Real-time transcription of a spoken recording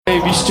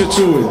zajebiście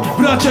czuły.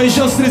 Bracia i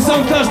siostry,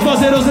 Soundclash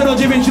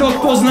 2009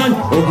 rok Poznań,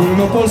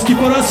 ogólnopolski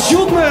po raz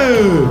 7.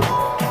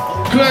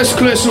 Clash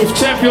Clashów,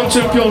 czempion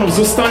czempionów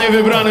zostanie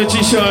wybrany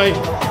dzisiaj.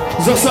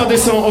 Zasady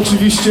są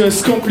oczywiście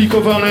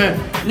skomplikowane,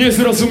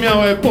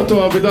 niezrozumiałe, po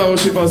to, aby dało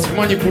się was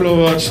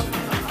manipulować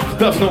w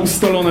dawno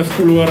ustalone w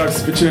kuluarach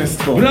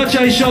zwycięstwo.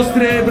 Bracia i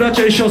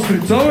siostry,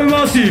 cały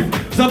masyw!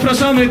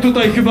 Zapraszamy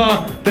tutaj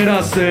chyba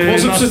teraz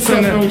Może na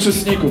przedstawmy scenę.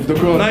 uczestników,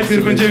 dokładnie.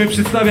 Najpierw będziemy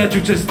przedstawiać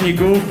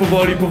uczestników,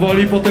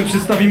 powoli, potem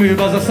przedstawimy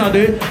chyba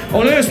zasady.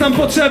 Ale jest nam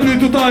potrzebny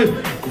tutaj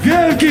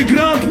wielki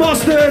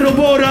Grandmaster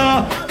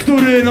Obora,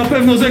 który na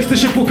pewno zechce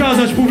się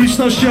pokazać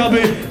publiczności,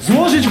 aby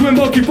złożyć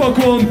głęboki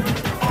pokłon,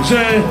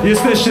 że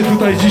jesteście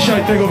tutaj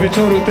dzisiaj, tego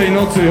wieczoru, tej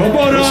nocy.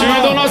 Obora!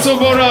 Prosimy do nas,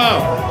 Obora!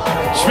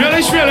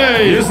 Śmielej,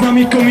 śmielej! Jest z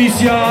nami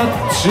komisja,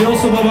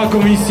 3-osobowa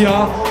komisja,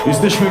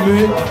 jesteśmy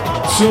my.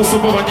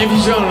 3-osobowa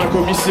niewidzialna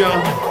komisja,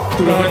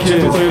 która Tak będzie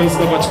jest. tutaj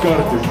rozdawać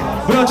karty.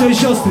 Bracia i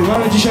siostry,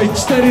 mamy dzisiaj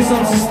 4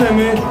 sound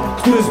systemy,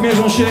 które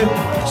zmierzą się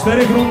w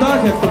 4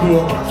 rundach, jak to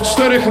było? W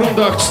 4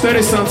 rundach,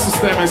 4 sound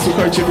systemy.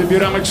 Słuchajcie,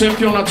 wybieramy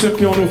czempiona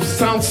czempionów,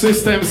 sound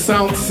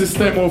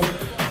systemów,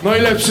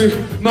 najlepszych,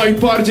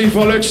 najbardziej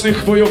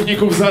walecznych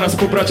wojowników zaraz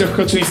po braciach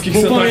Kaczyńskich.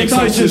 Bo Satanic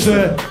pamiętajcie, Sound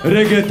System. że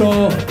reggae to...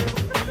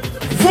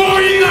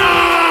 Wojna!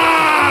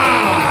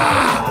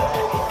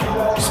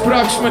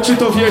 Sprawdźmy, czy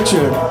to wiecie.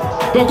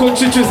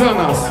 Dokończycie za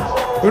nas.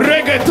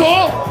 Reggae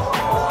to...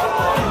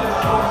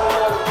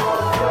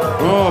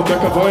 O,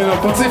 taka wojna,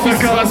 pacyfizm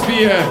z was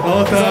bije.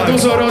 O, tak. Za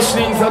dużo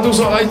roślin, za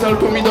dużo ajtal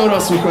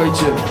pomidora,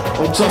 słuchajcie.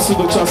 Od czasu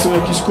do czasu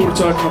jakiś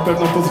kurczak na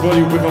pewno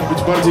pozwoliłby wam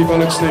być bardziej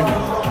walecznymi.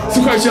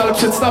 Słuchajcie, ale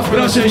przedstawmy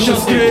Bracia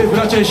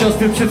i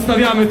siostry,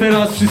 przedstawiamy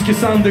teraz wszystkie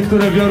soundy,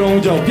 które biorą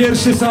udział.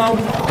 Pierwszy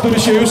sound, który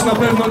się już na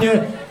pewno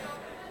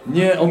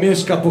nie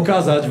omieszka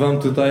pokazać wam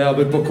tutaj,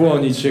 aby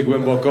pokłonić się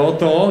głęboko,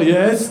 to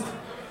jest...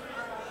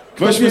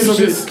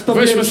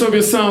 Weźmy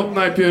sobie sound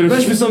najpierw.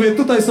 Weźmy sobie,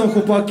 tutaj są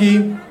chłopaki.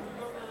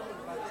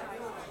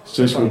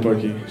 Cześć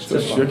chłopaki.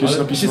 Jakieś Ale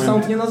napisy się mają?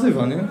 sound nie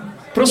nazywa, nie?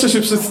 Proszę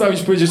się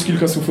przedstawić, powiedzieć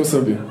kilka słów o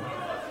sobie.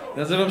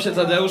 Nazywam się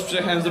Tadeusz,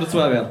 przyjechałem z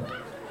Wrocławia.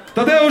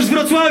 Tadeusz z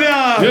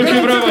Wrocławia! Wielkie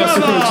Gorące brawa,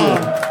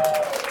 słuchajcie.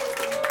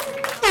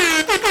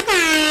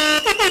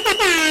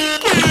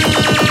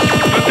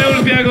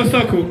 Mateusz z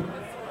Białegostoku.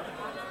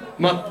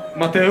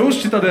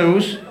 Mateusz czy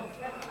Tadeusz?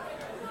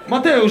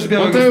 Mateusz z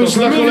Białegostoku. Mateusz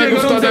dla Lubię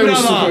kolegów, gorące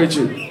Tadeusz, brawa. słuchajcie.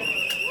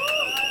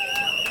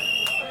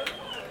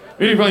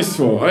 Mieli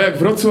Państwo, a jak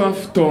Wrocław,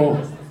 to...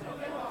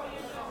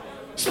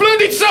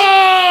 Splendid!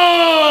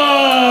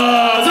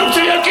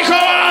 Zróbcie wielki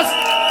hałas!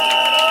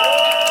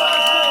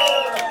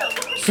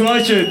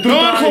 Słuchajcie, No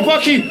tutaj...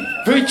 chłopaki,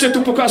 wyjdźcie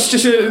tu, pokażcie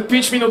się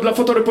 5 minut dla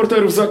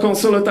fotoreporterów za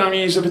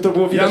konsoletami, żeby to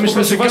było widać. Ja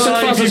myślę, że wasze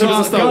twarze, żeby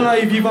zostały. Gala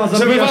i Viva Żeby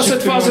zabija się wasze w tym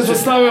twarze momencie.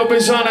 zostały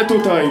obejrzane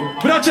tutaj.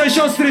 Bracia i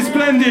siostry,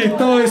 Splendid,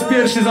 to jest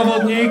pierwszy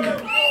zawodnik.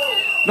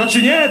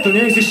 Znaczy nie, to nie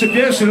jest jeszcze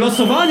pierwszy.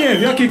 Losowanie,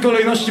 w jakiej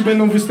kolejności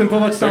będą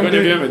występować soundy.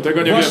 Tego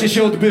nie wiemy. Właśnie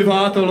się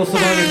odbywa, to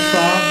losowanie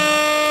trwa.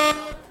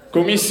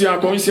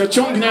 Komisja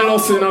ciągnie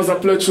losy na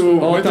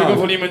zapleczu, my tak. tego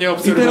wolimy nie I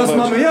obserwować. teraz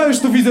mamy, ja już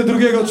tu widzę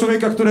drugiego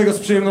człowieka, którego z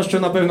przyjemnością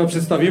na pewno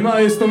przedstawimy,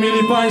 a jest to,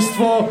 mili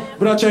państwo,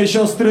 bracia i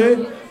siostry.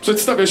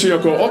 Przedstawia się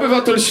jako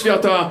obywatel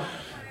świata,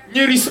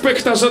 nie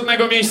respekta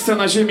żadnego miejsca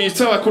na ziemi,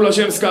 cała kula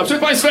ziemska. Przed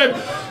państwem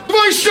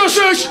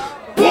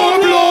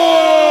 27Pablo!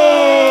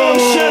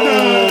 7!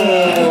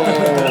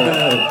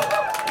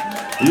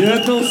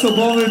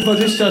 Jednoosobowy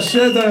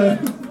 27.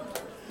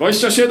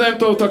 27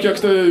 to tak jak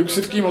te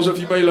krzywki może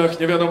w e-mailach,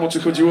 nie wiadomo czy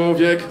chodziło o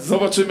wiek.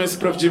 Zobaczymy,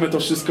 sprawdzimy to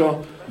wszystko.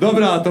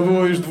 Dobra, to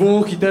było już 2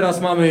 i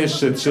teraz mamy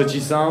jeszcze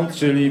trzeci sound,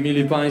 czyli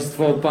mili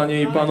państwo,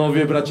 panie i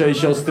panowie, bracia i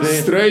siostry.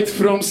 Straight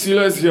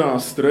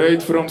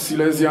from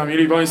Silesia,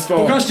 mili państwo.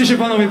 Pokażcie się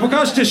panowie,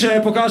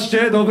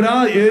 pokażcie,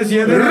 dobra, jest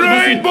jeden.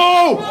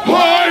 Rainbow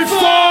High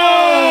Five!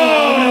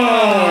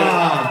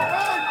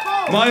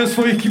 Mają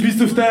swoich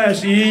kibiców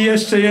też i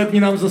jeszcze jedni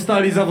nam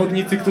zostali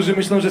zawodnicy, którzy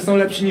myślą, że są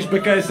lepsi niż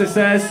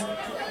BKSSS.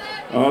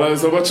 Ale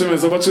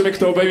zobaczymy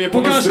kto obejmie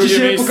pomysł drugie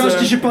miejsce.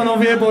 Pokażcie się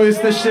panowie, bo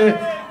jesteście...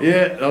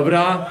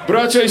 Dobra.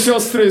 Bracia i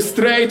siostry,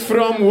 straight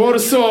from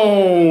Warsaw!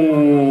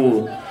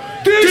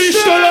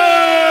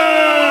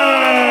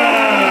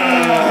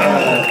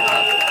 Tisztelet!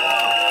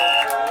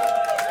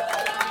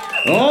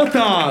 O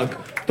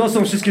tak! To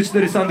są wszystkie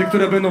 4 sandy,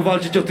 które będą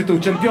walczyć o tytuł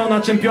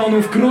czempiona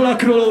czempionów, króla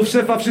królów,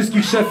 szefa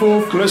wszystkich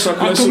szefów.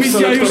 A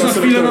komisja już za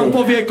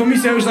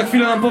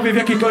chwilę nam powie, w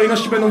jakiej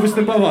kolejności będą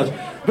występować.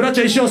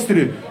 Bracia i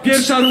siostry,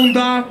 pierwsza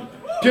runda,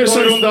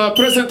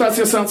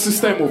 prezentacja sound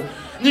systemów.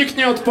 Nikt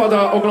nie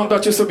odpada,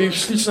 oglądacie sobie ich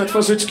śliczne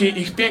twarzyczki,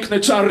 ich piękne,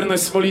 czarne,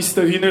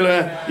 smoliste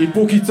winyle. i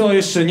póki co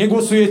jeszcze nie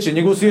głosujecie,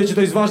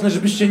 to jest ważne,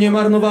 żebyście nie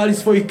marnowali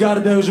swoich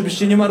gardeł,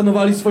 żebyście nie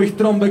marnowali swoich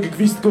trąbek,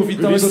 gwizdków i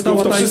całego To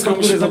tałatajstwa, wszystko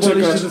które musi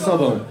zabraliście poczekać. ze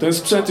sobą. Ten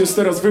sprzęt jest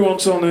teraz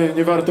wyłączony,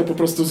 nie warto po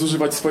prostu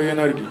zużywać swojej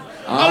energii.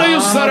 Ale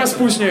już zaraz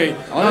później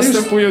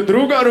następuje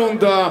druga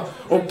runda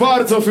o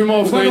bardzo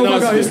wymownej Uwaga,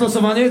 nazwie. jest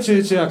losowanie,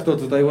 czy jak to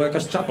tutaj, była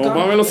jakaś czapka? O,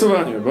 mamy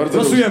losowanie, bardzo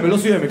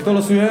Losujemy, kto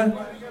losuje?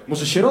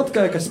 Może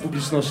środka jakaś z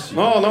publiczności?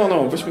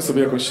 No, weźmy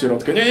sobie jakąś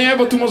środkę. Nie,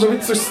 bo tu może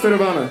być coś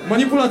sterowane.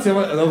 Manipulacja,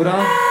 dobra.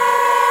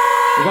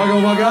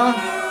 Uwaga.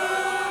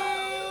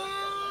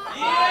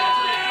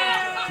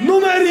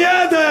 Numer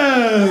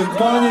 1!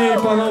 Panie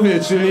i panowie,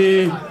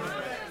 czyli...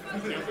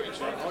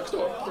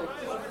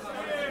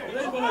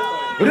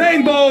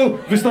 Rainbow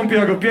wystąpi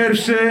jako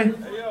pierwszy.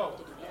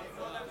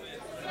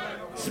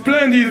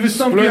 Splendid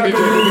wystąpi jako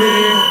drugi.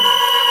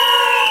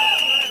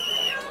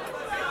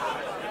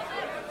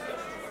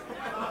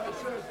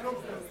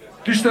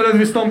 Tisztelet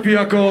wystąpi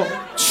jako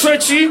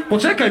trzeci.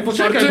 Poczekaj, bo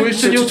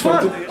jeszcze nie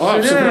otwarty. A,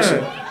 przepraszam.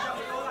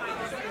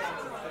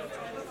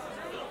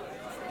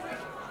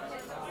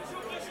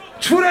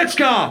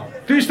 Czwóreczka!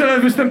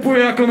 Tisztelet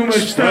występuje jako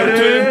numer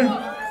 4.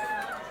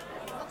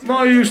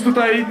 No i już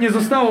tutaj nie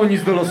zostało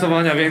nic do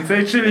losowania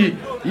więcej, czyli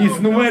i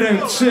z numerem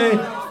 3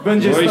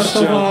 będzie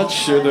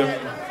startować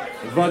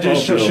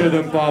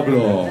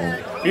 27Pablo.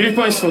 Mili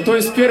Państwo, to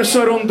jest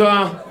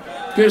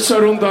pierwsza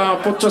runda,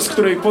 podczas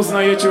której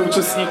poznajecie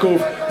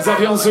uczestników,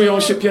 zawiązują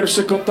się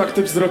pierwsze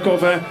kontakty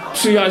wzrokowe,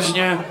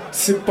 przyjaźnie,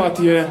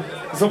 sympatie.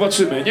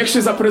 Zobaczymy, niech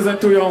się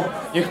zaprezentują,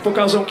 niech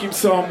pokażą kim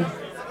są.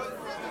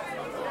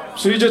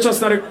 Przyjdzie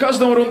czas na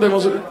każdą rundę,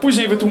 może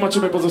później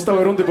wytłumaczymy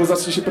pozostałe rundy, bo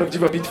zacznie się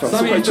prawdziwa bitwa.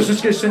 Sami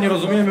troszeczkę jeszcze nie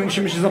rozumiemy,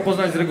 musimy się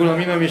zapoznać z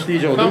regulaminem, jeśli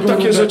idzie o nam takie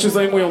rundę. rzeczy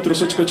zajmują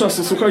troszeczkę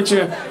czasu,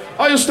 słuchajcie.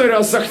 A już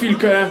teraz, za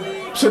chwilkę,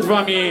 przed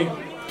wami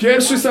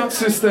pierwszy sound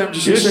system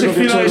dzisiejszego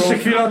wieczoru. Jeszcze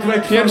chwila,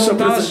 tutaj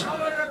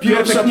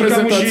pierwsza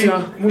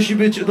prezentacja. Musi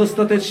być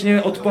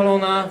dostatecznie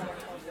odpalona.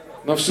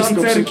 No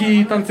wszystko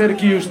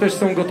Tancerki już też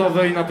są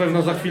gotowe i na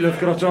pewno za chwilę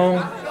wkroczą.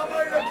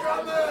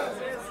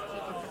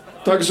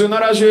 Także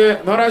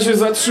na razie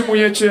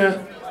zatrzymujecie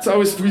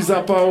cały swój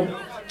zapał.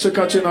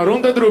 Czekacie na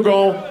rundę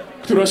drugą,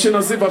 która się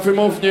nazywa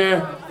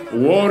wymownie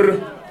War,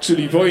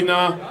 czyli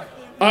wojna.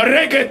 A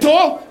reggae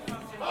to?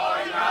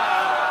 Wojna!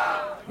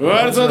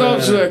 Bardzo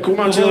dobrze,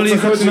 kumacie o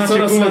co chodzi,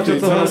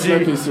 coraz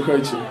lepiej,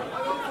 słuchajcie.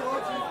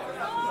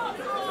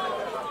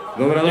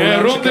 Dobra, nie,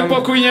 rundy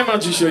pokój nie ma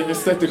dzisiaj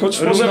niestety,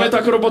 choć możemy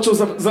tak roboczo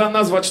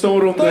nazwać tą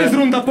rundę. To jest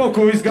runda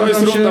pokój, zgadzam się.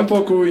 To jest runda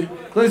pokój.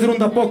 To jest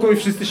runda pokój,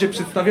 wszyscy się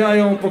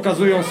przedstawiają,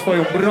 pokazują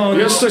swoją broń.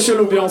 Jeszcze się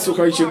lubią,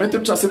 słuchajcie, my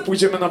tymczasem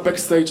pójdziemy na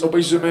backstage,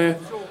 obejrzymy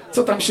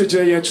co tam się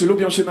dzieje, czy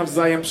lubią się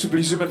nawzajem,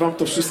 przybliżymy wam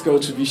to wszystko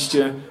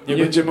oczywiście. Nie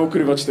będziemy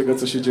ukrywać tego,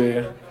 co się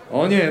dzieje.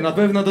 O nie, na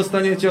pewno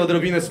dostaniecie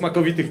odrobinę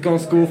smakowitych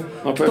kąsków.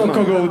 Kto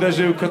kogo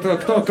uderzył,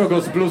 kto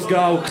kogo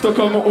zbluzgał. Kto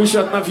komu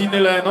usiadł na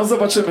winyle, no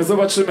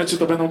zobaczymy, czy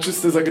to będą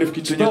czyste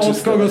zagrywki, czy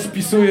nieczyste. Kto od kogo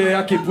spisuje,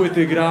 jakie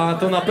płyty gra,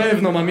 to na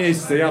pewno ma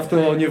miejsce, ja w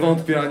to nie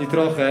wątpię ani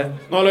trochę.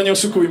 No ale nie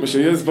oszukujmy się,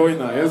 jest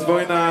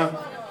wojna.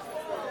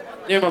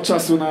 Nie ma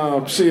czasu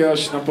na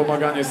przyjaźń, na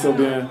pomaganie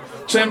sobie.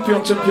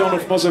 Czempion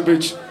czempionów może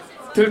być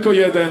tylko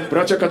jeden,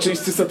 bracia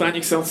Kaczyńscy,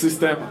 Satanic Sound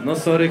System. No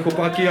sorry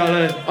chłopaki,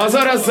 ale... A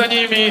zaraz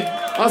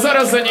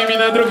za nimi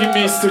na drugim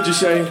miejscu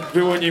dzisiaj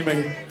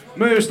wyłonimy.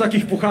 My już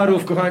takich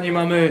pucharów, kochani,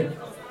 mamy...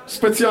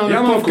 Specjalny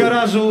Ja mam pokój. w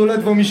garażu,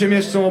 ledwo mi się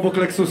mieszczą obok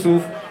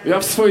Lexusów. Ja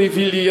w swojej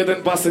willi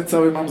jeden basen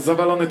cały mam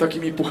zawalony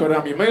takimi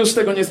pucharami. My już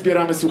tego nie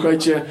zbieramy,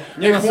 słuchajcie.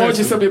 Niech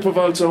młodzi sobie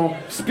powalczą.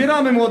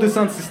 Wspieramy młode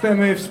sound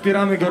systemy,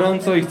 wspieramy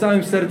gorąco ich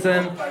całym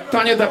sercem.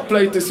 Tanie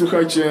duckplate'y,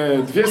 słuchajcie.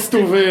 200,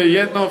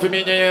 jedno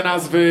wymienienie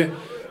nazwy.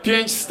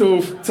 500,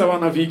 cała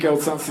nawijka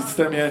od sound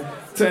systemie.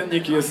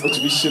 Cennik jest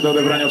oczywiście do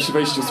odebrania przy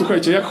wejściu.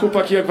 Słuchajcie, jak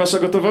chłopaki, jak wasza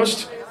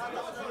gotowość?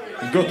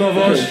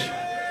 Gotowość.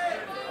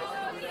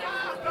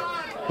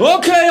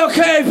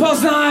 Okej,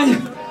 Poznań!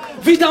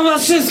 Witam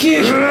was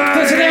wszystkich! To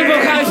jest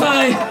Rainbow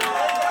Hi-Fi!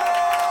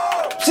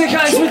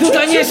 Przyjechaliśmy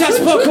tutaj nie za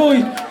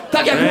spokój!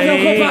 Tak jak mówią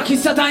chłopaki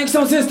z Satanic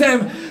Sound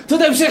System,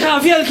 tutaj przyjechała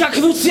wielka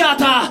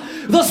krucjata!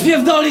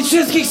 Rozpierdolić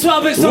wszystkich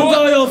słabych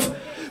soundboyów!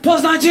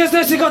 Poznańcie,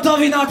 jesteście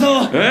gotowi na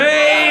to?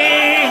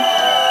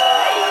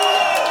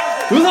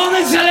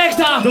 Rony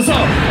Selekta! To co?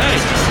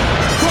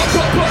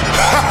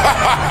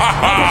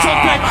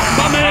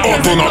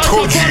 Oto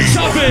nadchodzi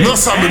na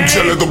samym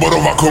ciele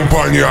doborowa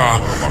kompania,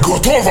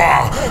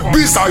 gotowa,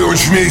 by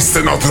zająć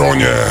miejsce na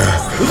tronie.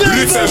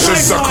 Rycerze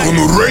z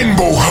zakonu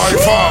Rainbow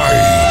Hi-Fi.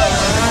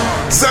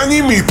 Za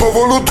nimi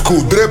powolutku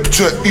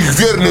drepcze ich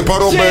wierny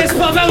parobek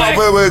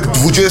Pawełek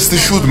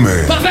 27.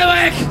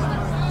 Pawełek!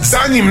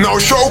 Za nim na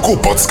osiołku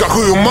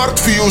podskakują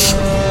martwi już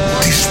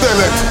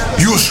Tisztelet,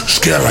 już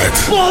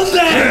szkielet.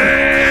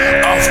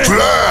 A w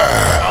tle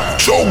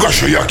czołga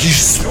się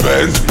jakiś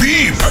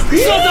Splendid.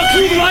 Co to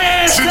kurwa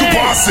jest?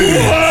 Przydupasy!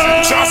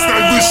 Czas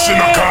najwyższy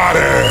na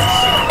karę!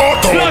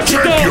 Oto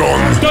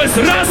czempion! To jest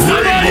raz na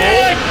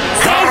moje!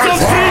 Sounds of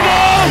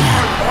Freedom!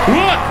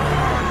 What?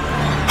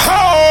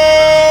 Ho!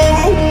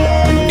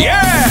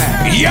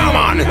 Yeah!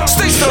 Man! Z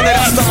tej strony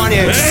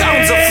Rastamanie!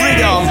 Sounds of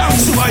Freedom!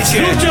 Słuchajcie,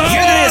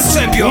 jeden jest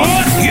czempion,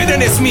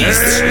 jeden jest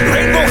mistrz!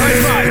 Rainbow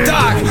Hi-Fi,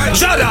 tak!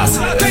 Żadas,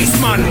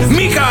 Tasteman,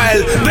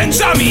 Mikael,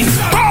 Benjamin!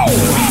 Ho!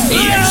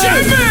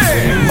 Jedziemy!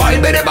 Bye,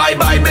 bye, bye,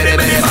 bye,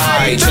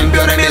 bye!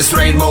 Czempionem jest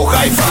Rainbow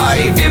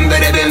Hi-Fi! Wiem,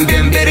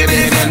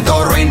 wiem,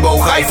 to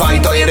Rainbow Hi-Fi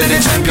to jedyny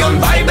czempion!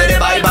 Bye, bye,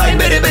 bye,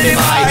 bye,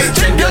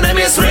 bye! Czempionem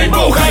jest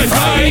Rainbow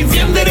Hi-Fi!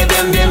 Wiem,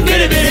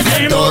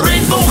 To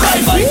Rainbow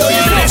Hi-Fi, to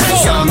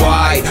jest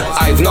Soundboy.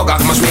 Aj, w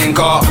nogach masz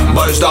miękko,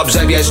 bo już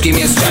dobrze wiesz kim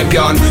jest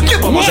czempion. Nie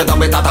pomoże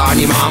tobie tata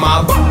ani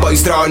mama, bo po ich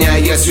stronie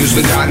jest już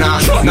wygrana.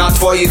 Na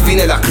twoich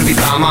winylach krwi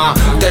plama.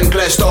 Ten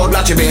clash to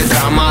dla ciebie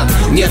dramat.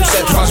 Nie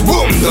przetrwasz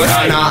boom do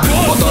rana,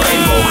 bo to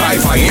Rainbow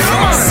Hi-Fi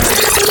jest.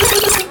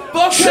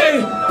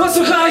 Okej,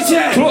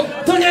 posłuchajcie,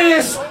 to nie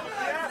jest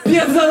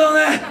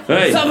pierdolone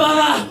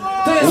zabawa,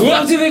 to jest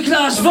prawdziwy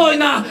clash,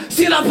 wojna,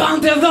 Steel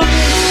Panther,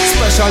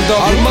 Special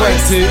double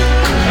quest.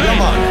 Yeah,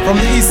 man. From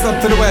the east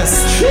up to the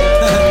west.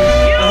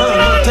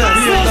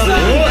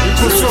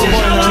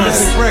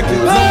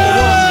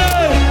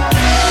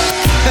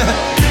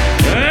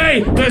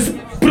 Ej, to jest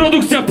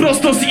produkcja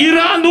prosto z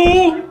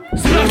Iranu!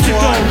 Sprawdźcie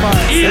to!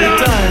 Iran!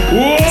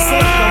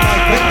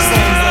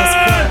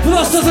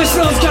 prosto ze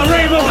Śląska,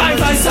 Rainbow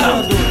Hi-Fi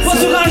Sound,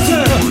 posłuchajcie!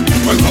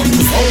 Welcome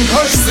to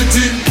Soundclash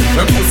City.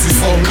 Them pussy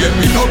sound get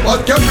me up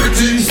at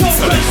Cambridge.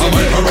 Select a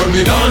mic and run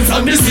me dance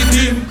and the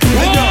city.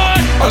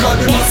 I got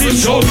the massive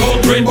shout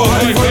out Rainbow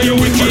Hi-Fi, you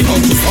wicked.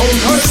 Welcome to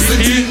Soundclash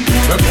City.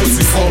 Them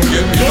pussy sound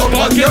get me up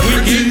at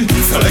Cambridge.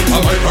 Select a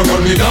mic and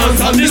run me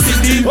dance and the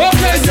city.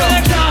 Okej,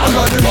 selekta! I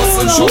got the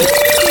massive shout.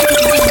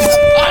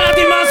 Ale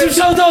ty massive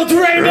shout out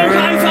Rainbow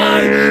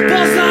Hi-Fi,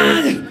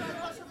 Poznań!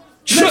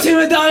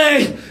 Lecimy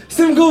dalej z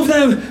tym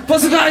gównem,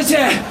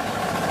 posłuchajcie!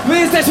 My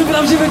jesteśmy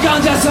prawdziwy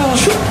ganja są!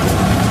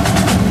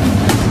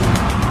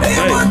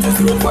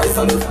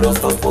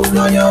 Prosto z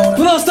Poznania.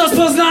 Prosto z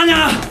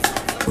Poznania!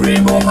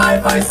 Rainbow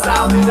Hi-Fi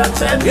Sound is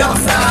a champion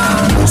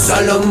sound.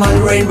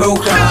 Salomon Rainbow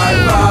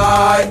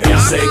Hi-Fi.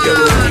 Shake your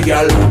booty,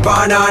 girl,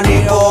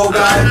 banany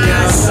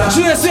ogarnia sound.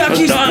 Czy jest tu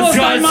jakiś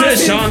Poznań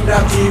massive?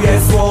 Prawdziwie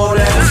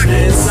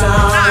słoneczny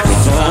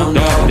sound.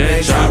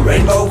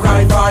 Rainbow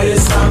Hi-Fi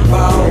jest sound.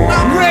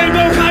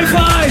 Rainbow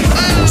Hi-Fi!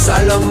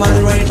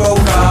 Salomon Rainbow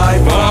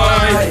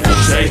Hi-Fi.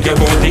 Shake your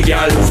body,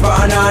 girl.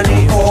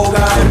 Banany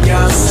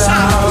ogarnia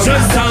sound.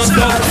 Just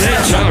sound of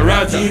nature,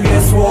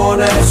 Prawdziwie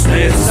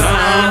słoneczny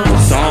sound.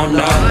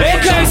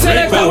 Okej,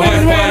 selekta, Rainbow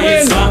Hi-Fi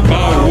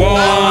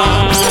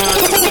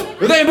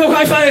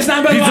jest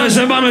number one! Widzę,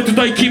 że mamy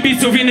tutaj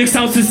kibiców innych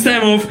sound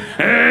systemów.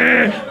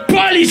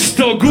 Palić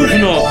to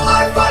gówno!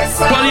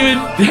 Palimy...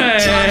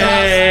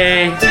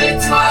 Hej!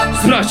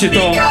 Sprawdźcie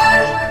to!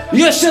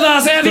 Jeszcze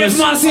raz, RF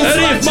Massive!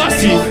 RF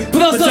Massive!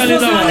 Prosto z Specjalnie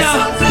dla Poznania!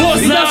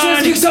 was. I dla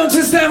wszystkich sound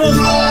systemów,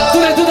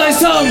 które tutaj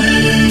są!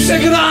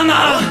 Przegrana!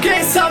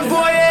 Okej,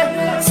 Soundboye,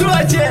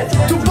 słuchajcie,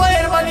 tu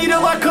Bayerman i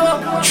Romako.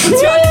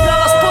 Specjalnie dla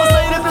was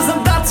Poznań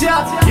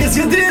reprezentacja. Jest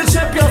jedyny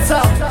czempion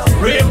sound.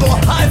 Rainbow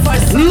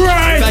Hi-Fi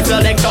Sound.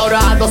 Selektora,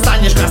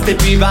 dostaniesz klasy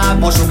piwa.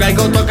 Poszukaj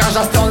go, to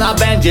każda strona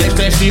będzie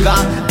szczęśliwa.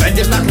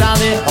 Będziesz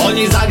nagrany,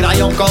 oni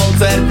zagrają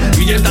koncert.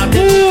 Widzisz na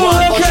tym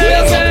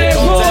okej,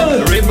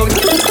 koncert. Rainbow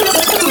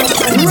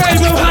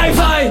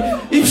Hi-Fi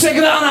i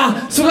przegrana!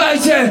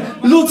 Słuchajcie,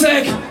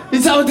 Lucek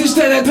i cały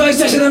Tisztelet,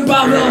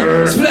 27Pablo,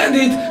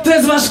 Splendid, to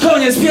jest wasz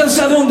koniec,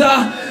 pierwsza runda.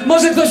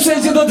 Może ktoś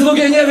przejdzie do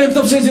drugiej, nie wiem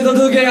kto przejdzie do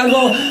drugiej,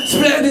 albo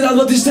Splendid,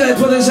 albo Tisztelet,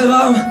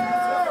 podejrzewam.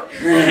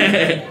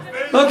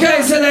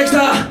 Okej,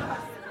 selekta,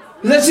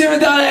 lecimy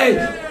dalej.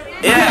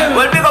 Yeah,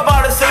 well, big up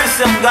all the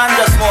system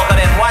ganja smoker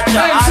and watch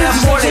out. Hey, All them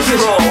Polish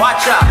bro,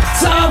 watch out.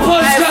 Cała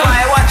Polska!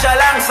 Hi-Fi, watch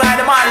alongside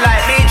the man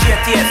like DJ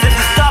TS. This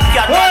is Top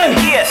Cat, Hey.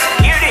 yes,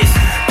 hear this.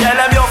 Tell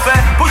them your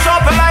friend, push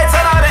up the lights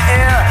and out the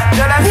air.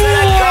 Tell them say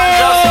that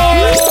ganja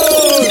smoker.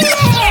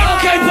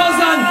 Okej,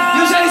 Poznań,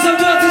 jeżeli są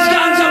tu jacyś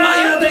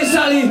gandziamani na tej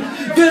sali,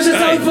 wiem, że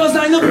cały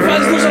Poznań lubi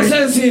palić dużo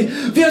sensji.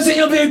 Wiem, że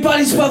nie lubi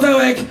palić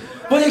Pawełek,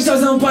 bo nie chciał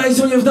ze mną palić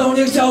u mnie w domu,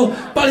 nie chciał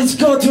palić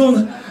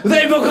Kotun.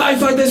 Rainbow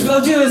Hi-Fi to jest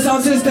prawdziwy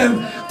sound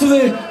system,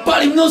 który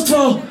pali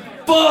mnóstwo.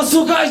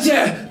 Posłuchajcie,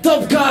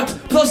 Top Cat,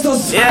 prosto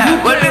z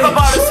Yeah, well, big up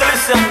all the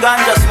system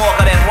ganja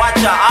smoker and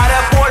watch out. All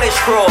the Polish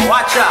crew,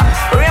 watch out.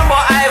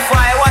 Rainbow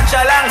Hi-Fi, watch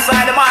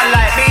alongside the man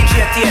like DJ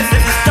TS.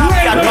 This is Top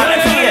Cat, man,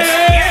 yes,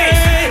 hear this.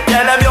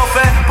 Tell them your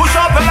friend, push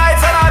up the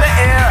lights and out the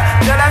air.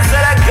 Tell them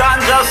say that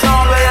ganja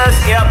sound where you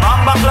hear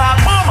bamba clap,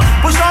 boom.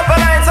 Push up the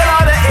lights and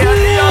out the air.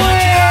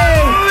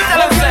 Tell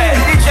them say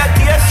DJ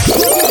TS.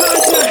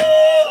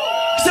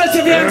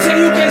 Chcecie więcej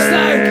UK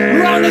style,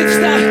 run it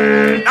style.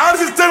 Now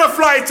this is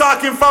Fly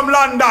talking from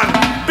London.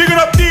 Bigging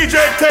up DJ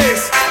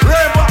Taste,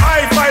 Rainbow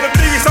Hi-Fi, the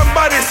biggest and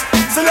baddest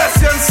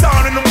Celestian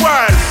sound in the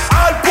world.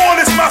 All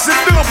Polish massive,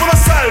 big up for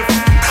yourself.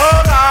 Oh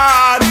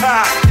Lord,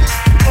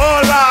 oh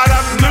Lord,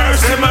 have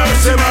mercy,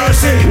 mercy,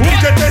 mercy.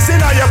 DJ Taste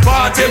in your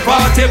party,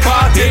 party,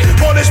 party.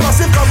 Polish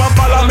massive, come and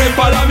follow me,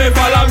 follow me,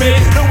 follow me.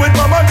 Do it,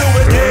 mama, do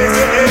it,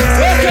 easy,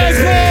 easy. Okej,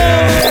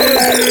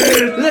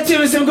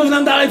 lecimy z tym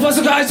gównem dalej,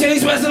 posłuchajcie,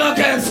 East West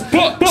Rockers.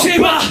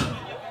 Shiba!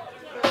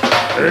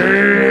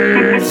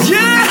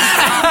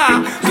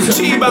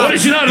 Chiba!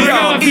 Oryginalny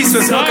Yo, East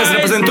West Rockers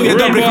reprezentuje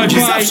dobrych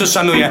ludzi, zawsze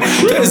szanuję.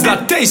 To jest dla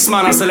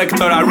Tastemana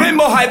selektora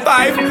Rainbow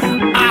Hi-Fi.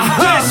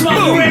 Aha!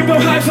 Tasteman, Rainbow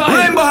Hi-Fi!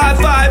 Rainbow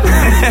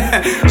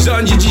Hi-Fi!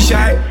 Rządzi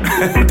dzisiaj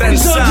ten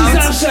Rządzi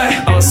sound. zawsze!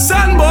 O,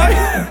 Sunboy!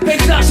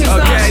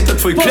 Okej, to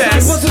twój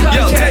kres.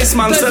 Yo,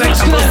 Tasteman,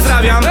 selekta,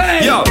 pozdrawiam.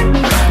 Yo,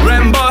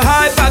 Rainbow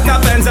High Five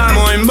napędza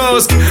mój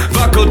mózg.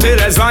 Wokół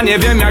tyle zła, nie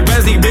wiem jak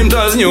bez nich bym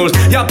to zniósł.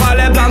 Ja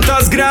palę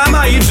blanta z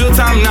grama i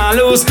wrzucam na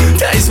luz.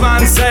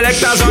 Tasteman,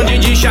 selekta rządzi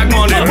dziś jak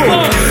młody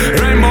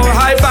Bóg. Rainbow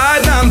High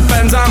Five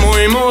napędza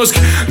mój mózg.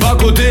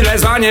 Wokół tyle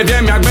zła, nie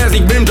wiem jak bez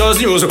nich bym to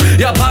zniósł.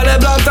 Ja palę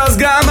blanta z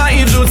grama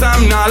i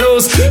wrzucam na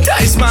luz.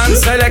 Tasteman,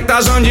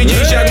 selekta rządzi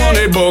dziś jak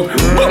młody Bóg.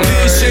 Bo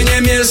my się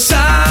nie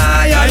miesza,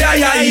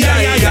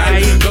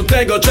 do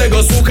tego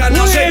czego słucha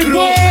nasze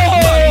klub.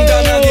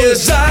 Banda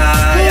nadjeżdża,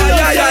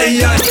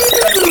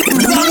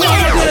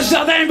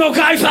 Nadjeżdża Rainbow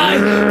High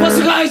Five.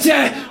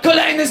 Posłuchajcie,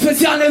 kolejny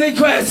specjalny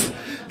request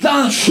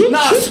dla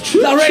nas,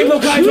 dla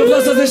Rainbow High Five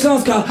prosto ze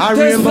Śląska.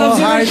 To jest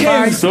prawdziwy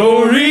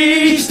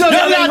hymn.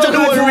 Historia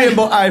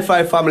Rainbow High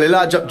Five family,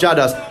 large up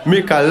Jadas,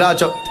 Mika,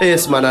 large up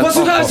Tasteman and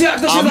posłuchajcie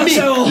jak to się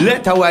zaczęło.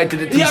 Let her white to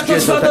the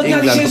teachers out of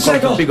England because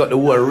to pick up the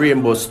whole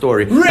rainbow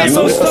story.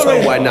 Rainbow story.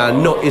 Why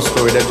now not his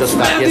story, they just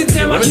like Splendid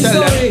nie ma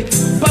historii.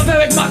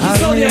 Pawełek ma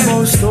historię.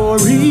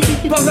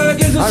 Pawełek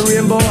jest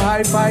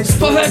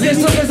Pawełek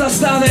jest trochę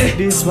zastany.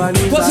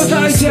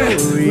 Posłuchajcie,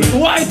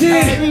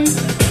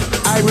 Whitey.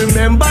 I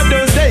remember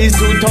those days,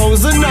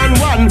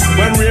 2001,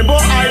 when Rainbow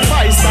High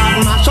Five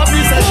started mash up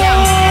the session.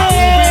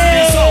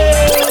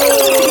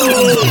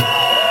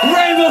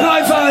 Rainbow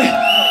High Five.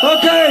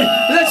 Okej,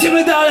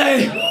 lecimy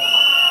dalej.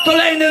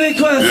 Kolejny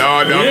request.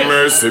 Lord have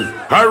mercy.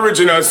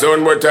 Original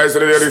sound, but I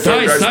said the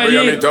third guys play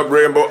and it up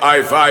Rainbow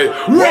High Five.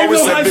 What we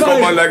said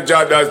become man like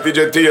Jadas,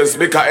 DJ TS,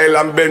 Mikael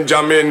and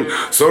Benjamin.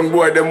 Some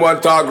boy them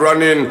want talk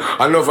running.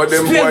 Enough of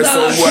them boys,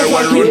 some boy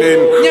want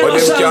running. But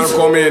them can't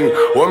come in.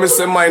 When me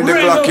say mind the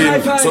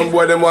clocking, some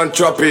boy them want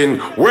chopping.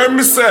 When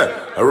me say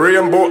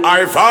Rainbow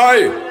High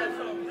Five.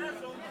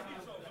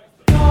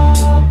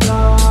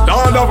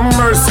 Lord of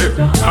mercy.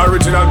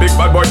 Original big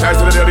bad boy ties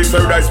to the daily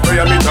third eye spray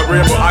and meet up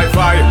Rainbow High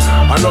Five.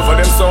 Enough of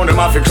them sound them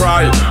have to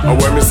cry. And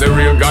when me say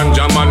real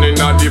ganja man in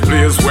the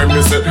place, when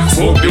me say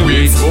smoke the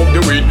weed,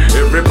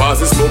 every pass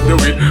is smoke the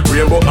weed.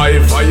 Rainbow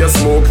High Five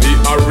smoke the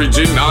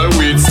original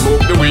weed,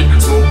 smoke the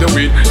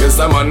weed.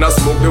 Yes, I'm on a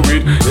smoke the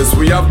weed. Yes,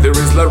 we have the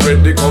Rizzler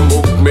ready, come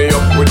hook me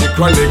up with the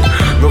chronic.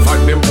 No for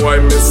them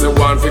boy me say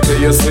one fi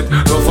taste it.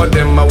 No for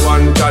them I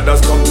want Jadas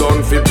come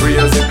down fi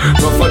praise it.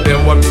 No for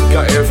them want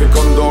Mikael fi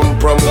come down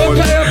promote.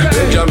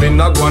 Benjamin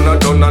not gonna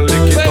done and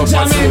lick it up and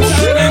smoke.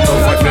 No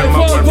for them I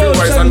want fi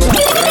rise and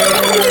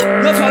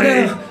No for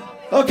them.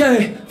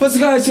 Okej,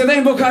 posłuchajcie,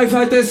 Rainbow High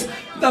Five to jest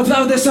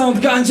naprawdę sound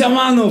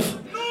gandziamanów.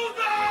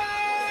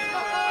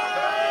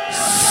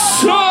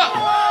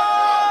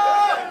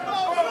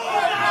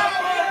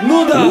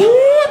 Nuda!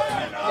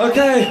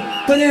 Okej,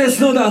 to nie jest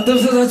nuda, to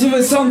jest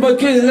zasadziwy soundboy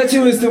kill,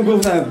 lecimy z tym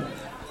gównem.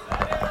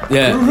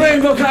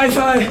 Rainbow High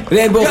Five!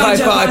 Rainbow High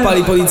Five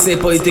pali policję i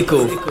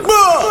polityków.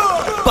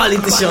 Pali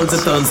tysiące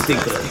ton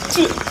styków.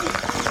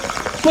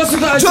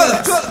 Posłuchajcie,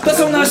 to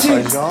są nasi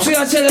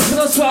przyjaciele z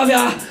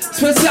Wrocławia.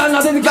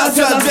 Specjalna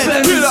dedykacja dla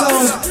Splendid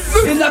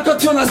i dla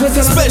Kotiona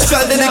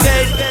specjalna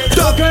dedykacja.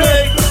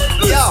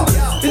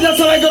 I dla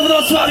całego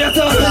Wrocławia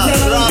to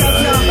specjalna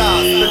dedykacja.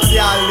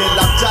 Specjalnie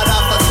dla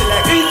Jadasa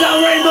selekta. I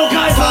dla Rainbow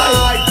High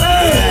Five.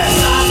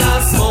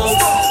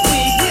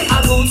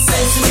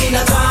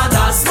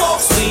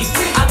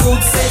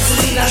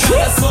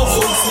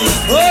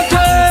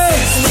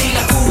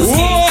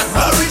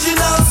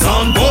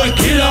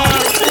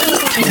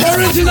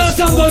 Original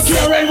Soundboy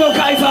Killer, Rainbow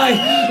High Five.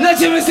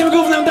 Lecimy z tym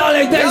gównem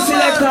dalej, Dance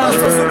Selecta.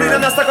 Sublina,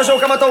 miasta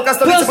Koziołka, Matołka,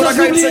 stolicy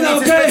Polaka i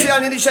Pszenicy.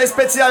 Specjalnie dzisiaj,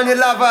 specjalnie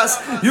dla was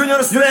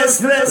Junior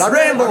Stress dla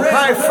Rainbow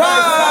High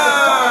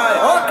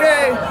Five.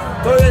 Okej,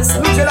 to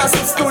jest ludzie lasu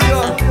w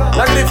studio.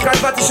 Nagrywka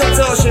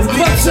 2008,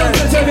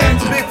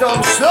 2009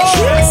 Bytom,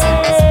 Śląsk,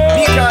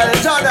 Mikael,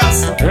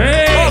 Jadas,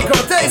 Oko,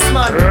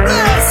 Tasteman,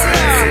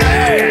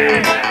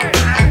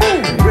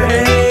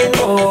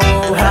 Rainbow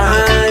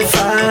High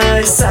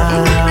Five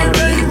Sound.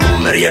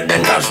 Numer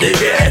jeden każdy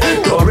wie,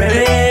 to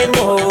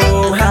Rainbow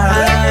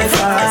High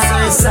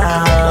Five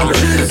Sound.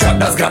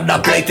 Żadna zgrabna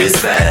plejty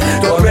swe,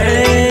 to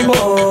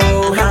Rainbow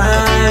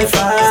High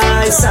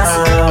Five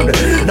Sound.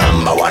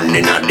 Number one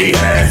in the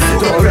air,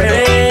 to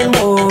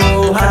Rainbow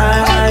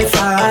High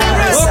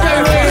Five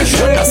Sound.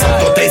 Żadna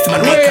sound to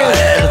Tasteman,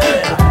 Mikael.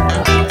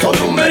 To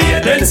numer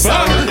jeden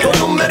sound, to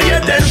numer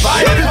jeden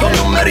vibe, to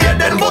numer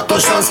jeden, bo to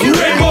śląski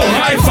Rainbow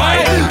High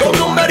Five. To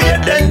numer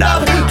jeden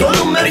dub, to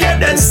numer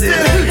jeden styl,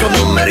 to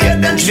numer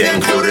jeden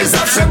dźwięk, który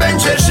zawsze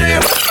będzie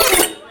żył.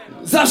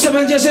 Zawsze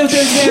będzie żył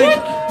ten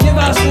dźwięk,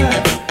 nieważne.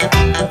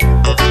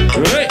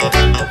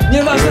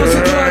 Nieważne o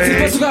sytuacji,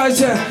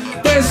 posłuchajcie.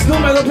 To jest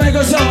numer od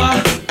mojego zioma.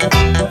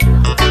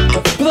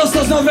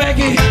 Prosto z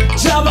Norwegii,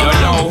 Java.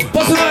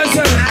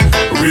 Posłuchajcie.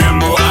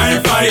 Rainbow High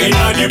Five in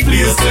the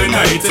place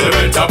tonight. You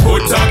better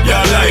put up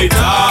your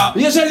lighter.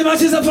 Jeżeli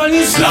macie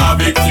zapalniczkę,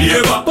 Slavic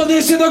flavor,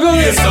 podnieście do góry.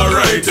 yes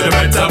alright. You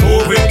better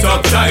move it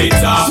up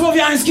tighter.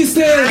 Słowiański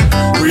styl.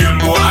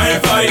 Rainbow High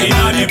Five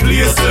in the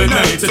place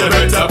tonight. You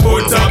better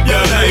put up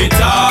your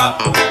lighter.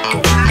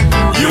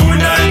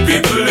 Unite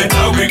people, let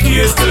our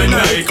case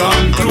tonight.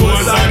 Come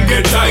close and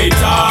get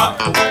tighter.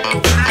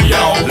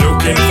 Yo,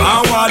 looking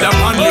forward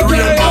upon the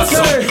real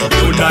muscle.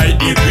 Unite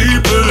the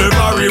people,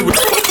 every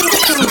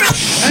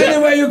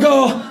Anywhere you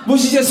go,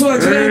 musicie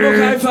słuchać Rainbow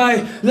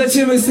Hi-Fi.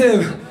 Lecimy z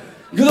tym.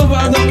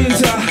 Gruba do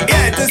bicia.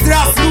 Yeah, to jest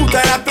raz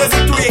luta,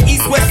 reprezentuje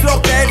East West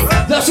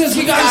Lockhead. Dla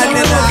wszystkich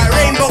ganja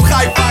Rainbow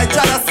Hi-Fi,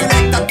 Jada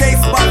Selecta,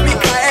 Tasteman,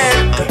 Mikael.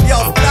 Yo,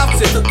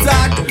 sprawdźcie to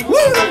tak.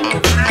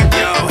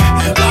 Yo,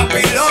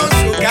 Babylon,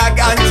 sługa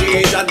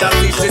ganci. Żada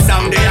pisze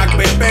soundy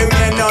jakby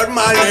pełnie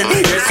normalny.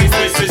 Jeśli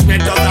słyszysz mnie,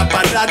 to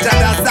zapadla,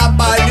 Jada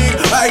zapali.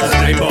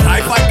 Hey, Rainbow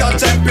Hi-Fi to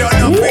czempion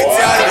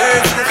oficjalny.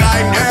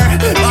 Słuchaj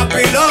mnie,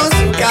 Babylon,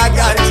 sługa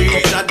ganci.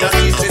 Żada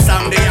pisze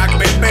soundy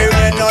jakby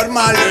pełnie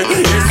normalny.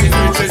 Jeśli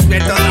słyszysz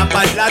mnie, to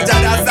zapadla,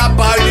 Jada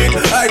zapali.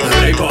 Hey,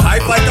 Rainbow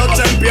Hi-Fi to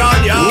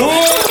czempion, yo.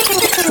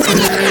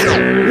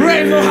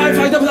 Rainbow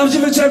Hi-Fi to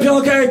prawdziwy czempion,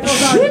 okej?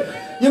 Poznań.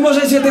 Nie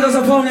możecie tego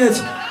zapomnieć.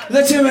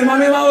 Lecimy,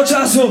 mamy mało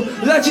czasu.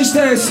 Lecisz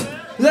też.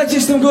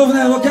 Lecisz tym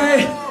gównem,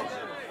 okej?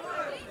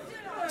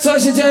 Co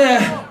się dzieje?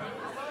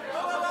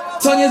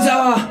 Co nie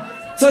działa?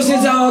 Coś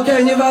nie działa,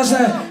 okej?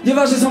 Nieważne.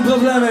 Nieważne są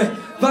problemy.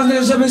 Ważne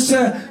jest,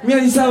 żebyście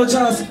mieli cały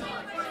czas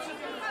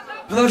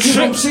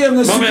prawdziwą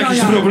przyjemność Mamy słuchania.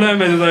 jakieś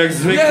problemy tutaj jak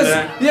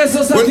zwykle. Jest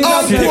ostatni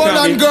raz. With all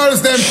Poland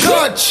girls, them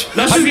catch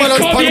and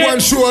balance on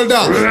one shoulder.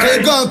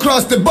 They gone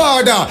across the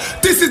border.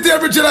 This is the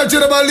original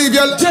General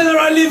Livia.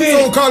 General Livia.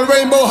 So-called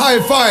Rainbow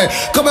Hi-Fi.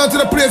 Come out to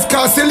the place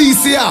called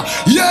Silesia.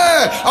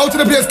 Yeah, out to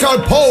the place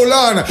called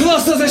Poland.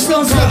 Prosto ze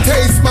Śląska.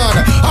 Taste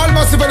man, all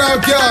massive and all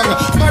gang.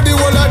 Man, the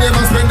whole of them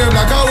and spend them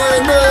like a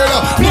wearing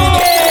murder.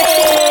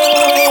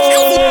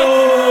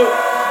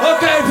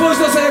 Okej, pójdź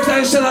do selekta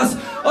jeszcze raz.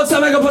 Od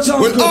samego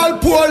początku. With all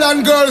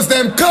Poland girls,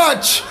 them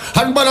catch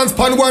and balance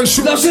on one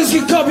shoe. Dla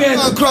wszystkich kobiet,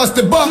 across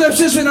the bar. które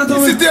przyszły na tą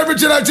This is the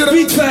original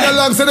bitwę.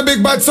 Alongside the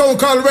big bad song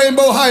called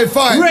Rainbow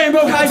Hi-Fi.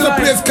 Rainbow Hi-Fi. Out to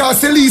the place called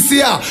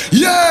Silesia.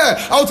 Yeah,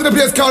 out to the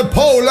place called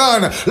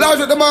Poland. Large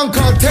with the man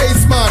called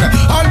Taste Man.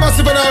 All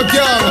massive and all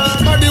gang.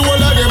 Man, the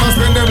whole of them and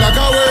spend them like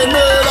a wearing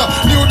murder.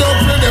 You don't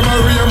play them a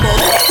rainbow.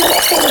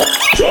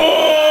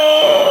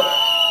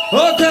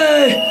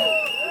 Okej.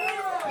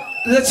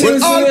 Lecimy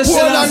With z all jeszcze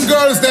raz. Poland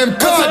girls, them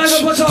catch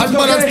and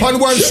balance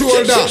on one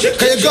shoulder.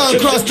 Can you go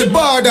across the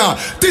border?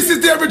 This is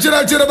the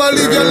original General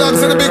Livia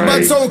alongside the big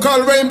bad song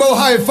called Rainbow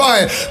Hi-Fi.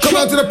 Come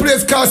out to the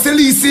place called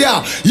Silesia.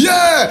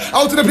 Yeah,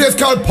 out to the place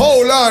called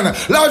Poland.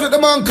 Large with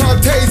the man called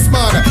Taste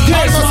Man.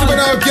 All massive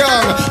and all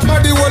gang. Man,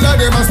 the whole of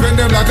them and spend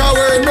them like a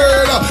wearing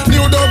murder.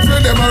 You don't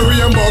play them a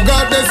rainbow.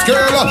 God, this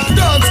girl.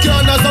 Dance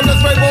corners on the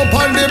spread one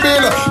on the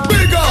bill.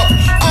 Big up.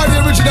 All the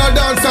original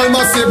dancehall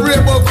massive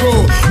Rainbow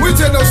crew. We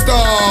tell no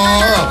star.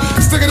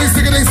 Stickity,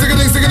 stickity,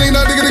 stickity, stickity,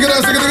 now diggity,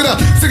 stickity,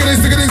 stickity,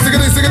 stickity,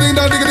 stickity, stickity,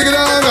 now diggity,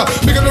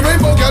 because the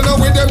rainbow girl now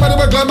with them body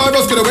with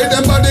glamorous, get away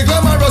them body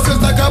glamorous is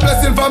like a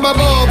blessing from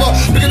above.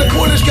 Because the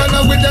Polish girl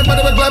now with them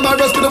body with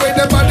glamorous, get away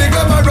them body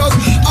glamorous.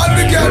 All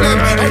the girl them,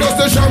 I just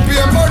the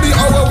champion body,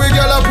 our we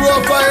girl a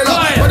profile.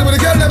 Body with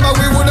the girl them,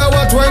 we would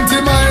have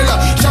 20 mile.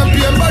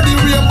 Champion body,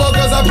 rainbow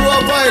girls a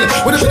profile.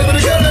 With the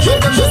girl them,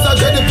 them just a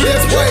get the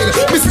place wild.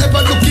 Miss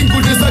Ever looking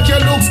good, this like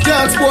your looks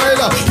can't spoil.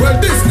 Well,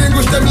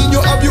 distinguish them in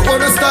you have you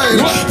on a style.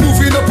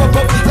 Moving up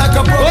like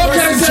a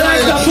progressive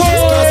child.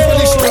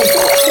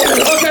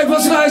 Okej,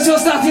 posłuchajcie,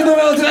 ostatni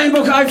numer od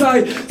Rainbow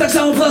Hi-Fi. Tak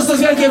samo prosto z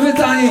Wielkiej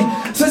Brytanii.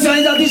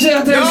 Specjalnie dla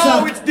DJ-a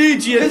Teksta.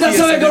 I dla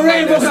całego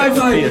Rainbow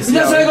Hi-Fi. I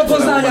dla całego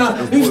Poznania.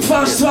 I w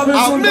twarz słabym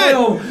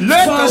sądową.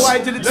 W twarz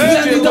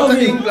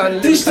Splendidowi.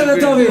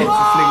 Tiszteletowi.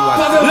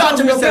 Paweł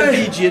Pablo,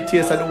 okej?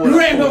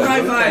 Rainbow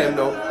Hi-Fi.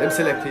 Them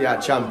select your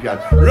champion.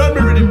 Run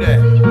the rhythm there.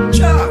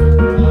 Cha!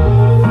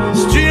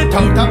 Straight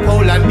out of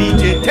Poland,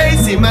 DJ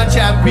Tasty, my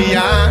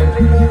champion.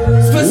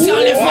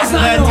 Specjalnie w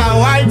Poznaniu. Let a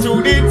white to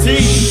the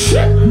team.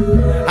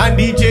 And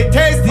DJ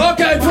Tasty.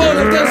 Okej,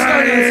 Polek, to jest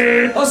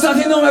koniec.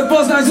 Ostatni numer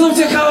Poznań.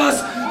 Zróbcie hałas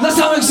dla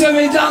samych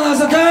siebie i dla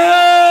nas,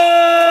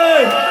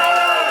 okej?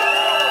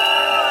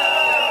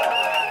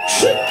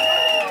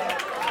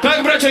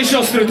 Tak, bracia i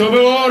siostry, to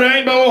było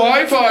Rainbow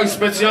Hi-Fi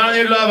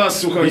specjalnie dla was,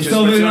 słuchajcie.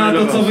 Co wy na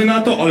to, co wy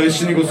na to, ale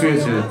jeszcze nie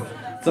głosujecie.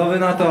 Co wy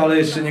na to, ale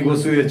jeszcze nie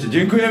głosujecie.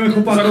 Dziękujemy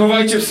chłopakom.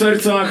 Zachowajcie w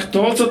sercach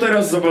to, co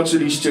teraz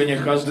zobaczyliście.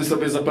 Niech każdy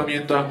sobie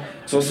zapamięta,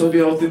 co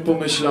sobie o tym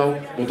pomyślał,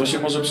 bo to się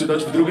może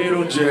przydać w drugiej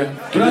rundzie.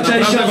 Kiedy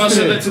naprawdę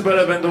wasze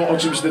decybele będą o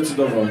czymś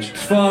decydować.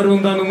 Trwa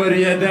runda numer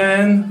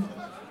 1.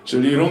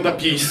 Czyli runda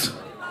PiS.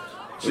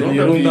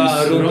 Czyli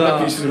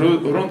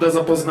Runda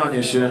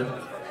zapoznanie się.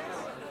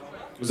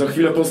 Za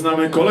chwilę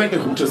poznamy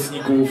kolejnych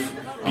uczestników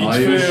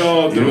bitwy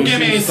o drugie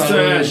miejsce,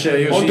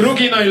 o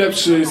drugi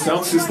najlepszy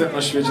sound system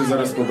na świecie,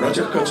 zaraz po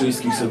braciach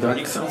Kaczyńskich,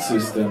 Sodanik Sound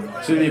System.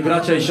 Czyli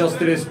bracia i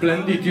siostry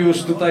Splendid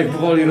już tutaj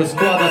powoli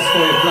rozkłada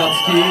swoje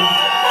placki.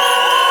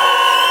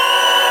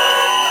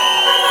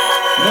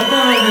 No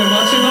panowie,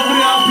 macie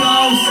dobry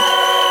aplauz.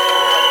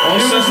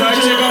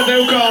 Oszczędzajcie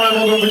gardełka, one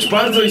mogą być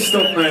bardzo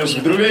istotne już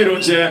w drugiej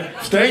rundzie.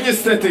 W tej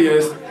niestety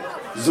jest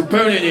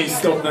zupełnie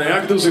nieistotne,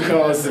 jak duży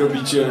hałas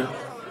zrobicie.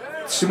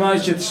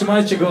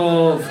 Trzymajcie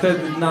go wtedy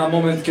na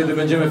moment, kiedy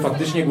będziemy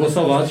faktycznie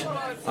głosować.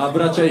 A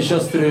bracia i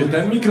siostry,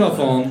 ten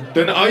mikrofon.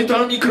 Ten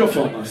ital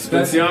mikrofon,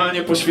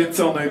 specjalnie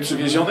poświęcony,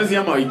 przywieziony z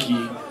Jamajki.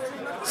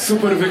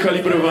 Super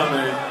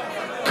wykalibrowany.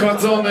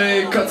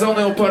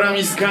 Kadzony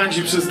oparami z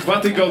gandzi przez 2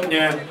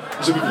 tygodnie,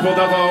 żeby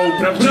podawał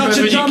prawdziwe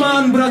wyniki.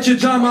 Bracie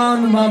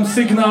Jaman, mam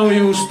sygnał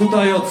już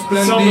tutaj od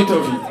Splendid. Są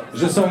gotowi.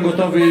 Że są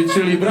gotowi,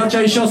 czyli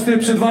bracia i siostry,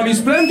 przed wami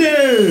Splendid!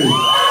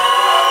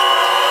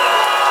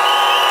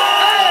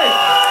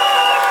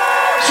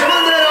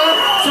 Siemandero,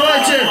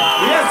 słuchajcie,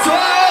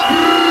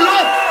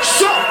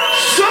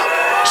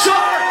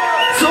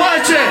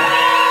 słuchajcie,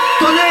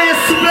 to nie jest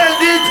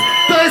Splendid,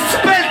 to jest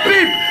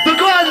Splendid,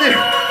 dokładnie.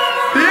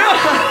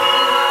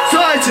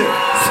 Słuchajcie,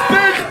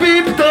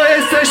 Splendid to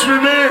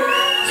jesteśmy my.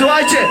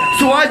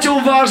 Słuchajcie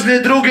uważnie,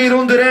 drugiej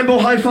rundy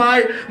Rainbow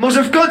Hi-Fi.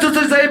 Może w końcu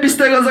coś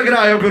zajebistego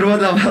zagrają, kurwa,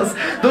 dla was.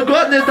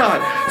 Dokładnie tak.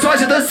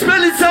 Słuchajcie, to jest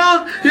Splendid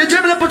Sound.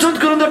 Jedziemy na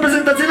początku runda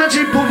prezentacyjna,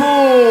 czyli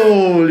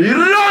powoli.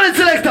 Rolny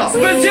selekta!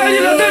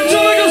 Specjalnie dla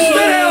tęczowego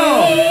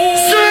stereo!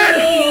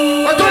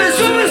 A to jest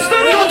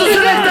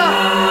selekta!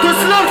 To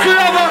jest Lord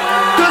Kujawa!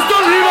 To jest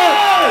Don Himo!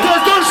 To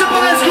jest Don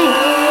Szepanesku!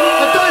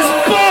 A to jest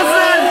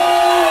Poznań!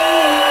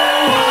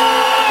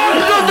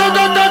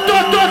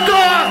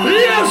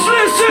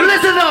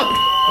 Listen up!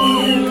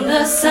 In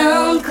the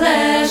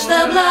Soundclash,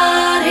 the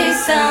bloody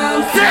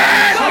sound.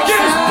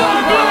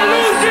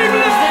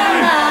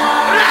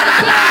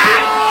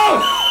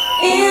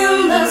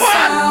 In the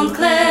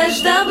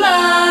Soundclash, the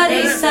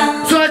bloody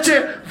sound.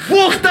 Słuchajcie,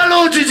 wuchta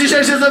ludzi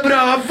dzisiaj się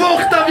zebrała,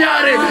 wuchta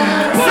wiary!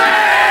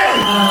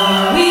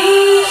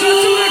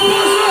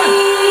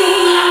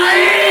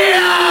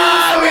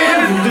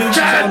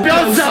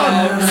 Champion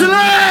Sound!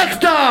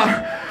 Selekta!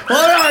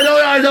 Alright,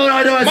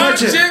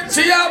 słuchajcie.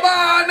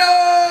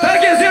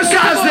 Tak jest, jeszcze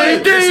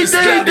Ty!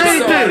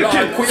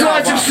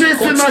 Słuchajcie,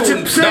 wszyscy macie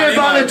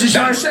przejebane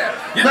dzisiaj.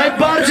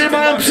 Najbardziej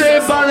mają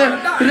przejebane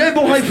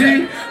Rainbow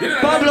Hi-Fi,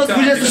 Pablo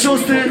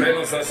 26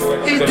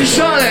 i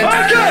Tisztelet. A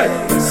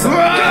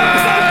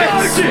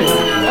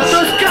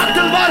to jest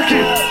kartel walki.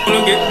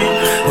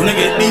 Wanna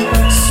get me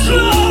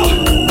slow.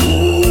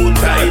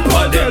 Type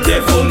of the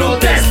devil, no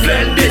that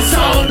Splendid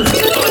sound.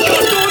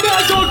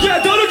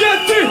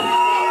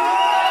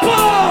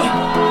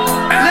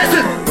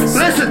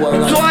 Listen,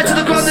 słuchajcie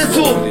dokładnie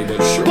słów.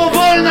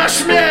 Powolna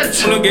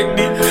śmierć.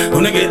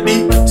 Wanna get me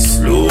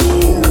slow.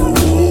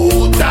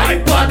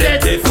 Type of the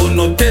devil,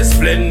 no that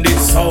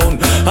Splendid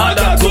sound.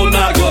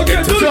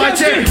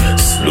 Słuchajcie,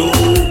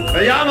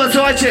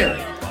 słuchajcie.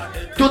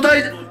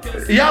 Tutaj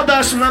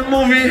Jadasz nam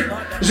mówi,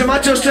 że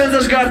macie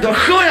oszczędzać gardło.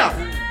 Chuja!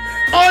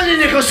 Oni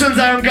niech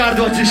oszczędzają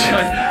gardło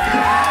dzisiaj.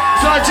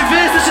 Słuchajcie, wy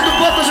jesteście tu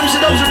po to, żeby się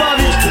dobrze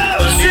bawić.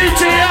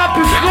 Żyjcie japy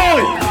w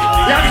chuj!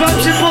 Jak wam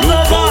się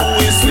podoba,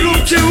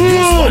 róbcie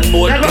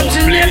łu! Jak wam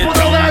się nie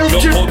podoba,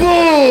 róbcie bu!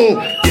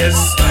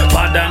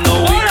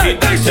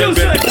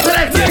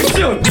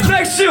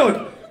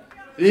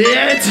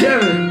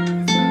 Jedziemy!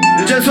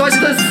 Słuchajcie,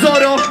 to jest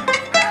Zoro.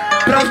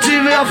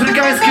 Prawdziwy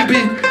afrykański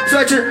beat.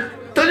 Słuchajcie,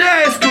 to nie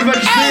jest kurwa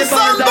jakiś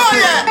wyjebany dawny,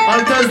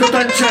 ale to jest do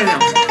tańczenia.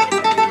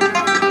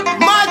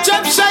 Macie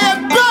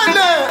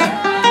przejebane!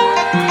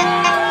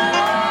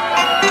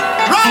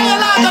 Ryan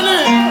Lagany!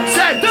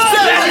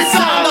 Splendid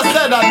sound!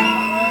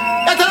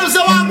 Ja teraz się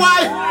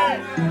łapaj!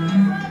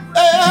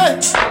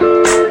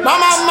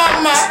 Mama,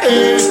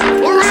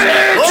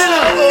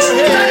 Original!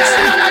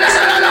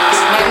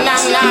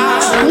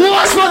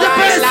 Watch for the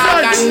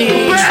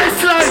bassline!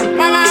 Bassline!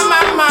 Mama,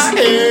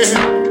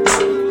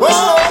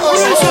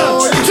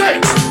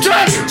 Check!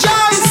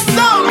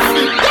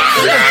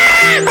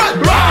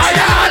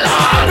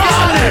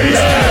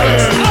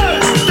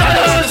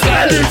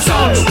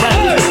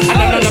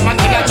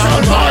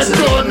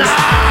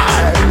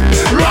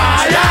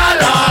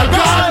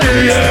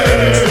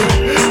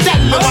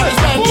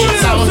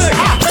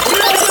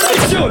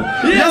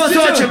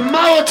 Słuchajcie,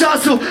 mało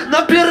czasu,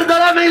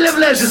 napierdalamy ile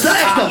wleży, za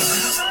jak to?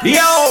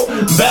 Yo,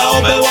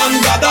 One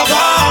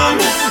Gadawan.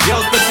 Yo,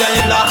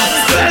 specjalnie dla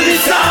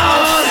Splendid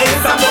Sound. Ej,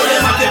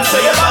 samoje macie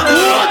przejebane.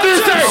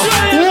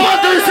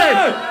 What do you say?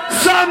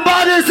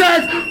 Somebody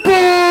said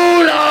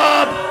pull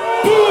up!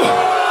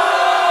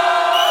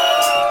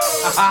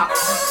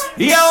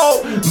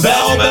 Yo,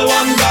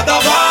 One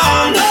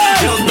Gadawan.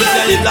 Yo,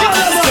 specjalnie dla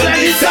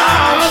Splendid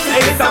Sound.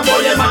 Ej,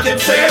 samoje macie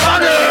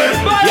przejebane.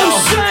 Yo,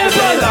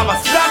 dla was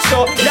sprawdź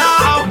to.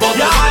 Yo, bo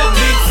dla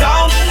Splendid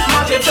Sound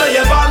macie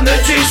przejebane.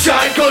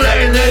 Dzisiaj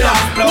kolejny raz.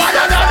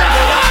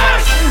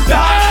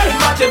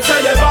 Tak, macie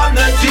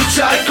przejebane.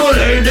 Dzisiaj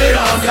kolejny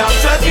raz.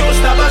 Zawsze już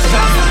na wasz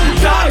czas.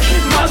 Tak,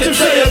 macie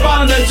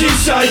przejebane.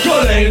 Dzisiaj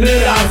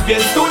kolejny raz.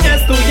 Więc tu nie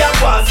stój jak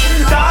was.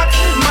 Tak,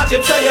 macie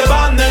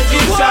przejebane.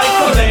 Dzisiaj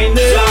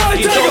kolejny raz.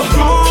 I to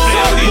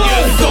idzie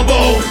z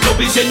tobą. To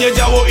by się nie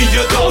działo, idzie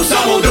tą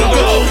samą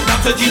drogą.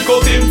 Naprzeciwko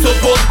tym, co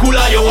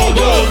podkulają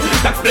ogon.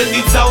 Tak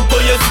Splendid Sound to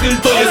jest styl,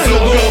 to jest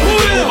logo.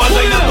 Nie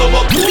uważaj na to,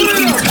 bo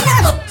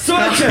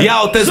Słuchajcie! ja,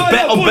 to jest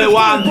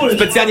BOB1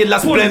 specjalnie dla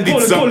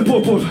Splendid Sound.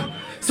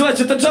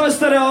 Słuchajcie, tęczowe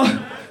stereo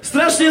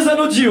strasznie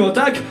zanudziło,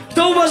 tak?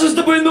 Kto uważa, że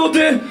to były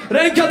nudy?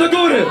 Ręka do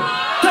góry!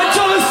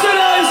 Tęczowe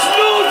stereo jest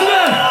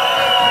nudne!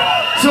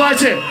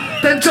 Słuchajcie,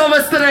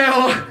 tęczowe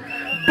stereo,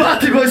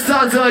 Baty Boy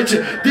Sound,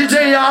 słuchajcie, DJ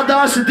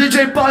Jadasz, DJ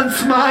Pan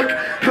Smak,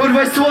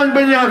 kurwa i Słoń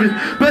Beniamin,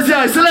 bez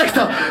jaj,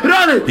 selekta,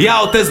 rany!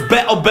 Yo, to jest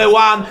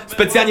BOB1,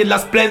 specjalnie dla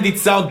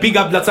Splendid Sound, big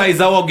up dla całej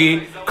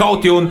załogi.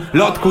 Kołtun,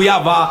 Lot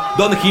Kujawa,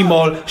 Don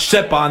Himol,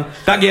 Szczepan.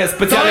 Tak jest,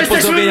 specjalne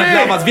pozdrowienia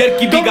dla was.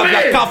 Wielki big up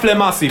dla Kafle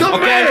Massive,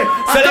 okej?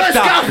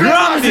 Selekta,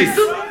 run this!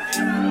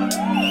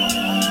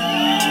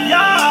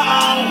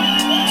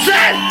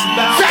 Set!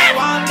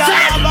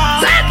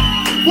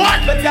 What?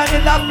 Specjalnie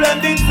dla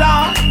Splendid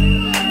Sound.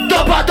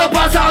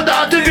 Dopa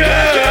sounda, ty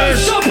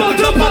wiesz!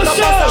 Dopa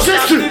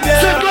wszyscy!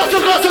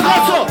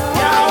 Głoso!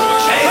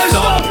 Ej,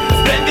 stop!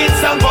 Splendid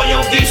Sound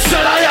boją dziś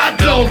strzela jak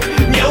Glock.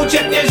 Nie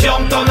ucieknie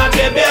ziom, to na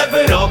ciebie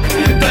wyrok.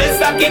 To jest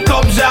taki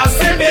kop, że aż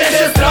sypie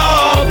się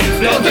strop.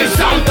 Splendid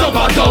Sound to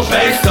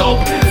ej, stop!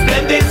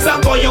 Splendid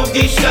Sound boją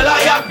dziś strzela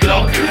jak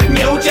Glock.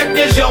 Nie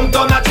ucieknie ziom,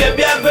 to na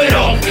ciebie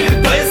wyrok.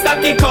 To jest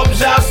taki kop,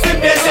 że aż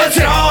sypie się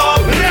strop.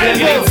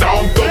 Splendid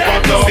Sound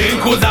to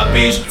synku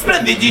zapisz,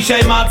 Splendid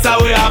dzisiaj ma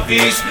cały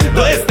afisz.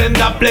 To jest ten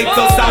naplek,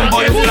 co sam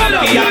boy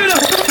trafi jak...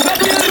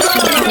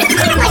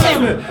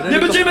 Nie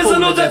będziemy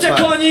zanudzać jak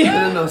oni.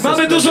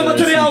 Mamy dużo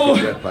materiału.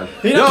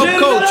 I Yo,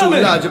 coach, you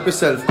large up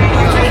yourself.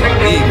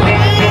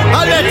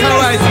 I'll let her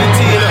rise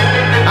with you.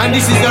 And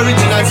this is the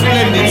original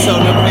Splendid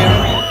Sound up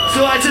here.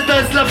 Słuchajcie, to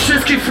jest dla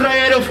wszystkich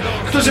frajerów,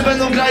 którzy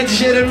będą grać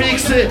dzisiaj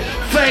remixy,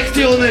 fake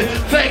tuny,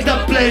 fake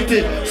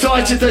dubplaty.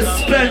 Słuchajcie, to jest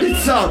Splendid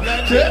Sound.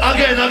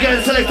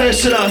 Again, selekta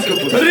jeszcze raz go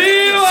puszczę.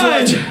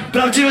 Słuchajcie,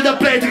 prawdziwy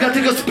dubplaty dla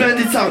tego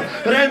Splendid Sound.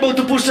 Rainbow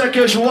tu puszcza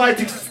jakiegoś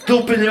white z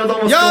dupy, nie wiadomo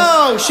skąd.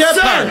 Yo,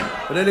 Shepherd!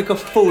 They look a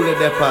fool in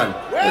their pan.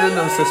 They don't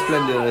know so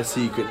Splendid and a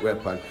secret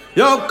weapon.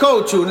 Yo,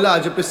 coach, you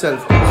large up yourself.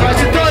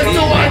 Słuchajcie, to jest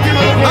to white,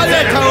 I'll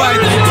let her rise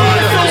with you.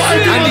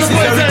 And this is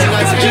the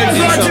original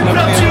Splendid Sound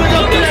up here.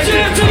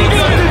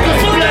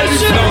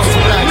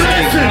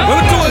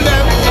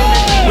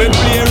 We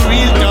play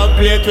real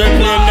dubplate, we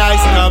play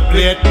nice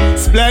dubplate.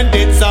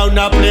 Splendid Sound,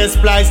 a play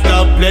splice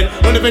dubplate.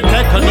 Only we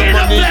take on the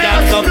money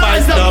that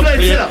suffice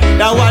dubplate.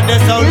 That one they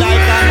sound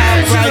like a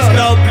half-price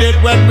dubplate.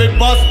 When we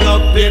bust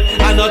dubplate,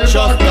 and not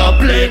just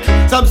dubplate.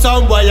 Some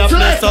sound boy a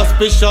play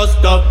suspicious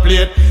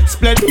dubplate.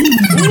 Splendid.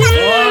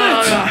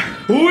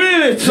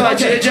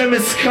 Słuchajcie, jedziemy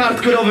z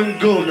hardkorowym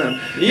gównem.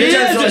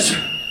 Jedziesz!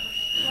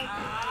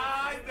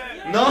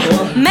 No.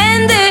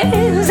 Mendy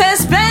ze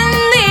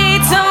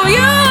Splendid są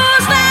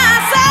już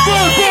na sali.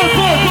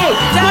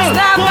 Czas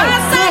na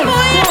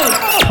pasabuje.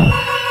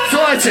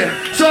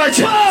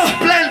 Słuchajcie,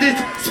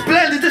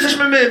 Splendid, to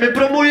jesteśmy my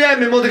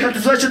promujemy młodych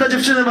artystów. Słuchajcie, ta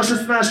dziewczyna ma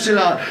 16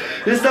 lat.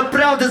 Jest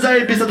naprawdę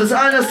zajebista, to jest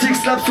Ania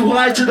Six Lab,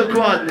 słuchajcie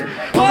dokładnie.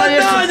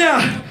 Podania!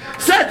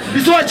 Set!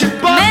 I słuchajcie,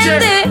 patrzcie,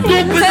 dupy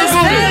do góry.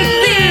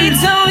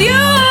 Splendid są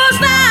już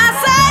na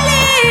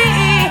sali.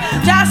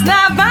 Czas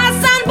na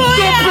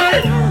pasabuje.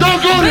 Do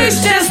góry!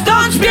 Wyście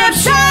stąd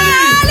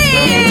spieprzali.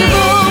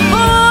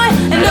 Boy,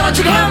 and don't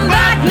you come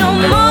back no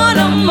more,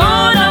 no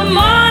more, no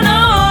more,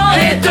 no more.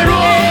 Hit the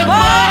road,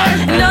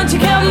 boy! And don't you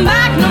come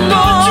back no more.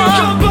 Don't you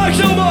come back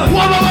no more.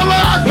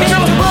 Hit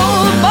the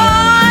road,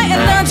 boy,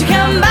 and don't you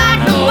come back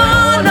no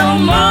more, no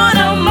more,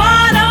 no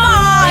more, no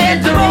more. Hit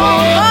the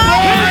road,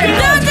 boy, and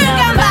don't you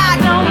come back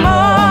no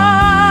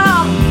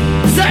more.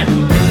 Set!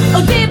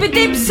 Oh,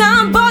 dippy,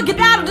 son, boy, get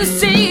out of the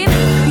scene.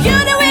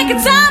 You're the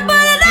wicked son, but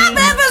I've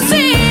ever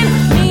seen.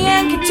 Me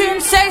and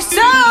Katrina say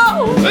so.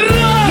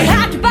 You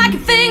have to pack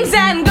your things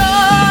and go.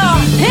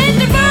 Hit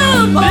the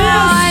road, boy,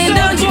 and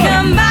don't you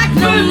come back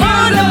no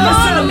more, no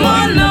more, no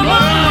more, no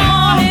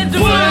more. Hit the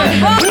road,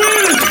 boy.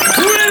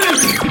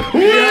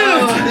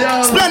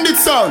 Splendid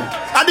Sound.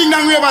 I didn't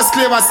know we ever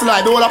slave us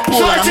slide. The whole of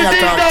Poland and me a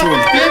talk to him.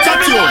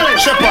 Tatune,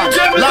 Shepherd,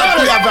 Lord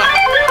Kuyava,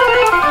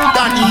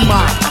 Danny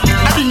Man.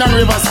 I didn't know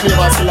we ever slave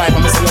us slide.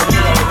 I'm a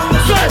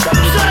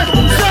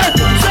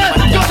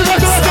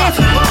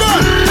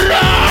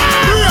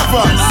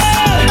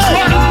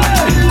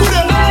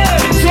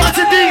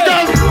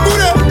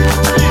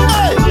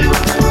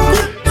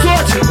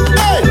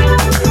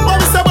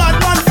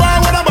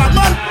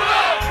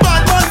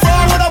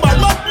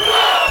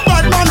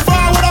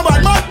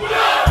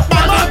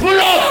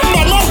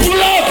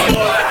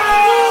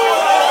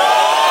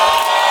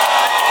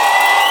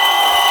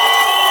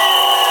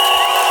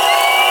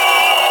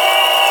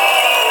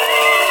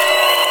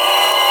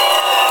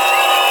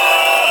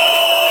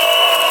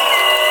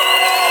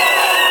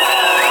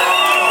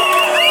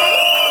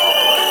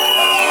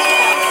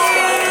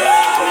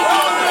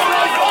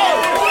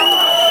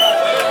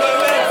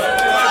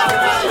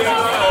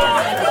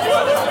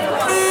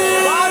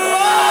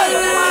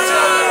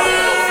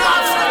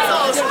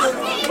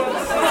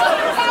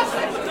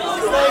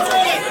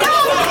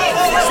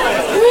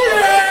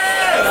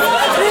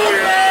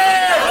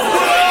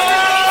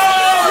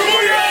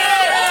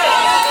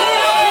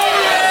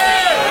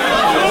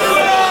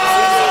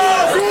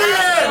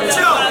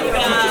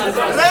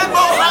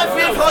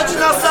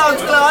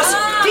Soundclash.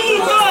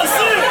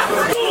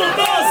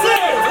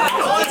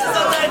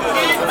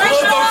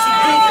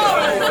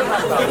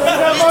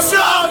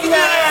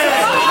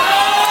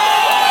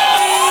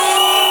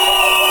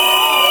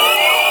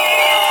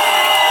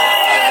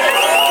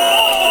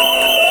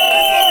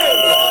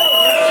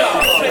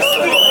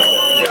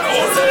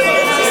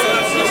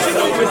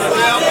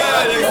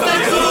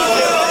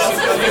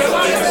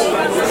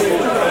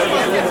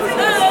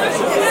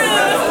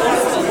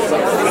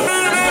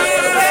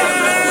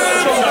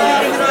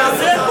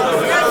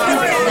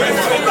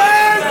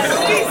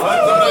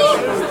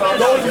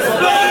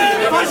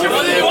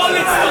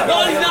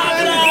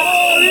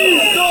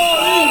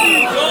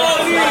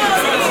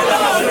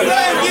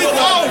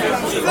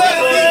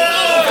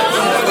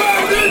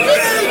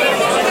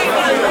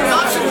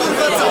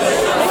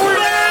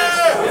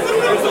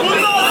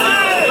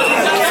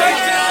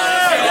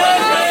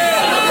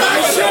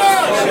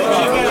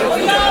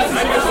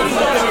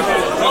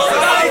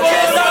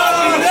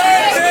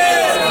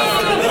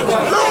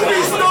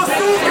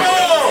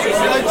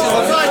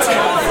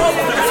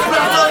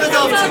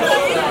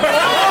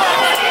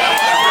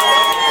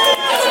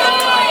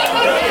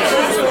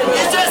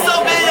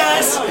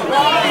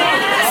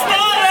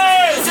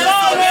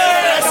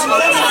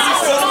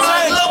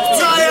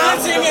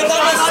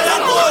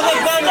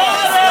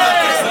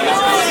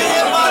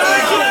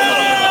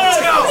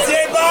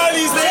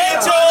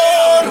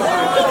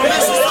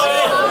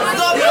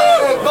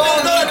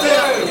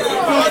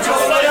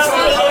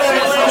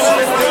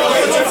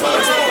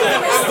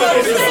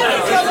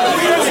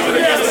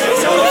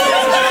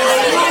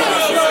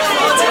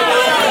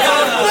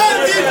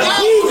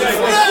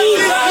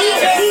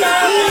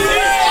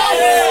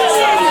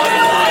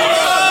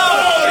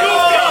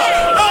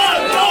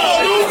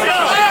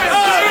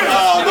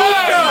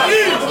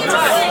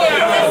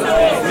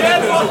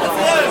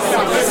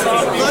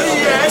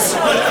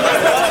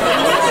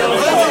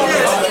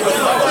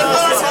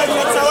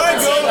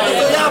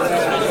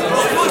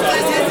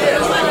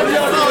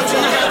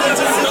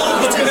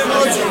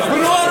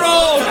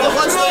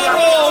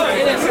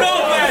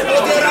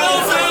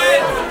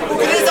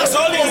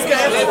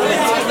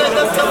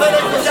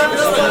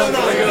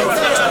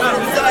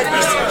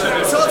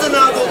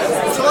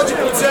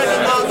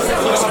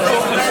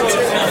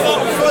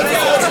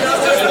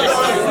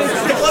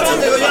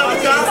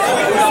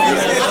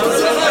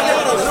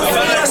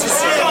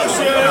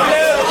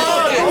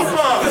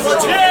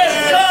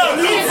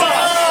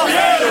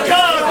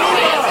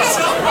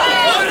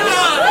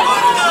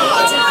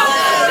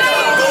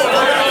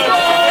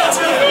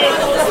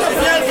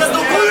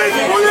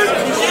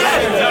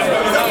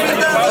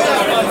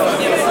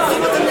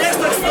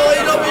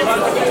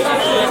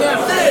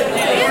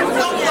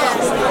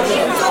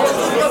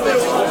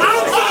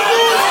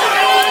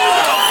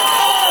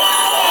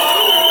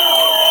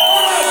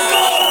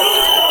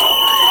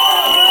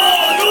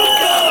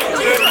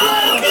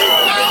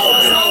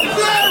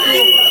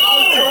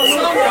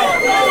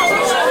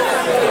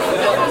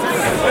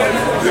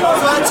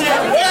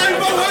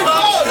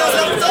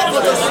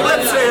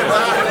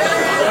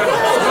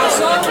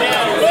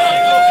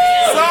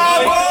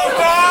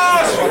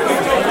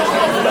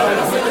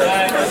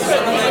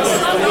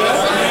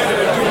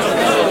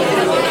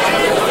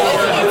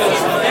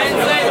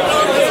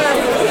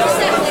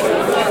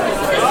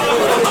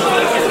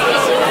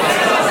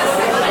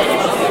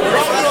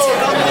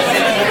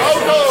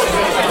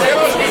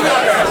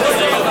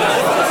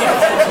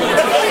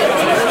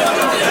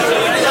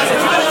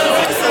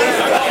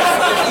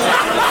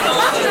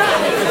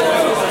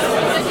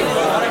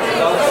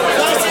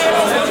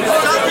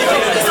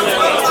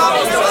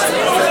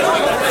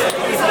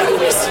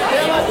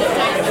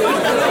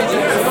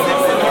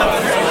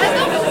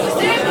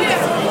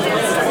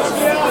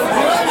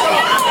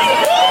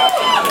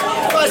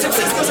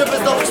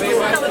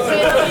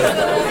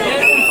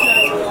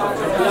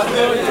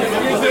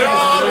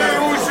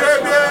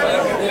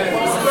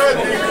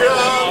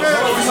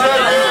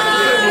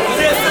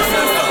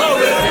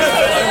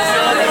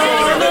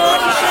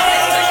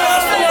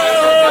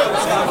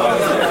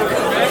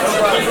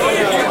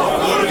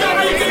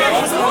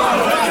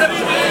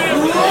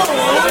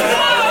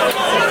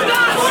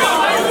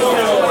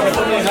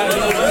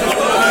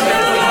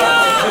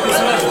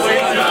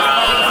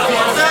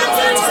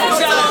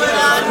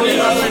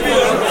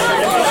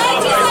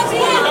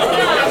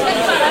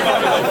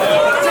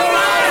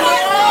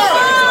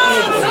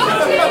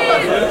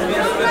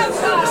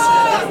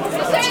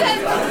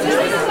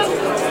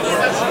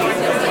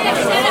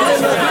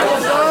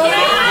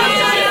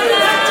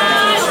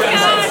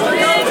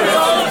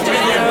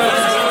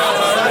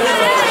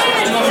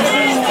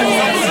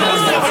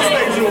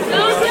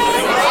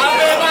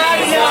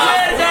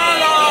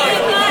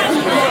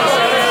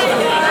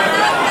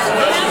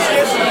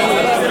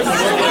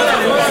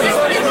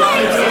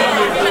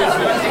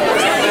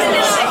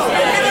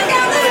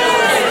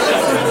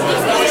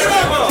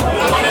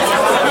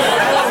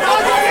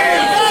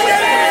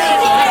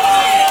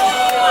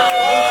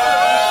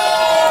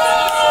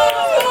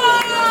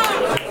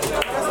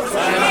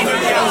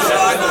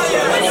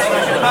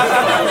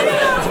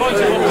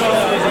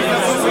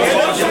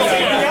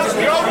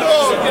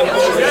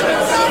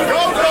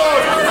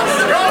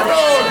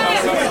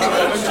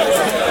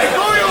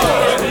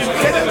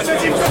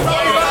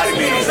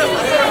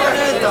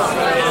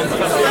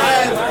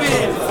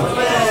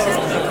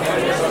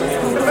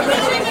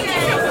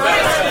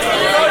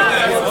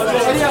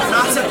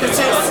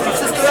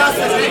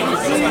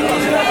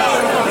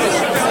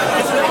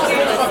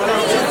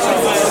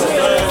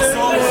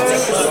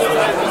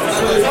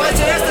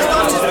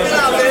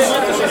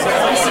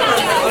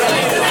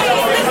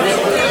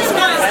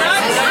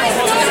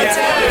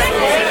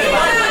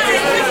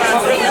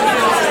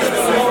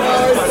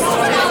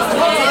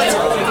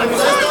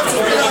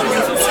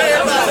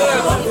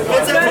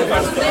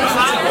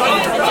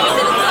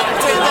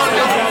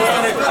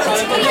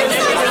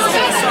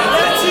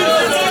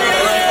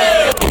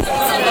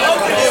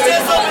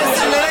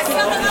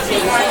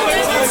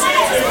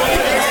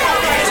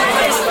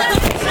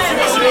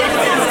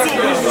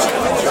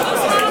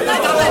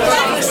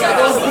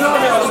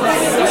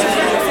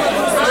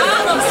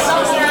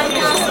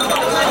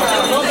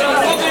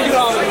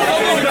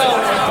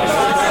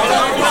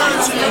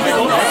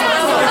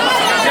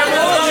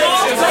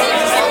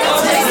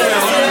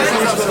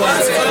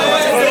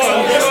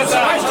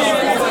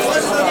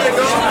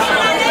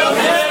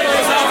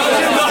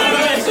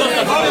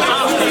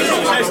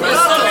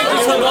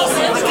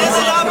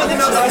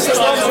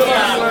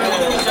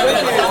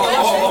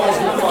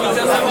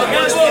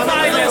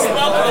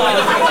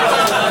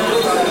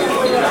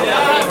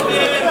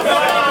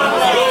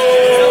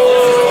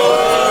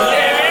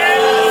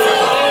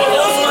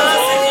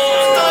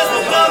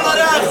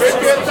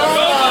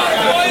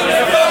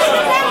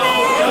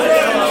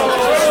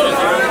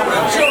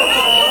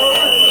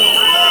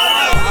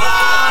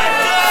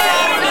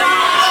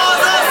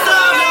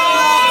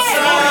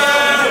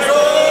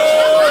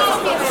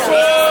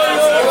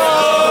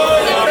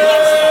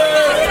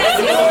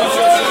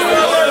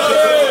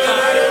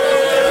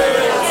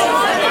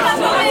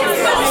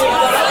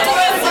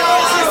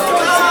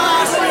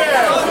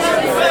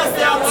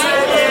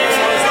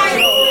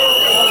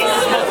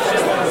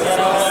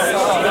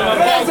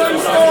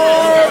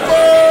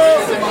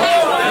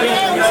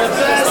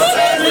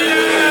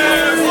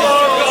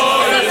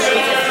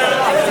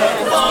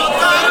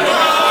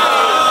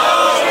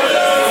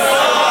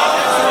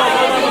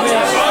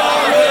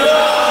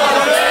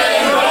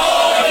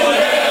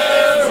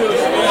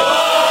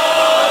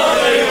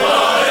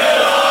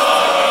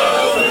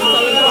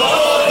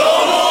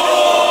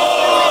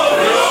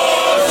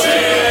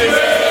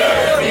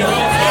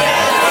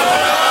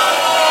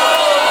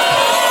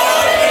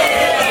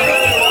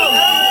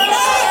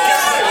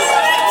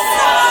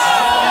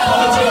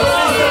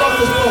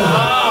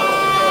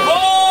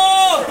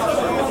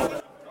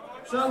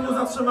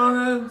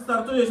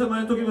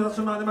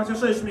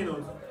 6 minut.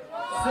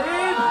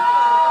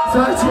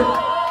 Słuchajcie,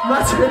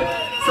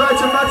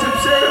 macie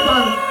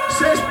przejebane.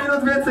 6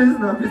 minut więcej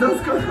znam. I to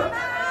skoro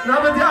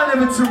nawet ja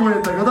nie wytrzymuję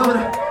tego,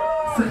 dobra.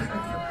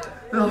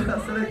 Dobra,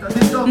 selekta,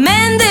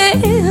 Mendy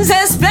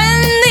ze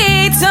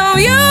Splendid są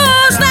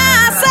już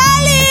na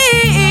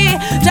sali.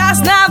 Czas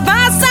na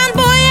was,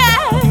 sunboye,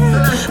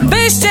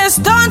 byście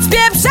stąd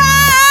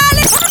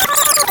spieprzali.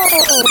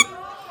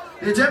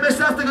 Jedziemy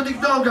jeszcze raz tego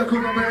ding-donga,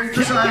 kurwa, bo ja nie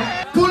słyszałem.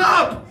 Pull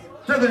up!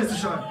 Tego nie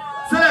słyszałem.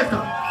 Selekta.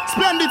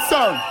 Splendid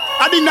sound.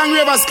 I didn't know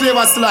we was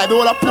clever slide. The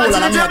whole of Poland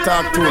and me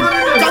attack tune.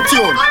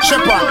 Cartoon,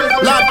 Shepherd,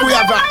 Lord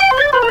Kuyava,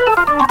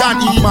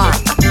 Dan Iman.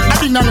 I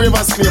didn't know we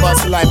was clever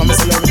slide. I'm a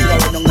celebrity that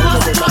we don't know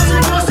the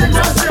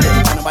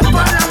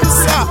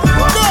Sir,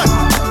 good.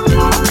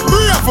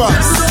 Brave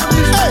us.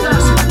 Hey,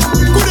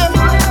 good day.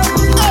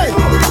 Hey,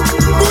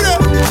 good day.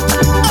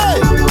 Hey,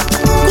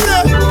 good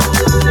day.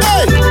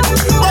 Hey,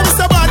 what is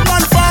the bad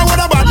man forward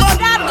a bad man?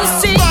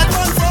 Bad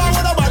man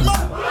forward a bad man.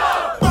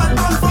 Bad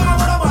man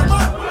forward a bad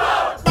man.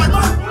 Bad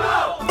man.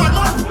 Bad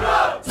man.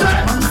 Bad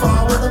man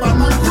forward a bad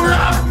man.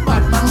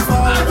 Bad man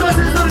forward a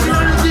bad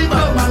man.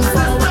 Bad man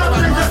forward a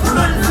bad man.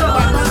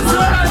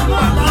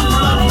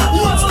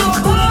 What's the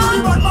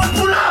bad man?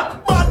 Pull up.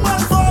 Bad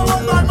man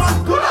forward, bad man.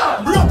 Pull up.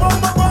 Rub on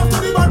my back to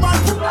the bad man.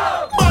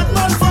 Bad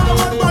man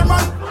forward, bad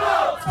man.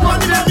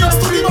 Money man mix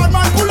to the bad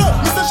man. Pull up.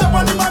 Mr. Shop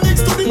on the man mix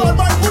to the bad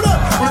man. Pull up.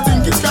 What you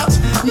think it's catch?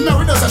 No,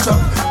 it doesn't shop.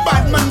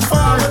 Bad man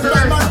forward,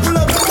 bad man. Pull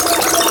up.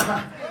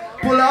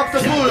 Pull up to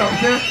pull up,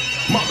 nie?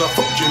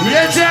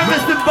 Jedziemy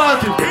z tym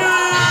batem.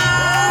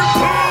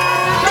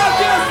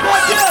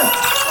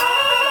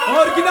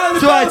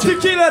 Oryginalny Bounty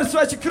Killer,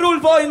 słuchajcie,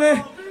 król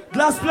wojny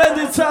dla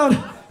Splendid Sound,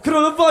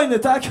 królów wojny,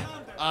 tak?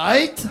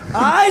 Ajt.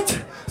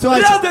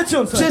 Słuchajcie,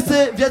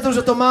 wszyscy wiedzą,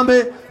 że to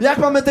mamy. Jak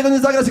mamy tego nie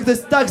zagrać, jak to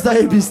jest tak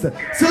zajebiste?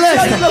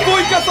 Selekta. Dla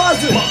wujka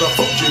fazy.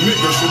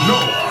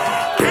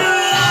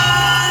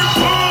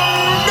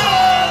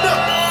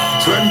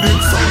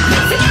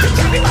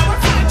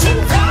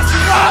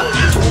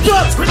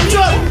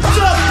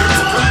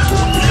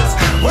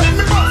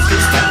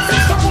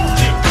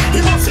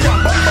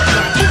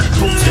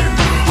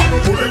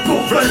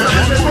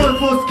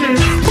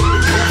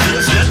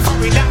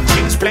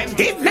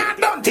 Splendid,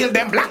 not until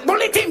them black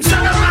bullet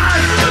himself.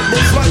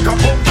 Almost like a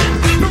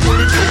pumpkin, the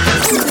bullet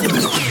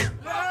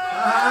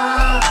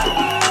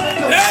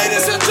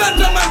Ladies and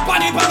gentlemen,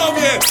 panie i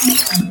panowie!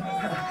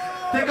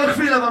 Tylko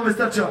chwila wam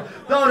wystarczyła.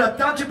 Dobra,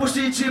 tam ci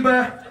puścili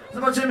cibę.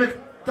 Zobaczymy,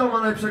 kto ma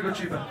najlepszego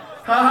cibę.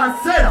 Haha,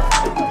 zero!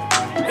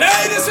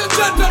 Ladies and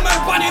gentlemen,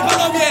 panie i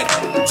panowie!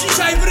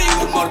 Dzisiaj w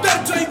ringu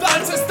morderczej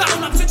walce stał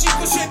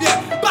naprzeciwko siebie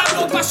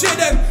Pablo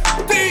 27,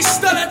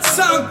 Tisztelet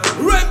Sound,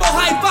 Rainbow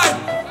High Five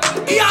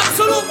i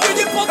absolutnie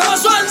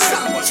niepodważalny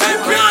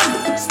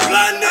czempion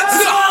Splendid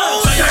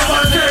Sound!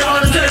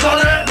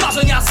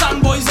 Marzenia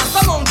Sunboy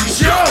zastaną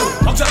dziś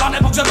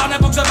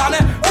Pogrzebane,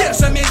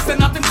 pierwsze miejsce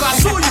na tym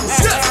klaszu już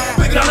jest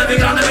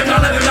Wygrane,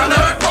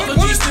 po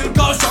to dziś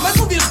tylko ziomek,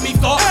 uwierz mi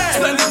w to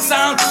Splendid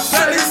Sound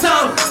jest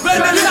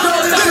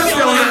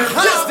zaczempiony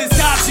Czysty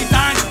skacz i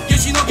tańcz,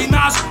 jeśli nogi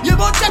masz Nie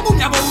bądź jak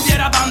umia, bo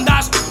ubiera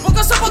bandaż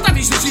Pokaż co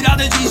potrafisz, jeśli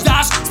radę dziś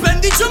dasz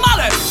Splendid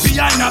ziomale,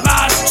 bijaj na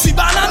basz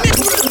Szybana mnie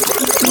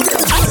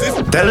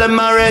Tell them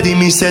already,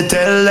 me say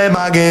tell them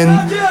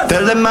again.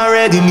 Tell them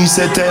already, me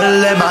say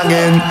tell them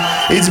again.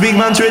 It's Big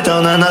Man's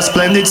return and a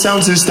Splendid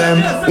sound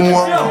system.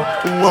 Whoa,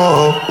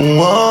 whoa,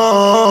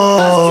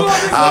 whoa.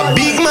 A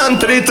Big Man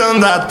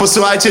return that.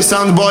 Posłuchajcie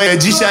soundboye,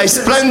 dzisiaj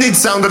Splendid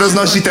Sound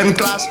roznosi ten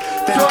klasz.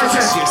 Słuchajcie,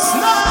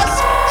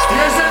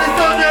 jeżeli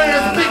to nie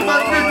jest Big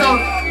Man return,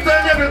 to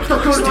ja nie wiem kto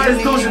kurwa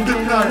jest duży w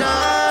tym kraju.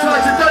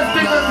 Słuchajcie, to jest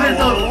Big Man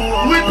return.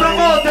 We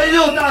promote the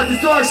youth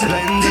artist, słuchajcie.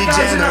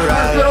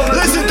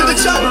 Listen to the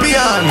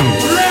champion.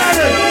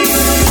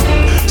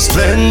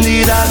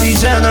 Splendid Adi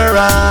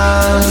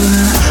General.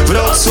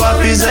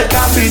 Wrocław is a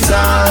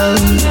capital.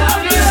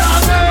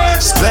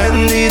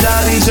 Splendid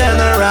Adi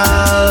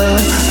General.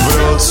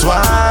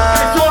 Wrocław.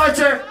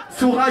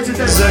 Słuchajcie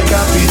is a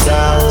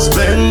capital.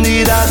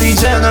 Splendid Adi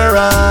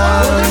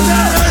General.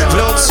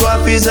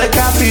 Wrocław is a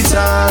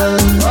capital.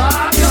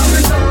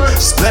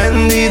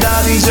 Splendid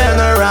Adi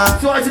General.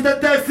 Słuchajcie, ten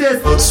tekst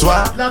jest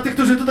dla tych,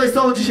 którzy tutaj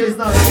są dzisiaj z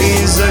nami.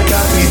 Is a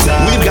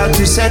capital. We've got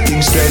to set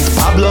things straight.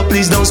 Pablo,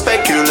 please don't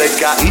speculate.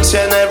 Got each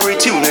and every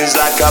tune is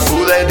like a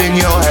bullet in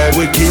your head.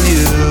 We kill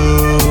you.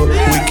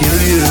 We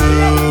kill you.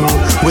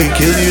 We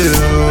kill you.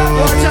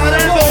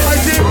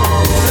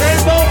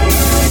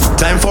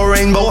 Time for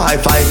rainbow high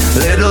five.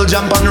 Little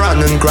jump and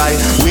run and cry.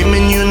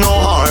 Women, you no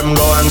harm.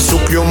 Go and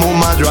suck your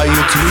mama dry.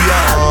 You're too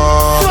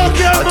young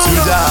to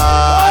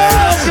die.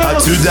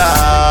 To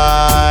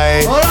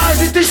die.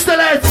 Alright,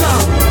 Tisztelet.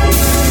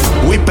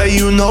 We pay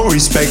you no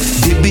respect.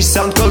 Give this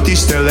sound called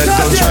Tisztelet.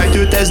 Don't try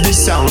to test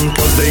this sound,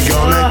 cause they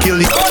gonna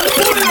kill you.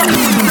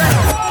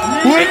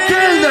 We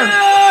kill them.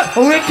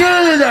 We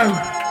kill them.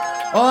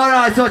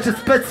 Alright, słuchajcie,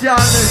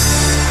 specjalny.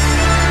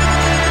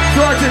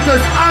 Słuchajcie, to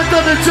jest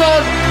Antony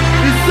John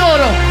i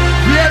Zoro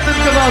w jednym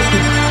kawałku.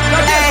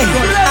 Hey,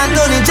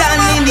 Antony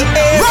John in the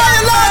air.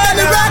 Ryan Lord and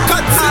the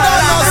records.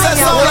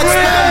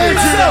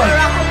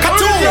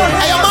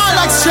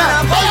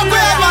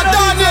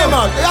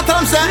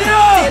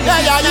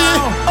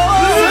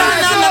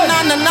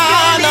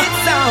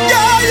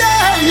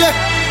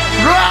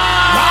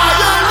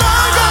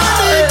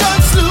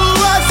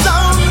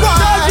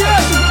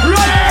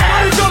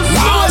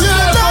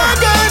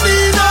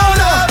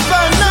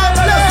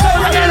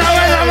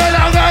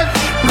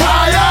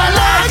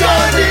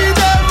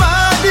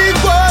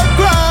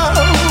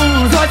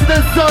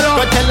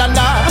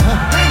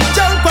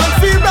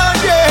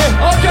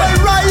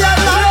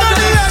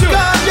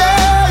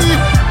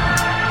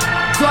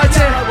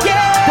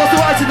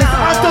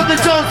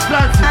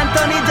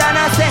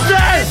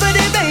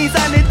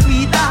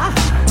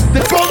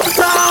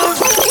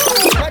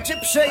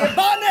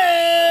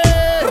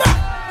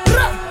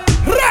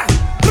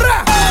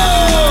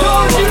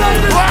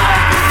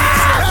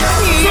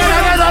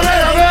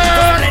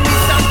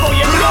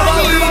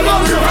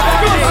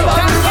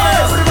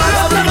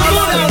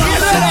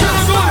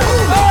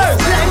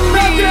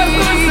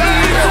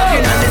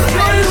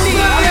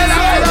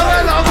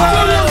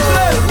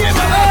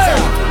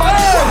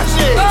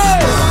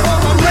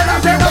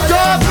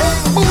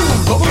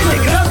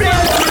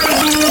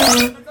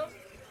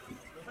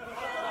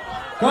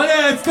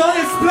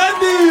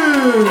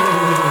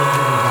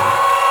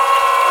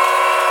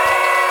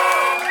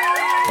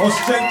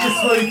 Oszczędźcie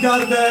swoich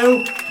gardeł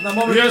na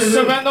moment,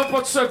 Jeszcze będą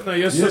potrzebne,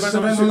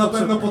 jeszcze będą na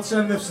pewno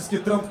potrzebne wszystkie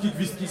trąbki,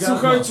 gwizdki, gardła.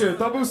 Słuchajcie,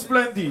 to był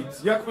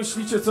Splendid. Jak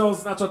myślicie, co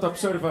oznacza ta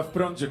przerwa w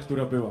prądzie,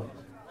 która była?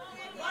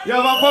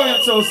 Ja wam powiem,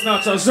 co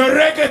oznacza, że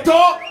reggae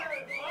to...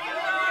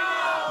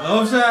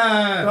 Dobrze!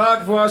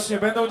 Tak właśnie,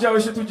 będą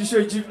działy się tu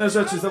dzisiaj dziwne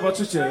rzeczy,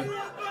 zobaczycie.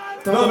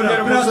 To dobra,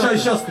 bracia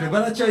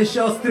początek. i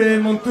siostry,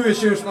 montuje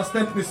się już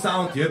następny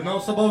sound,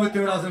 jednoosobowy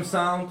tym razem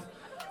sound.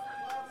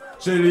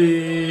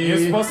 Czyli...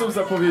 Nie sposób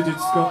zapowiedzieć,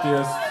 skąd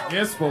jest.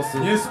 Nie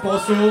sposób. Nie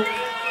sposób.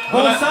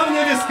 Bo on sam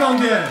nie wie,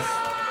 skąd jest.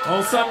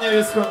 On sam nie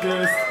wie, skąd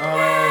jest,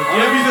 ale...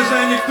 Ale widzę,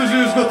 że niektórzy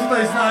już go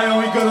tutaj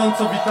znają i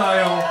gorąco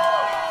witają.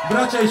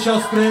 Bracia i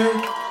siostry.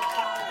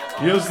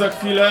 Już za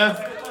chwilę.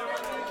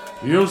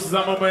 Już za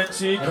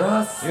momencik.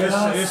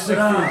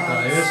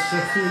 Jeszcze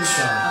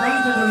chwilka. Daj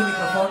mi ten drugi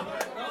mikrofon.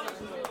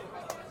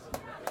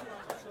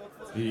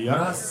 I jak?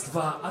 Raz,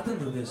 dwa, a ten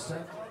drugi jeszcze?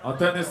 A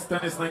ten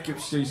jest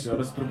najkiepściejszy,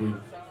 ale spróbuj.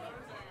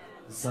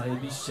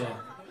 Zajebiście.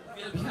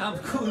 Uwielbiam,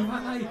 kurwa,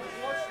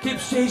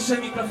 najkiepściejsze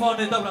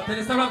mikrofony. Dobra, ten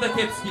jest naprawdę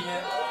kiepski, nie?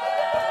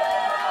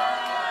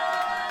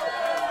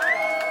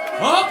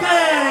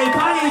 Okej,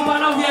 panie i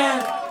panowie,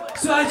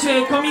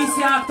 słuchajcie,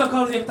 komisja,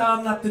 ktokolwiek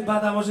tam nad tym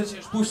bada, możecie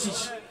już puścić.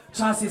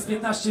 Czas jest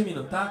 15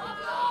 minut, tak?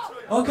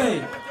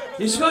 Okej,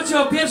 jeśli chodzi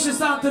o pierwszy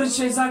sound, który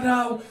dzisiaj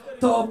zagrał,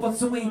 to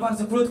podsumuję ich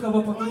bardzo krótko,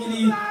 bo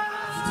popełnili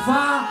w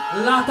 2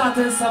 lata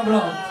ten sam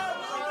błąd.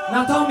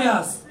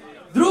 Natomiast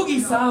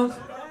drugi sound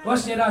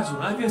właśnie radził.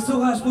 Najpierw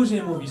słuchasz,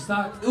 później mówisz,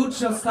 tak? Ucz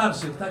się od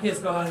starszych, tak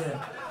jest, kochanie.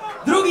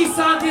 Drugi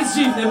sound jest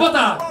dziwny, bo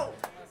tak.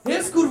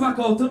 Jest kurwa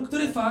kołtun,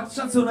 który fakt,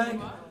 szacunek,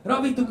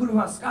 robi tu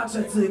kurwa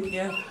skacze,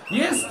 cyknie.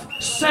 Jest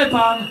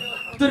Szczepan,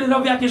 który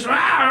robi jakieś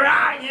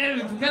nie,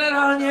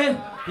 generalnie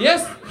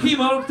jest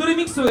Himol, który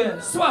miksuje.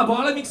 Słabo,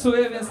 ale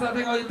miksuje, więc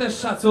dlatego też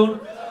szacun.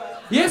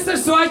 Jest też,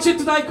 słuchajcie,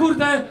 tutaj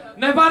kurde,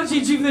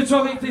 najbardziej dziwny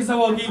człowiek tej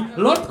załogi,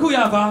 Lord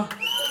Kujawa.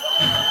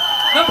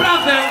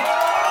 Naprawdę.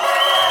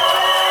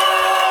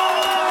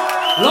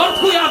 Lord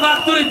Kujawa,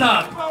 który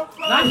tak,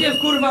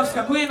 najpierw kurwa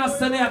wskakuje na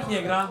scenę jak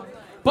nie gra,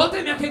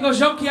 potem jakiego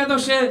ziomki jadą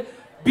się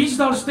bić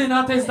do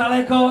Olsztyna, to jest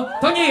daleko,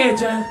 to nie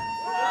jedzie.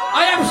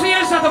 A jak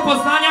przyjeżdża do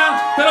Poznania,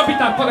 to robi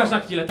tak, pokaż na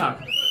chwilę, tak.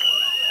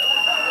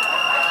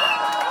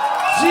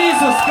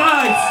 Jesus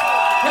Christ!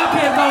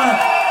 Ja pierdolę,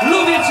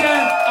 lubię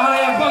cię,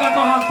 ale jak Boga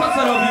kocham, to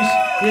co robisz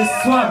jest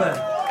słabe.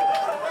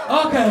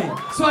 Okej,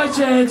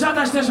 słuchajcie,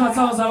 Dziadaś też ma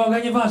całą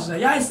załogę, nieważne,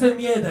 ja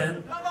jestem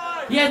jeden.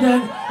 I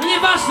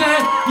nieważne,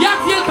 jak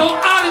wielką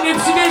armię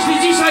przywieźli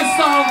dzisiaj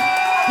stąd,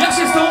 ja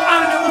się z tą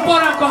armią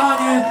uporam,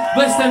 kochanie,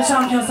 bo jestem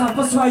champion sam,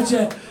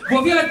 posłuchajcie,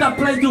 było wiele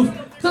dubplate'ów,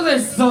 kto to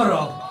jest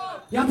Zoro?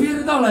 Ja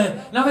pierdolę,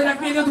 nawet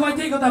jak mieli od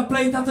Whitey'ego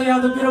dubplate'a, to ja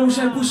dopiero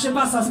musiałem puść się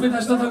basa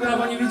spytać, kto to gra,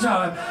 bo nie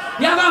wiedziałem.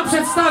 Ja wam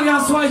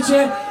przedstawiam,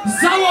 słuchajcie,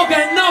 załogę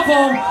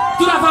nową,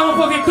 która wam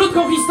opowie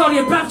krótką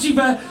historię,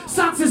 prawdziwe,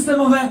 sound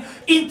systemowe,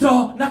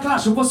 intro na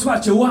Clashu,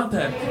 posłuchajcie,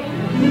 Wanted.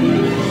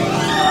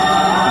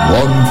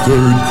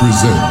 1/3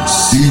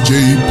 presents DJ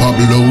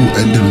Pablo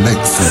and the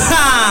Nexus.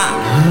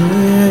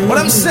 What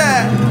I'm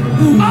saying?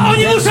 A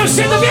oni muszą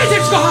się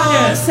dowiedzieć,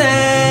 kochanie!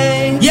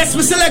 Yes,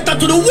 we selected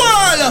to the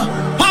world.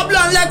 Pablo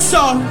and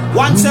Lexo,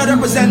 1/3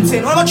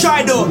 representing. What am I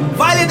try to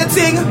violate the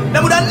thing?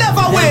 Them would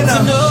never win.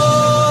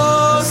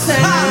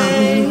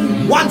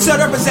 1/3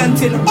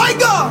 representing. I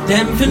go.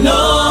 Them for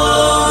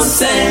no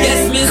say.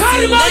 Yes, me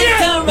Harmonie,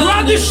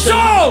 run the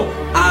show.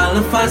 All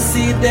of us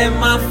see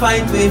them a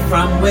fight way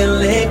from where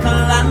Lake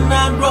and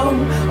a grow.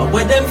 Or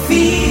where them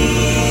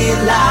feel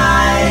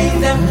like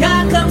them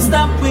can't come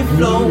stop we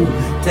flow.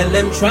 Tell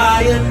them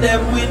try and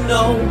them we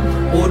know.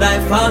 Would I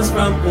falls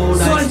from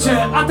would I.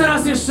 Słuchajcie, a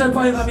teraz jeszcze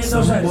powiem wam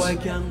jedną rzecz.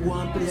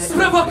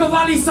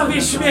 Sprowokowali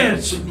sobie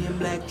śmierć.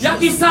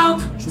 Jaki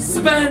sound?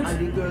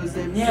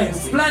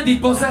 Splendid,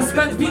 bo ze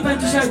Splendidem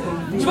dzisiaj...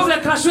 Czy w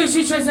ogóle crashujesz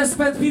dzisiaj ze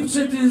Splendid,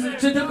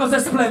 czy tylko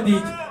ze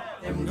Splendid?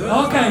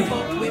 Okej,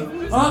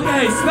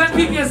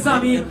 Splendid jest z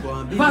nami.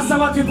 Was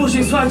załatwię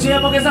później, słuchajcie, ja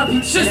mogę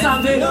zapić 3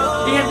 soundy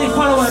i jednych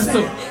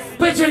followersów.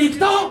 Powiedzieli,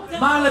 kto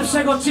ma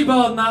lepszego chipę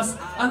od nas,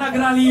 a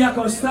nagrali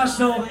jakąś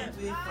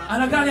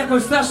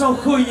straszną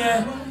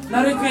chujnię.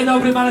 Na rytmie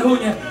dobrym, ale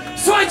chujnie.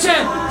 Słuchajcie,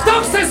 kto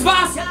chce z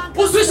was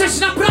usłyszeć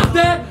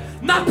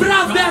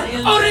naprawdę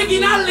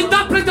oryginalny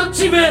dubplate od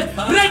Chipy,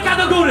 ręka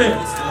do góry.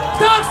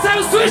 Kto chce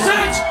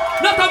usłyszeć,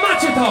 no to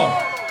macie to.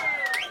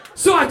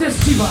 Słuchaj, to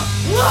jest Chipa.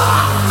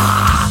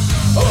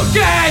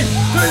 Okej,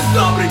 to jest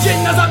dobry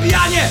dzień na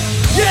zabijanie.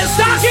 Jest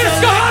tak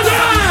jest, kochanie!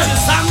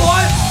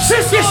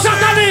 Wszystkie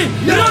szatany,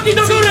 nogi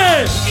do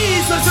góry!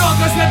 I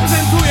Soundclash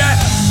reprezentuje.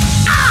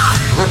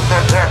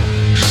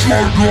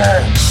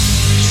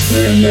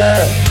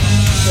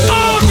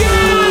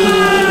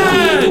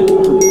 Okej!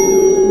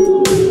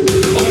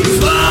 On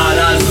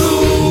zwala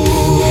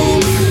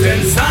znów,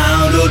 ten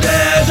sound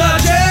uderza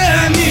cię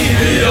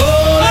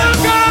miliony.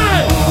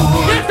 Okej!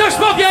 Niech ktoś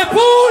powie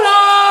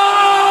pula!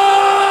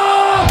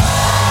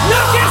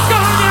 Tak jest,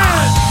 kochanie!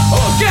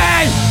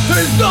 Okej, to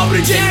jest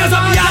dobry dzień na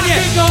zabijanie.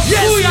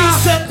 Jest chuja,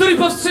 który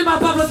powstrzyma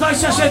Pablo 27Pablo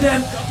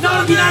 27,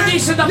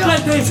 najoryginalniejsze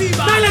tablety,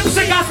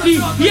 najlepsze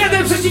gadki,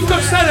 1 przeciwko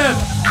 4.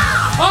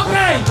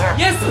 Okej,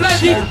 jest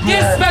Splendid,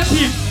 jest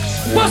Splendid.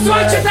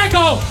 Posłuchajcie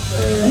tego!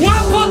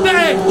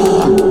 Łapotek!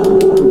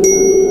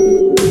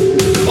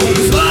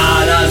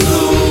 Odwala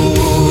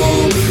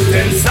znów,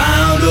 ten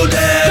sound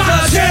uderza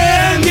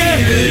ziemię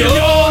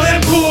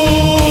milionem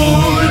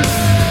kul.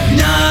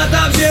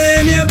 Gniata w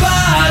ziemię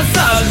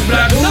was, aż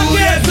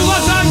brakuje słów.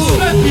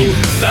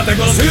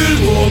 Dlatego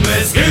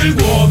schyl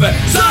głowę,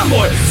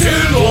 Samboy,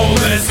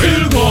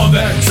 schyl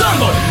głowę,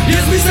 Samboy,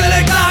 jest mi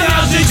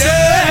selekcja życie.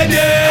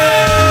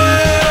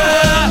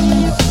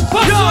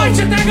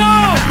 Posłuchajcie tego!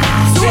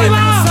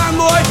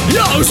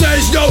 Yo,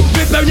 sześcią,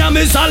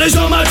 wypełniamy salę,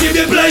 zioma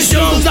ciebie pleśnią.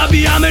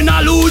 Zabijamy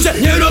na luzie,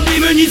 nie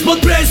robimy nic pod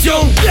presją.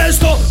 Wiesz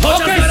to,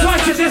 chociaż Okej,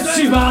 słuchajcie, to jest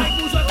Shiba.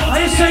 A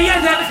jeszcze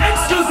jeden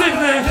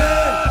ekskluzywny.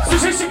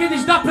 Słyszeliście kiedyś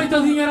Dubplate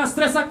od Juniora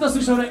Stressa? Kto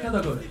słyszał? Ręka do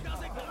góry.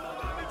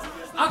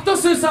 A kto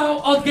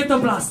słyszał od Ghetto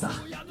Blasta?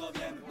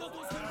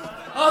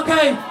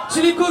 Okej,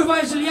 czyli kurwa,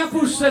 jeżeli ja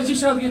puszczę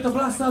dzisiaj od Ghetto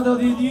Blasta do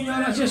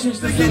Juniora 10,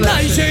 to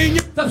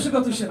to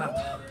przygotuj się na to.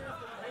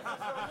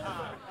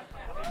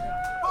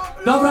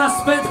 Dobra,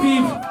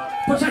 Splendid.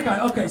 Poczekaj,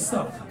 okej,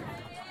 stop.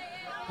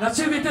 Dla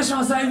ciebie też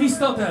mam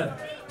zajebisty hotel.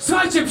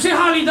 Słuchajcie,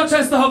 przyjechali do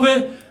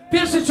Częstochowy.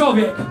 Pierwszy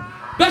człowiek.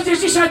 Będziesz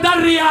dzisiaj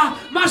Daria,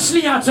 masz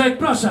śliniaczek,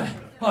 proszę.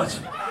 Chodź.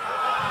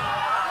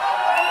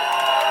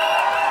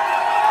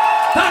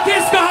 Tak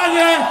jest,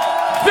 kochanie.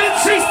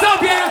 Wytrzyj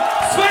sobie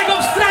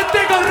swojego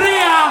wstrętnego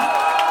ryja,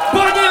 bo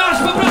nie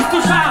masz po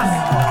prostu szans.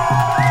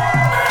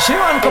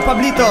 Siemanko,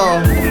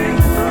 Pablito.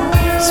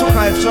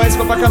 Słuchaj, wczoraj z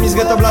chłopakami z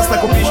Ghetto Blasta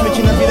kupiliśmy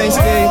ci na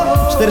Wileńskiej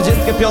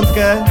 45.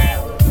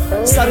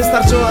 Stary,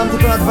 starczyło nam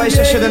tylko na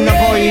 27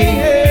 naboi,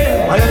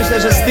 ale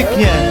myślę, że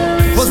styknie.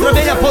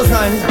 Pozdrowienia,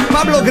 Poznań,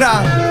 Pablo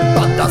gra.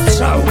 Pada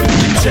strzał,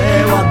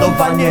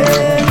 przeładowanie,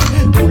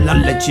 kula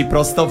leci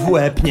prosto w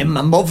łeb, nie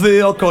ma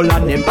mowy o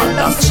kolanie.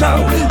 Pada strzał,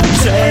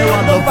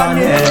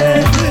 przeładowanie,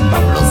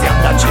 Pablo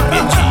zjada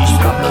ciebie dziś,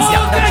 Pablo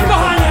zjada ciebie.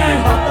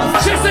 Kochanie,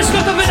 czy jesteś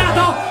gotowy na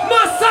to?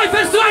 Mass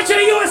Cypher, słuchajcie,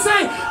 USA,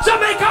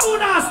 Jamaica u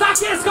nas,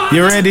 tak jest,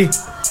 kochanie. You ready?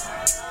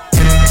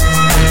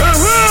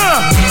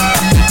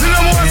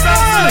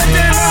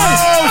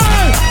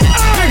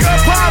 Big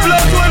up Pablo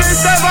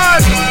 27.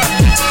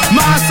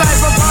 Mass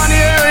Cypher on the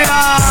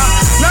area.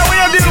 Now we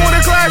are dealing with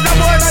a clash, that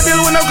boy not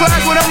dealing with no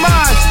clash with a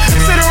mash.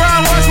 Sit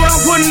around, watch what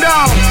I'm putting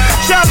down.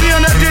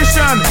 Champion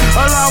edition,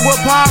 along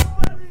with Pop.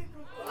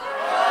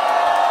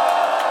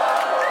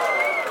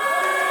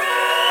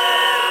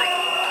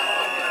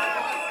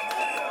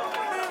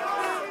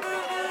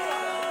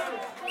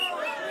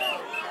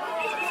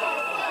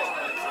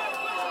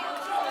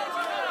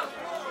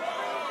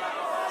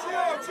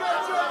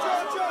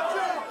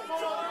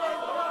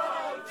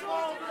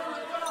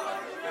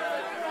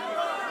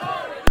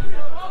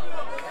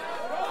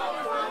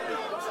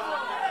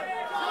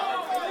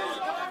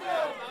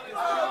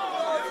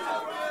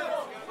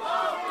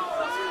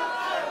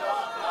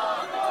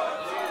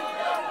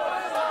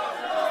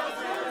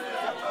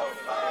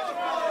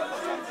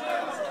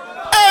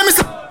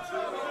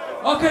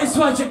 Okej,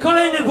 słuchajcie,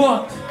 kolejny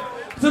błąd,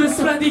 który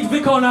Splendid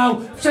wykonał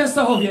w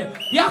Częstochowie.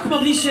 Jak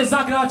mogliście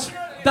zagrać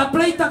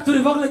dubplate'a, który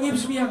w ogóle nie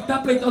brzmi jak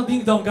dubplate od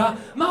Ding Donga,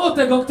 mało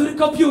tego, który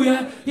kopiuje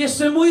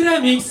jeszcze mój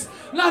remix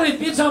na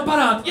rytmie Jump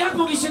Parade. Jak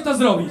mogliście to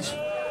zrobić?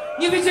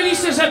 Nie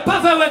wiedzieliście, że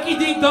Pawełek i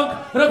Ding Dong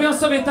robią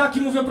sobie tak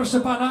i mówią, proszę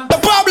pana?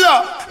 Pablo,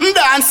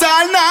 dance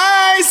all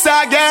nice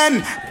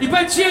again. I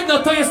powiem ci jedno,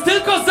 to jest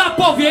tylko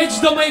zapowiedź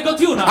do mojego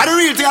tuna. I the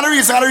real thing,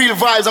 I the real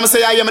vibes. I'ma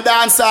say I am a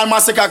dancehall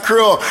massacre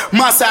crew.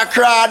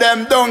 Massacre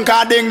them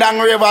dunker ding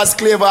dong rivers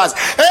clavers.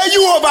 Hey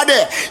you over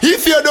there,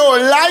 if you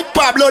don't like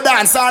Pablo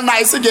dance all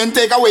nice again,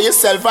 take away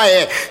yourself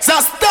here.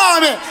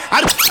 Zastormy.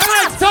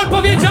 Co on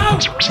powiedział?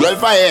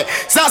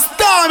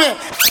 Zastormy.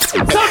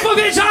 Co on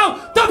powiedział?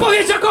 To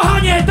powiedział,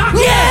 kochanie, tak?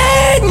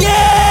 Nie,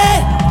 nie,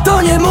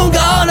 to nie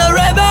Munga, on a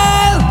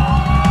rebel.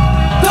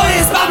 To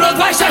jest Pablo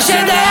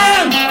 27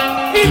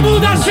 i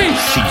Budaszy.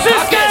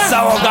 Wszystkie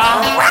załoga.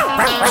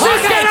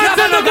 Wszystkie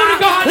ręce do góry,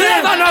 kochanie.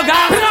 Lewa noga,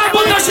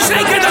 podnosisz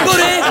rękę do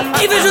góry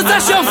i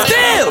wyrzucasz ją w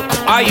tył.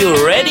 Are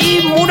you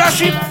ready,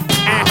 Mudashi?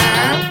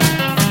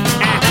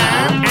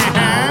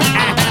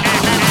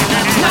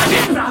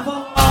 Najpierw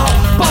prawo,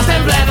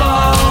 potem w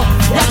lewo.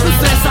 Jak tu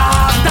stresa,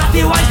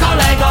 dati łań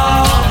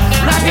kolego.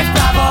 Najpierw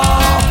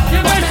prawo. Nie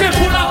będzie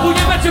pulapu,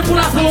 nie będzie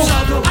pulapu.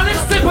 Ale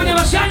chcę,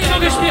 ponieważ ja nie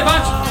mogę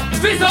śpiewać.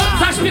 Wy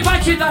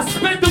zaśpiewajcie dla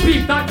Spędu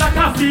Piw, tak, dla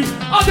kafi.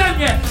 Ode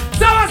mnie,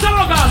 cała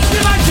załoga,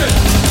 śpiewajcie.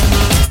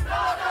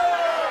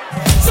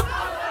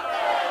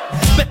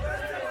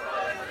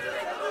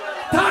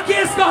 Tak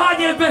jest,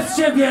 kochanie, bez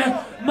ciebie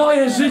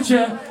moje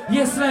życie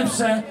jest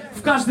lepsze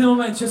w każdym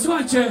momencie.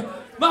 Słuchajcie,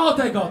 mało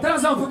tego,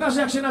 teraz wam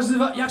pokażę,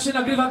 jak się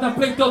nagrywa na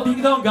play do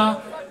Ding Donga.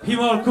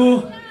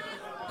 Himolku,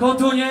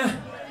 Kotunie.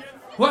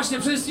 Właśnie,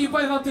 przede wszystkim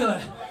powiem wam tyle.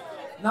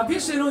 Na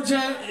pierwszej rundzie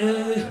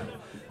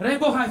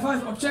Rainbow High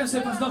Five obciąłem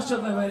sobie paznokcie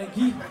od lewej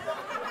ręki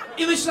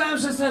I myślałem,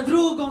 że sobie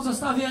drugą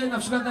zostawię na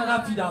przykład na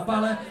Rapida,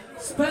 ale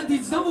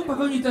Splendid znowu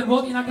popełni ten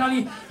błąd i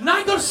nagrali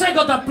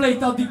najgorszego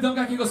dubplate'a od Ding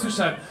Donga, jakiego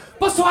słyszałem.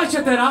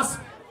 Posłuchajcie teraz,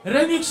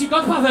 remixik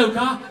od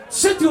Pawełka,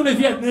 3 tuny w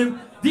jednym,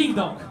 Ding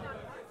Dong.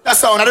 That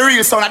sound, the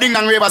real sound, Ding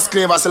Dong Ravers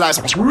Clever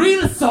Slice.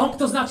 Real song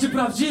to znaczy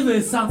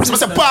prawdziwy sound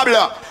system. Mr.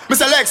 Pablo,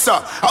 Mr.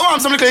 Lexa, I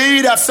want some little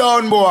hear that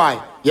sound boy.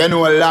 You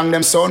know along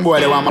them sound boy,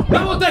 they want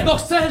Mało tego,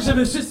 chcę,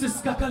 żeby wszyscy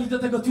skakali do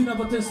tego tuna,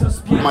 bo to jest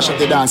rozpięte. mash up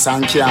the dance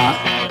and can't.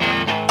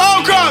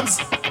 Oh, comes!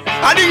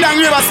 I Ding Dong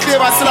Ravers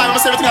Clever Slice. I'm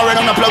say everything I read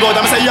on the plug out.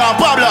 I'm say, yo,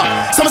 Pablo.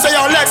 Some say,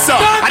 yo, Lexa.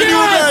 And the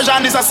new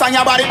version, this a song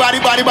your body. I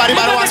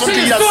want some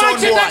hear that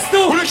sound boy.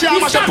 Who look here,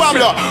 mash up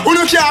Pablo. Who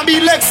look here, be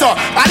Lexa.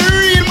 And the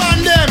real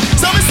man them.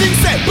 Some sing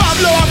say,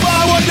 Pablo, I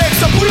forward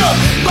Lexa, pull up.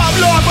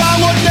 Pablo, I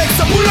forward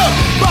Lexa, pull up.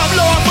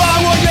 Pablo, I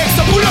forward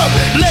Lexa, pull up.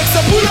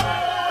 Lexa, pull up.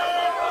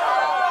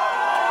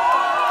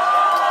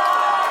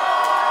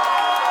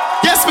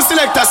 Yes, me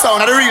select that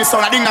sound, the real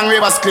sound, I Ding Dong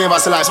Ravers Clever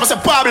Slice. I say,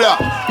 Pablo,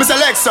 Mr.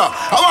 Lexa,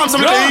 I want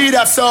some to hear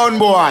that sound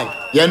boy.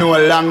 You know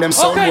along them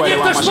sound boy, they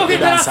want mash up the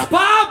dancer.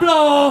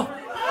 Pablo!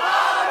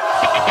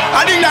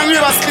 I Ding Dong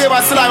Ravers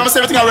Clever Slice. I say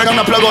everything I read on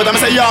the plug out. I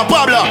say, yo,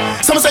 Pablo.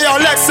 Some say, yo,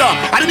 Lexa.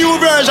 And the new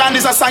version,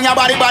 this a song your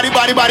body.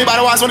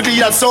 I want some to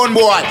hear that sound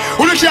boy.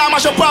 Who look here,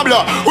 mash up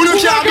Pablo. Who look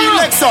here, be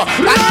Lexa.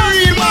 And the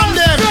real man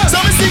them.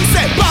 Some sing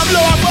say,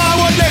 Pablo, I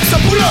forward Lexa,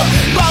 pull up.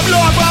 Pablo,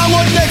 I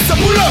forward Lexa,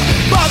 pull up.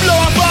 Pablo,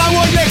 I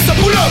forward Lexa,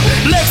 pull up.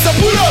 Lexa,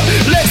 pull up.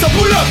 Lexa,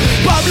 pull up.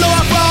 Pablo,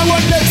 I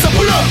forward Lexa,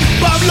 pull up.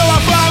 Pablo, I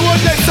forward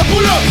Lexa,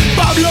 pull up.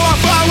 Pablo, I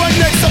forward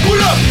Lexa,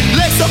 pull up.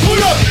 Lexa,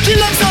 pull up. Kill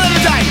Lexa all the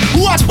time.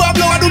 Watch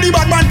Pablo, I do the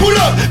bad man pull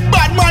up.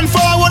 Bad man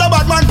forward, a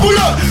bad man pull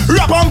up.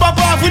 Rap on pop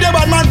off with the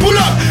bad man pull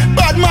up.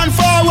 Bad man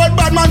forward,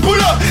 bad man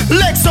pull up.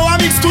 Lexa, I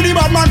mix to the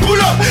bad man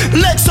pull up.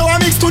 Lexa, I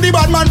mix to the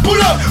bad man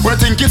pull up. When I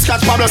think it's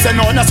catch Pablo, say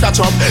no, not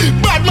catch up.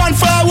 Bad man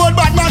forward,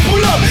 bad man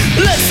pull up.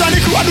 Lexa, the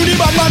crew, I do the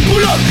bad man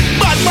pull up.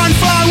 Bad man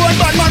forward,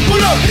 bad man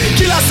pull up.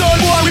 Kill a soul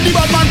boy with the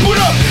bad man pull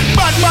up.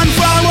 Bad man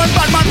forward,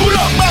 bad man pull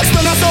up.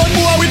 Baxter a soul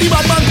boy with the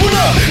bad man pull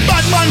up.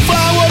 Bad man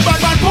forward, bad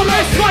man pull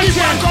up.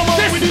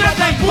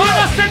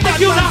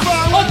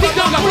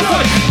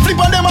 Flip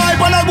on them hype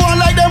and I go on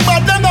like them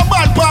bad. Them not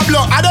bad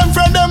Pablo, I them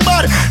friend them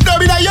bad.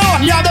 Them in a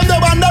yarn, yeah them the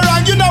band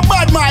around. You not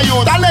bad my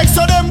youth,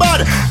 Alexa them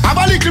bad. Have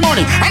a little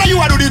money, and you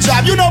a do the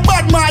job. You not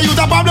bad my youth,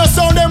 a Pablo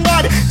sound them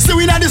bad. See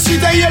we in the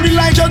street I hear it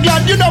like you're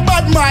glad. You not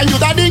bad my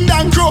youth, a Ding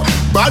Dong crew.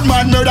 Bad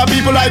man murder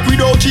people like we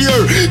don't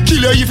care.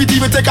 Kill you if it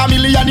even take a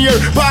million year.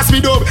 Pass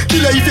me dope,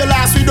 kill you if you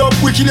last me dope.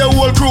 We kill your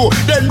whole crew,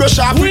 then brush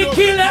off. We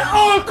kill the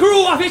whole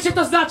crew, a wiecie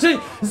to znaczy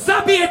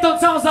zabiję tą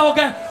całą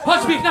załogę,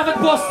 choćby ich nawet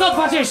było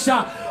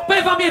 120.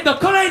 Powiem wam jedno,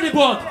 kolejny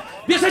błąd.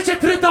 Bierzecie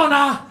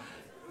Trytona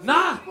na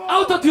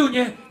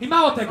autotune i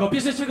mało tego,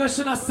 bierzecie go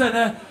jeszcze na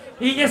scenę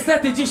i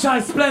niestety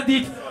dzisiaj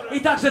Splendid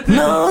i także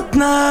Tryton. Not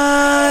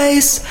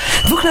nice,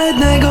 2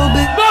 na 1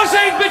 by...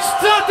 Może ich być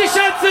 100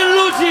 000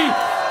 ludzi!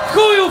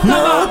 Chujów na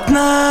Not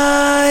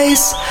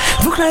nice,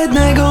 2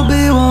 na 1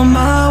 było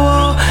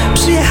mało.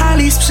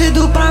 Przyjechali z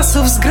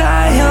przydupasów z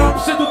grają.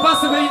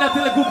 Przydupasy byli na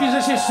tyle głupi,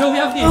 że się jeszcze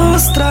ujawnili. O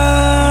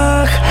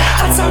strach,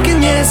 a całkiem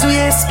niezły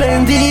jest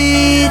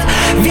Splendid,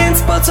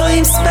 więc po co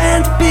im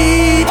spend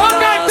beat?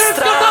 Okej, to jest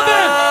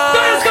gotowe!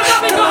 To jest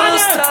gotowe, kochanie!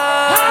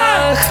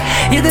 Strach,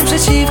 1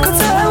 przeciwko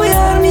całej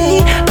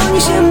armii.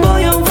 Oni się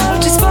boją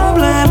walczyć z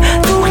Pablem.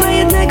 2 na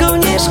 1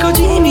 nie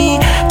szkodzi mi.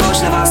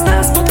 Poślę was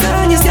na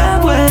spotkanie z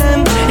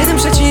diabłem. 1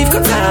 przeciwko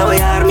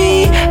całej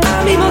armii,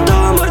 a mimo to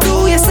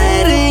morduję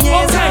sery.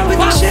 Nie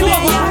zapyta się mnie,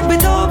 jakby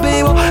to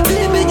było,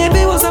 gdyby nie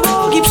było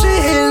załogi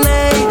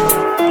przychylnej.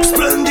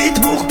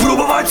 Splendid mógł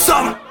próbować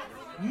sam.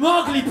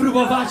 Mogli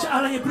próbować,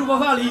 ale nie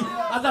próbowali.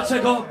 A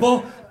dlaczego?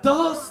 Bo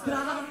to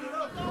strach.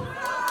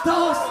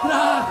 To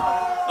strach.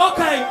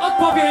 Okej,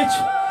 odpowiedź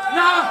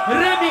na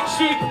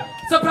remixik.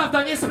 Co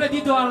prawda nie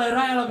Splendidu, ale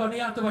Raya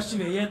Logonia to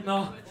właściwie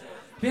jedno.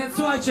 Więc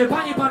słuchajcie,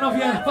 panie i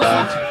panowie,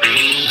 posłuchajcie.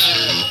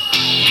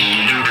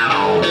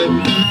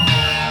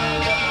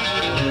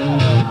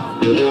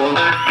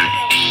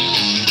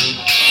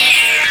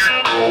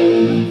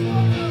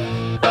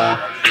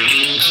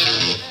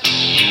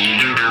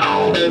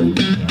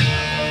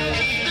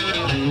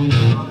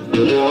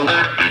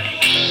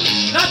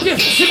 Najpierw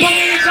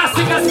przypomnienie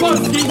klasyka z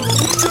Polski.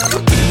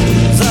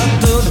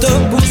 Za to do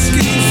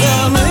puszki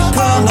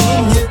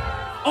zamykano mnie.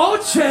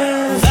 Ocie!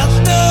 Za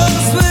to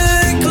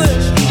zwykle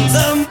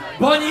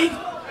Bonik?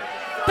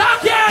 Tak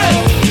jest!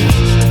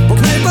 Po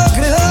knajpach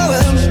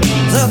grałem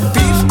za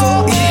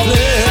piwko i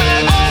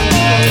chleb.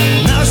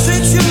 Na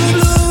życiu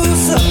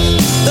bluesa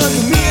tak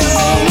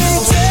mijał mi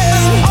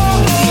dzień.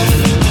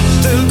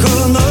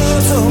 Tylko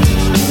nocą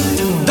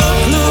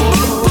do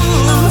klubu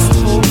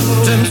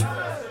pójść. Czymś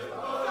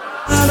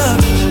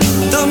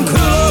tam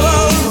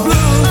królował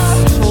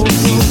blues.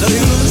 To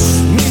już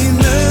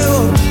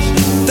minęło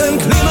ten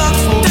klimat,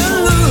 ten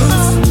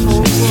luz.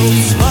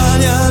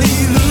 Wspaniali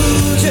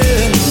ludzie.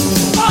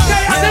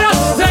 Okej, a teraz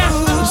chcę,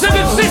 żeby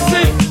wszyscy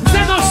ze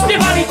mną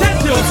śpiewali ten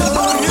blues.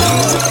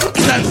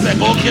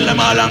 Sensible, kill them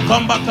all and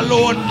come back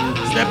alone.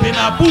 step in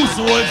a boost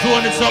whole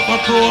zone, it's up a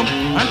chrome.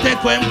 And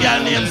take one girl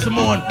named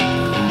Simone.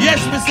 Yes,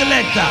 me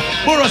selector,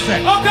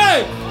 Borosek.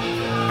 Okay!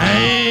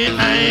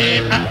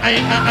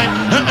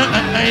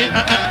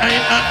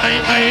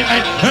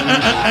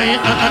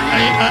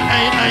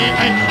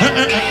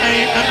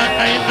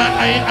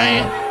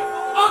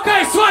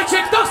 Okej, słuchajcie,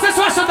 kto chce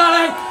słuchać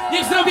dalej,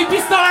 niech zrobi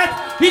pistolet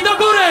i do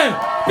góry!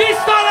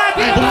 Pistolet i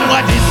do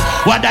góry!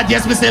 What that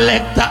yes, me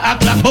selector, a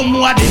clock,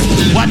 boom, what this?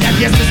 What that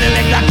yes, me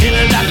selector, kill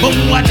that,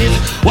 boom, what this?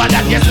 What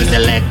that yes, me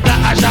selector,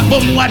 a shot,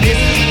 boom, what this?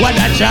 What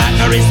that shot,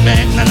 no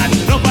respect,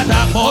 no matter.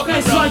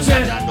 Okej,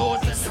 słuchajcie,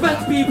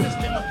 Splendid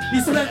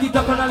i Splendid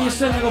dokonali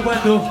jeszcze jednego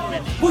błędu.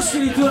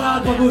 Puścili Tuna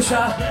albo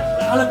Gusia,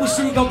 ale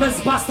puścili go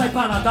bez basta i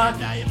pana, tak?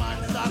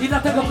 I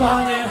dlatego,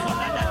 kochanie,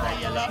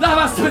 dla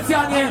was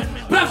specjalnie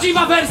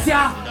prawdziwa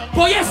wersja,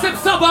 bo jestem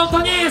sobą,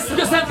 to nie jest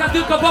piosenka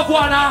tylko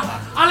Bobłana,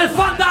 ale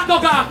Fandango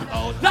Gang.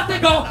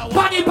 Dlatego,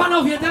 panie i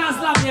panowie, teraz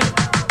dla mnie.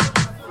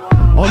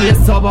 On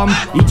jest sobą,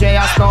 idzie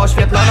jasno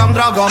oświetloną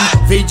drogą.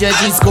 Wyjdzie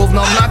dziś z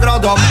główną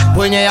nagrodą,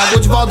 płynie jak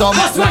łódź wodą.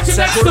 Posłuchajcie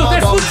tekstu, to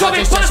jest mój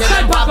człowiek,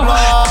 27Pablo.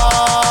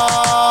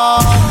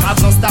 A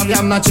co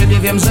stawiam na ciebie,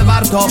 wiem, że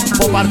warto.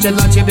 Poparcie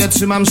dla ciebie,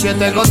 trzymam się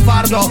tego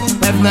twardo.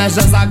 Pewne,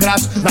 że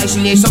zagrasz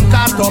najsilniejszą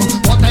kartą.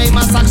 Po tej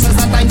masakrze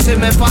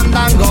zatańczymy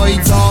fandango.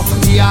 I co?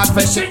 I jak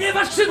weź się... Nie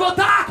masz krzywo,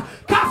 tak!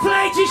 Kafle,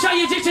 dzisiaj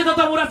jedziecie do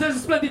domu razem ze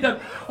Splendidem.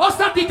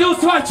 Ostatni tył,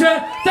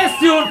 słuchajcie, test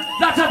tune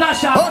dla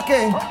Czadasia.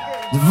 Okej.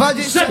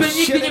 27 żeby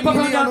nigdy nie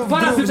popełniał dwa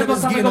razy tego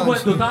samego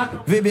błędu, tak?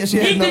 Wybierz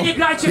jedno. Nigdy nie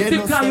grajcie w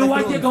tym kraju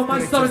Whitey'ego,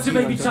 My Story czy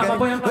Baby Chama,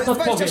 bo ja na to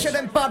odpowiem.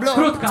 27Pablo.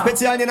 Krótka.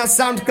 Specjalnie na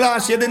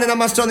Soundclash, jedyny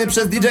namaszczony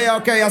przez DJ-a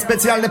OK, a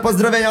specjalne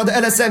pozdrowienia od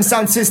LSM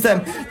Sound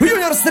System.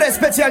 Junior Stress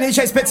specjalnie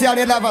dzisiaj,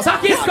 specjalnie dla was.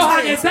 Tak jest,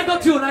 kochanie, tego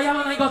tuna, ja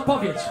mam na niego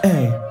odpowiedź.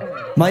 Ej,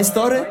 My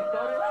Story?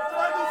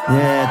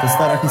 Nie, to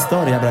stara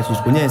historia,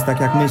 braciszku, nie jest tak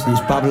jak myślisz.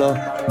 Pablo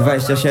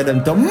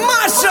 27 to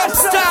Mashup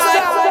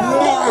Style!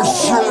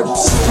 Mashup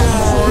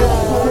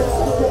Style!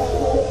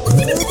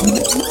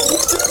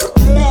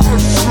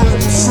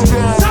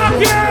 Tak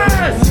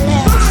jest!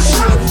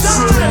 Mashup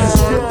Style!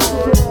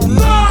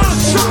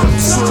 Mashup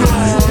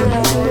Style!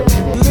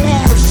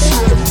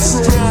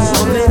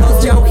 Nowy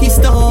rozdział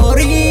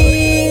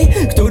historii,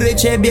 który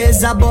ciebie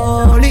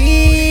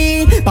zaboli.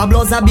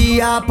 Pablo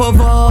zabija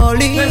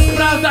powoli. To jest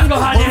prawda,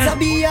 kochanie. On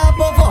zabija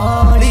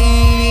powoli.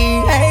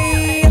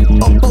 Ej,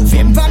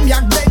 opowiem wam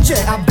jak będzie,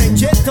 a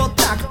będzie to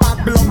tak.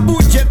 Pablo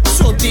pójdzie w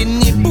przód,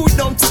 inni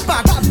pójdą w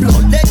spak. Pablo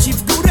leci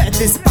w górę,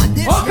 ty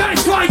spadniesz. Okej,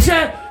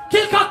 słuchajcie,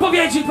 kilka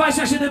odpowiedzi.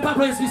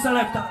 27Pablo jest mi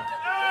selekta.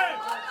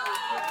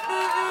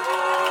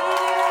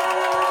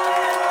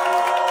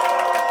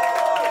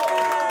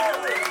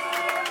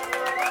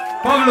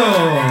 Pablo!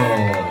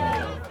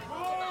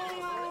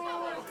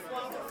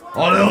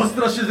 Ale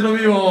ostro się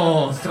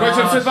zrobiło!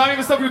 Słuchajcie, przed wami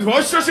wystąpił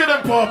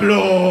 27Pablo!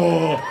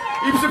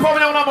 I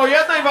przypomniał nam o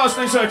jednej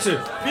ważnej rzeczy.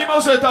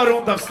 Mimo, że ta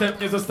runda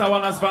wstępnie została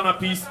nazwana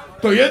PiS,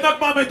 to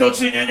jednak mamy do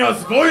czynienia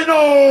z wojną!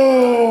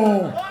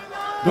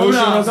 To już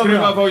się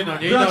rozgrywa wojna,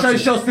 nie Bracia inaczej. i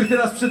siostry,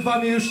 teraz przed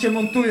wami już się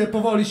montuje,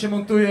 powoli się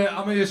montuje,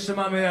 a my jeszcze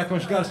mamy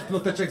jakąś garść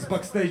ploteczek z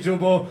backstage'u,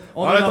 bo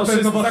one Ale na to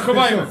pewno wszystko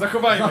was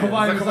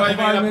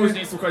zachowajmy na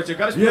później, słuchajcie,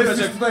 garść Jest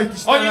ploteczek. tutaj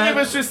Tisztelet. Oni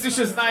niby wszyscy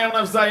się znają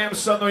nawzajem,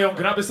 szanują,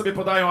 graby sobie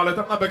podają, ale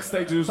tam na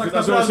backstage'u już Tak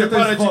wydarzyło się naprawdę to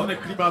parę jest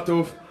dziwnych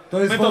klimatów. To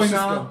jest My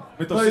wojna,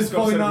 to jest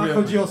wszystko wojna, obserwujemy.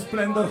 chodzi o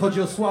splendor,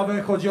 chodzi o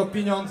sławę, chodzi o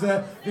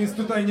pieniądze, więc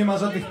tutaj nie ma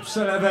żadnych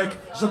przelewek,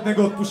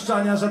 żadnego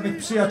odpuszczania, żadnych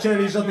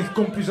przyjacieli, żadnych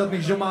kumpli,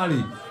 żadnych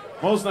ziomali.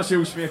 Można się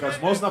uśmiechać,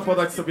 można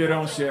podać sobie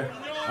rąsie,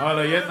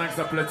 ale jednak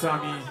za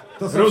plecami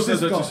To są różne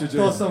wszystko, rzeczy się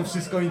dzieją. to są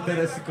wszystko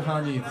interesy,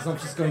 kochani, to są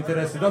wszystko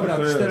interesy. Dobra,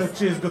 To jest. Tisztelet,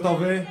 czy jest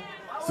gotowy?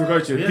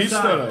 Słuchajcie, Jest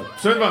Tisztelet,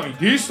 przed wami Tak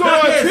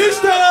Tisztelet! jest.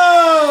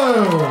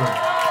 Tisztelet!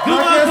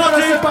 Duma Tak jest,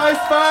 proty! proszę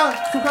państwa,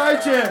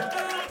 słuchajcie,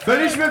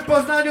 byliśmy w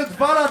Poznaniu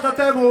 2 lata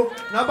temu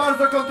na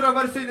bardzo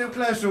kontrowersyjnym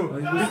clashu.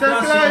 I ten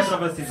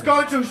clash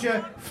skończył się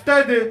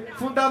wtedy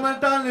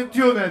fundamentalnym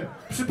tunem.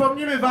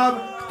 Przypomnimy wam,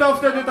 kto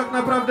wtedy tak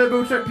naprawdę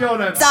był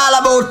czempionem. It's all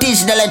about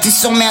Tisztelet, it's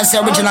some man say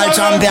original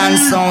champion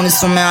sound, it's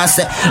some man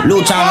say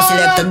Luciano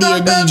selector,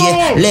 dear DJ,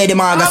 Lady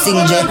Marga sing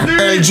J,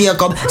 Earl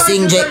Jacob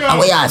sing J, and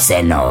we all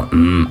say no.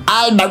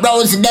 Alba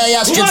Rose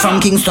there, straight from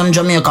Kingston,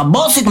 Jamaica,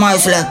 boss it my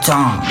selector.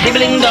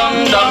 Sibling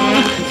dong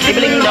dong,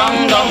 sibling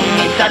dong dong,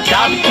 it's a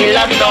top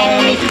killer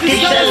song, it's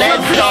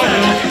Tisztelet song.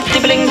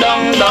 Sibling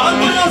dong dong,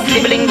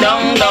 sibling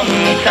dong dong,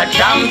 it's a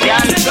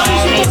champion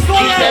song, it's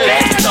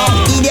Tisztelet song.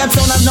 Idiot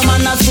son of no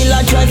man a still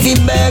a try fi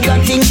burger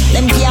thing.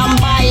 Them can't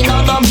buy no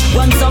dub,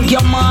 one suck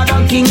your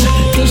mother king.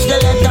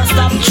 Tisztelet a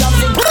stop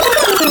traffic.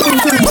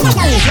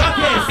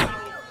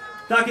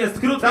 Tak jest,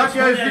 krótko. Tak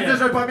jest, widzę,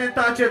 że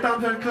pamiętacie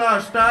tamten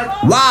clash, tak?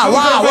 Wow,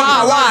 wow,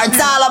 wow, wow,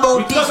 it's all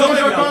about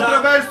Dużo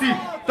kontrowersji.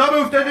 To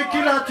był wtedy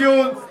Killa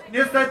Tune.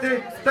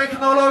 Niestety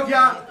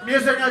technologia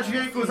mierzenia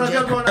dźwięku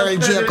zawiodła nas wtedy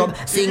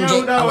i nie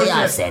udało się.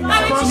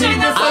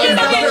 Wspomnijcie sobie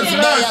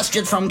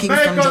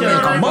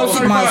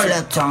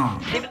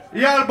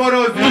i albo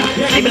rozdział.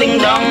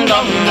 Sibling dong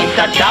dong, it's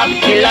a top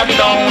killer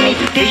song,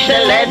 it's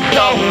Tisztelet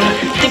song.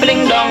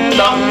 Sibling dong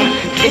dong,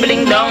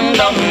 sibling dong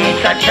dong,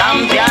 it's a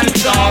champion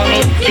song,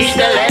 it's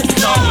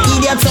Tisztelet song.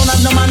 Idiot son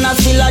of no man a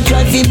still a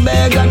try fi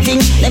Burger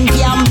King. Them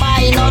can't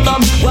buy no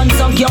dub, one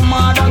suck your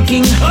mother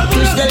king.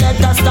 Tisztelet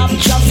a stop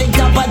traffic,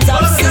 top a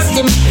top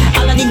system.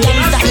 All of the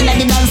gangsta inna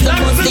the dance to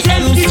bust the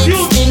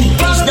M16.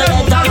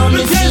 Tisztelet a run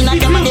the scene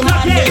and them a the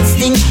maddest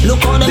thing.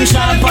 Look how them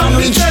sharp and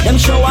rich, them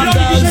show a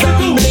girls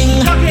and bling.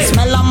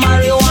 Smell of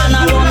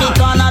marijuana round the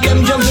corner,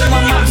 them juggling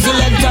my max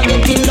selector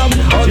getting up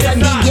out of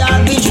the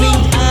garbage bin.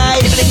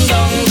 Sibling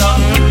dong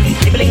dong,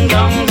 sibling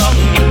dong dong,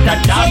 it's a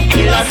top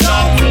killer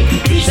song,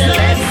 it's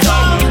Tisztelet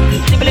song.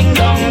 Sibling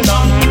dong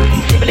dong,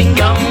 sibling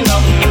dong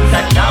dong, it's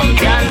a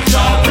champion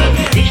song,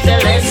 it's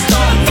Tisztelet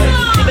song.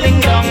 Sibling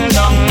dong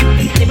dong,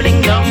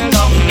 sibling dong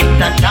dong,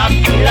 it's a top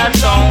killer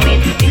song,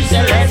 it's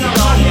Tisztelet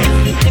song.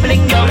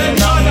 Sibling dong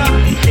dong,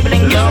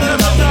 sibling dong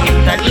dong,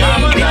 it's a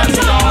champion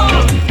song,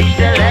 it's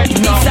Tisztelet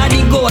song. This a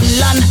the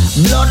gunland,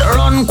 blood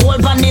run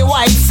cold on the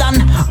white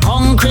sand.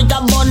 Concrete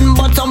a bun,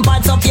 but some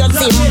parts of your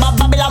Simba.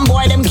 Babylon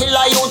boy, them kill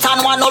a youth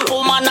and one old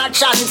woman a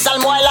chance.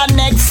 And while a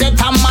next set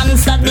a man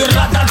start the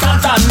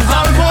rat-a-tat-tan.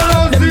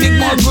 Them big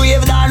more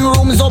grave than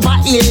rooms up a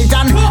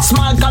Hilton.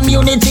 Small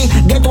community,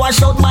 get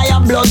washed out by a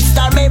blood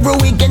storm. Every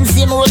weekend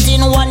same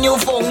routine, one new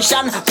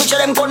function. Picture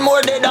them con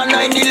more dead than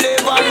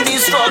 9/11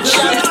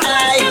 destruction.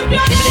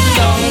 Sibling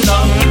dong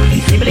dong,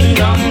 sibling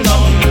dong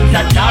dong, it's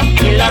a top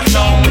killer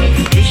song,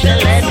 it's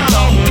Tisztelet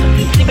song.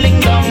 Sibling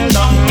dong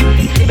dong,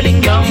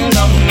 sibling dong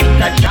dong,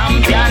 it's a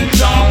champion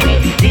song,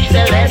 it's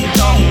Tisztelet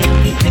song.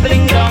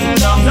 Sibling dong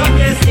dong,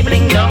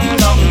 sibling dong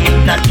dong,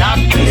 it's a top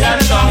killer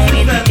song,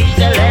 it's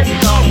Tisztelet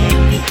song.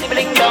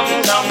 Sibling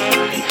dong dong,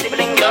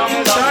 sibling dong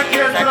dong. Tak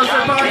jest,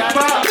 proszę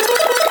państwa.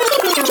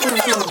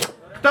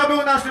 Kto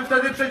był naszym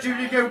wtedy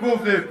przeciwnikiem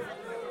głównym?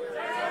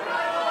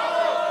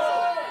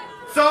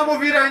 Co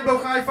mówi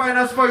Rainbow Hi-Fi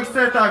na swoich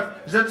setach?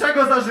 Że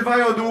czego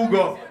zażywają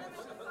długo?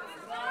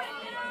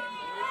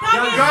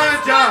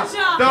 Gandzia!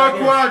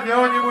 Dokładnie,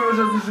 oni mówią,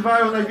 że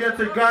zażywają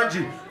najwięcej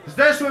gandzi. W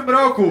zeszłym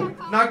roku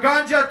na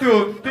Gandzia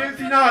Tune, w tym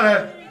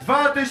finale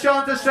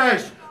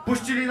 2006,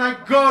 puścili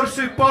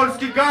najgorszy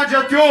polski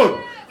Gandzia Tune,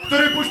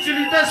 który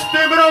puścili też w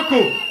tym roku.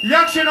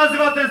 Jak się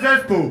nazywa ten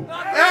zespół?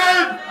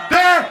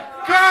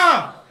 LDK!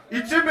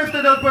 I czym my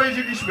wtedy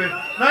odpowiedzieliśmy?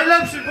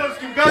 Najlepszym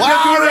polskim Gandzia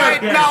Tune!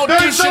 Right now,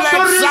 Tisztelet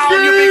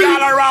sound, you big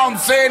all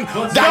around saying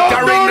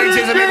Dr. Ringling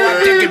says we want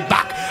to take it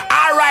back.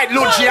 Alright,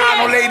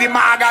 Luciano, Lady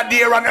Maga,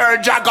 dear and her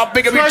Jacob,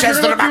 big up your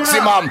chest to the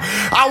maximum.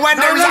 And when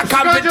there is a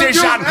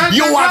competition,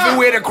 you have to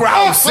wear the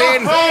crown,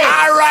 saying,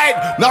 alright,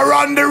 now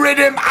run the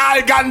rhythm,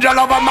 all ganja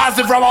lover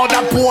massive from out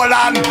of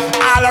Poland,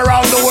 all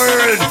around the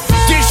world.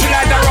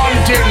 Tisztelet the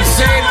run thing,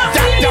 saying,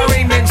 Dr.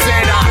 Ringling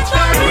say that.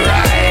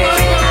 Right.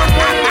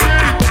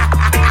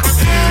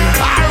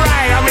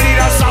 Alright, I'm gonna need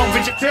a sound for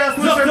you.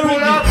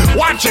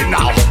 Watch it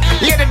now,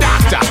 hear the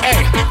doctor,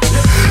 hey.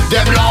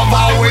 Them love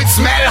how it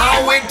smell,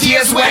 how it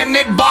tastes when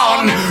it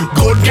burn.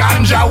 Good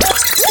ganja.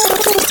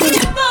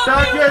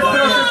 Tak jest,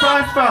 proszę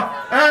państwa,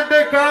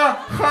 NDK,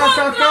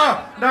 HHH,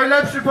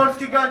 najlepszy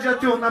polski Gandzia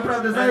Tune,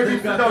 naprawdę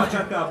zajebisty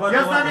dowcip.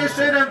 Ja znam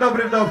jeszcze jeden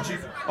dobry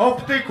dowcip, o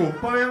ptyku,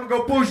 powiem go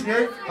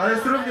później, ale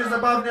jest równie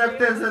zabawny jak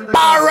ten z NDK.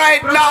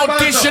 Alright now,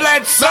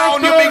 Tisztelet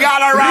sound, you big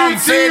all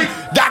around, say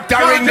Dr.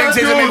 Ringling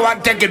says we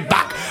want to take it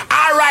back.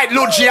 Alright,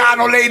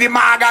 Luciano, Lady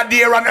Maga,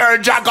 dear and her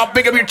Jacob,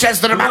 pick up your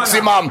chest to the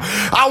maximum.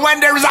 And when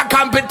there is a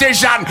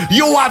competition,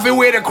 you have to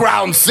wear the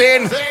crown,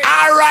 saying,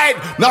 alright,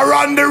 now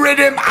run the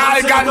rhythm,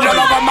 all ganja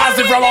lover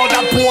massive from out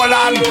of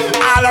Poland,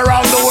 all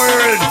around the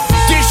world.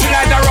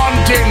 Tisztelet the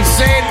run thing,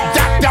 saying,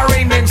 Dr.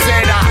 Ringling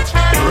say that.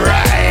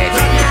 Right.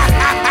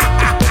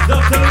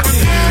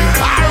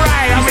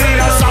 Alright, I'm gonna need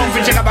a sound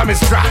for check up on my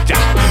structure.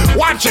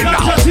 Watch it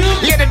now,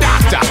 hear the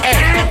doctor,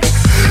 hey.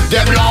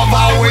 Them love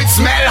how it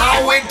smell,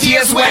 how it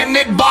tastes when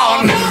it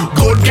burn.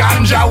 Good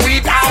ganja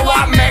weed, how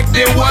I make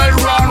the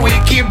world run. We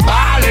keep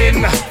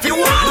ballin'.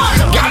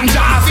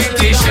 Ganja fit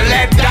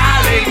Tisztelet,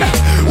 darling.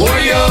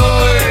 Oy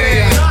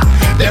oy.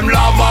 Them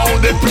love how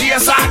the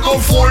place I go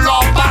full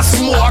up of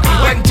smoke.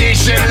 When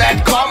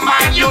Tisztelet come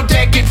and you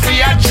take it for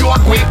a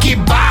joke. We keep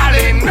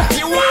ballin'.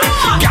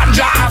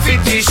 Ganja fit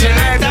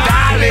Tisztelet,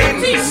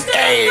 darling.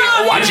 Hey,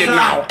 watch it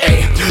now,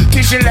 hey.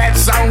 Tisztelet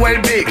sound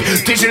well big,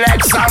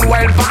 Tisztelet sound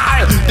well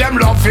vile. Them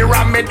love fi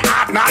ram it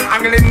hot, not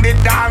angling the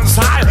dance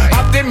hall.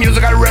 Have the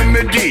musical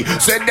remedy,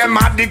 say them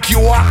had the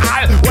cure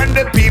all. When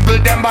the people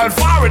them all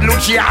forward,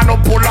 Luciano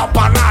pull up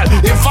and all.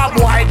 If a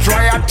boy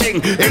try a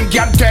thing, him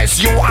can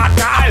test you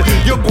at all.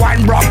 You go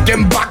and rock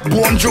them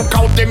backbone, juke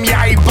out them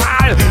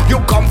eyeball. You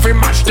come fi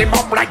mash them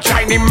up like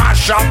China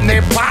mash up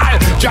Nepal.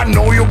 Ya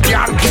know you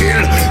can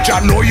kill, ya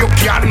know you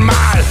can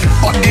mal.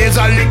 But there's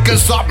a little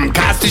something,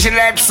 cause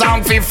Tisztelet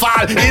sound fi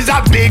fall. Is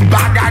a big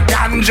bag of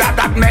ganja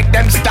that make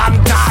them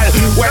stand tall.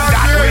 When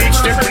that reach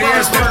the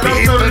place, the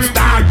people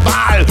start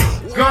ball.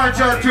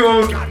 Ganja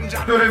tune,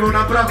 który był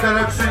naprawdę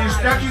lepszy niż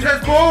jaki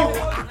zespół?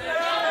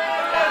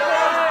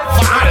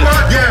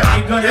 Dokładnie!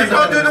 I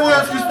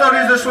kontynuując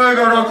historię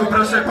zeszłego roku,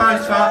 proszę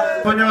Państwa,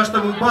 ponieważ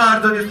to był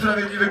bardzo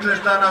niesprawiedliwy clash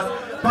dla nas.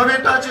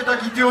 Pamiętacie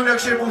taki tune, jak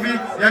się mówi,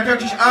 jak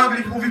jakiś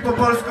Anglik mówi po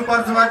polsku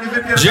bardzo ładnie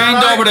wypierdalaj? Dzień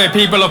dobry,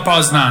 people of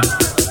Poznań.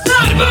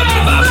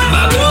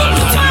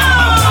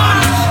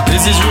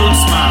 This is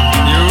Rootsman,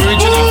 the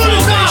original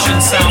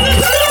foundation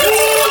sound.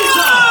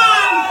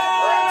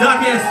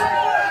 Tak jest!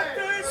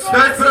 To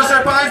jest,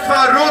 proszę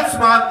Państwa,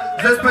 Rootsman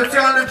ze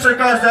specjalnym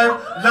przekazem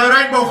dla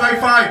Rainbow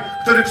Hi-Fi,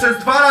 który przez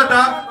 2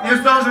 lata nie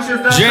zdążył się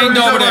zdarzyć. Dzień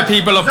dobry,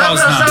 people of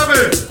Poznań.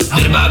 Zapraszamy!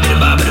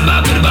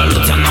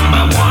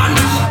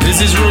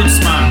 This is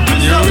Rootsman,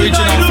 the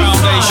original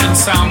foundation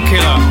sound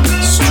killer,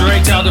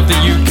 straight out of the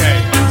UK.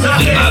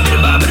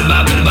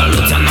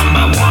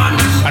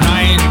 And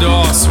I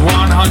endorse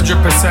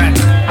 100%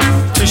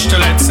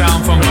 Tisztelet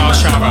sound from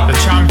Warszawa, the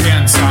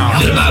champion sound.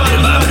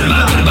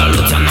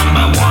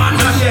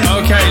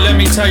 Okay, let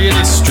me tell you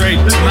this straight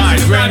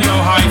tonight,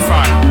 Rainbow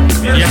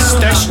Hi-Fi.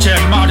 Jesteście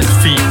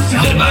martwi.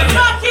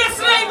 Tak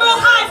jest, Rainbow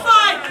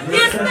Hi-Fi!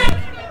 Jest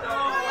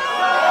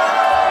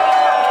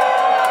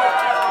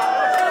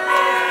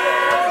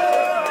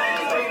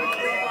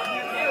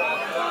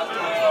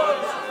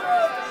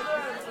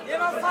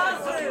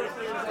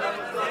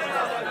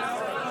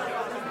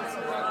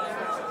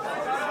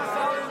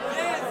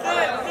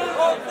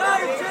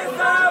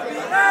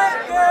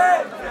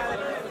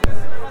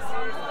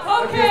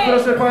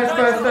Proszę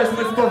Państwa,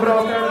 jesteśmy z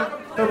powrotem.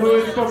 To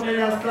były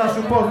wspomnienia z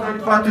Clashu Poznań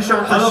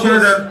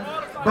 2007.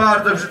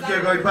 Bardzo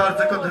brzydkiego i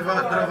bardzo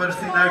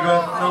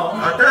kontrowersyjnego.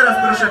 A teraz,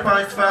 proszę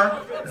Państwa,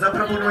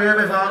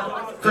 zaproponujemy Wam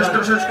coś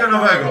troszeczkę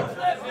nowego.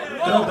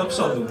 Krok do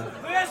przodu.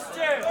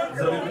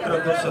 Zrobimy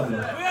krok do przodu.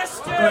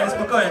 Spokojnie,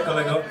 spokojnie,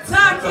 kolego.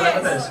 Tak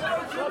kolega jest.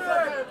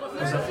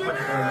 też.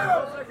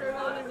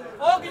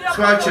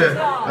 Słuchajcie,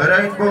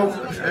 Rainbow...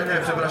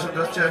 Nie, przepraszam,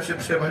 teraz chciałem się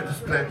przyjechać do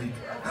Splendid.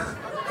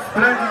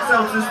 Splendid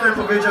Sound System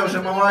powiedział,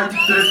 że ma Whitey,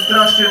 który jest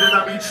strasznie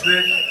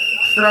dynamiczny,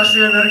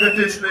 strasznie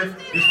energetyczny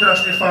i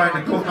strasznie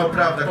fajny. Gówno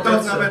prawda.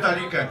 Kto zna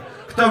Metalikę?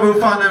 Kto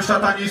był fanem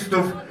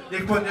szatanistów?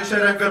 Niech podniesie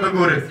rękę do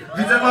góry.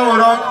 Widzę mało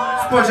rąk,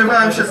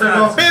 spodziewałem się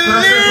tego.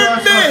 Proszę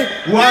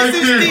Whitey!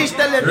 This is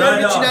Tisztelet, the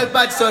original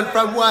bad son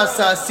from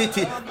Warsaw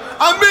City.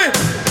 And me,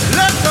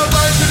 let's go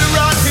back to the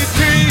Rocky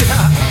Tree.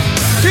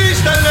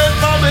 Tisztelet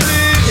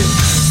family.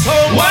 So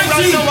one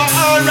right now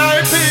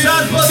R.I.P. 6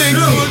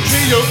 to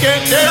 3, you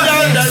get there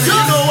and you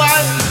know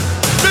what?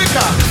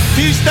 Because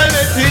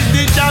Tisztelet is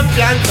the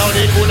champion, so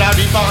they could have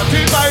been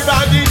 45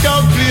 and the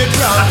dog played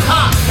round.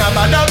 Now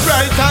by the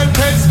bright and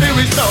ten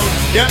spirit sound,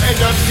 you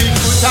end up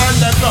 6 foot on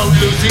the ground.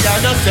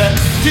 Luciano said,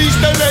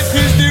 Tisztelet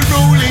is the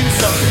ruling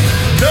son.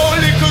 No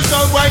little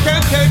son, why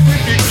can't take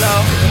with the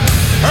clown?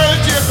 Earl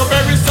Jacob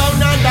every sound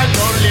and that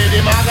gun,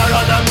 Lady Maga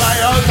run and why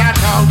out of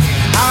town.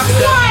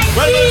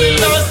 Well,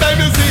 the last time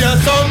you see a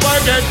son boy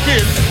get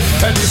killed,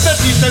 and it's the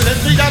Tisztelet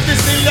we got the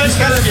serious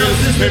skill.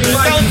 Every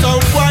sound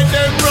boy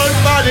them run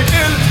for the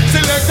hill,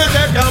 selected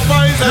them their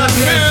boys and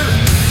mill.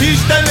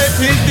 Tisztelet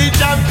is the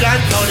champion,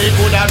 so they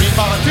could have been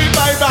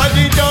 45 and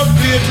the dog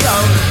played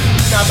round.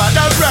 Now by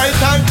the bright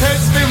and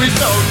test spirit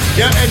sound,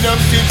 you end up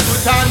 6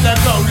 foot on the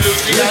ground,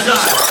 Luciano.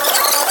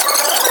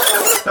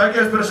 Tak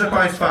jest, proszę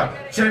Państwa.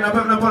 Dzisiaj na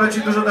pewno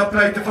poleci dużo na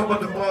play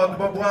od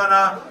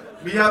Bobłana.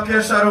 Mija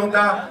pierwsza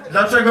runda.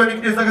 Dlaczego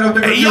nikt nie zagrał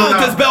tego Ej, yo,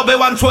 to jest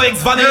BOB1 człowiek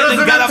zwany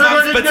jeden garawan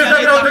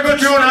specjalnie dla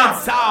Tisztelet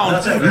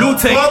Sound.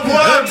 Lucek,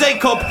 Earl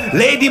Jacob,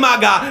 Lady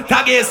Maga,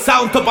 tak jest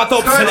sound topa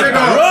top select.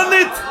 Run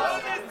it!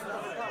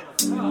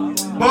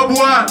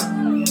 Bobłan!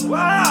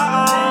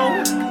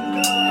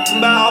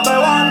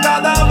 BOB1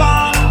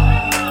 gadawan,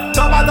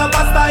 topa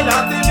style,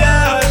 a ty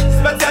wiesz,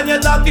 specjalnie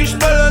dla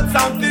Tisztelet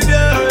Sound, ty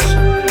wiesz.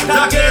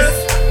 Tak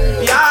jest,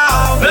 ja,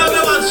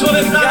 BOB1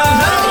 człowiek zwany.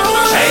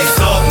 Hej,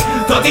 stop!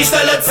 To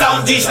Tisztelet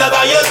Sound dziś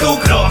nadaje tu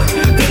krok.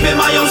 Typy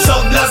mają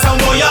szok, dla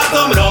soundboya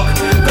to mrok.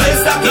 To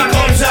jest taki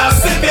kop, że aż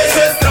sypie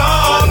się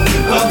strop.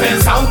 To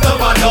ten sound to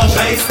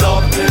padoszej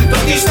stop. To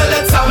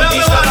Tisztelet Sound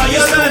dziś nadaje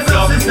tu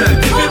krok.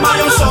 Typy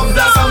mają szok,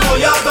 dla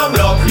soundboya to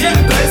mrok.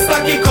 To jest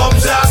taki kop,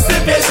 że aż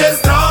sypie się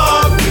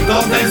strop.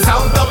 To ten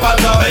sound to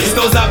padoszej. Weź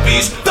to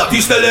zapisz, to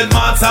Tisztelet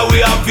ma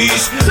cały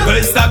afisz. To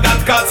jest ta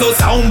gadka, co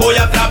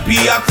soundboya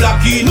trapi jak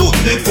flaki.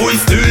 Nudny twój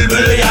styl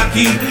byle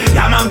jaki.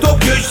 Ja mam to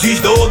pieścić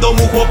do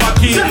domu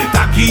chłopaki.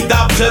 Taki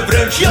dobrze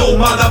wręcz, yo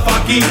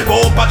motherfucking.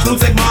 Popatrz,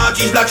 Lucek ma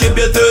dziś dla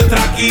ciebie te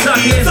traki.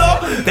 I co?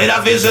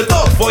 Teraz wiesz, że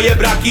to twoje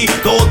braki.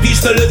 To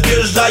Tisztelet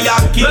wjeżdża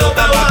jak kilo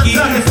tabaki.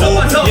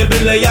 Bo nie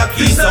byle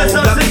jaki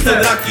są dla tych te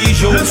draki.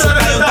 Ziom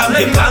szukają tam,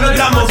 gdzie pan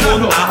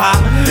gramofon. Aha,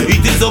 i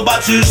ty zobacz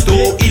zobaczysz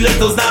tu, ile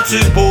to znaczy,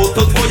 bo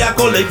to twoja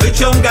kolej,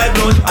 wyciągaj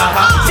broń.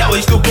 Aha,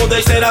 chciałeś tu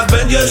podejść, teraz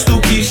będziesz tu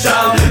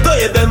piszczał. To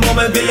jeden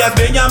moment, gdy ja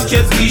zmieniam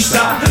cię z liścia.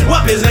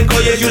 Łapiesz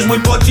rękojeść, już mój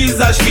pocisk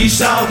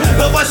zaświszczał.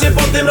 To właśnie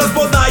po tym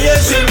rozpoznajesz,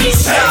 że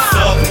mistrz.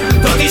 Stop,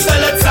 to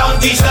Tisztelet Sound,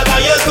 dziś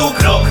nadaje tu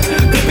krok.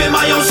 Typy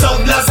mają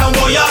szok, dla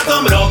Soundboya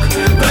to mrok.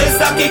 To jest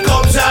taki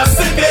kop, że aż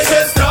sypie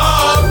się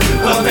strop.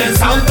 To ten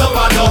sound to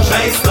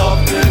padosze i stop.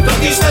 To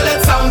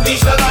Tisztelet Sound,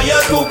 dziś nadaje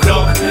tu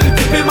krok.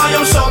 Typy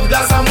mają szok,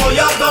 dla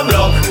Soundboya to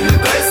mrok.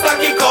 To jest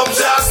taki kop,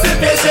 że aż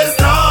sypie się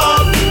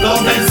strop. To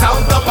ten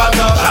sound to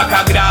padosze.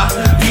 Taka gra,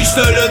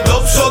 Tisztelet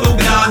do przodu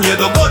gra. Nie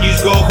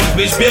dogonisz go,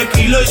 choćbyś biegł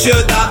ile się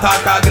da.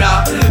 Taka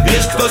gra,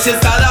 wiesz kto się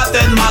stara,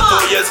 ten ma.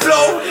 To jest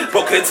flow,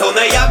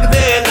 pokręcone jak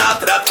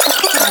dynatrat.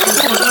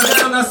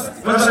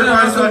 Proszę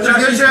Państwa,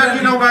 czy wiecie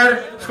jaki numer?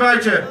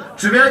 Słuchajcie,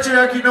 czy wiecie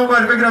jaki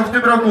numer wygrał w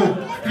tym roku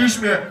w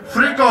piśmie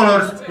Free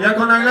Colors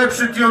jako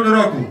najlepszy tune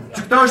roku?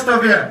 Czy ktoś to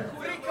wie?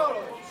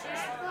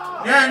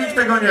 Nie, nikt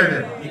tego nie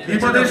wie. I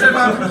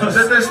podejrzewam,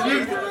 że też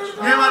nikt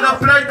nie ma na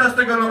plejta z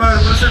tego numeru.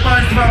 Proszę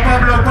Państwa,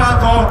 Pablo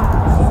Pato.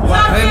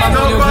 Hej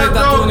Mamuniu, hej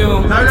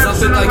Tatuniu,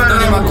 zapytaj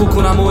kto nie ma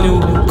kuku na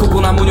muniu.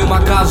 Kuku na muniu ma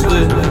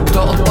każdy,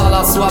 kto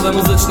odpala słabe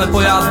muzyczne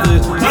pojazdy.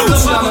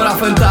 Luciano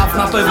Raffentaf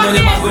na pewno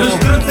nie ma go.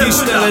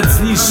 Tisztelet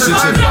zniszczy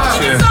cię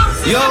bracie.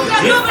 Yo,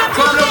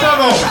 Pablo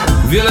Pato.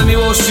 Wiele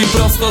miłości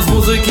prosto z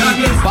muzyki.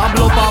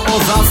 Pablo Papo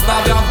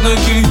zastawia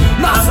wnyki.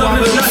 Na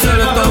słabe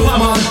selektorów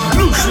mam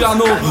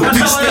Luciano,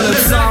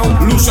 Tisztelet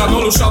Sound. Luciano,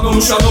 Luciano,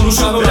 Luciano,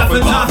 Luciano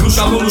Raffentaf.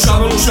 Luciano,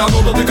 Luciano,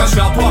 Luciano dotyka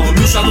światła.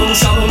 Luciano,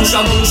 Luciano,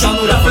 Luciano,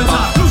 Luciano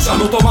Raffentaf.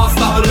 Luciano to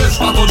masta,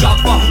 reszta to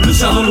dziatwa.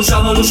 Luciano,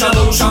 Luciano,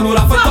 Luciano, Luciano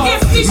Raffentaf.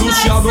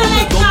 Luciano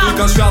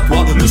dotyka światła.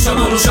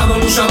 Luciano, Luciano,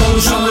 Luciano,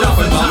 Luciano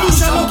Raffentaf.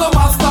 Luciano to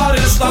masta,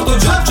 reszta to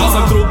dziatwa.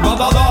 Czasem trudna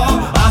bada,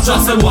 a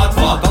czasem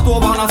łatwa.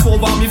 Tatuowana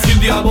słowami w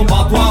Indii albo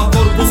patła.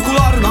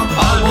 Korpuskularna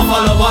albo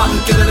falowa.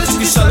 Kiedy leci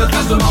Tisztelet,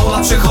 każdy mało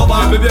lat się chowa.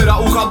 Wybiera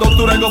ucha, do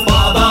którego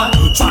wpada.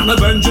 Czarne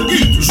będzie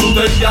git,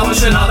 żółte i białe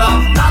się nada.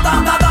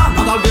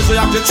 Nadal wierzę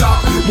jak dzieciak.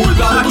 Mój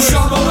plan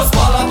Luciano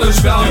rozpala ten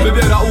świat.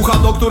 Wybiera ucha,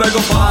 do którego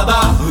wpada.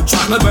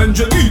 Czarne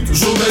będzie git,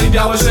 żółte i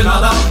białe się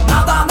nada.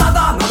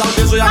 Nadal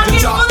wierzę jak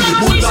dzieciak.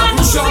 Mój plan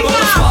Luciano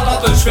rozpala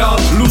ten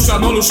świat.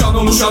 Luciano,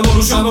 Luciano, Luciano,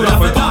 Luciano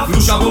Raffentaf.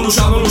 Luciano,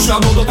 Luciano,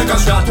 Luciano dotyka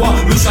światła.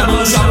 Luciano,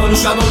 Luciano,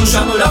 Luciano,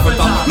 Luciano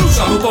Raffentaf.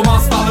 Luciano to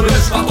masta,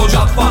 reszta to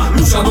dziatwa.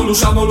 Luciano,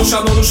 Luciano,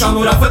 Luciano,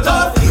 Luciano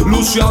Raffentaf.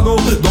 Luciano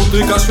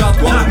dotyka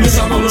światła.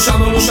 Luciano,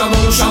 Luciano, Luciano,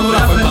 Luciano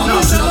Raffentaf.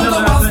 Luciano to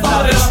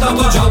masta, reszta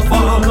to dziatwa.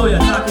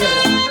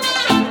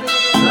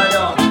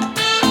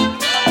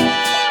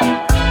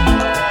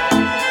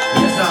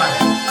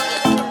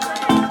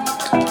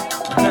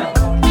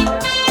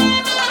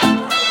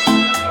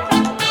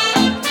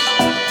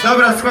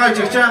 Dobra,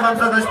 słuchajcie, chciałem wam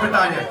zadać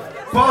pytanie.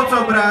 Po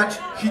co brać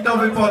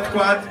hitowy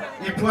podkład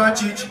i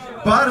płacić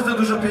bardzo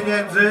dużo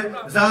pieniędzy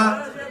za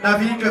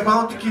nawinkę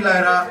Bounty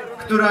Killera,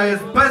 która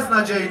jest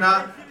beznadziejna,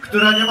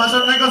 która nie ma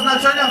żadnego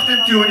znaczenia w tym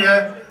tunie,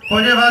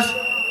 ponieważ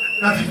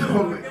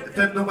nawinął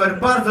ten numer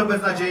bardzo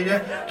beznadziejnie,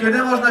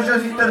 kiedy można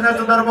wziąć z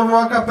internetu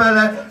darmową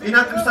akapelę i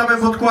na tym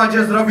samym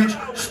podkładzie zrobić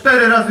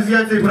 4 razy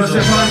więcej, proszę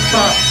Państwa.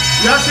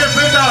 Ja się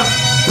pytam,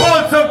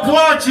 po co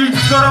płacić,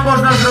 skoro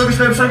można zrobić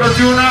lepszego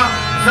tuna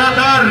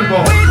za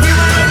darmo?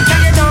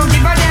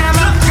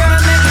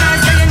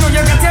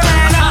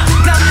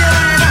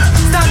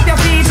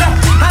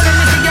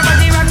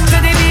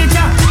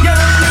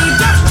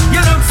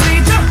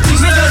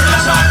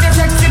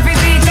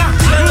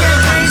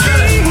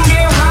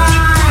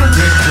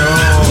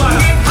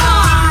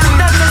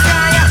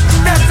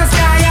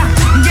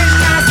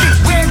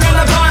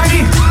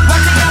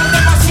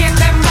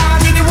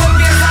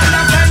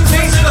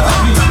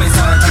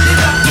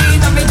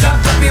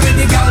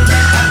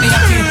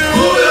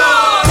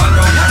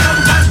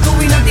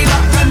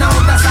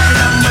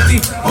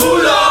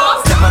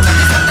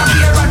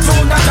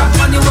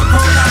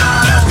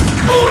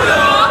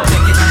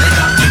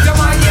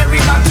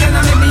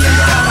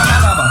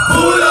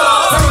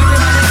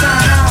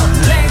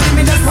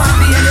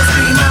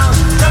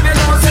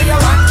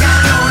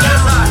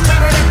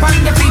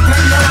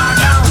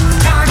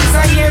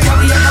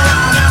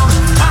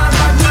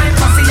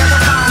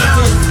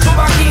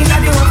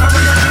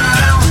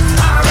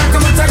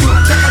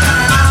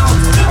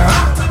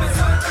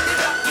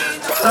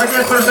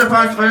 Proszę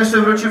Państwa,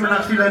 jeszcze wrócimy na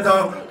chwilę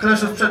do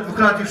Clashu sprzed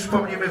 2 lat i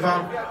przypomnimy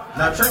Wam,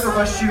 dlaczego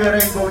właściwie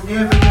Rainbow nie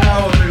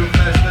wygrało tego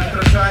Clashu,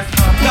 proszę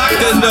Państwa. Tak,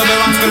 to jest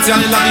mam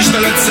specjalnie dla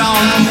Tisztelet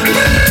Sound.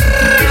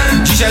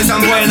 Dzisiaj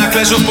Soundboye na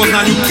Clashu w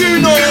Poznaniu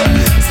kino.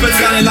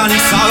 Specjalnie dla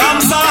nich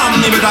salam,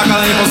 salam. Niby tak,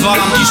 ale nie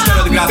pozwalam,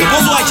 Tisztelet gra.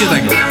 Posłuchajcie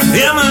tego.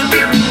 Wiemy.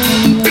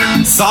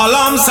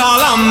 Salam,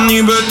 salam,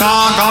 niby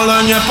tak,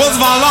 ale nie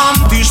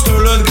pozwalam.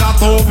 Tisztelet gra,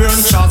 to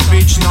więc czas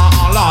bić na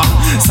alarm.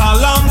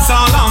 Salam,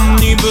 salam,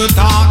 niby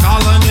tak,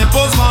 ale nie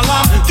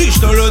pozwalam.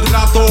 Tisztelet gra,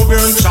 to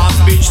więc czas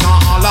bić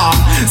na alarm.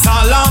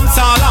 Salam,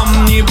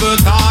 salam, niby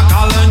tak,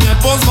 ale nie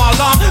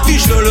pozwalam.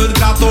 Tisztelet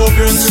gra, to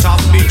więc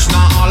czas bić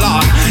na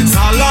alarm.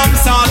 Salam,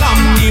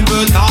 salam,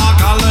 niby tak,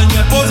 ale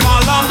nie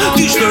pozwalam.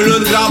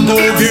 Tisztelet gra, to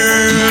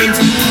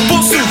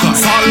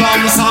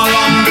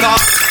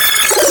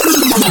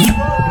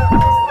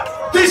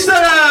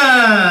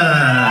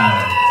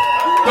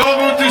To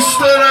był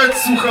Tisztelet,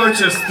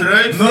 słuchajcie,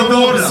 straight No from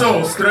dobra.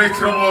 Warsaw, straight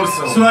from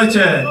Warsaw.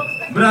 Słuchajcie,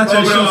 bracia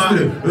i Dobra.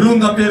 siostry,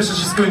 runda pierwsza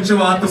się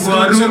skończyła, to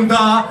była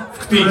runda, w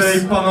której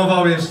PiS.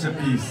 panował jeszcze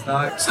PiS,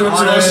 tak?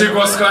 Skończyło Ale- się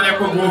głaskanie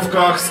po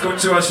główkach,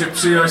 skończyła się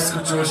przyjaźń,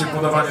 skończyło się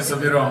podawanie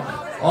sobie rąk.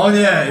 O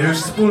nie, już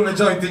wspólne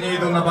jointy nie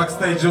idą na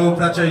backstage'u,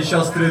 bracia i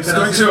siostry,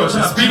 teraz Skończyło jest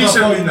się,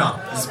 prawdziwa wojna.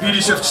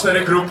 zbili się w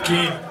 4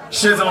 grupki,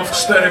 siedzą w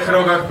 4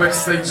 rogach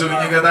backstage'u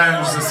i nie gadają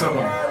już ze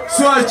sobą.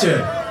 Słuchajcie,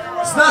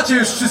 znacie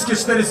już wszystkie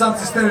 4 sound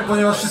systemy,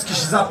 ponieważ wszystkie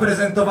się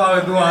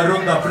zaprezentowały, była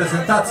runda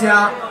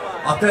prezentacja,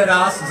 a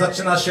teraz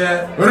zaczyna się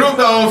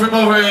Runda o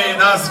wymowej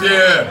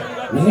nazwie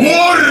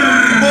War!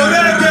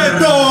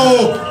 Reggaeto!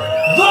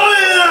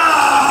 Wojna!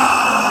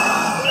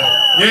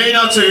 Nie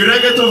inaczej,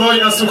 reggae to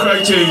wojna,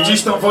 słuchajcie, i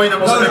dziś tą wojnę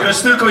może Dobra.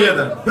 wygrać tylko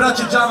jeden.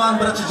 Bracie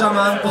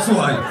Jaman,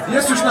 posłuchaj,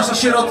 jest już nasza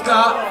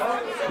sierotka,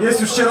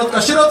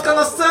 sierotka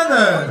na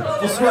scenę!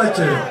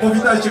 Posłuchajcie,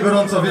 powitajcie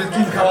gorąco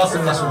wielkim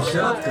hałasem naszą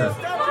sierotkę.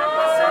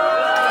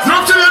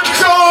 Zróbcie wielki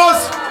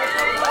hałas!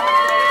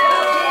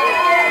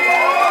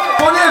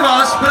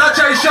 Ponieważ,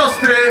 bracia i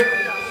siostry,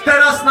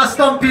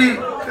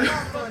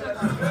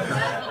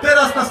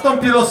 teraz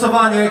nastąpi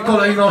losowanie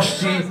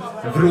kolejności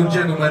w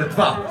rundzie numer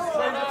 2.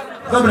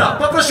 Dobra,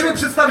 poprosimy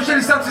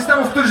przedstawicieli sound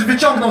systemów, którzy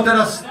wyciągną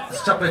teraz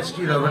z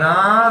czapeczki. Dobra.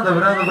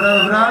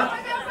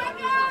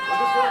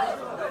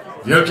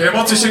 Wielkie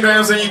emocje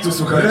sięgają zenitu,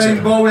 słuchajcie.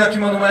 Rainbow, jaki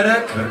ma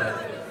numerek?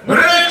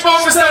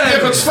 Rainbow występuje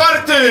jako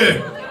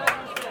 4!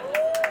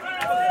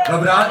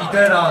 Dobra, i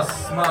teraz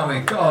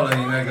mamy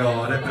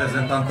kolejnego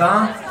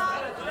reprezentanta.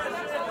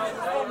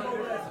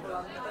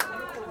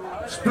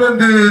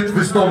 Splendid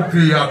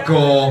wystąpi jako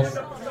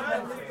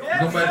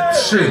numer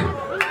 3.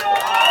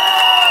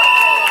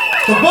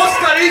 To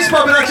boska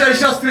liczba, bracia i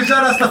siostry,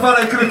 zaraz na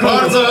parę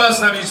kryków. Bardzo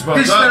ważna liczba,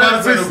 Tisztelet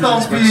bardzo lubię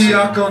wystąpi liczbę.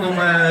 jako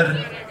numer...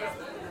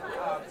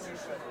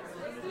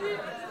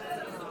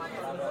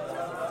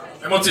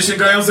 Emocje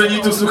sięgają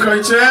zenitu,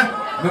 słuchajcie.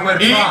 Numer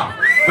 2.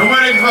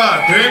 Numerek 2,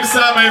 tym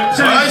samym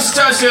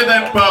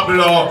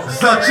 27Pablo.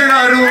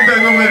 Zaczyna rundę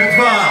numer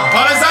 2.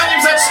 Ale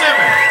zanim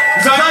zaczniemy,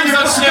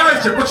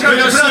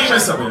 poczekajcie,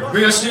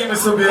 wyjaśnijmy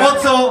sobie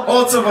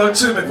o co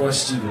walczymy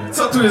właściwie.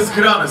 Co tu jest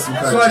grane,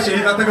 słuchajcie. Słuchajcie, i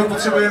dlatego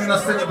potrzebujemy na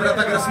scenie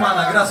brata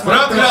Grassmana.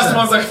 Brat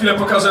Grassman za chwilę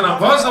pokaże nam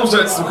ważną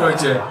rzecz,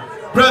 słuchajcie.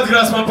 Brat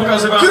Grassman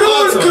pokaże wam o co.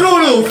 Król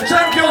królów,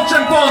 czempion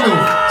czemponów.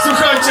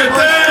 Słuchajcie,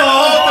 ten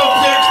oto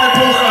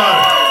piękny puchar.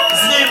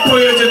 Z nim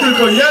pojedzie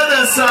tylko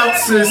jeden sound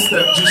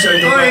system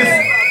dzisiaj do domu.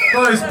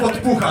 To jest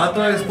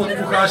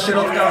podpucha,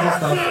 środka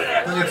zostaw,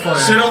 to nie twoje.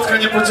 Środka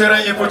nie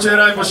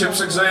pocieraj, bo się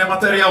przegrzeje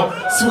materiał.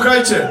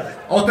 Słuchajcie,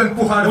 o ten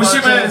puchar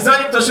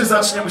zanim to się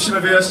zacznie, musimy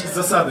wyjaśnić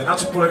zasady, na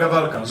czym polega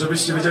walka,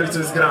 żebyście wiedzieli, co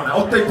jest grane.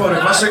 Od tej pory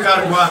wasze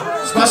gardła,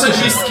 wasze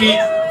gwizdki,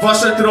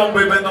 wasze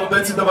trąby będą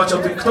decydować o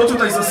tym, kto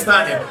tutaj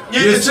zostanie.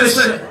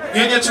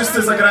 Nie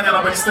nieczyste zagrania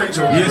na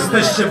backstage'u.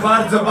 Jesteście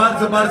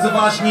bardzo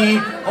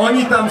ważni.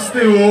 Oni tam z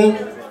tyłu.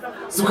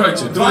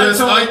 Słuchajcie, tu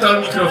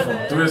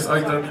jest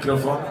ital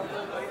mikrofon.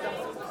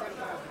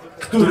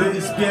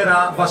 Który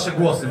zbiera wasze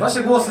głosy.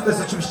 Wasze głosy to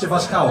jest oczywiście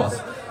wasz hałas.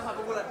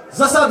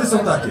 Zasady są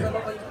takie.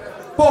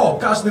 Po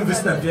każdym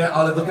występie,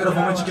 ale dopiero w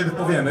momencie, kiedy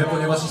powiemy,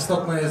 ponieważ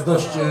istotne jest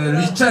dość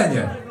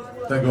liczenie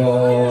tego,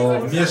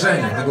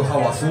 mierzenie tego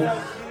hałasu.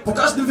 Po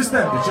każdym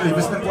występie, czyli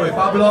występuje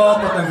Pablo,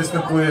 potem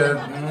występuje...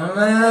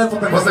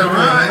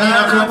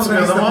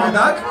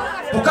 tak?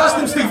 Po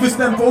każdym z tych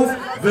występów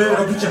wy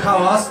robicie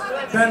hałas.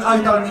 Ten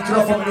ital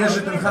mikrofon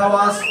mierzy ten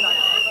hałas.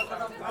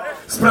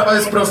 Sprawa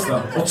jest prosta.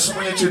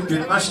 Otrzymujecie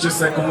 15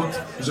 sekund,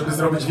 żeby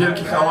zrobić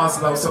wielki hałas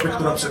dla osoby,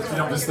 która przed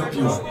chwilą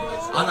wystąpiła.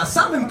 A na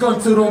samym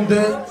końcu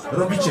rundy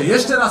robicie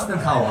jeszcze raz ten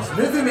hałas.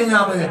 My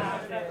wymieniamy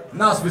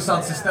nazwy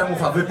sound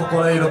systemów, a wy po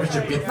kolei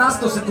robicie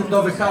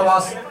 15-sekundowy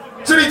hałas.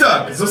 Czyli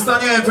tak,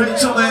 zostanie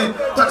wyliczony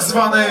tak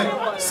zwany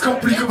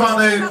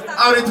skomplikowany,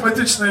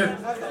 arytmetyczny,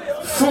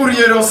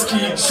 furierowski,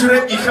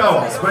 średni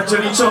hałas. Będzie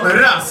liczony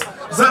raz,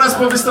 zaraz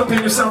po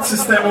wystąpieniu sound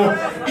systemu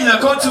i na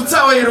końcu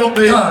całej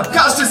rundy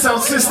każdy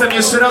sound system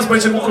jeszcze raz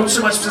będzie mógł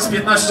otrzymać przez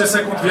 15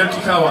 sekund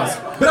wielki hałas.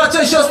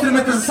 Bracia i siostry,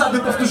 my te zasady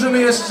powtórzymy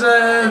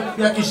jeszcze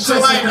jakieś 600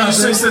 Co najmniej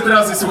 600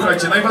 razy,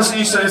 słuchajcie,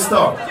 najważniejsze jest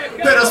to.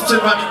 Teraz przed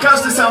wami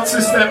każdy sound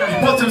system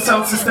i po tym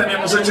sound systemie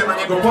możecie na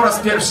niego po raz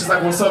pierwszy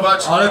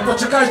zagłosować. Ale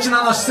poczekajcie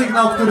na nasz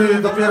sygnał, który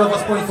dopiero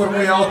was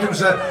poinformuje o tym,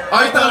 że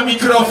ital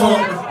mikrofon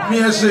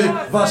mierzy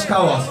wasz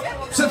hałas.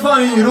 Przed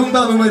wami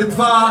runda numer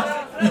 2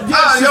 i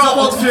pierwszy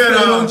zawód w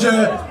tej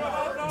rundzie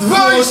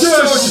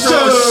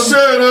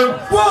 27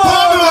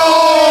 Pablo!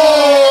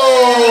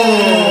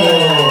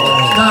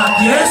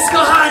 Tak jest,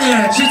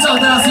 kochanie! Czyli co,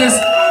 teraz jest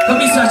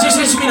komisja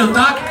 10 minut,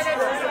 tak?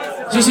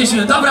 10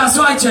 minut, dobra,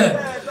 słuchajcie.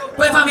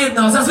 Powiem wam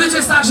jedno, zazwyczaj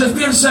jest tak, że w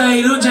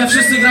pierwszej rundzie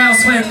wszyscy grają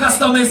swoje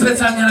customy,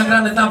 specjalnie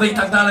nagrane duby i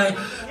tak dalej.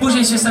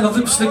 Później się z tego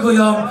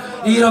wyprztykują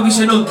i robi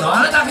się nudno,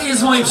 ale tak nie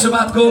jest w moim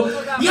przypadku.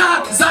 Ja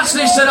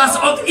zacznę jeszcze raz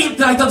od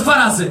intra i to 2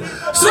 razy.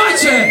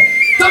 Słuchajcie!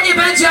 To nie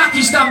będzie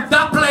jakiś tam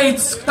dubplate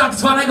z tak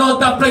zwanego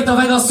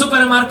dubplate'owego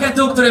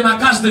supermarketu, który ma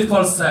każdy w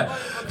Polsce.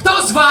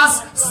 Kto z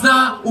was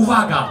zna,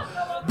 uwaga,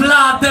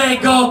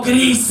 Bladego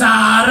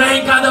Chrisa?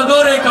 Ręka do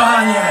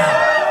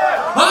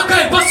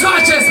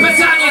Słuchajcie,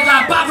 specjalnie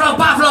dla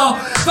Pablo,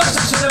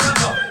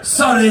 27Pablo.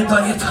 Sorry, to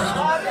nie to.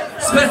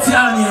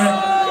 Specjalnie.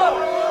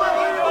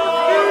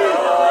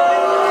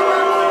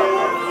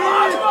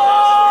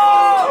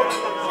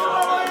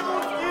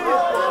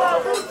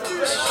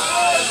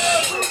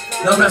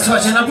 Dobra,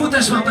 słuchajcie, na pół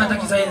też mam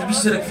taki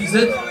zajebiście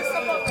rekwizyt.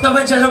 Kto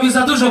będzie robił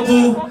za dużo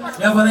pół,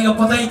 ja po niego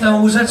podejdę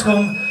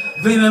łyżeczką,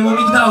 wyjmę mu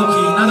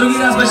migdałki. Na drugi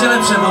raz będzie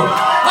lepsze mu.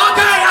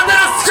 Okej, a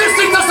teraz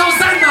wszyscy, kto są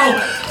ze mną,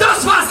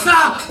 kto z was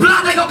zna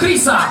Bladego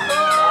Chrisa?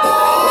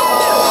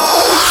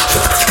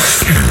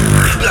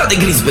 Blady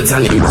Chris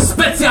specjalnie.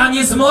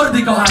 Specjalnie z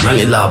mordy, kochani. A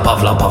nie dla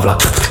Pawla.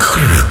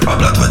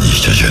 Pawla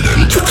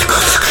 27.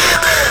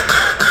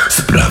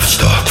 Sprawdź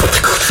to.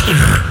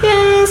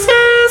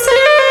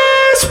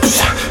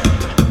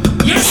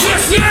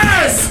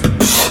 Jest!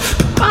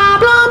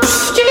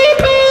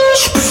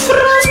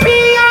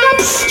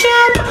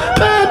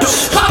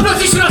 Pablo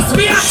dziś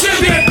rozbija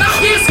ciebie,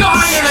 tak jest,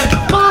 kochanie!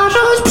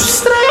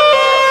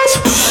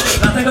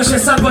 Dlatego się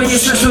sam nie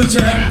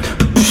stresujcie.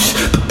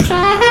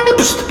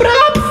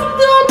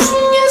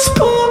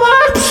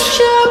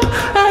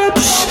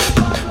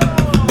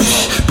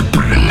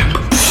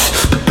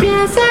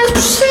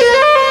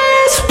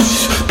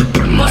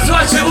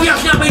 Posłuchajcie,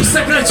 ujawniamy ich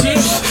sekrecik.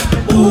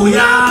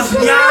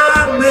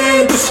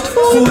 Ujawniamy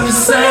twój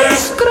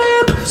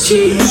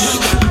sekrecik.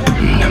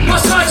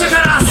 Posłuchajcie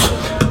teraz.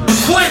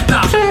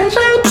 Puenta.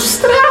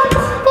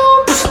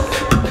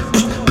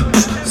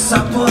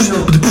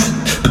 Zaponiu.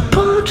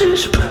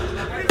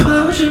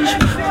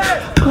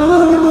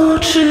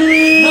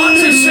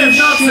 Moczysz się w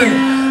nocy.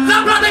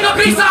 Dla Bladego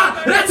Chrisa,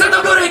 ręce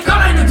do góry,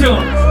 kolejny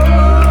tune.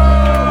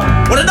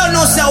 What I don't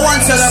know, say I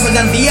want to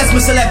represent the yes,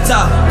 my selector.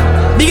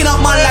 Digging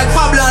up man like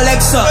Pablo and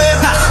Lexa.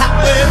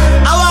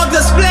 I walk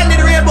the splendid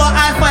rainbow,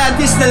 Hi-Fi and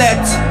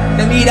Tisztelet.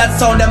 They need that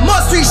sound, they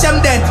must reach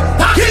them dead.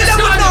 Kill them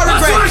with no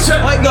regret.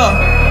 Right, go.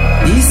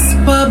 This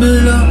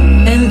Pablo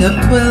end up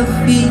 12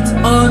 feet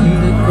on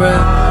the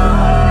ground.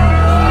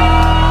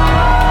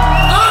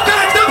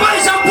 Okej, kto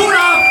powiedział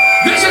pura?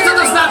 Wiecie co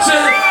to znaczy?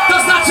 To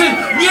znaczy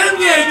nie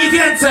mniej, nie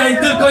więcej,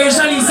 tylko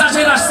jeżeli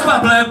zażyrasz z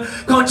Pablem,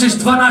 kończysz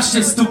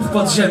 12 stóp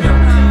pod ziemią.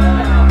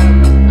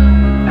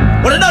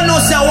 What I don't know,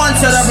 say I want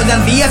to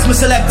represent the yes, my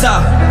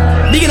selector.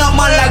 Digging up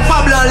man like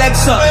Pablo and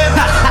Lexa.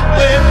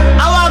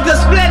 I walk the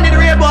splendid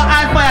rainbow,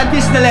 Hi-Fi and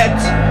Tisztelet.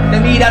 They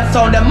need that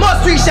sound, they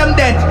must reach them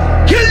dead.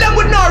 Kill them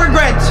with no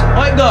regret.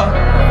 Right, go.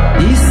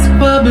 This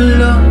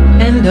Pablo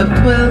end up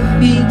 12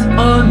 feet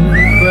on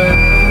the ground.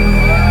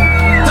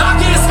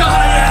 Tak jest,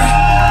 kochanie!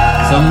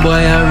 Some boy I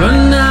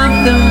run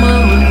off the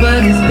mouth,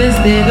 but it's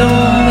best they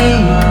don't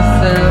make a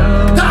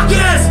sound. Tak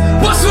jest!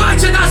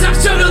 Posłuchajcie nas, jak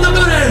ciągną do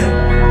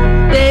góry!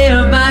 They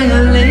are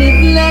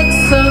violate like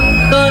so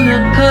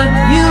gonna cut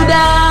you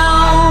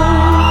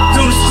down.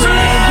 To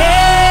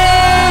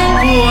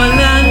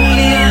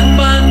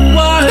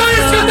Kto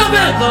jest gotowy?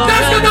 Kto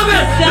jest gotowy?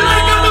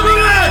 Ręka do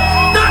góry!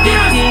 Tak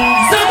jest!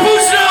 Za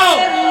późno!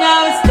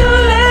 Now it's too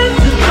late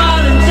to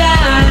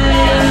apologize.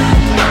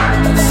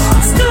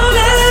 It's too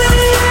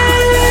late.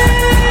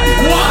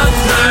 One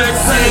third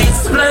say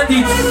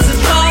Splendid!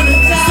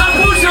 Za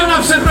późno na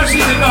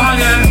przeprosiny,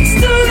 kochanie! It's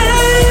too late.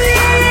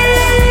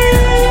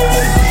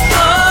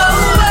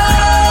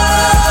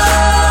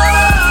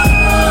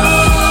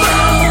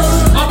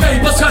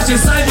 Posłuchajcie,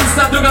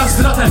 zajebista druga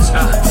zwroteczka.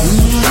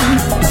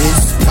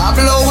 This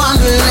Pablo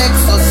and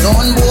Lexa,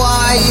 son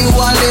boy,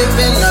 you are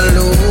living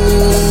alone.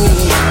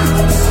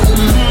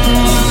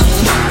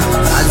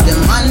 As the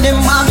man, them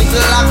have it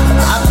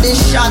locked, have the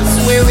shots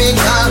where we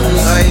can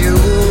for you.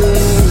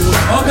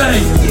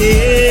 Okej.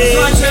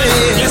 Słuchajcie,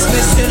 yes,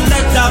 me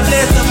selector,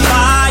 blaze the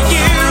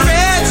fire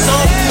red. So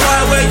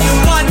boy, where you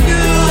want to,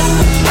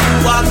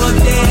 you are go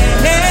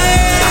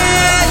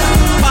dead.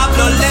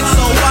 Pablo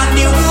Lexa want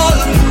the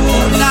whole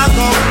crew, now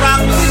go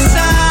rock the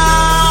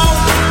sound.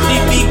 The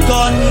big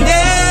gun dead.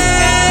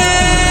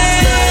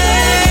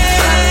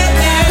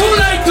 Too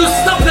late to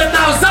stop them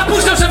now. Za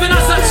późno, żeby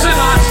nas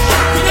zatrzymać.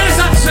 Nie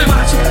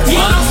zatrzymać.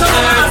 Jedną samą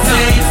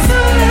rację.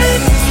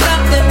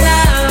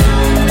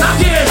 Tak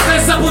jest, to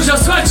jest za późno.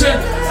 Słuchajcie,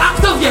 a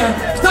kto wie,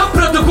 kto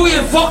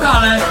produkuje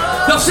wokale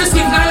do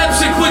wszystkich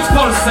najlepszych płyt w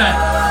Polsce?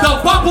 Do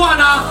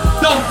Bobłana,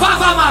 do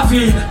Wawa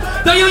Muffin,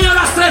 do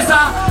Juniora Stresa.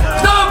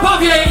 Kto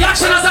powie, jak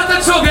się nazywa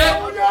ten człowiek?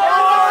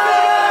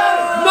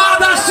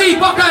 Mada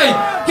Sheep, okej.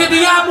 Kiedy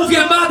ja mówię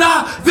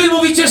Mada, wy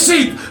mówicie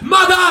Sheep.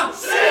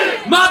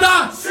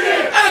 Mada,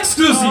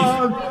 ekskluzyw.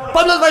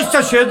 Pana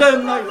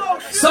 27.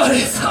 Sorry.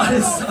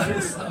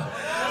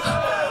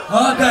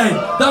 Okej,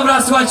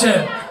 dobra,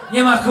 słuchajcie.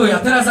 Nie ma chuja,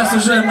 teraz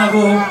zasłużyłem na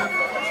W.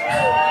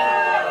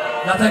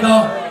 Dlatego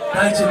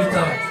dajcie mi to.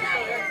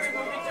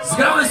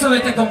 Zgrałem sobie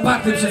te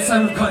kompakty przed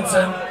samym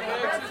końcem.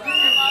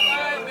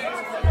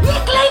 Nie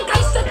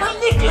klękaj, Stefan,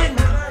 nie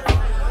klękaj!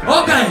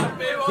 Okej,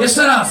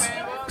 jeszcze raz.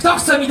 Kto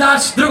chce mi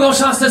dać drugą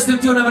szansę z tym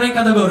tunem,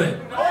 ręka do góry?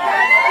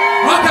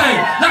 Okej,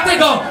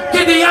 dlatego,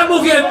 kiedy ja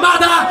mówię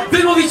Mada,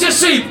 wy mówicie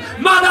Sheep.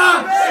 Mada!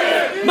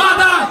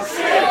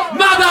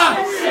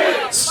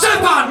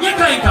 Szczepan, nie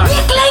klękaj!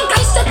 Nie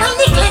klękaj, Stefan,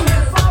 nie klękaj!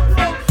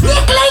 Nie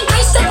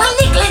klękaj, Stefan,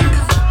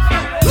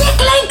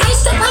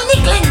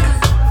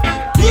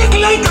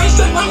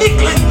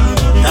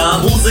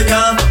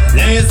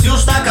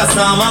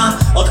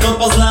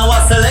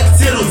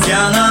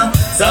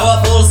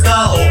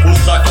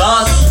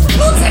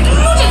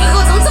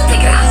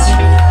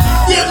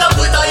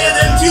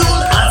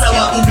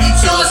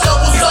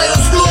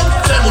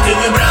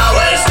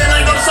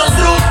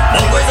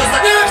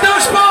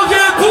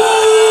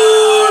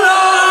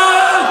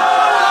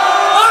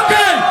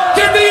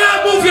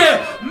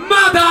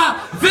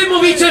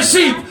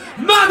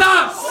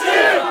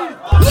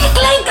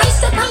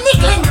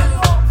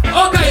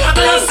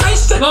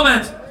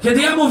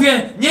 Kiedy ja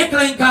mówię nie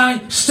klękaj,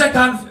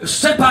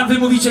 Szczepan, wy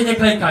mówicie nie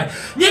klękaj.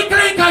 Nie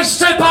klękaj,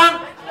 Szczepan!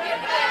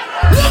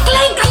 Nie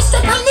klękaj,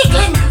 Szczepan, nie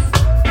klękaj!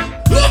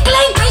 Nie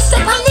klękaj,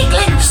 Szczepan, nie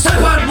klękaj!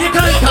 Szczepan, nie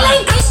klękaj! Nie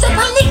klękaj,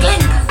 Szczepan, nie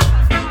klękaj!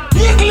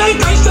 Nie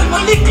klękaj,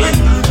 Szczepan, nie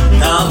klękaj!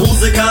 Ta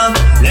muzyka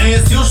nie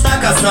jest już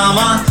taka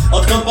sama,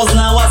 odkąd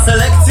poznała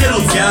selekcję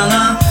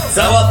Lucjana.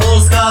 Cała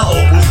Polska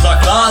opuszcza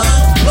klasz.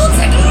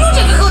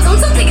 Ludzie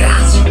wychodzą, co ty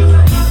grasz?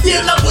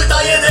 Jedna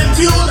płyta, jeden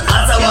tune,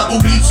 a cała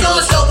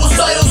publiczność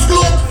opuszczając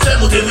klub.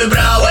 Czemu ty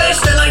wybrałeś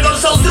tę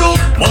najgorszą z dróg?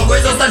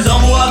 Mogłeś zostać w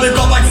domu, aby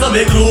kopać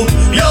sobie grób.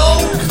 Yo!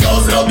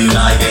 Kto zrobił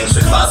największy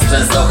kwas w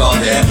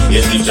Częstochowie?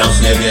 Jeśli wciąż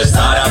nie wiesz,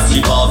 zaraz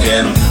ci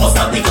powiem.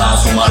 Ostatni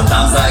klasz umarł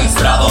tam za ich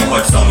sprawą,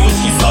 choć są już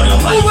historią,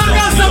 a ich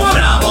wciąż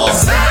brawo.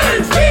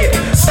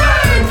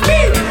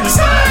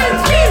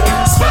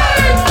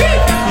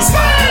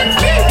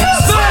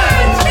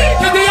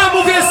 Kiedy ja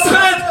mówię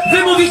spęd,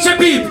 wy mówicie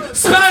pip.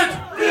 Spęd!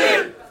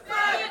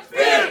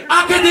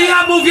 A kiedy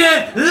ja mówię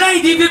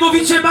lady, wy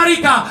mówicie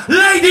Marika.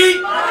 Lady!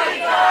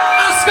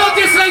 A skąd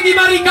jest Lady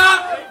Marika?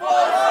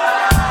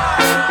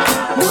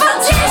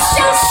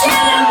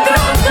 27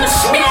 dróg do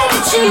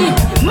śmierci!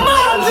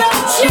 Mam dla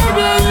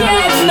ciebie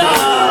jedno!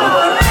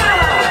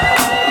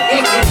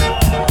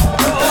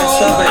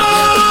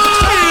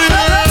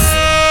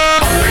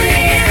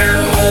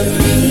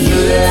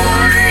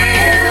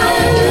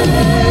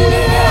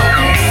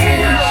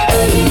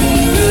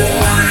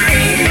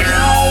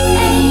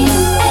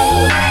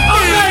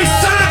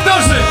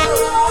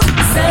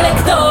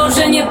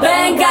 Selektorze, nie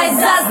pękaj z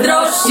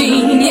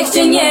zazdrości. Niech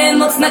cię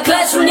niemoc na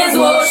kleszu nie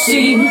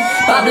złości.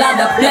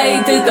 Pablada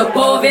play, ty to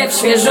powiew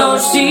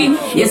świeżości.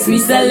 Jest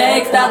mi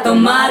selekta, to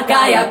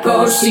marka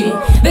jakości.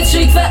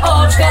 Wytrzyj twe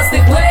oczka z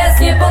tych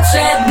łez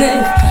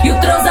niepotrzebnych.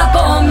 Jutro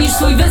zapomnisz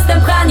swój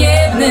występ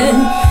haniebny.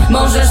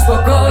 Możesz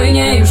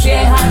spokojnie już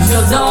jechać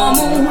do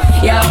domu.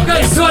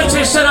 Okej, słuchajcie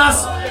jeszcze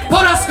raz.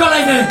 Po raz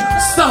kolejny.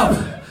 Stop.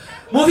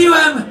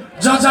 Mówiłem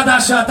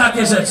Jadasia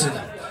takie rzeczy.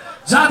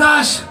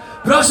 Jadaś,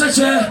 proszę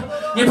cię,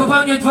 nie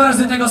popełniaj 2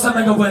 razy tego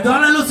samego błędu,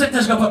 ale Lucek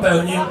też go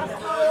popełnił.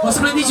 O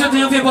Splendidzie to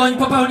nie mówię, bo oni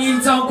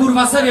popełnili całą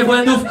kurwa serię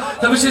błędów,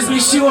 to by się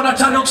zmieściło na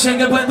czarną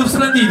księgę błędów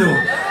Splendidu.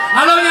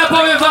 Ale ja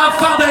powiem wam w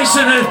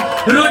Foundation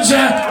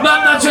rundzie,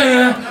 mam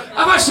nadzieję.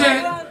 A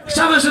właśnie,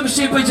 chciałbym,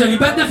 żebyście mi powiedzieli,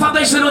 będę w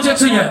Foundation rundzie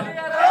czy nie?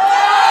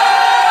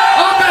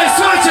 Okej,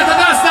 słuchajcie, to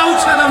teraz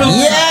nauczka na Lucka.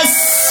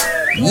 Yes!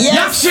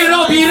 Jak się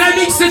robi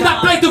remiksy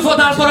dubplate'ów od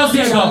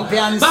Alboroziego?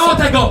 Mało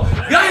tego,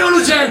 grają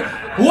ludzie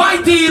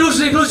Whitey i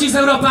różnych ludzi z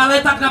Europy,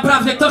 ale tak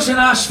naprawdę kto się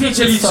na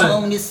świecie liczy?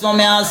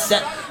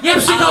 Nie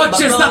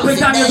przychodźcie z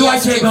dubplate'ami od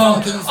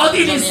Whitey'ego, od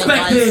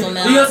Inspekty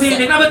i od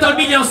innych, nawet od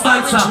Milion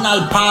Stańca.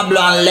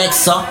 Pablo and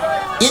Lexo.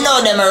 You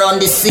know them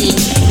around the scene,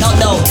 no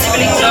doubt.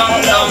 Tibbling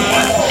dong dong,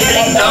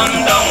 tibbling dong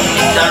dong,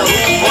 the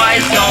rude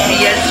boy song,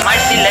 yes, my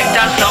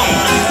selector song.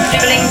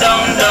 Tibbling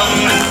dong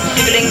dong,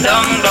 tibbling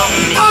dong dong,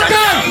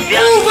 Okej,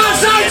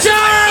 uważajcie!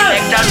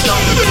 selector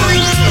song.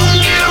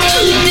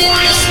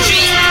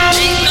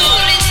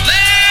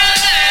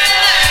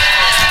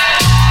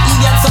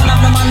 Son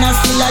of the man and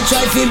still I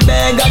try fi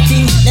beg a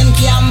thing. Them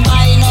can't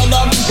buy no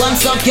dub.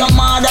 Once up your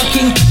mother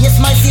king. Yes,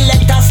 my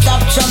selector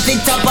stop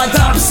trumpet top a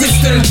top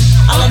system.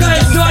 Okej,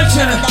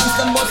 słuchajcie,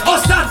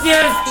 ostatnie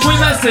mój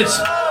message.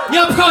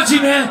 Nie obchodzi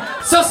mnie,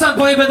 co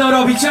Soundboye będą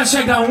robić. Ja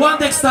sięgam One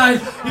Deck Style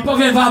i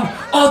powiem wam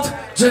od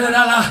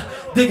Generala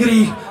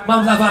Degree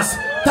mam dla was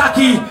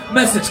taki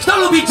message. Kto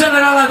lubi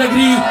Generala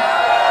Degree?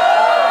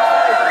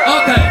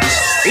 Okej.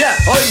 Yeah,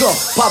 oigo,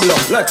 Pablo,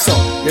 Lexo.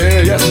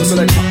 Yeah, yes,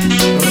 selector.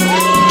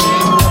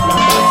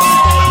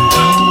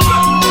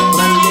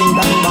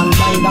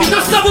 I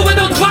to znowu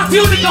będą 2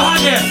 tuny,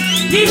 kochanie!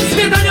 Nic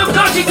mnie to nie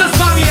obchodzi, co z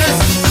wami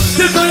jest!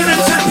 Tylko jeden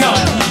czempion!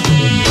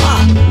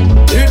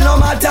 It no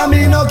matter,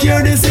 me no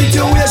care the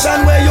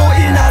situation where you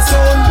in a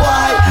sound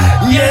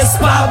boy. Yes,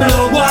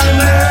 Pablo, one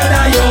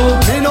murder you!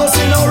 Me no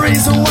see no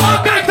reason why.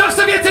 Okej, kto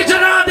chce więcej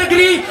General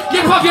Degree,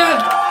 niech powie!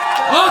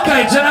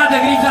 Okej, General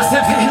Degree w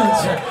następnej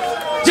rundzie.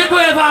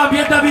 Dziękuję wam,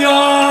 biedna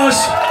miłość!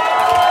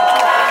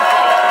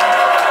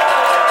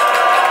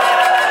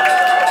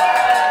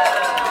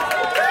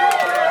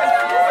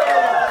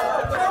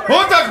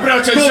 O tak,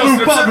 bracia i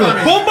siostry, Pablo,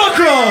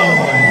 Bombokro!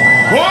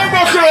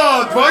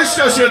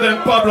 27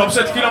 Pablo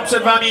przed chwilą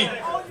przed wami.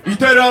 I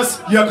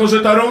teraz, jako że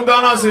ta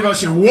runda nazywa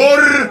się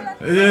War...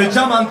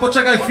 Jaman,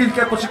 poczekaj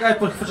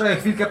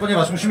chwilkę,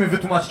 ponieważ musimy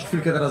wytłumaczyć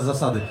chwilkę teraz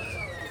zasady.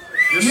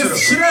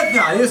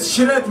 Jest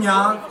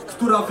średnia,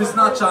 która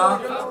wyznacza,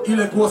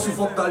 ile głosów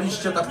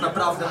oddaliście tak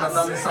naprawdę na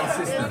dany sam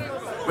system.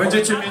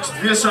 Będziecie mieć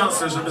 2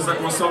 szanse, żeby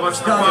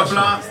zagłosować na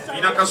Pabla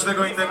i na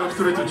każdego innego,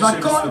 który tu dzisiaj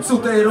Na końcu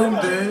tej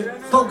rundy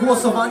to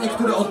głosowanie,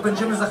 które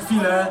odbędziemy za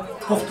chwilę,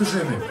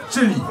 powtórzymy.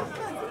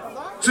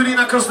 Czyli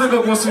na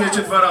każdego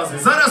głosujecie 2 razy.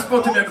 Zaraz po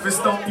tym, jak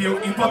wystąpił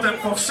i potem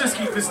po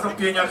wszystkich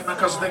wystąpieniach na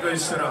każdego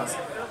jeszcze raz.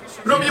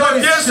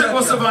 Robimy pierwsze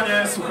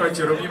głosowanie,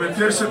 słuchajcie, robimy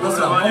pierwsze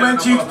głosowanie.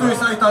 Momencik, tu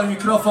jest Aital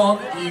mikrofon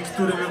i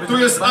który... Tu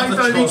jest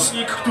Aital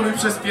licznik, który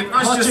przez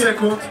 15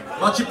 sekund...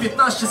 Macie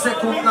 15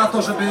 sekund na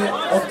to, żeby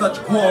oddać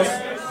głos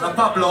na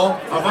Pablo,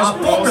 a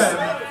potem,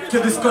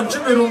 kiedy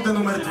skończymy rundę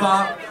numer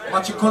 2,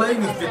 macie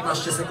kolejnych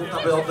 15 sekund,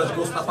 aby oddać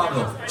głos na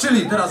Pablo.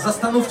 Czyli teraz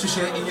zastanówcie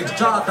się i niech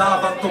Dża da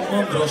wam tą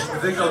mądrość, by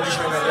wygrał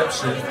dzisiaj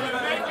najlepszy.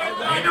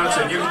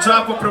 Inaczej, niech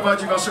Dża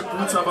poprowadzi wasze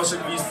płuca, wasze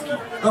gwizdki.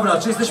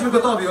 Dobra, czy jesteśmy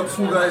gotowi?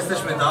 Obsługa,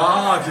 jesteśmy.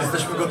 Tak,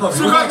 jesteśmy gotowi.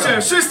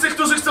 Słuchajcie, wszyscy,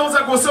 którzy chcą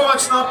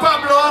zagłosować na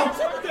Pablo,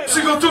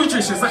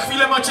 przygotujcie się. Za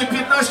chwilę macie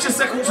 15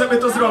 sekund, żeby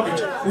to zrobić.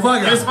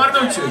 Uwaga! Nie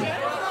zmarnujcie.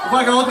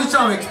 Uwaga,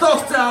 odliczamy. Kto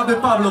chce, aby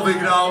Pablo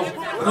wygrał?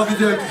 Robi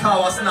wielki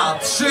hałas na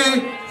 3,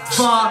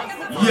 2,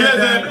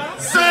 1,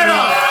 0!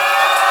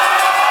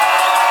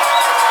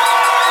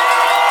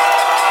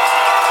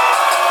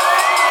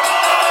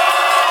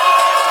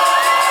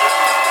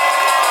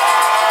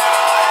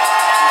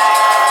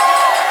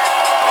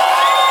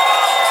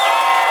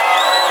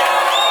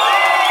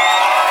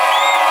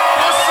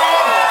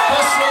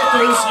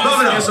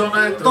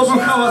 Dobra, to był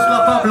hałas dla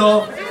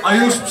Pablo, a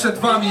już przed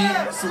wami,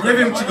 nie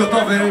wiem czy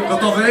gotowy?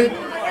 Gotowy?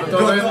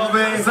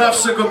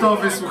 Zawsze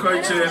gotowy,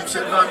 słuchajcie,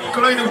 przed nami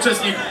kolejny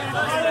uczestnik.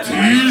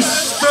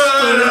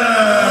 Tisztelet!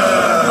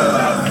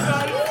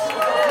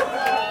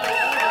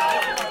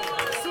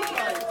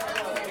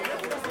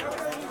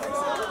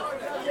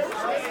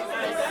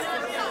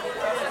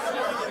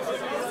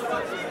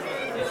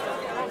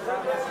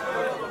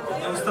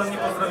 Nieustannie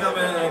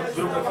pozdrawiamy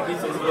grupę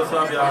kibiców z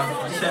Wrocławia.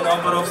 Dzisiaj na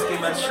Oborowskiej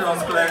mecz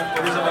Soundclash.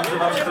 Podejrzewam, że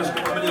wam się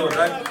troszkę pomyliło,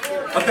 tak?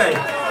 Okej.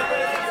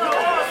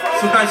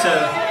 Słuchajcie,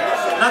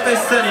 na tej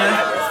scenie,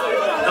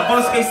 na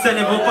polskiej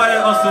scenie było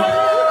parę osób,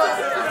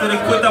 których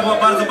płyta była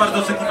bardzo, bardzo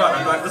oczekiwana,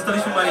 tak?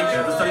 Dostaliśmy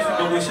Marikę, dostaliśmy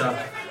Bogusia,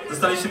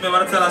 dostaliśmy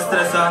Marcela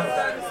Stresa,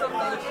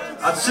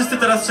 a wszyscy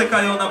teraz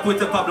czekają na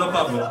płytę Pablo.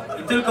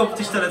 I tylko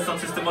Tisztelet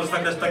Sound System może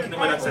zagrać taki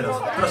numer jak teraz.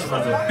 Proszę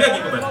bardzo,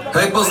 biegnij numer.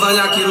 Hej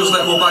poznaniaki, różne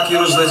chłopaki,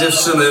 różne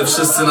dziewczyny,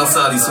 wszyscy na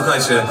sali.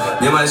 Słuchajcie,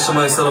 nie ma jeszcze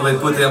mojej solowej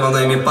płyty, ja mam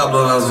na imię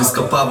Pablo, na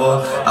nazwisko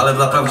Pablo, ale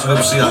dla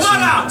prawdziwych przyjaciół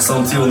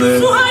są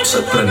tuny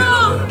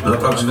przedpremierowe. Dla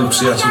prawdziwych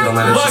przyjaciół, dla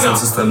najlepszych sound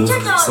systemów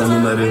są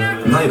numery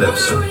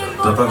najlepsze.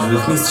 Dla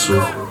prawdziwych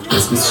mistrzów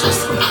jest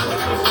mistrzostwo.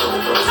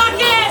 Tak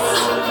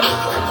jest!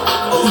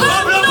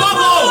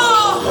 Pablo!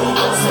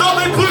 Z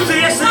nowej płyty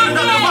jeszcze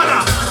jedna numer!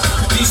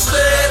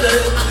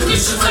 Tisztelet,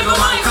 niszczy tego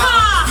Majka.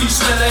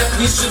 Tisztelet,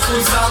 niszczy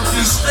twój sound.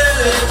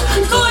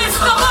 Tisztelet, to jest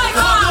ta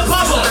bajka!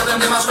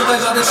 Tiszteletem nie masz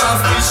tutaj żadnych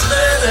szans.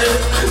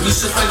 Tisztelet,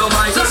 niszczy twego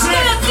Majka.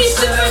 Tisztelet,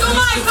 niszczy twego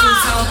Majka!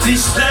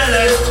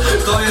 Tisztelet,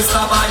 to jest ta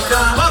bajka.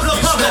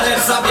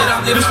 Tisztelet,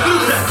 zabiera mnie w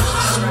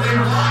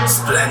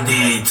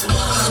Splendid,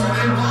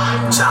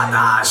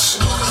 Czadasz.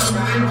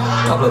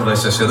 Pablo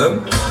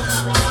 27.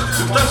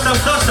 Ktoś tam,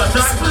 tak?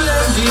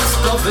 Splendid,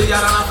 to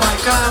wyjarana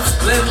bajka.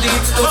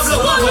 Splendid, to Pablo,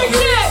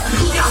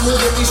 ja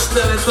mówię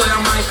Tisztelet, to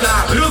Jamajka.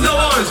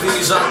 Z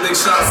nimi żadnych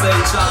szans,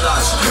 ej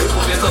Czadasz.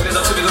 Mówię tobie,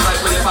 do ciebie dodaj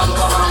płynie Pablo,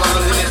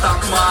 mam imię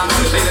tak man.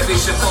 Najlepiej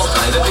się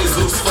poddaj, lepiej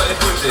zrób swoje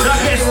płyty.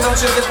 Niech do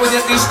ciebie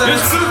płynie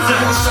Tisztelet.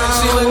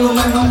 Szczęśliwy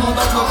numer, to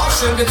moda, to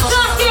 8, więc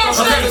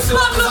tak jest,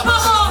 Pablo!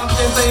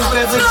 Zamknięte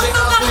imprezy, gdzie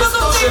każdy jest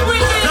 8.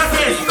 Tak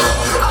jest!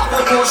 A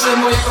pokłosze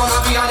mojego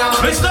nawijania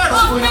wystarczy!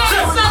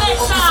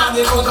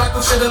 Opisanie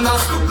kontraktów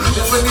 17,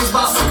 więc lepiej z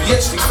basu,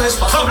 jeśli chcesz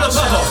Pablo!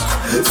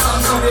 Sam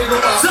sobie go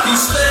pas.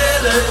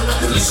 Tisztelet,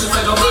 niszczy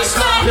tego Majka.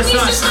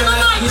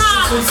 Tisztelet, niszczy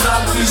twój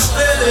sam.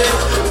 Tisztelet,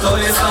 to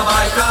jest ta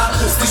bajka.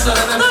 Z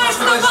Tiszteletem nie masz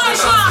tutaj żadnej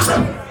szansy.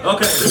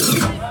 Okej.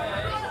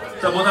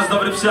 To był nasz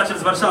dobry przyjaciel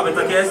z Warszawy,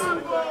 tak jest?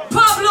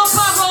 Pablo!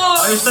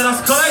 A już teraz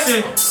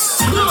kolejny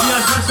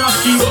wyjazd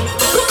warszawski.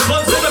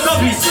 Bądźcie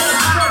gotowi!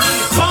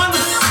 Pan,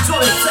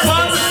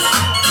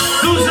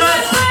 duże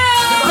P!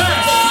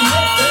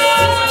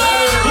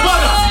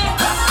 Uwaga!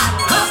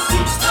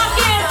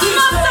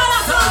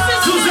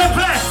 Duże P!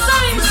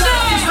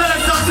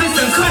 Tisztelet Sound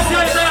System!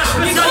 Kwestia jest teraz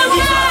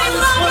specjalnie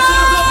bądźcie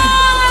gotowi!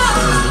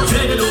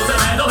 Kiedy duże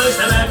będą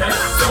Tiszteletem,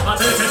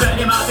 zobaczycie, że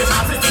nie macie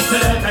szansy z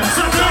Tiszteletem.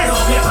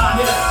 Wie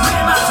panie,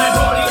 nie ma że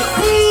boli.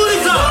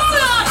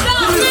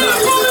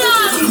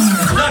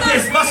 Tak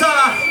jest,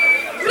 masala!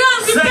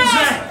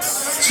 Sędzie,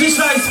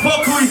 cisza i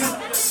spokój!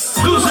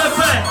 Duże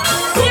P!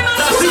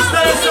 Ta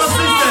Tisztelet Sound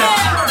System!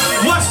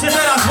 Właśnie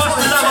teraz,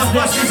 właśnie dla was,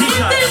 właśnie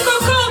dzisiaj! Tylko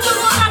kołtor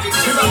można być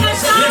przypinać,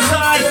 tak?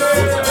 Wieszaj!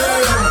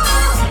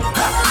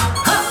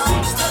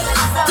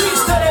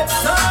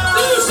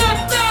 Duże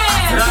P!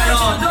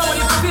 Rajon!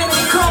 Nie powiemy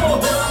nikomu!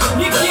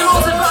 Nikt nie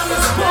może wam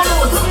już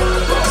pomóc!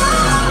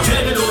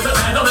 Kiedy duże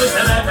będą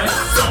Tiszteletem,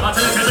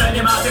 zobaczycie, że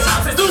nie macie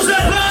szansy. Duże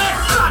P!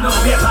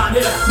 Panowie,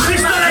 panie!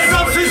 Tisztelet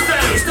Sound System!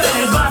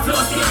 Tisztelet was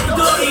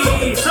rozpierdoli!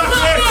 Tak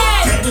jest!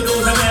 Kiedy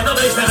duże będą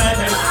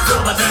Tiszteletem,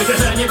 zobaczycie,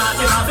 że nie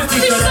macie szansy.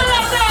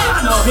 Tiszteletem!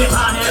 Panowie,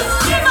 panie!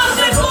 Nie ma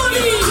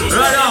boli!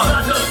 Rajon!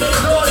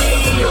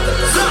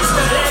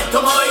 Tisztelet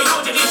to moi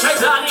ludzie, dzisiaj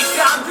dla nich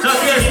gram.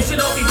 Tak jest! Jeśli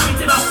do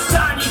piwnicy masz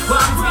tani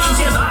kłam,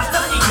 zdjęcie masz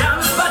tani gram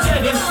z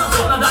badziewiem.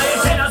 To nadaje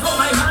teraz, bo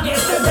najmanie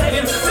jestem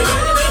pewien. Czy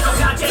kiedy wy to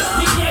gracie,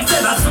 nikt nie chce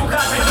was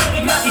słuchać. A kiedy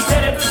gra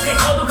Tisztelet, wszystkie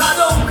od ucha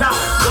do ucha.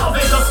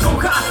 Głowy do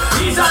skucha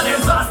i żaden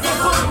z was nie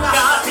puka.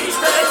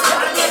 Tisztelet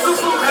nie tu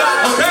puka.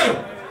 Okej!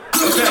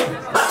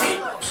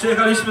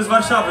 Przyjechali Przyjechaliśmy z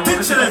Warszawy.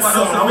 Tisztelet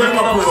program.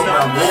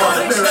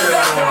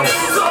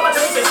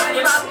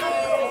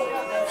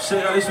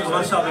 Przyjechaliśmy z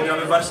Warszawy,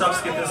 gramy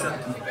warszawskie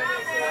piosenki.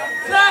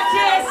 Tak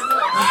jest!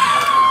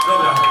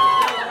 Dobra.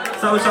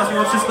 Cały czas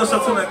mimo wszystko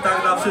szacunek,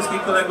 tak, dla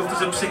wszystkich kolegów,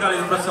 którzy przyjechali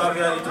z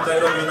Wrocławia i tutaj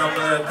robią nam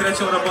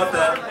krecią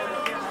robotę.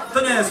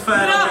 To nie jest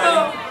fair,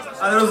 okay,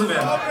 ale rozumiem.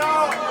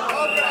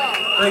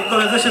 Tutaj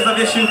koledze się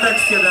zawiesił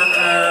tekst jeden.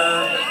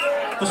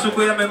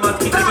 Poszukujemy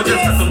matki tego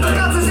dziecka tutaj.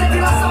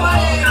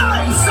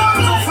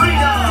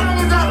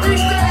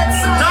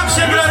 Tak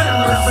się gra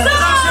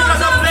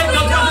za plejkę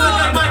od gadunek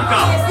jak bańka.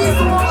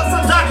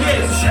 Tak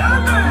jest!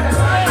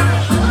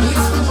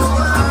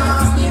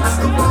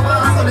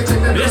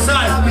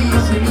 Wieszaj!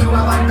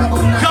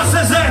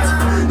 KSZ!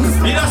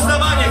 I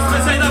nastawanie,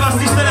 specjalnie dla was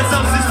Tisztelet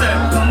Sound System!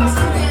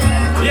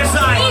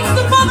 Wieszaj! Nic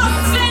tu po was,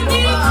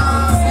 Splendid!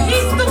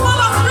 Nic tu po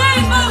was,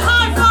 Rainbow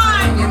High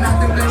Five!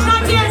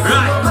 Tak jest!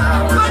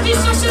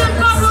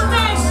 27Pablo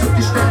też!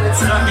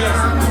 Tak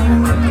jest!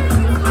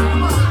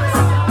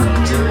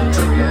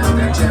 Czujesz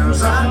ten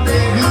ciężar,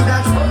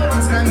 widać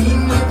Polska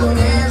minie, to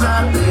nie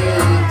żarty.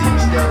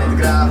 Tisztelet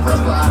gra w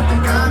otwarte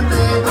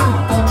karty.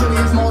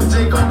 Poczujesz moc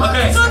Jacoba.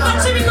 Okej. Co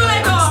tańczymy,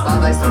 kolego?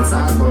 Spadaj stąd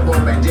sam, bo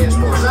będziesz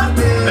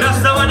pożarty.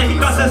 Rastawanie i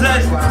KSZ!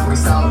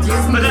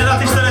 Specjalnie dla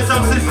Tisztelet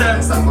Sound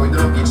System!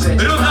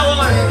 Runda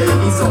łor!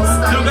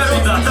 Druga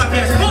runda, tak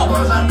jest!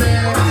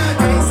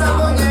 Hej,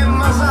 samo nie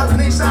ma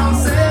żadnej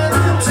szansy.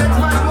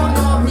 Przetrwać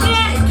ponownie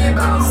dzikie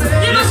bounce.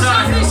 Nie masz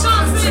żadnej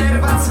szansy!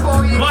 Przerwać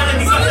swoje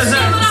Ładnie i KSZ!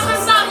 Sojuszujemy razem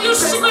z nami, już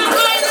szykuję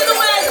kolejny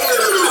numer!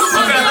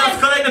 Okej, a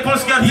teraz kolejny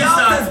polski artysta!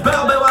 Ja to jest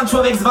Bełan,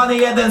 człowiek zwany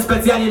jeden,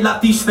 specjalnie dla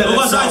Tisztelet.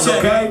 Uważajcie.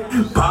 Okej?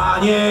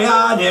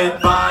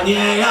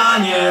 Panie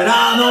Janie,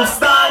 rano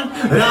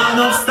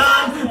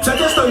wstań,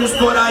 przecież to już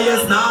pora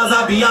jest na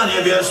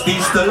zabijanie, wiesz,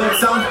 Tisztelet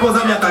Sound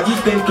pozamiata dziś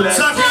ten klesz.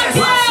 Tak jest!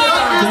 Właśnie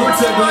tak,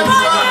 ludzie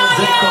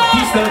byli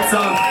Tisztelet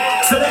Sound,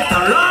 selekta,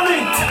 run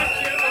it!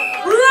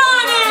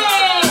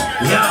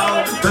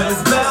 Yo, to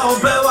jest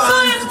Bełan.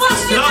 To jest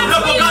właśnie Dobra,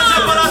 ta chwila!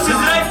 pokażę palacy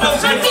z Rainbow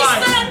High Five!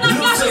 Tisztelet na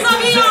klasie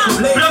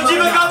zabija!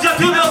 Prawdziwe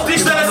gadżety od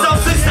Tisztelet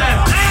Sound System!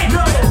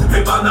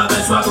 Chyba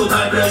nadeszła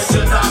tutaj wreszcie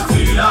ta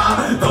chwila,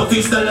 to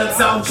Tisztelet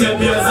Sound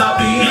ciebie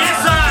zabija.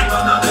 Wieszaj!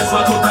 Chyba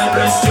nadeszła tutaj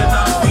wreszcie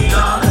ta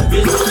chwila,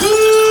 więc...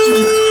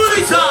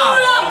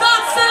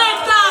 Tak,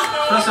 selekta!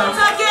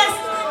 Tak jest!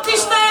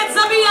 Tisztelet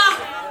zabija!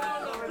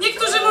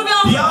 Niektórzy mówią,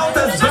 Ja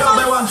też że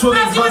Bełan,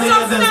 człowiek zwany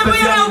jeden,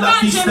 specjalnie dla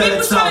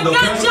Tisztelet Sound, okej?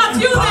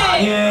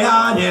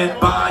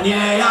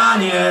 Panie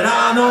Janie,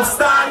 rano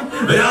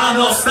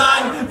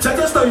wstań,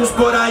 przecież to już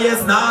pora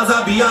jest na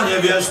zabijanie,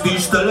 wiesz,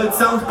 Tisztelet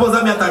Sound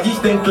pozamiata dziś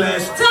ten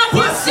klesz. Tak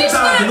jest,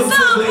 Tisztelet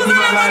Sound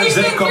pozamiata dziś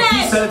ten klesz.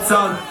 Tisztelet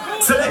Sound,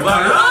 selekta,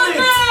 run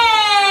it!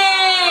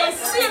 Okej!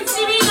 Syn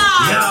cywila!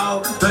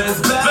 Yo, to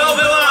jest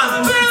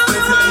Bełan!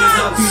 specjalnie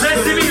dla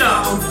Syn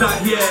cywila! Sound,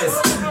 tak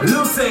jest.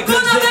 Lucek, To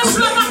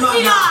nadeszła ta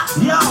chwila!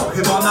 Yo,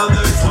 chyba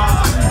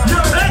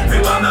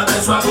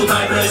nadeszła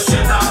tutaj wreszcie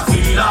ta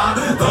chwila,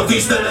 to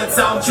Tisztelet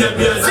Sound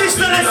ciebie zabija.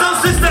 Tisztelet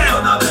Sound System!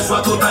 To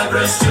nadeszła tutaj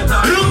wreszcie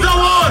ta chwila. Runda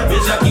war!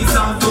 Wiesz jaki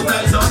sound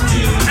tutaj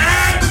rządzi?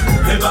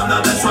 Chyba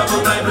nadeszła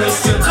tutaj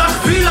wreszcie ta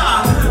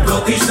chwila,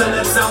 to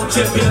Tisztelet Sound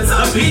ciebie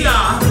zabija.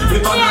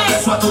 Chyba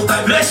nadeszła tutaj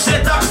Wreszcie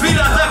ta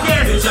chwila, tak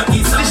jest! Wiesz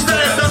jaki sound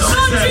Tisztelet tutaj Sound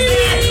System!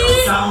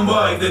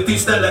 Soundboy, gdy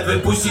Tisztelet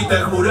wypuści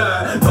tę chmurę,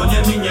 to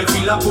nie minie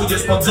chwila,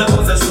 pójdziesz pod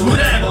drzewo ze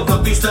sznurem. Bo to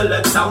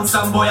Tisztelet Sound,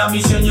 Soundboya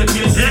mi się nie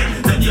pieści.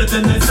 Ten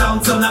jedyny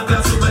sound, co na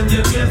klaszu będzie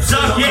pierwszy.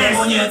 Tak jest!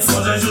 Koniec,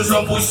 możesz już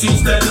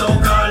opuścić ten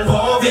lokal.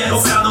 Powiedz,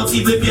 dobranoc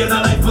i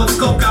wypierdalaj pod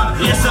skokach.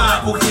 Jest na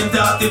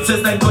puchnięte, a ty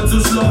przestań w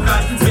końcu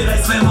szlokać.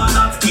 Zbieraj swe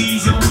manatki i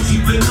ziomuś i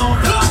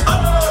wynocha.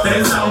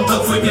 Ten sound to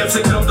twój pierwszy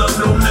krok do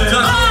trumny.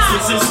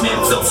 Słyszysz śmiech,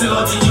 co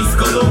przychodzi dziś z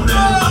kolumny.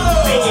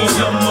 Widzisz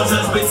ją,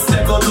 możesz być z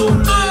tego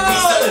dumny.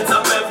 Tisztelet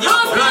zapewnia.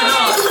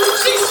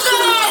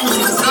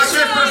 Tak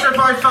jest, proszę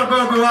Państwa,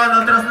 Bełan,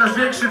 a teraz nasz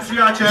większy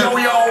przyjaciel,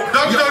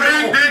 Dr.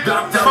 Indyk,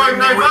 w swoim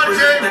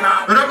najbardziej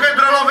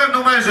rock'n'rollowym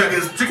numerze.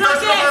 Czy ktoś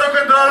kocha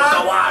rock'n'rolla?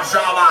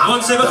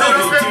 Włączcie go tego!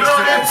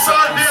 Rock'n'roll jest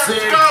twardy jak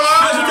skała.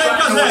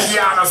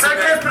 Tak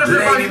jest, proszę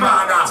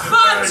Państwa.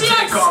 Twardy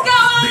jak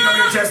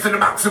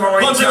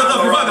skała! Bądźcie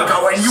gotowi, uwaga!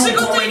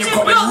 Przygotujcie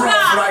biodra!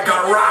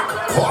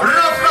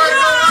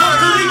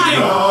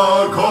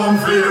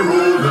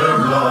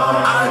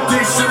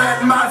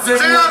 Czy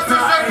ja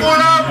słyszę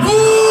pula?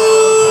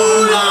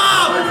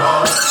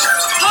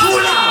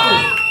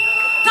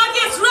 Tak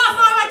jest,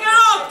 Rafa like a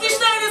rock!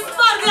 Tisztelet jest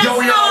twardy jak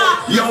skała!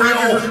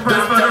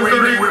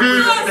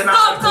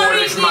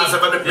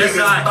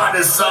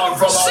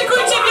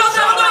 Szykujcie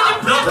biodra,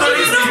 bo to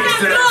będzie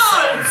prawdziwy rock'n'roll!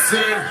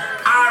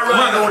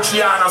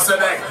 Luciano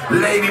Select,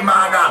 Lady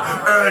Maga,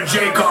 Earl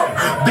Jacob.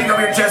 Big up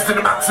your chest to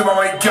the maximum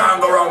when you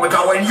can't go wrong.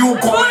 Because when you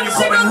come in, you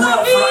come in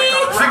rough like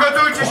a...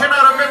 Przygotujcie się na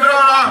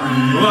rock'n'rolla!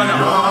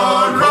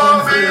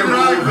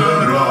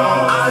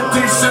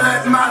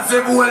 Tisztelet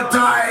massive all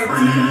time.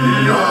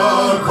 We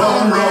all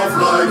come rough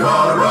like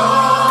a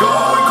rock. Go,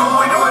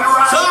 we do it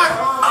right.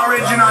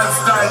 Original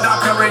style,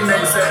 Dr. Ring,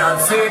 they said,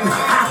 and sing.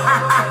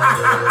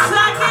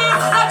 Tak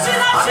jest,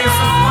 zaczynamy!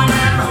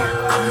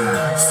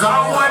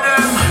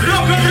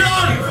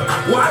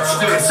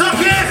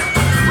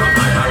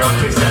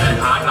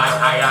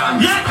 iron.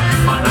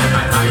 Man like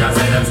my tires,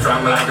 say them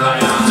strong like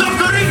lions. Drop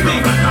the ring,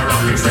 like a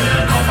rocket, say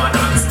them tougher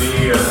than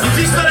steel.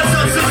 Tisztelet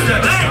sound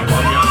system, hey!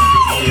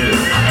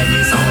 Any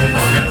sound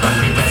on the track,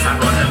 we test and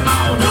run them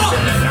out.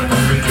 Say them can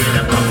come with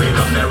them, come with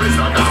them, there is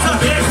no doubt.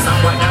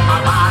 Some of them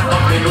are bad,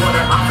 but we know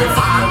them have to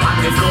fall. And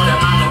they flow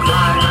them out of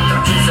cry, and the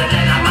trees say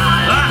they're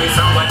alive. We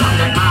some of them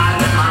get mad,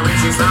 them are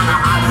riches not a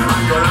hard.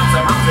 And your love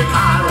them have to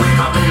call, we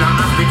have been a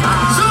hospital.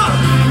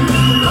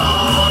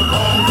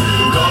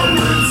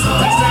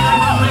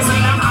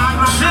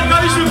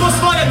 Czekaliśmy po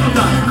swoje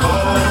tutaj!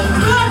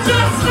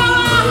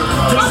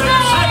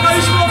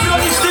 Czekaliśmy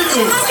obronić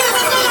tytuł!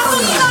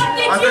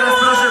 A teraz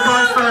proszę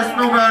Państwa jest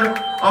numer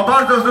o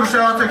bardzo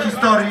wzruszającej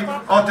historii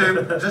o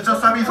tym, że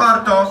czasami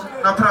warto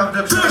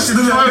naprawdę przyjąć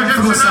swoją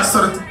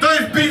dziewczynę. To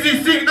jest Busy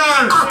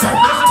Signal! Proszę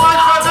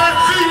Państwa, to jest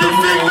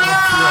Busy Signal!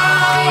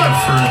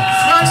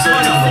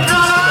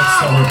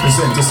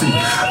 Represent to see. I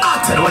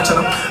tell you what,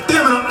 channel.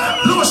 Damn it,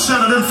 no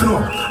shine of them for no.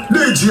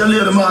 DJ and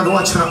Lady Marga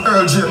watching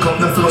Earl Jacob,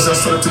 them for us and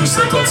sell it to you,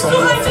 set out some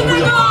love for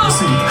way up, you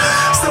see.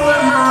 So when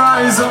we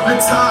rise up,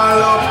 it's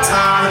all up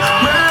time.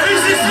 Where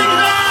is this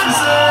signal?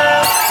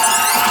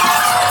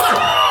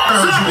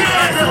 Earl Jacob,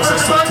 them for us and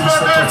sell it to you,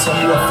 set out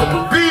some love for me.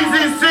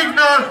 Busy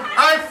Signal,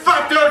 I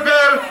fucked your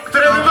girl,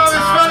 które my mamy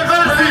w swojej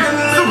wersji.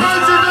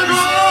 Słuchajcie tego!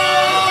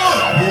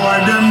 Boy,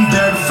 them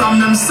dead from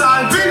them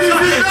side. Busy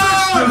Signal!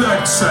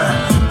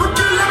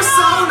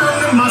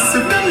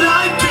 Massive, them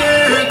like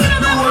it.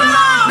 The whole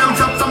night, them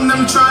drop from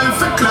them trying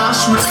for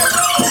clash with.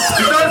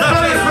 I to jest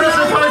koniec, proszę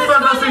Państwa,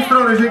 z naszej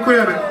strony.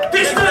 Dziękujemy.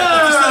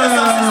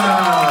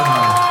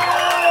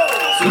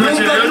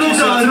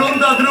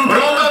 Runda druga!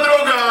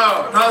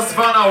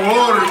 Nazwana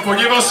War,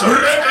 ponieważ to?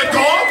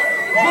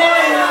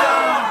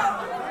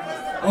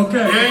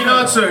 Nie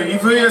inaczej, i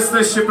wy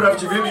jesteście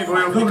prawdziwymi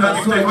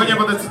wojownikami w tej wojnie,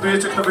 bo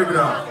decydujecie, kto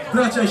wygra.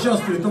 Bracia i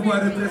siostry, to była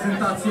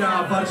reprezentacja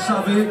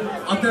Warszawy,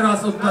 a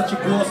teraz oddacie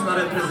głos na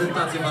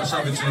reprezentację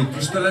Warszawy, czyli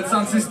Tisztelet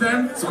Sound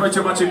System.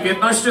 Słuchajcie, macie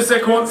 15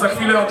 sekund, za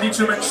chwilę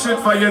odliczymy 3,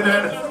 2,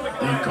 1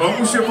 i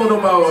komu się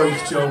podobało i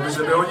chciałby,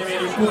 żeby oni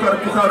mieli puchar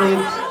pucharów,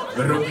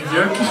 robi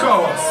wielki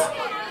hałas.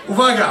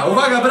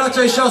 Uwaga,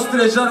 bracia i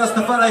siostry, zaraz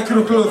na fala i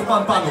królów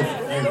pan panów.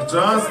 Niech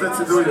jazz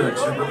decyduje,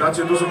 czy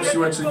dodacie dużą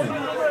siłę, czy nie.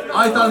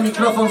 Ajtal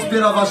mikrofon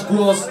zbiera wasz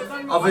głos,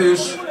 a wy już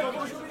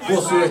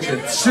głosujecie.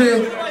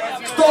 3.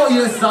 Kto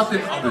jest za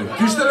tym, aby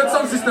Tisztelet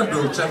Sound System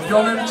był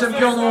czempionem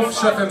czempionów,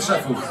 szefem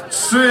szefów?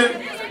 3,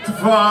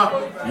 2,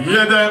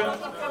 1.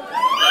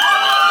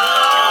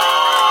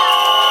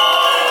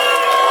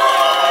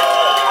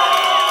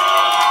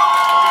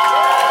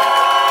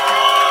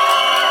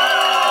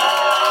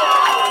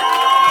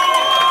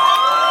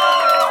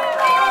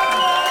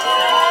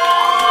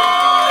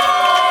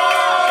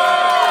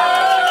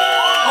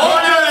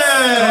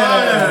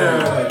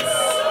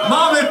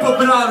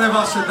 Pobrane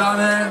wasze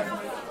dane.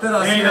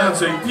 Teraz nie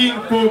inaczej,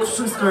 ping-pong,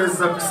 wszystko jest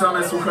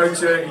zapisane,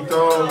 słuchajcie, i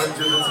to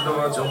będzie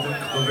decydować o tym,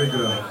 kto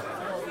wygra.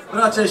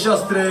 Bracia i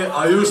siostry,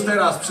 a już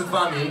teraz przed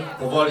wami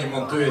powoli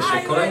montuje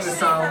się kolejny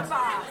sound,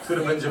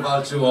 który będzie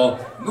walczył o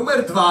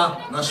numer 2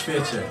 na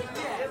świecie.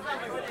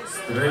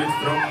 Straight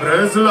from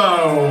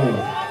Breslau.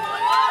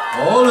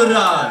 All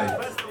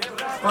right.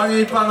 Panie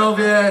i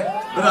panowie,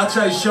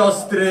 bracia i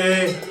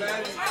siostry,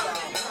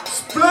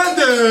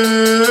 Splendid!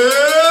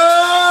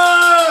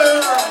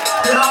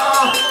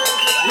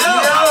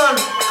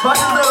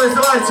 Właśnie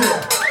słuchajcie,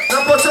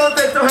 na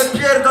początek trochę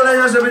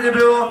pierdolenia, żeby nie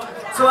było.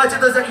 Słuchajcie,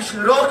 to jest jakiś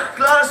rock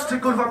clash, czy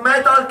kurwa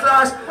metal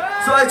clash.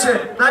 Słuchajcie,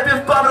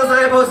 najpierw Pablo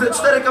zajebał ze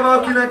 4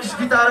 kawałki na jakichś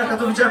gitarach, a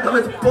to widziałem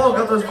nawet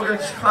Boga, to już w ogóle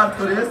jakiś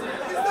hardcore jest.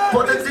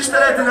 Potem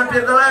Tisztelety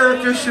napierdalają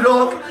jakiegoś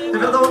rock, nie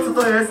wiadomo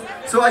co to jest.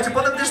 Słuchajcie,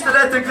 potem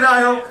Tisztelety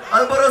grają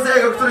albo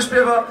Roziego, który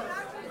śpiewa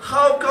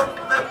How come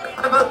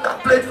I'm a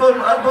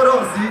platform albo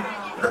Rozi.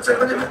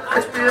 Dlaczego nie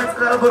wydać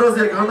pieniędzy na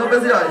Alboroziego? No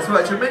bez jaj,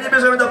 słuchajcie, my nie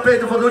bierzemy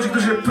dubplate'ów od ludzi,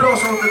 którzy się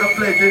proszą o te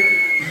dubplate'y.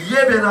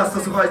 Jebie nas to,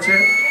 słuchajcie.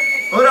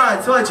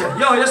 Alright, słuchajcie.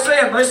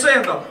 Jeszcze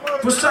jedno.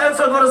 Puszczając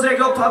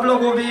Alboroziego, Pablo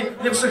mówi: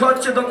 nie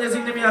przychodźcie do mnie z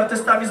innymi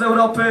artystami z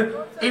Europy.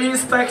 In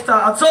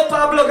Inspekta. A co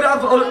Pablo gra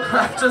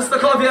w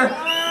Częstochowie?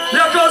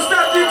 Jako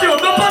ostatni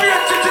tune. No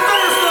powiedzcie, czy to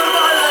jest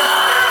normalne?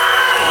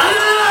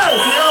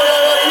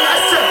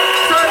 Jeszcze!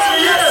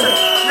 Słuchajcie, jeszcze!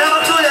 Nie ma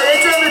chuja,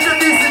 jedziemy te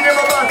disy, nie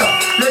ma bata.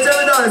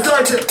 Jedziemy dalej,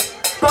 słuchajcie.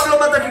 Pablo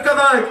ma taki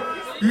kawałek.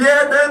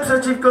 1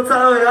 przeciwko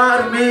całej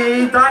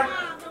armii, tak?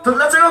 To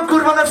dlaczego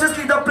kurwa na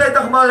wszystkich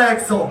dubplate'ach ma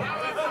Lexo?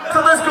 Co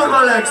to jest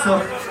kurwa Lexo?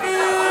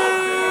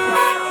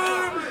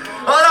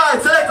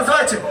 Alright, selekto,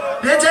 słuchajcie.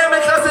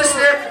 Jedziemy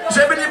klasycznie,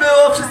 żeby nie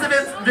było, wszyscy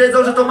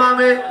wiedzą, że to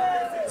mamy.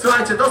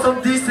 Słuchajcie, to są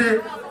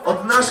disy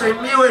od naszej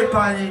miłej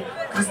pani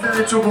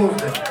Krystyny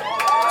Czubówny.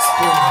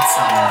 Splendid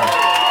Sound.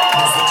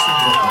 Muzyczny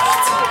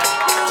groboszce.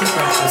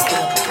 Czytam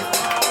Krystynę.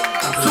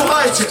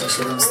 Słuchajcie!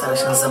 27 stara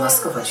się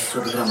zamaskować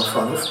wśród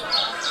gramofonów,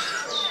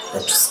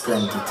 lecz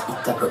Splendid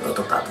i tak go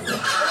dopadnie.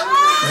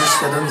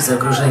 Nieświadomi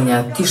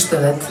zagrożenia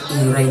Tisztelet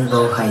i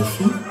Rainbow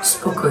Hi-Fi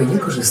spokojnie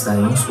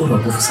korzystają z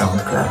urobów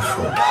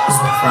Soundclashu.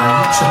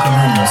 Zuchwali,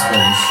 przekonani o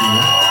swojej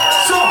sile,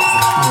 za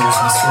chwilę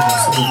rozmysłowią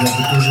sobie w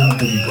jak dużym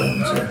byli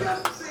błędzie.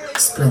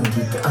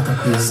 Splendid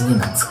atakuje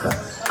znienacka,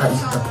 a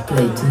ich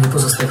upplate nie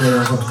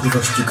pozostawiają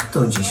wątpliwości,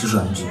 kto dziś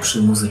rządzi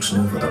przy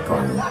muzycznym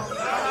wodopolu.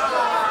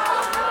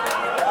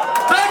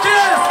 Tak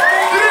jest!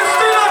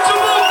 Krystyna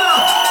Czubówna!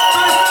 To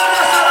jest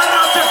nasza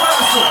racja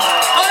pasu!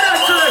 Oraz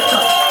selekta!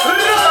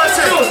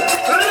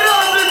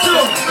 Radny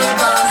ciur!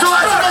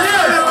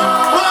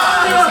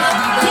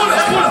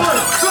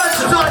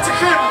 Słuchajcie, słuchajcie,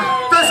 hymn!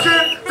 To jest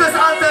hymn, to jest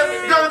antem,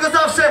 gramy go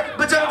zawsze,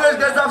 będziemy grać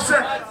go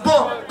zawsze,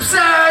 bo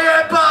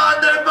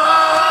przejebane ma!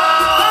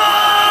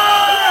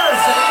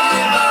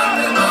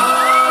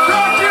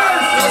 Tak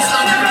jest!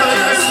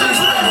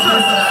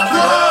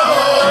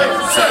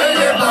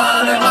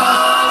 Przejebane ma!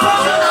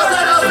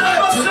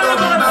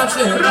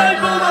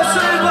 Rainbow ma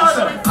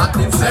przejebane! A ty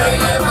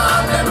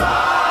przejebane ma!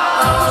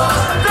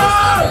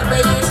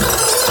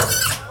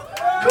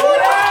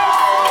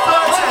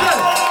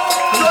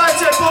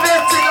 Słuchajcie,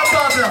 powiedzcie na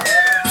Pabla!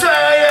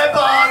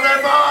 Przejebane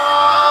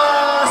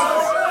masz!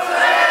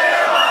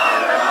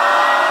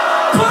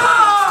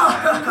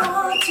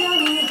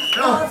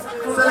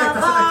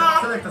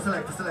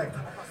 Selekta.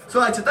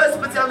 Słuchajcie, to jest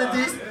specjalny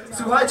diss.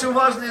 Słuchajcie,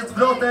 uważny jest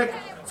zwrotek.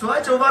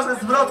 Słuchajcie, uważne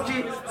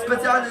zwrotki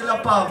specjalnie dla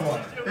Pawła.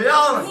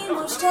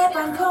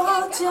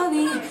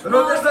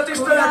 Również dla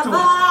Tiszteletu.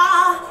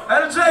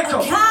 El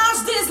Jacob.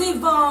 Każdy z nich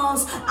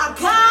wąs, a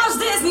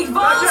każdy z nich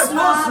wąs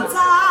ma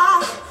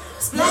tak.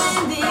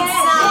 Splendid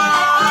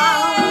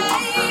sound.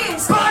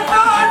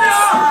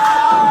 Badania!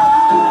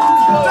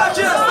 Tak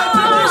jest,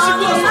 najpiękniejszy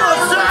głos w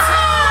Polsce!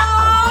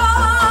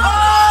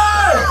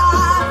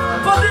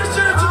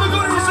 Podnieście ręce do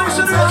góry, jeżeli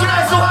się nie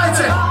Okej,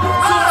 słuchajcie!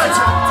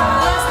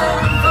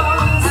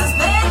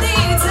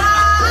 Splendid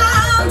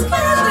sound.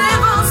 Każdy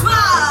wąs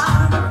ma.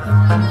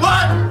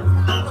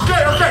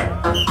 Okej.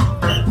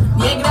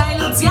 Nie graj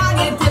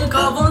Lucjanie,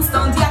 tylko wąs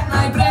stąd jak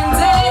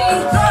najprędzej.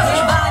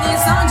 Chyba nie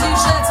sądzisz,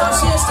 że coś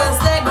jeszcze z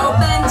tego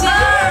będzie.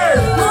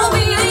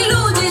 Mówili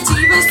ludzie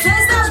ci, byś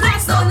przestał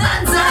grać to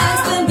nędzę.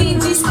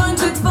 Splendid dziś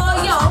skończy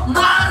twoją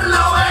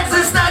marną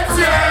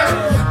egzystencję.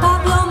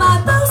 Pablo ma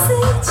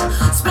dosyć,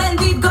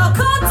 Splendid go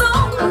kodzą.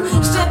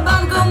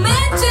 Szczepan go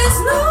męczy,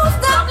 znów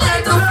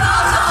tabletów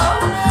wchodzą.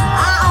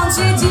 A on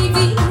się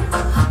dziwi,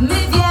 my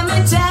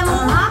wiemy czemu.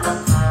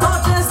 Bo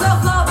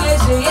Częstochowie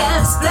żyje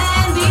w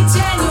Splendid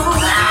cieniu.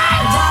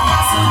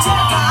 Dagas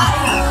uciekaj,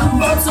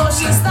 bo co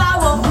się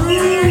stało?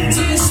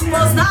 Dziś w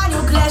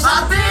Poznaniu klesz,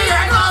 a ty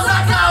jego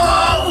zakałą.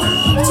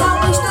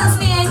 Chciałbyś to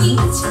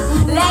zmienić,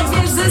 lecz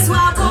wiesz ze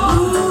słabo.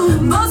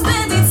 Bo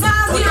Splendid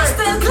sound już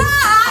ten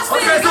klasz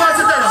Okej,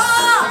 słuchajcie teraz.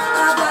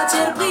 A ta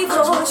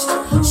cierpliwość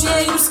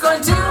się już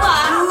skończyła.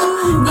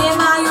 Nie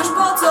ma już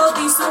po co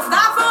disów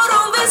na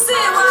forum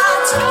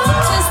wysyłać.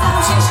 Przestał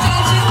się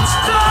szczerzyć.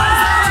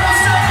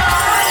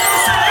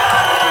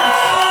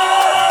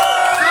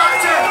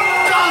 Słuchajcie,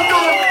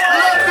 Kanton,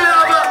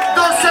 Lepiaba,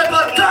 do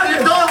Szepa, nie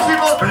dąży,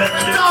 bo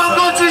chcą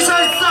go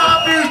dzisiaj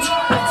zabić!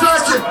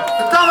 Słuchajcie,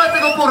 dawaj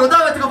tego buru!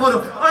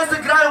 Oni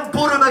sobie grają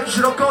buru na jakichś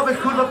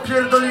rockowych, kurwa,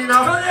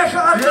 pierdolinach. To nie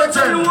hard,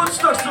 to nie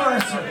Woodstock,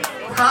 słuchajcie!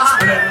 Ha,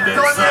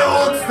 to nie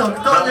Woodstock!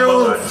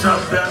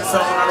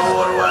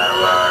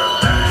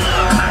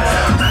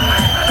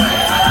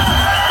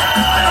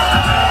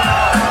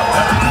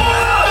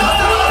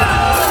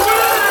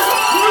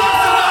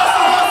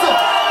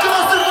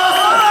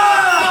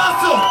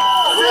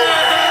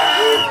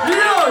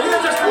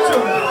 Jedziesz tu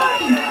ciągle!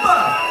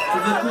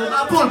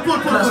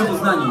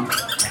 Poznaniu.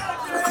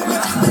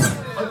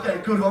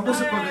 Okej, kurwa,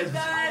 muszę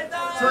powiedzieć.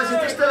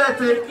 Słuchajcie,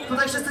 Tisztelety,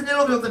 tutaj wszyscy nie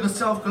lubią tego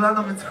strzału w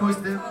kolano, więc chuj z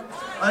tym.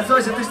 Ale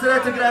słuchajcie,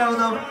 Tisztelety grają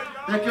nam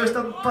jakiegoś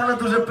tam pana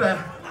duże P.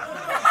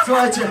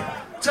 Słuchajcie,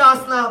 czas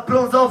na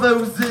brązowe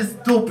łzy z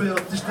dupy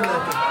od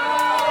Tiszteletu.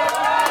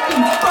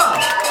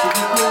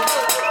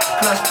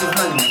 Clash w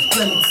Poznaniu,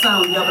 Splendid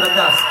Sound, Jabra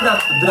Gaz,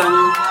 sprawdź to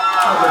draniu.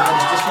 Power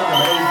 27,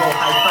 Rainbow,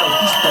 Hi-Fi,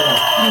 Tisztelet.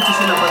 Liczy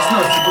się na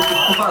baczności, bo to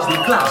jest poważny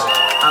clash.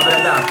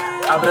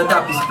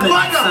 Abradap i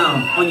Splendid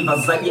Sound, oni was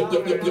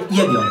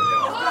jebią.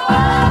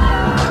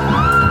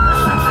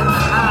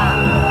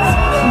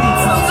 Splendid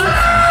Sound.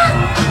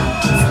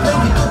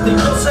 Splendid tutaj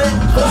proszę,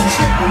 proszę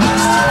się po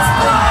mieście.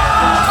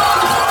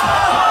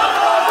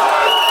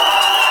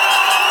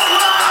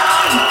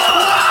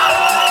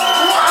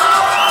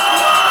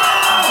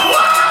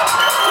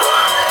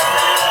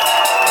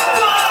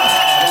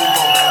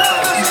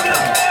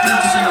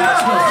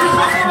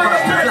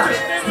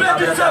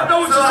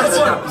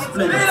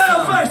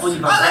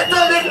 Ale to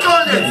nie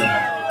koniec!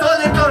 To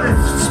nie koniec!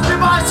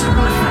 Śpiewajcie,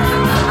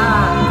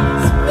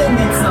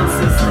 Splendid Sound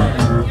System.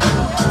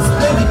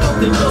 Splendid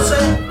tutaj proszę.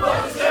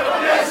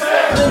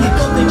 Splendid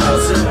tutaj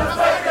proszę.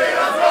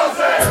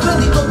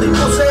 Splendid tutaj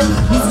proszę.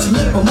 Nic ci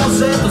nie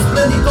pomoże. To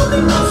Splendid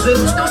tutaj proszę.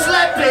 Wciąż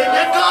lepiej,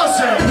 nie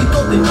gorzej. Splendid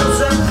tutaj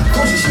proszę.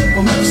 Chodzi się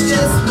po mieście.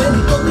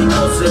 Splendid tutaj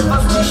proszę.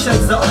 Patrz dzisiaj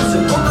za oczy.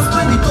 Bo to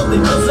Splendid tutaj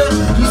proszę.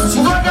 Nic ci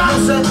nie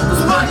pomoże. To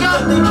Splendid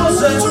tutaj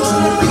proszę.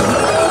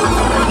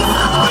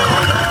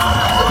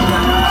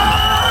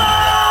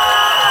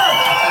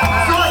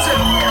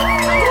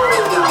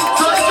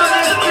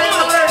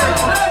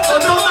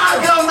 On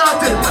nagrał na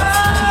tym!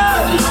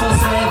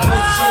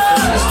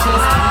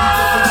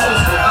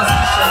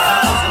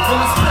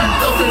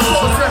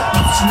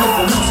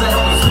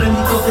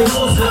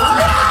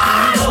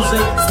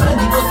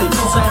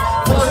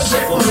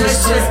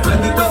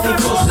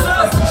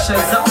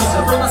 dzisiaj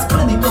zapiszę, to na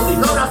Splendid do tej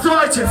porze. Dobra,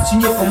 słuchajcie, ci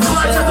nie pomoże.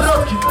 słuchajcie,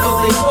 wrotki. Do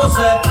tej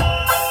porze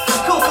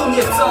kotu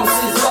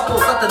niechcący złapał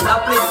za ten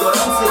naplet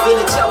gorący.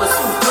 Wyleciały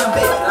słów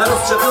głęby na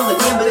roztrzewione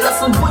gęby.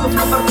 Rasą bojów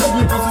na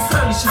parkownie, bo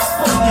zestrali się w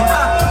spodnie.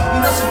 I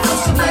na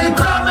szybkości mieli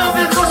bramę o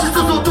wielkości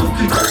 100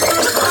 złotówki.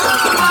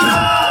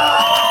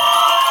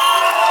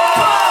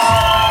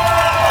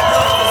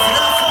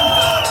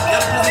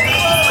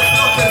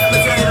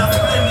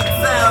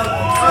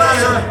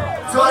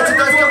 Słuchajcie,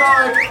 to jest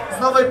kawałek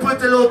z nowej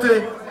płyty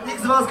Luty.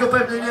 Nikt z was go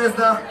pewnie nie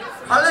zna.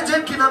 Ale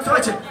dzięki nam,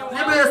 słuchajcie,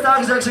 niby jest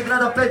tak, że jak się gra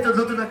na plate od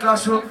Luty na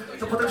Clashu,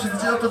 to potem wszyscy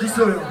cię na to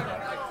disują.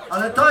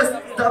 Ale to jest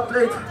ta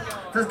plate,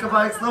 to jest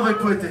kawałek z nowej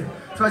płyty.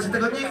 Słuchajcie,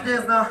 tego nikt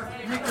nie zna,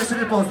 nikt jeszcze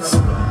nie pozna.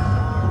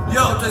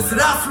 Yo, to jest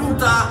raz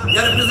Luta,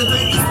 ja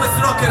reprezentuję East West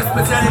Rocker,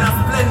 specjalnie na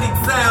Splendid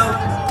Sound.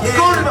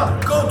 Kurwa!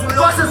 Go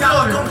to Wasze Los, ja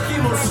zdrowie! mam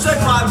Himur,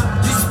 Szczepan.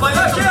 Dziś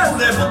spalimy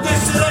górę,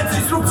 podnieście ręce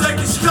i zróbcie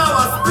jakiś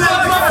hałas.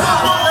 Splendid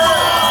Sound!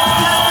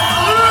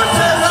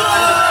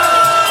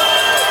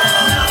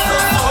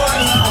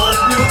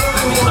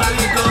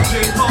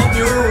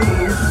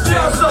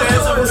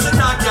 Muszę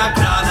tak jak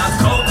granat,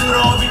 kotu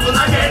robi to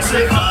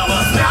największy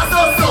hałas. Miasto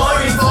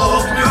stoi w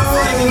ogniu,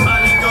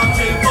 pali go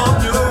dzień po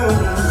dniu.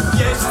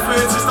 Jeśli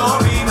słyszysz to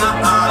wina,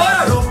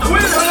 a rób to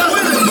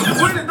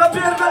Płyny,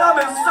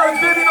 napierdalamy, zostały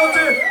 2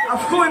 minuty, a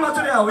w chuj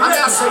materiały. Ale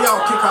ja się ją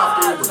kick off,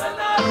 dude.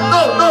 No,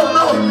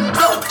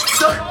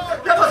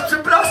 ja was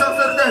przepraszam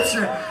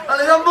serdecznie,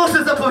 ale ja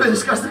muszę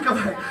zapowiedzieć każdy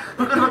kawałek,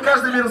 bo kurwa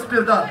każdy mnie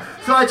rozpierdala.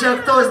 Słuchajcie,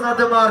 jak to jest na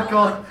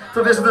Demarco,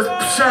 to wiesz, że to jest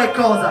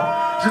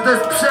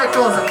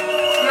przekoza,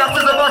 I ja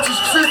chcę zobaczyć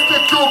wszystkie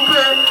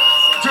tupy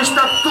gdzieś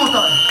tak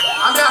tutaj.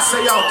 Ale ja się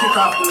ją kick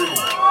off, dude.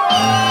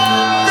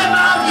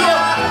 Demarco,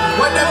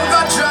 when them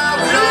got job,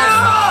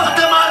 yeah!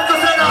 Demarco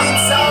teraz!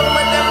 Sound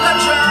when them got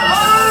job.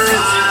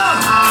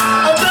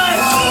 Okej!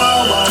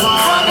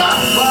 Uwaga!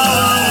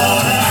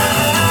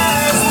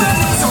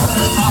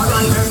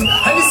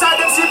 Anytime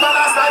them sleep on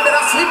last night,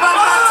 better sleep on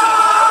that.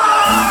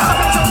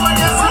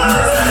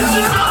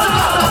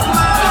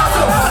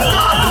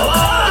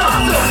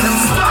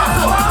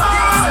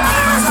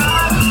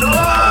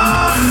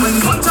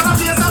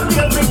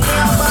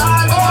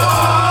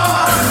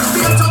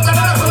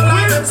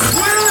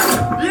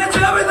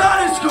 Jedziemy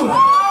dalej, skur!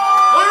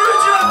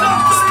 Original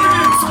Dr.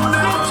 Evil!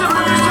 Dobrze,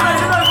 będziecie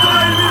Original Dr.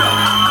 Evil!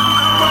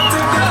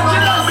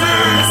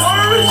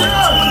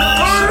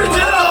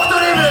 Original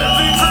Dr. Evil!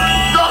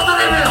 Dr.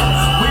 Evil!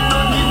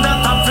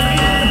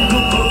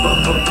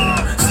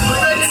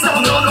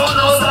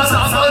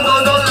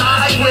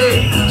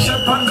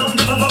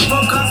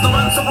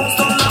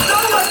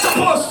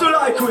 Supposed to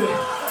like we.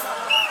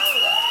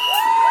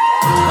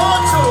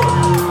 Oczu!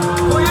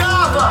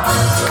 Pojawa!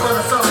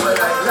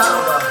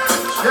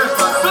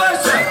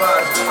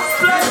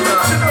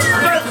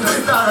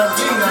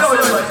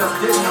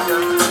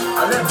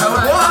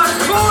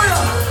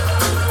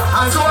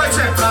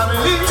 Słuchajcie,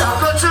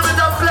 kończymy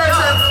tam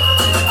plesem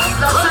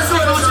dla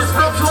wszystkich ludzi z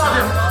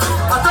Wrocławia.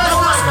 A to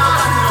jest nasz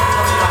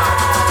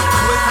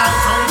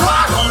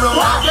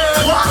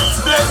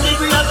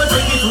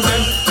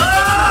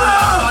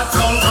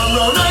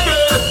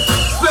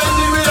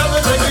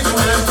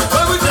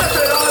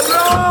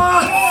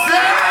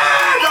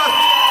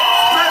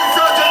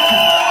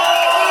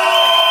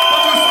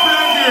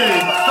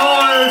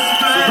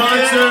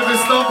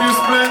Wystąpił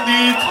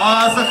Splendid,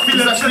 a za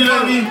chwilę przed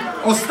nami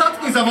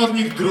ostatni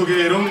zawodnik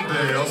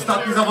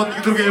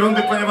drugiej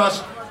rundy, ponieważ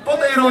po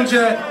tej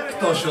rundzie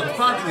ktoś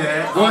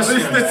odpadnie. Właśnie,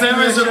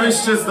 chcemy,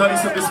 żebyście zdali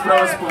sobie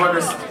sprawę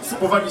z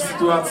powagi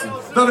sytuacji.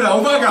 Dobra,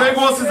 uwaga! Te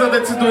głosy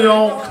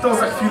zadecydują, kto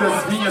za chwilę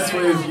zwinie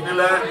swoje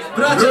winyle.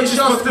 Bracia i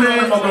siostry,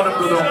 ogonem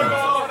do domu.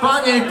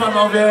 panie i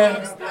panowie,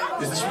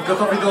 jesteśmy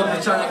gotowi do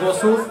odliczania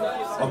głosów?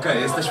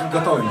 Okej, jesteśmy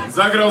gotowi.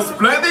 Zagrał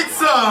Splendid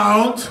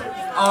Sound.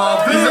 A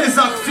wy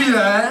za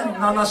chwilę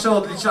na nasze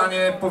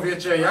odliczanie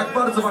powiecie, jak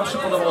bardzo wam się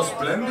podobał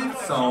Splendid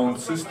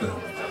Sound System.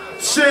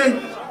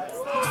 3,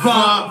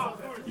 2,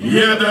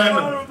 1.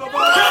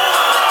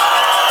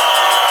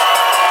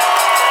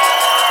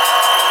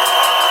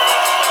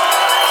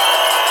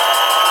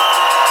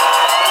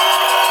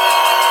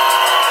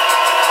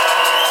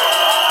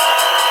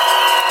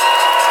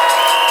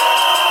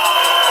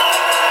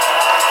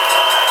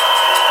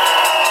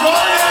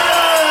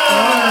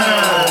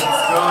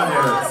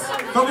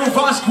 To był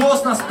wasz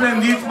głos na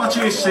Splendid.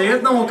 Macie jeszcze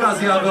jedną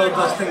okazję, aby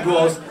oddać ten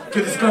głos,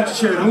 kiedy skończy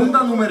się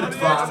runda numer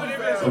 2.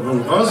 To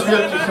był wasz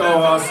wielki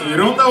hałas i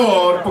runda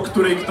war, po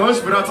której ktoś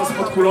wraca z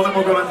podkulonym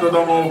ogonem do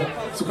domu.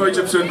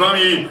 Słuchajcie, przed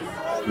wami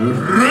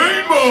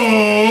Rainbow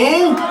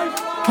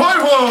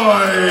Hi-Fi!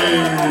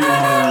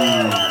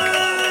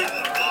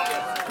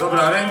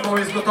 Dobra, Rainbow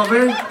jest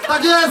gotowy?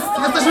 Tak jest!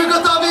 Jesteśmy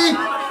gotowi!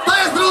 To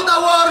jest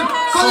runda war!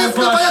 Koniec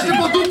kopania się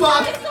po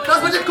dupach!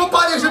 Teraz będzie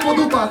kopanie się po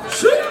dupach!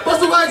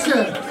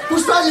 Posłuchajcie!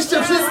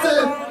 Puszczaliście wszyscy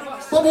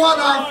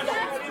pobłana!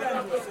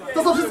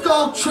 To są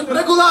wszystko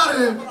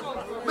regulary!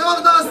 My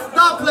mamy teraz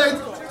dubplate,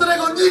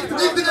 którego nikt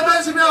nigdy nie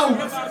będzie miał!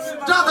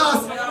 Jadas!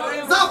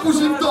 Zapuść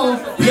im to!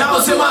 Ja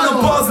siemano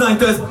Poznań,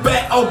 to jest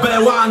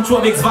POB1,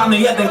 człowiek zwany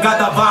jeden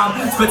gada wam.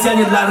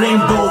 Specjalnie dla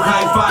Rainbow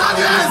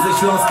Hi-Fi, jest ze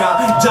Śląska,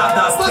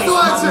 Jada,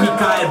 Spaceman,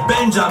 Mikael,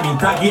 Benjamin,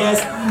 tak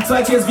jest.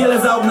 Słuchajcie, jest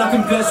wiele załóg na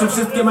tym clashu,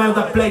 wszystkie mają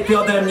dubplate'y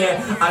ode mnie,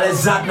 ale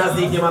żadna z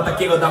nich nie ma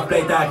takiego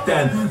dubplate'a jak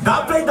ten.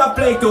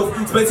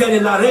 Dubplate'ów, specjalnie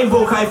dla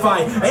Rainbow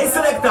Hi-Fi. Ej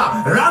Selecta,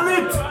 run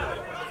it!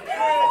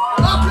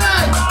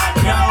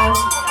 Yo,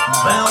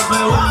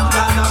 POB1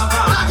 gada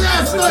wam. Tak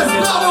jest, to jest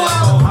POB1!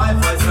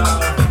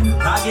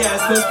 Tak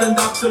jest, to jest ten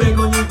dub,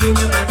 którego nigdy nie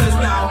będziesz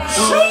miał.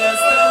 To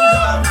jest ten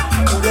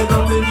dub, którego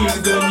ty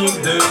nigdy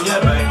nie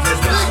będziesz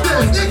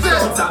miał. Nigdy!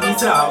 Sami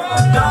chciał.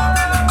 Dub,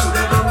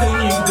 którego ty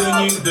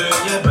nigdy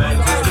nie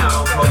będziesz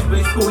miał.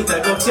 Choćbyś chuj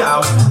tego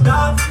chciał.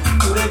 Dub,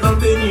 którego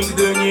ty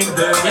nigdy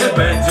nie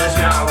będziesz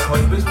miał.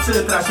 Choćbyś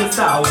przy trasie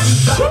stał.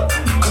 Dub,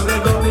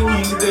 którego ty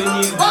nigdy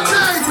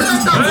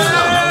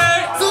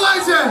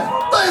Słuchajcie,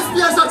 to jest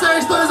pierwsza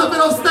część, to jest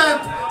dopiero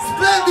wstęp.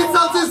 Splendid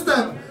Sound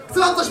System. Chcę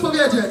wam coś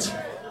powiedzieć.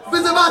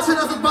 Wyzywacie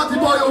nas od Batty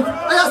Boyów,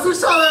 a ja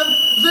słyszałem,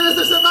 że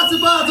jesteście tacy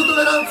bardzo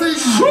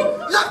tolerancyjni.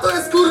 Jak to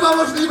jest kurwa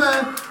możliwe,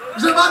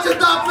 że macie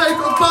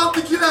dubplate od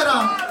Bounty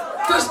Killera?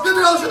 Przecież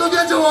gdyby on się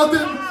dowiedział o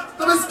tym,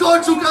 to by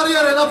skończył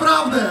karierę,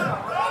 naprawdę.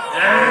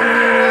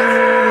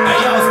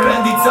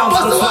 Splendid Sound.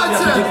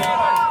 Posłuchajcie,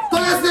 to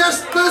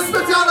jest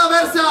specjalna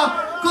wersja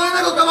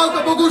kolejnego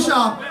kawałka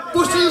Bogusia.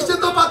 Puściliście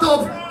Topa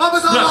Top,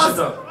 mamy dla was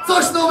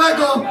coś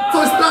nowego,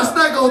 coś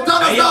strasznego.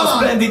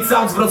 Splendid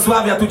Sound z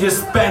Wrocławia, tudzież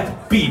Spend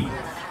Pip.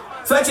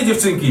 Słuchajcie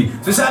dziewczynki,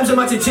 słyszałem, że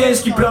macie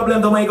ciężki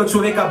problem do mojego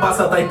człowieka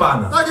Basa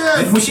Tajpana. Tak jest!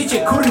 Więc musicie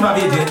kurwa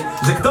wiedzieć,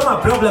 że kto ma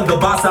problem do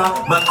Basa,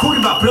 ma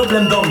kurwa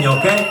problem do mnie,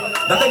 okej?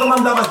 Dlatego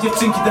mam dla was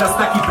dziewczynki teraz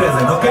taki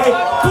prezent, okej?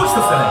 Puść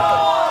to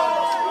Select.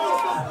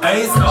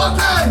 Ej,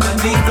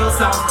 Splendid to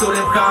sam, w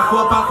którym pcha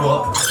chłopa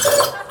chłop.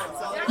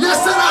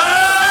 Jeszcze raz!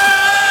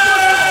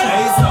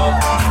 Ej,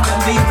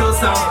 Splendid to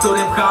sam, w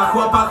którym pcha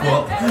chłopa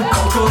chłop.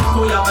 Konkurs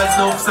chuja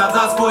znów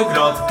wsadza swój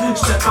grot.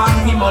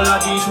 Szczepan Mimola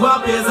dziś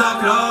łapie za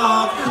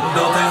krok.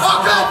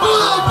 Okej,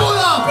 pull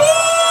up!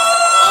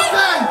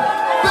 Okej,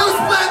 był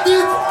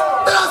Splendid,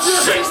 teraz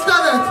jest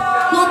Tisztelet.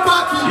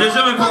 Chłopaki,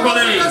 jedziemy po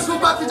kolei. Też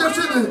chłopaki,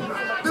 dziewczyny.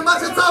 Wy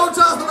macie cały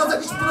czas do nas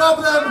jakiś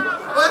problem,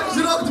 o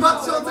jakiś rok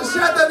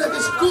 2007,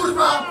 jakieś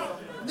kurwa,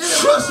 nie wiem,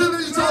 maszyny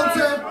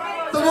liczące.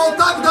 To było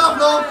tak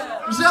dawno,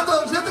 że ja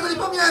tego nie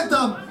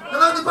pamiętam. Ja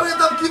nawet nie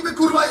pamiętam, kim wy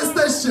kurwa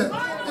jesteście.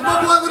 I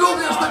Bobułan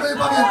również tego nie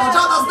pamięta.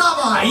 Jada,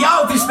 zdawaj! A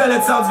ja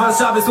Tisztelet Sound z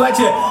Warszawy.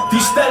 Słuchajcie,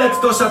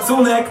 Tisztelet to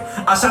szacunek,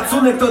 a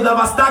szacunek to dla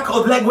was tak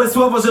odległe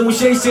słowo, że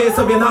musieliście je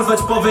sobie nazwać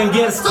po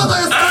węgiersku. Co to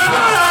jest?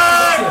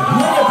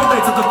 Nie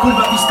pytaj, co to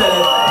kurwa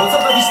Tisztelet, bo co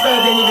to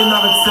Tisztelet, ja nie wiem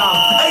nawet sam.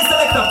 Ej,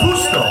 Selecta,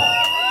 puść to!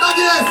 Tak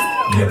jest!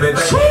 Nie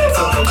pytaj,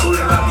 co to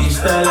kurwa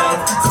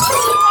Tisztelet.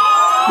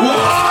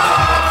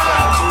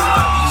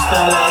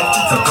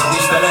 Co to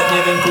Tisztelet,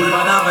 nie wiem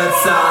kurwa nawet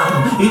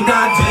sam. I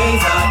tak dzień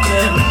za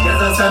dniem ja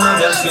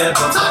zastanawiam się,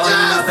 po co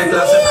oni na te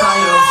klasze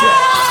pchają się.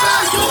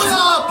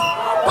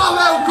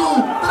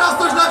 Pawełku, teraz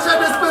coś dla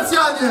ciebie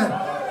specjalnie.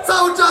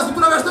 Cały czas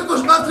uprawiasz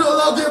jakąś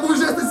martyrologię, mówisz,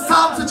 że jesteś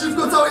sam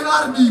przeciwko całej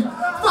armii.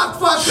 Fakt,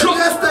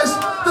 jesteś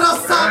teraz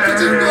sam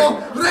przeciwko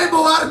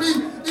Rainbow Armii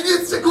i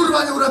nic cię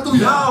kurwa nie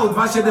uratuje. Yo,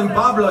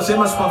 27Pablo,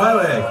 siemasz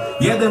Pawełek.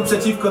 Jeden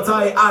przeciwko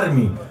całej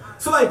armii.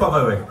 Słuchaj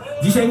Pawełek,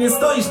 dzisiaj nie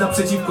stoisz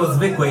naprzeciwko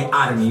zwykłej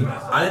armii,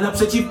 ale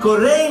naprzeciwko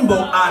Rainbow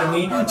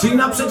Armii, czyli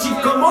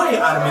naprzeciwko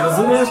mojej armii,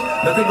 rozumiesz?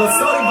 Dlatego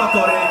sorry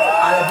Batory,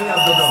 ale wyjazd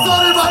do domu.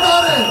 Sorry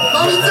Batory, do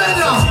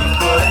widzenia!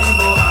 Naprzeciwko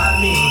Rainbow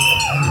Armii.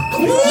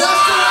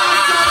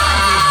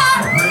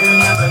 My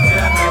nie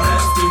będziemy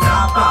męski za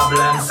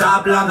Pablem,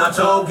 szabla na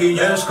czołgi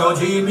nie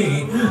szkodzi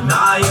mi.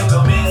 Na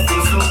jego miejscu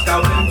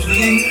szukałbym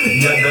drzwi,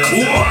 jeden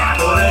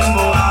przeciwko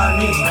Rainbow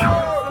Armii.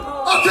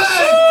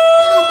 Okej,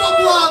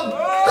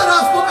 Bobułan!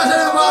 Teraz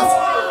pokażemy was,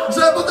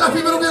 że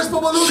potrafimy również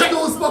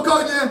pomalutku,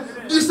 spokojnie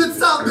niszczyć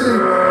soundy.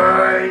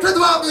 Przed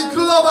wami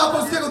królowa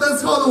polskiego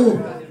dancehallu,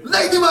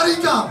 Lady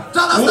Marika,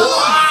 Jada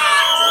Stała.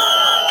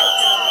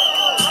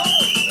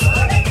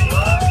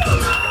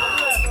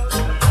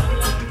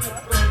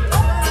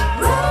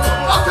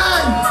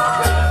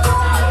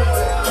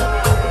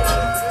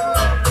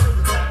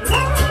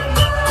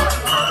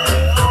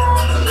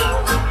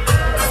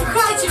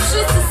 Słuchajcie,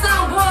 wszyscy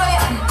są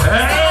boje.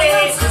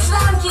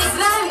 Szklanki z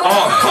Rainbow.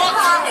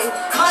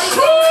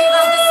 Marika, mówię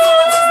wam te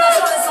słowa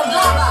przeznaczone są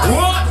dla was.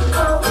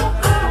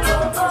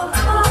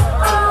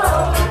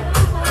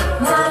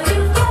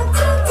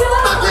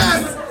 Tak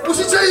jest!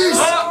 Musicie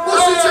iść!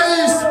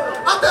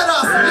 A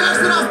teraz,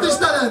 jeszcze raz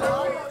Tisztelet.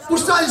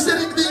 Puszczaliście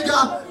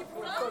ring-dinga.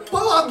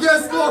 Po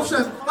angielsku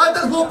owszem, ale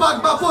ten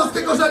chłopak ma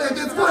polskie korzenie,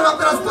 więc powiem wam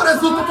teraz parę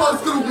słów po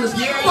polsku również.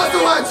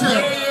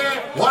 Posłuchajcie!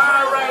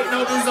 Well, right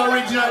now this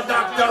original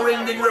Dr.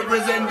 Ringing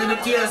representing the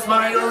taste,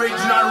 my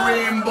original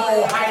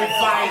Rainbow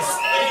Hi-Fi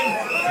scheme.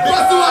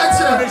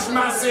 Posłuchajcie! It's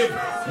massive,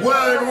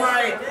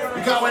 worldwide,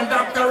 because when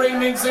Dr.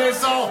 Ringing says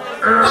so,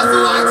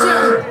 posłuchajcie!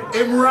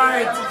 I'm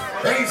right.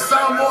 Hey,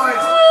 someone,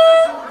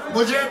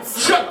 będzie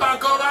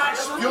przepakować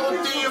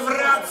piąty i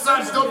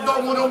wracać do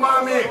domu do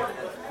mamy.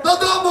 Do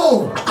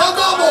domu! Do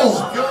domu!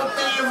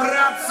 Świątyń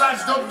wracać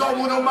do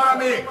domu do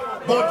mamy,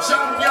 bo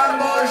czampion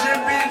może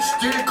być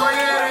tylko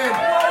jeden.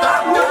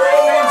 Tak to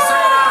powinien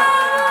serach.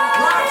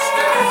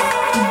 Patrzcie!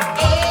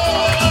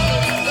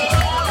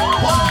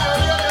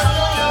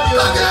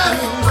 Tak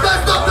jest! Tak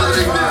to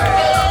powinien!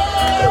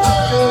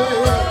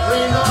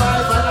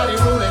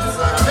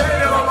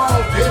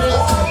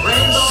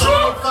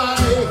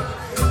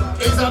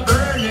 Is a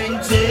burning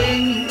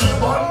thing,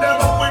 burn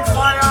them up with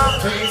fire,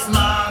 face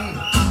man,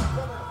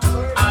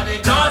 and the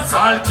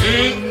dancehall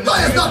king. To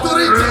jest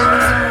naturycznie!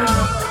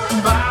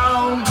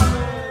 Bound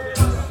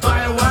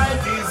by wild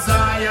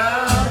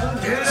desire,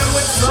 kill them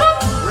with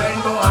song,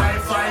 rainbow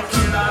hi-fi,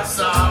 kill a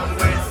song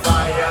with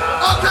fire.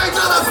 Okej,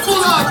 teraz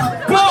Polak!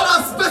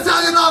 Teraz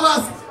specjalnie na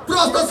was!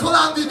 Prosto z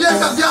Holandii,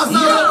 wielka gwiazda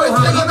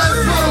europejskiego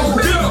dance'u!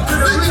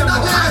 Splendid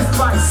tak jest!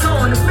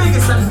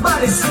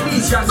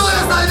 To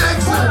jest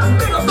największy!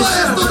 To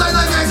jest tutaj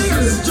największy!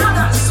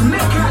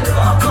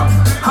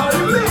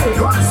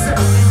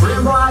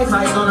 Rainbow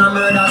hi-fi's gonna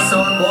murder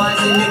some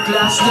boys in the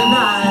clash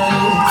tonight.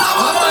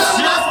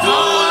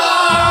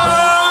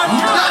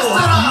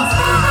 Jeszcze raz!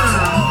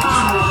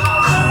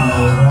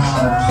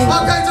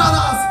 Okej,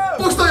 Janas!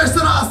 Puść to jeszcze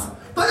raz!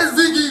 To jest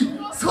Ziggy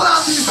z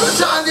Holandii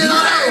specjalnie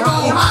na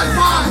Rainbow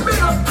Hi-Fi!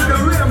 Big up to the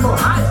Rainbow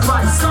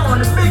hi-fi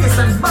sound, the biggest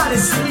and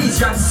baddest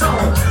Silesian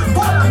sound.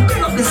 Boy,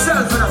 big up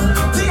yourself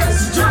and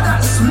TS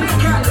Jadas,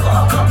 make it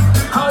hook up.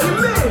 How you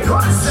mean?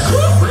 What's that?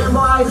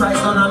 Rainbow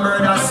hi-fi's gonna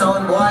murder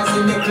some boys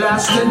in the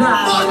clash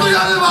tonight.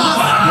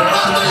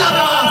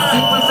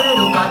 People say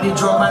look at the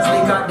drummers,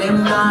 look at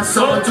them now,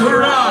 so to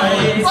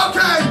rise.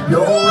 Okay.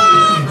 No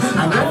way.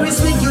 And when we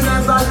speak, you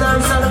never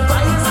learn, so the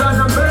fire's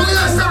gonna burn.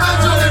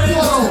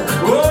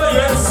 Oh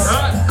yes.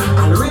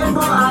 And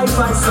Rainbow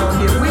hi-fi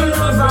sound, if we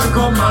never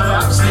come and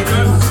watch the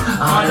things.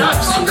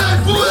 Okej,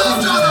 pójdą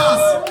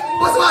Janas!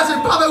 Posłuchajcie,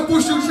 Paweł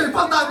puścił dzisiaj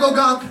Fandango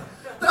Gang.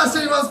 Teraz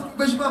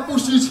chcielibyśmy wam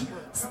puścić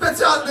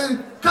specjalny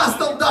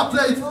custom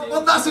dubplate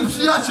od naszych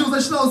przyjaciół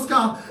ze Śląska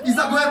i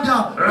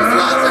Zagłębia.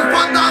 Posłuchajcie,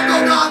 Fandango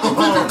Gang i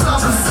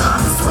wypiętamy.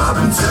 Czasami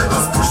słabym trzeba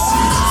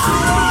spuścić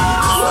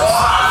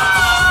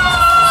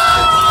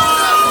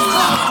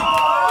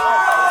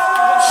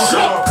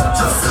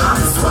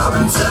Czasami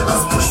słabym trzeba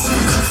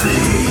spuścić krwi,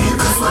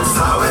 wysłać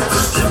całe to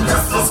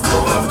ściemniastwo z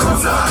głową w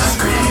końcach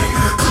szkli.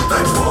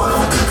 Tutaj płoną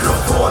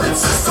mikrofony,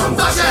 czyszczą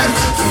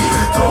głośniki.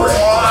 To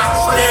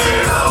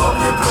na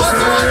mnie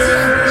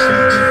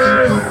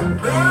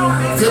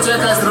Wiecie,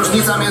 jaka jest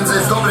różnica między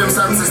dobrym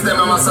sound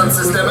systemem a sound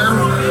systemem?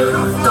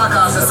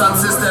 Taka, że sound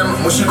system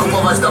musi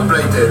kupować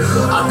dubplate'y,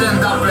 a ten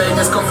dubplate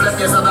jest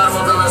kompletnie za darmo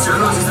dla naszych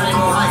ludzi z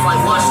Rainbow Hi-Fi.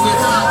 Właśnie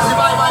tak,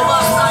 bye bye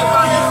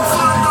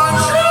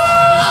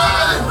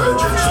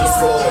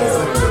dzieciństwo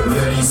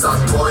mieli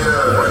twoje.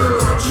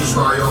 Dziś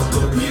mają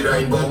długi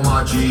Rainbow,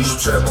 ma dziś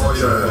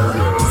przeboje.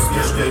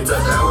 Zbierz 500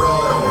 euro,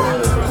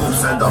 kup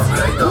se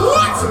dubplate'a.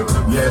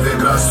 Nie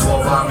wygrasz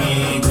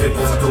słowami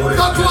typów, których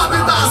dokładnie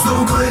tak!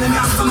 Znowu kolejne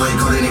miasto, no i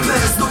kolejny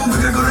clash. Znowu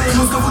wygra go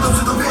Rainbow, znowu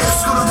dobrze to wiesz.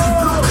 Skoro tej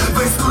prób,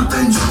 weź stój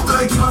ten dziób.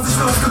 To ekipa ze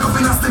Śląska,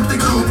 kopy następny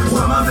grób.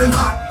 Łama ten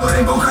to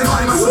Rainbow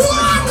Hi-Fi. Masz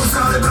ulicy,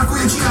 ale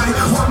brakuje ci jaj.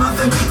 Łama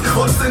ten beat,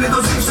 od sceny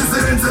do drzwi. Wszyscy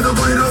ręce do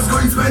góry,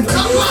 rozgoić spęd.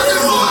 Dokładnie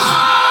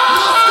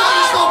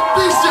rozgoić tą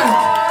piście!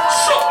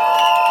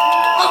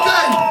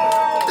 Okej,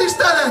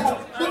 Tisztelet!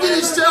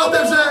 Mówiliście o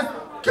tym, że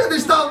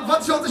kiedyś tam w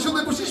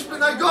 2007 puściliśmy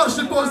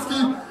najgorszy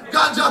polski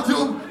ganja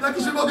tune,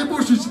 jaki się mogli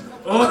puścić.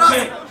 Teraz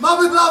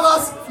mamy dla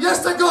was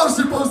jeszcze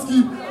gorszy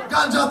polski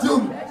ganja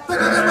tune.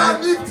 Tego nie ma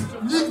nikt,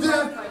 nigdzie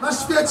na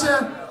świecie,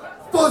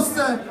 w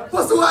Polsce.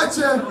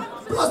 Posłuchajcie,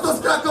 prosto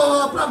z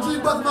Krakowa,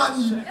 prawdziwi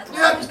Batmani. Nie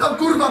jakiś tam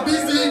kurwa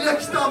Busy, nie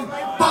jakiś tam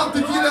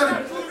Bounty Killer,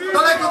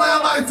 daleko na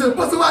Jamajce.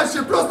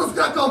 Posłuchajcie, prosto z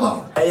Krakowa.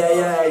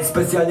 Ej,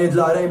 specjalnie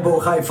dla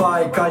Rainbow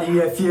Hi-Fi,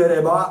 Kali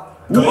Fierema.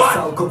 To jest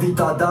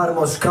całkowita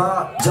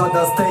darmożka.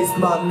 Jadas,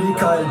 Tasteman,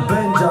 Mikael,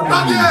 Benjamin.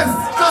 Tak jest!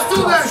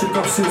 Szacunek! Czy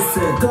to wszyscy,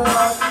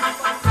 tak?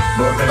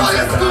 To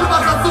jest kurwa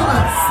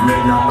szacunek!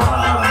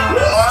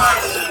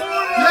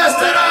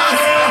 Jeszcze raz!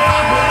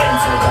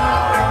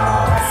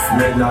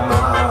 Nie dla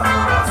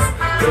nas,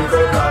 tylko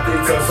dla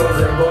tych, co są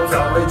ze mną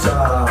cały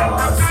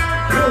czas.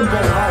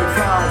 Rainbow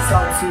Hi-Fi,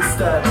 sound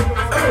system.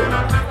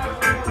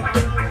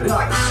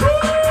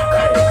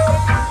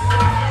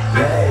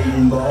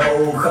 Rainbow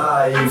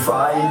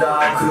Hi-Fi na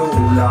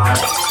króla.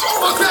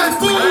 Okej,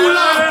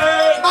 pula!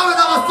 Mamy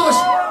dla was coś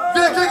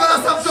wielkiego na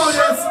sam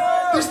koniec.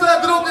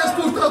 Tisztelet również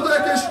puszczał to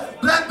jakieś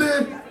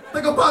blendy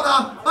tego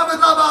pana. Mamy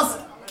dla was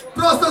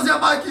prosto z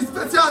Jamajki,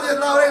 specjalnie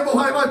dla Rainbow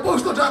Hi-Fi.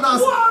 Puść to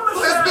Janas.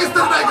 To jest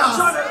Mr. Vegas.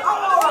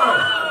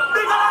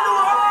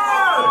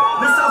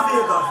 Mr.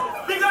 Vegas,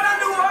 bigger than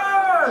the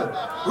world.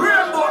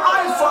 Rainbow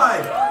Hi-Fi.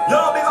 Yo,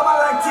 big up man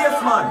like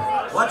Tasteman.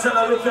 Watch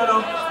out, look at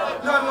him.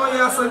 You know you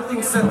have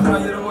something set now,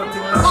 you don't want to.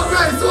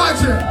 Okej,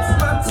 słuchajcie.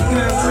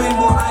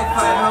 Rainbow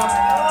Hi-Fi, no.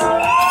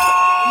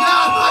 Ja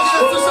tak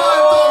jest,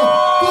 słyszałem to.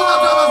 Pula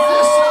Janas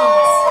jeszcze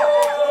raz.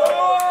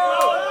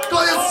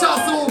 Koniec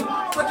czasu.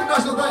 W takim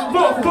razie oddaję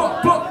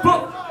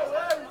mikrofon.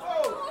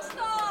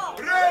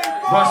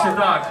 Właśnie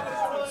tak.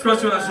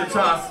 skończył nam się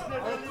czas.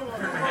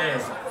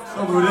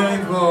 To był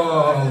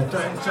Rainbow,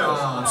 tęcza.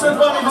 Przed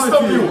wami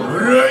wystąpił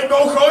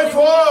Rainbow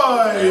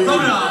Hi-Fi!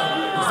 Dobra!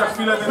 Za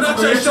chwilę Bracia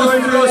i decydujecie o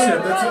ich siostry,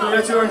 losie,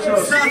 decydujecie o ich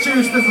losie. znacie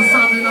już te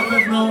zasady, na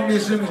pewno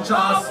mierzymy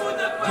czas.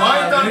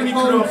 Majdan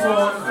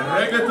mikrofon,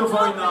 reggae to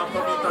wojna,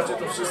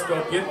 pamiętacie to wszystko,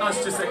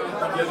 15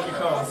 sekund na wielki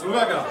chaos.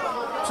 Uwaga,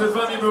 przed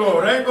wami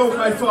było Rainbow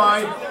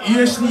Hi-Fi. I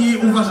jeśli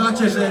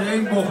uważacie, że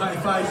Rainbow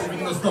Hi-Fi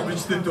powinno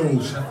zdobyć tytuł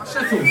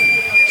szefów,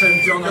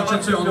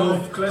 czempionów,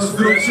 to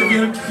zróbcie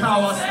wielki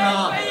hałas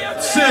na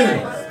 3,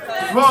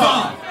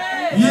 2,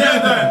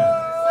 1!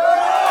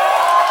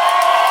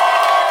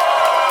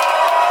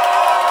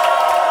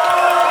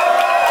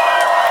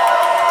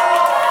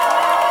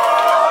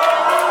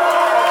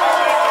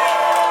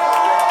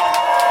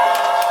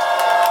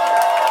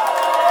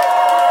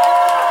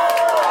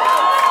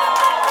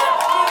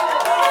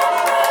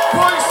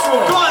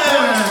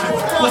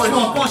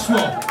 Poszło!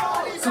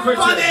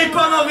 Słuchajcie. Panie i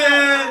panowie,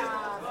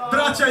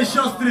 bracia i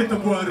siostry, to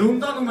była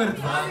runda numer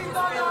 2.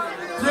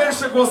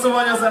 Pierwsze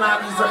głosowania za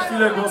nami, za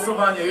chwilę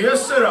głosowanie.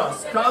 Jeszcze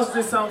raz,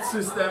 każdy sound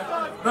system,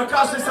 na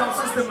każdy sound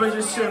system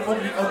będziecie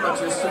mogli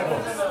oddać jeszcze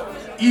głos.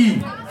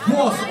 I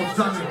głos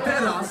oddany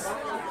teraz,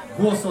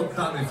 głos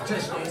oddany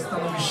wcześniej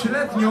stanowi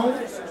średnią.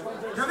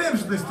 Ja wiem,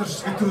 że to jest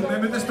troszeczkę trudne,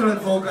 my też to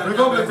ledwo ogarniamy.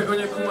 My w ogóle tego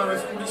nie kumamy,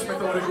 wkuliśmy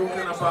tą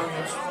regułkę na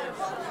pamięć.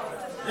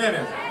 Nie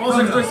wiem,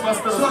 może ktoś z was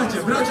teraz... Słuchajcie,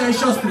 bracia i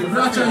siostry,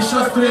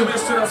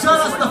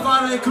 Czara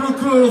Stafary, król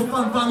królów,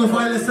 pan panów,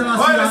 Haile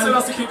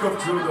Selassie, King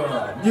of Judo.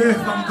 niech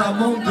wam da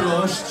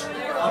mądrość,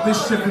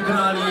 abyście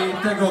wybrali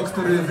tego,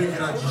 który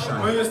wygra dzisiaj.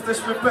 My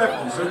jesteśmy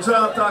pewni, że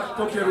Jaa tak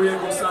pokieruje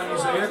głosami,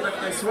 że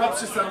jednak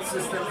najsłabszy sound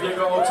system w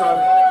jego oczach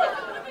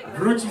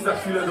wróci za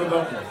chwilę do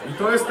domu. I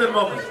to jest ten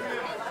moment.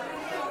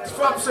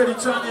 Trwa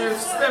przeliczanie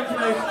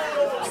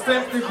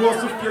wstępnych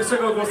głosów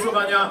pierwszego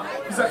głosowania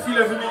i za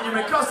chwilę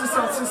wymienimy każdy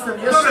sound system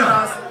jeszcze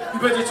raz i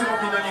będziecie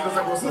mogli na niego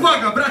zagłosować.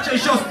 Uwaga, bracia i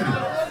siostry!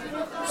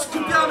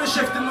 Skupiamy się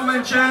w tym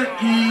momencie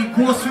i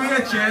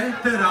głosujecie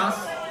teraz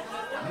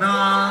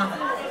na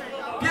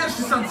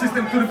pierwszy sound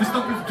system, który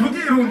wystąpił w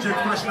drugiej rundzie,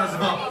 która się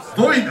nazywa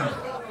Wojna.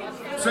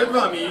 Przed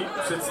wami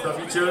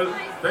przedstawiciel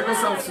tego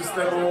sound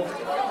systemu,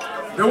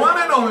 the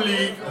one and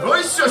only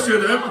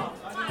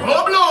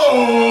 27Pablo!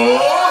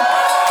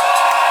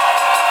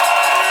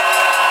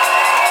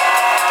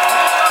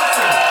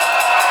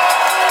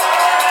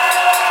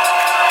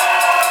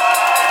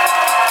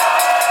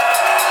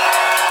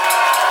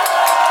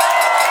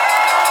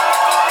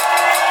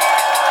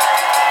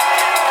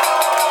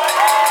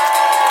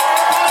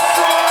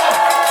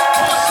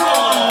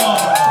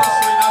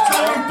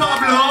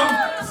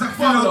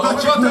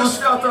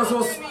 Świata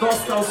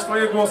dostał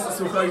swoje głosy,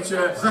 słuchajcie.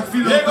 Za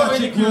chwilę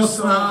oddacie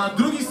głos na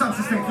drugi sound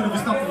system, który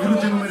wystąpił w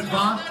rundzie numer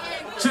 2,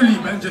 czyli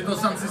będzie to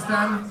sound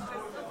system.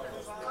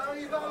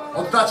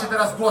 Oddacie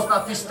teraz głos na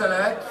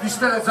Tisztelet.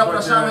 Tisztelet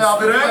zapraszamy,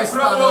 aby tutaj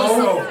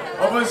stanął.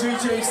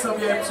 Obejrzyjcie ich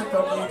sobie,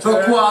 przypomnijcie.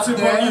 Dokładnie,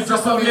 Przypomnijcie sobie,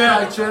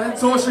 zapamiętajcie.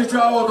 co się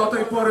działo do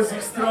tej pory z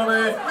ich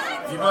strony.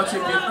 I macie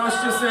 15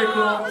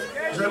 sekund,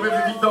 żeby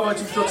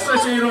wywidować ich do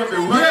trzeciej rundy.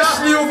 Uwaga!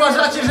 Jeśli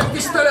uważacie, że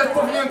Tisztelet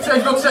powinien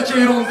przejść do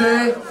trzeciej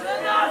rundy,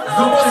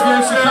 zróbcie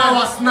wielki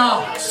hałas na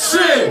 3,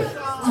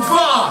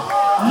 2,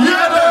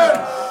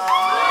 1!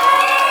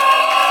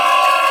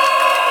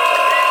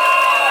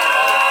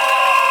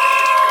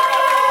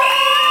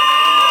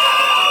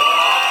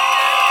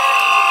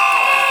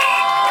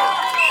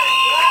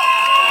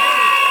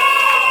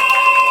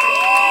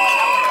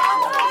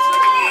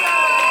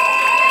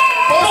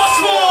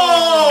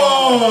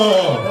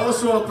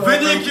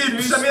 Wyniki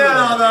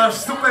przemiela nasz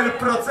super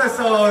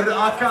procesor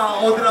AK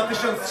Odra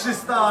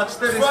 1300,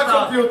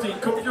 400.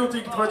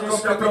 Computing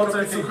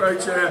 20%,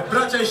 słuchajcie.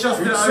 Bracia i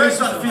siostry, a już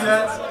za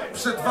chwilę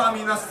przed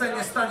wami na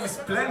scenie stanie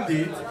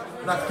Splendid,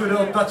 na który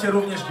oddacie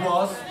również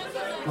głos.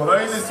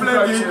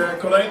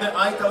 Kolejny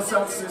Ital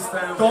Sound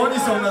System. To oni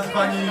są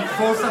nazwani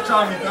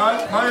wąsaczami,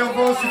 tak? Mają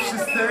wąsy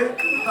wszyscy,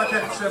 tak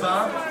jak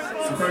trzeba.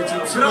 Słuchajcie,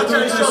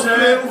 bracia i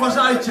siostry,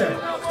 uważajcie!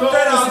 Kto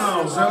teraz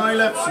znał, że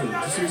najlepszy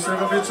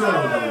dzisiejszego wieczoru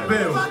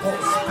był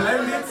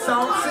Splendid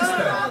Sound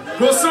System.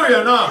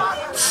 Głosuję na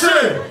 3,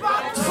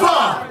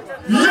 2,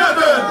 1!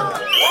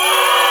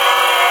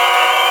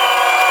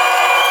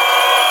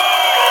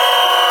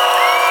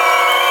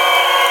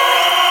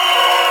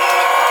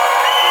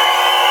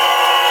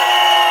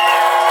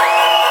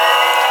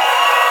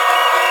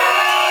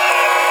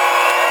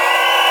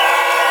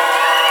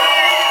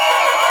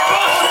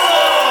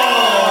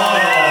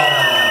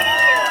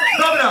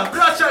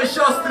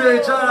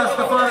 Siostry, Czara,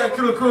 Stafary,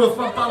 król królów,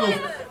 pan panów,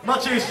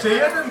 macie jeszcze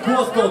jeden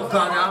głos do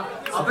oddania,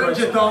 a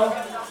będzie to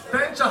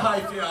tęcza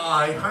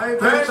Hi-Fi.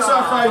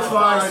 Tęcza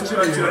Hi-Fi,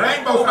 słuchajcie,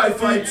 Rainbow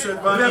Hi-Fi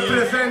przed wami.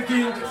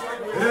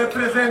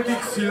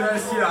 Representing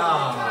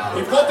Silesia.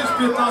 I po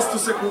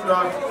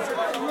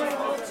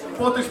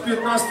tych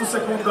 15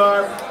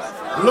 sekundach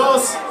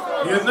los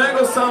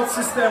jednego sound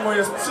systemu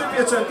jest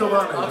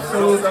przypieczętowany.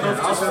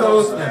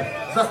 Absolutnie.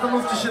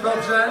 Zastanówcie się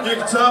dobrze.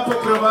 Niech Dża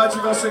poprowadzi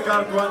wasze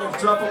gardła,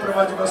 niech Dża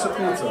poprowadzi wasze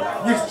płuca.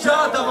 Niech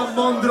Dża da wam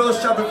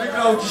mądrość, aby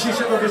wygrał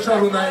dzisiejszego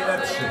wieczoru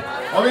najlepszy.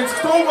 A więc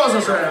kto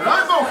uważa, że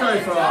Rainbow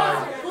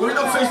Hi-Fi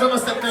powinno przejść do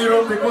następnej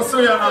rundy?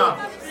 Głosuję na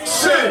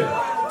 3,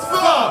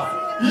 2,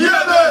 1!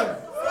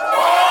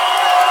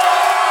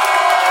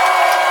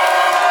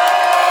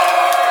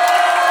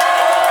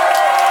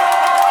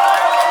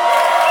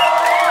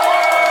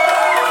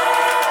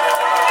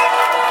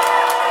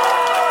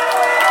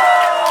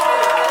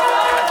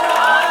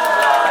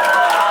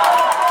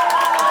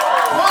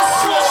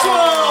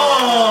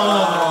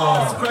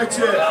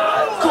 Słuchajcie,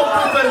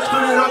 komputer,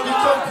 który robi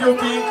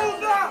computing,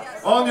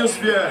 on już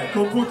wie,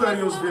 komputer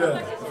już wie.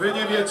 Wy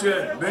nie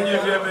wiecie, my nie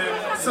wiemy,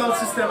 sound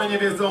systemy nie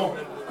wiedzą,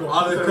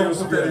 ale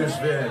komputer już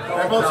wie.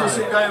 Emocje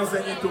sięgają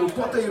zenitu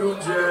po tej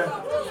rundzie.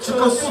 Czy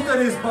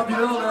komputer jest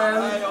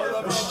Babilonem?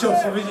 Musicie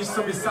odpowiedzieć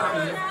sobie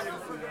sami.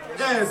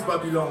 Nie jest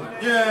Babilon,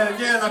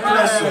 nie na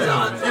Clashu,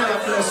 nie na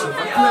Clashu.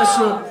 Na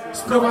Clashu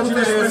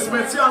sprowadziliśmy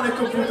specjalny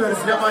komputer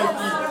z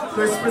Jamajki.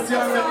 To jest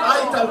specjalny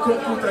iTal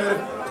komputer,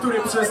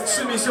 który przez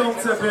 3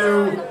 miesiące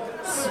był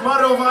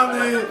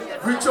smarowany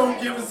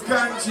wyciągiem z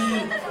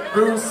gandzi.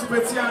 Był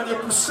specjalnie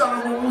puszczano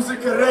mu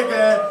muzykę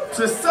reggae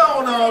przez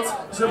całą noc,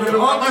 żeby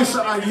była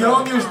nasza iTal. I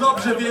on już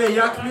dobrze wie,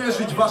 jak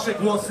mierzyć wasze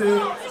głosy,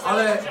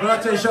 ale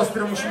bracia i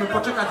siostry, musimy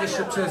poczekać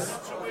jeszcze przez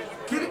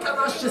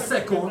kilkanaście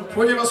sekund,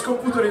 ponieważ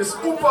komputer jest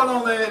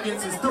upalony,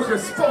 więc jest trochę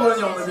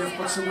spowolniony, więc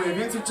potrzebuje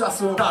więcej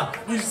czasu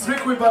niż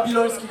zwykły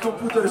babiloński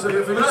komputer,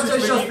 żeby wyliczyć bracia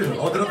i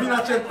siostry,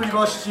 odrobina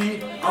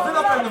cierpliwości, a wy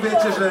na pewno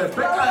wiecie, że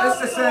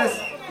PKSSS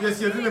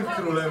jest jedynym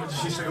królem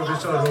dzisiejszego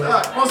wieczoru.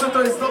 Tak, może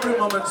to jest dobry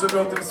moment, żeby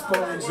o tym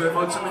wspomnieć, że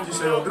walczymy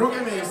dzisiaj o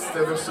drugie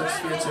miejsce we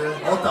wszechświecie.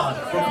 O tak.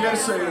 Po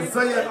pierwsze jest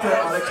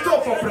zajęte, ale kto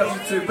po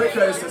prawicy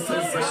PKSSS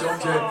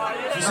zasiądzie?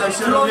 Dzisiaj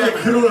się tronie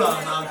dowiemy. króla,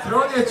 na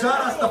tronie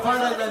Czara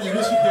Stafana i na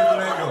niewiesi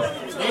jednego.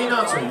 Nie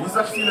inaczej. I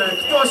za chwilę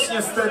ktoś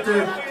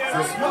niestety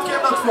ze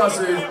smutkiem na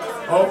twarzy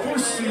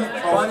opuści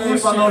Panie i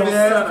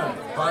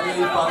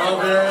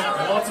panowie,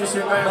 emocje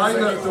sięgają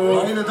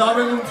zenitu. Meine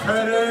Damen und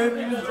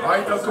Herren,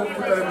 iTal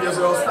komputer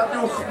bierze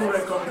ostatnią chmurę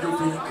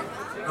computing.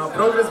 Na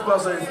progres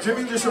barze jest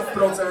 90%.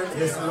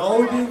 Jest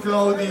loading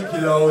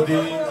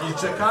i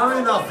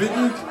czekamy na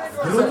wynik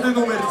rundy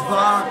numer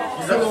 2,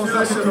 którą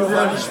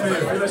zatytułowaliśmy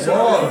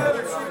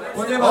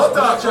ponieważ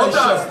bracia i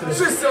siostry.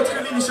 Wszyscy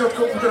odchylili się od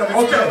komputera.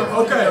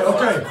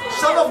 Okej.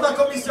 Szanowna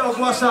komisja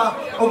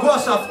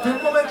ogłasza w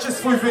tym momencie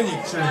swój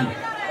wynik, czyli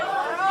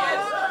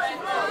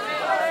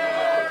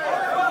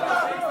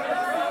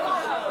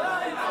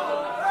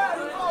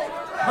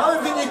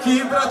mamy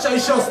wyniki, bracia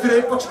i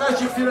siostry,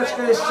 poczekajcie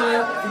chwileczkę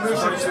jeszcze i my już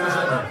możemy.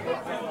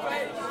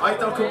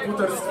 iTal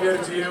komputer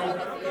stwierdził,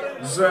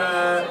 że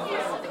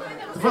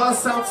 2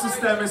 sound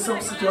systemy są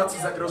w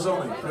sytuacji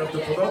zagrożonej.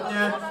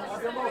 Prawdopodobnie,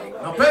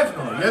 na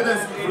pewno, jeden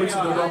z nich wróci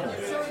do domu.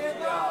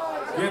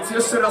 Więc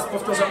jeszcze raz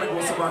powtarzamy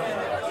głosowanie.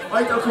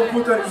 iTal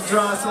komputer i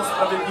Dża są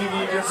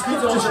sprawiedliwi, więc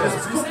widzą, że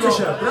jest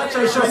blisko,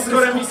 bracia i siostry,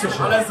 remisu,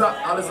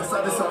 ale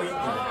zasady są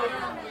inne.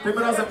 Tym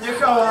razem nie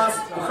hałas,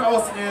 bo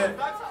hałas nie...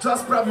 Dża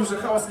sprawił, że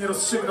hałas nie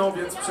rozstrzygnął,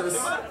 więc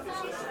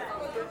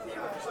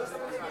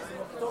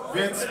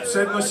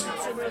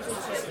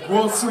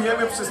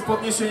głosujemy przez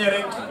podniesienie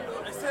ręki.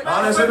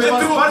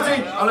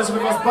 Ale żeby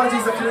was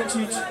bardziej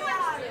zakręcić,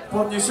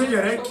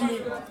 podniesienie ręki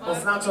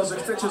oznacza, że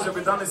chcecie,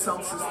 żeby dany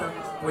sound system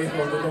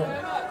pojechał do domu.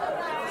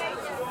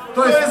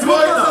 To jest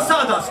wojna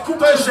zasada.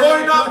 To jest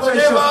wojna,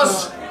 ponieważ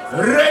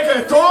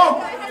reggae to...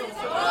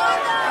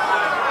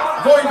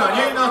 Wojna,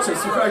 nie inaczej,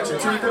 słuchajcie,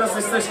 czyli teraz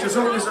jesteście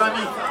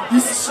żołnierzami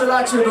i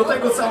strzelacie do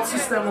tego sound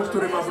systemu,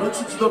 który ma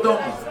wrócić do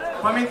domu.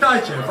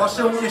 Pamiętajcie,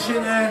 wasze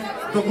uniesienie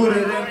do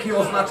góry ręki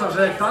oznacza,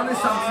 że dany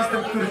sound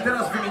system, który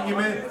teraz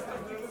wymienimy,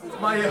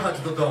 ma jechać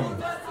do domu.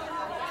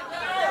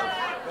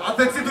 A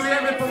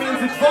decydujemy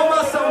pomiędzy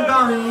 2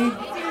 soundami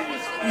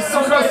i są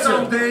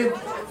soundy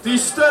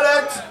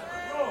Tisztelet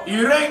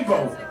i Rainbow.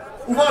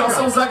 Uwaga! To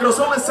są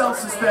zagrożone sound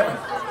systemy.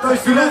 To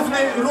jest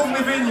równy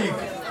wynik.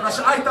 Nasz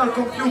iTal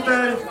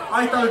Computer,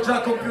 iTal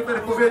Dża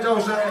Computer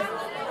powiedział, że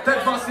te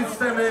 2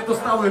 systemy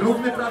dostały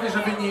równy prawie że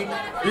wynik.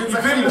 Więc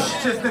wy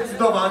musicie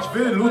zdecydować,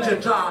 wy ludzie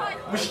Dża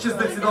musicie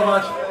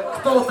zdecydować,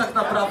 kto tak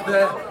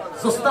naprawdę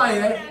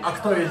zostaje, a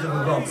kto jedzie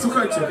do domu.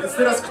 Słuchajcie, więc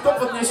teraz kto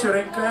podniesie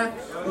rękę,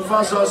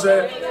 uważa,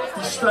 że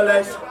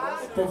Tisztelet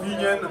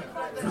powinien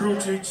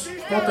wrócić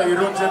po tej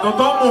rundzie do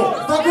domu.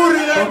 Do góry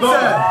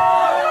ręce!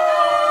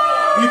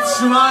 I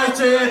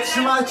trzymajcie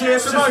je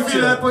przez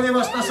chwilę,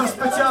 ponieważ nasza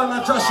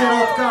specjalna Dża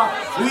Środka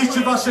liczy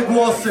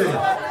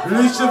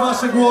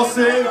wasze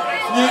głosy.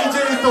 Nie idzie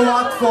jej to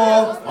łatwo.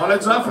 Ale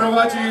Dża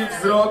prowadzi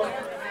wzrok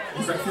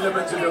i za chwilę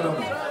będzie wiadomo.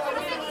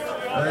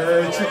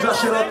 Czy Dża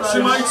Środka...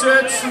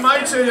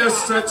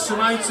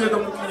 Trzymajcie,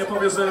 dopóki nie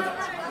powie, że...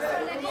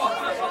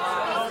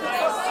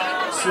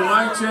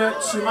 Trzymajcie,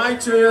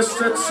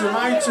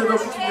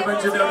 dopóki nie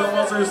będzie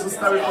wiadomo, że już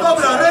zostały podniesione.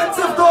 Dobra,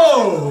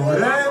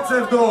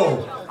 ręce w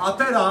dół! A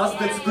teraz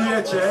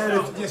decydujecie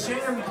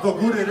wniesieniem do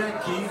góry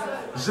ręki,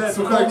 że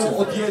słuchajcie,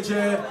 komu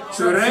odjedzie...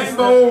 Czy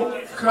Rainbow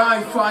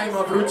Hi-Fi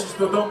ma wrócić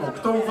do domu.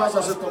 Kto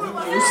uważa, że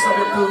powinien już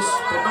sobie pójść,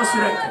 podnosi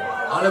rękę.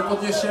 Ale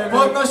podniesiemy...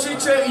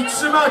 Podnosicie i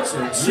trzymacie.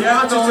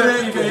 Jedną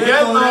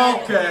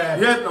rękę,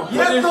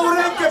 jedną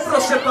rękę,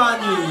 proszę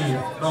pani!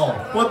 No.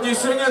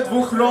 Podniesienie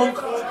dwóch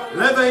rąk,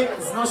 lewej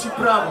znosi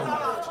prawą,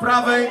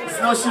 prawej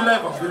znosi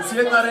lewą, więc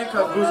jedna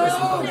ręka w górze,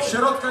 słuchajcie.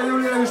 Środka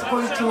Julia już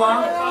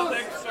policzyła.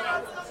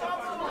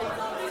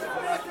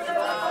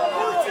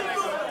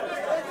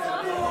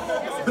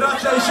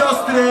 Bracia i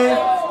siostry,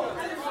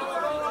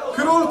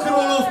 król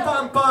królów,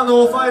 pan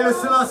panów, Haile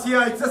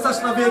Selassie,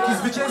 cesarz na wieki,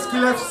 zwycięski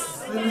lew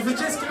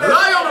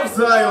Lion of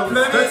Zion,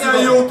 plemienia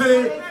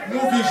Judy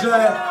mówi,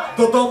 że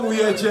do domu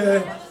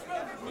jedzie.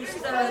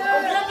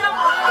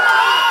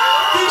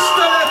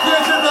 Tisztelet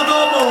jedzie do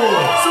domu!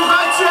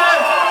 Słuchajcie,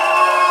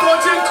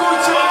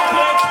 podziękujcie im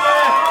pięknie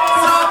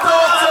za to,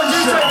 co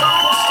dzisiaj wam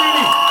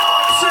puścili.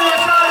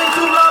 Przyjechali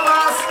tu dla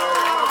was,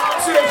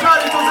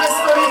 przyjechali tu ze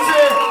stolicy,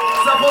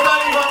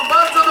 zapodali wam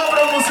bardzo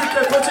dobrą muzykę,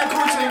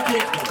 podziękujcie im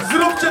pięknie.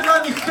 Zróbcie dla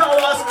nich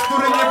hałas,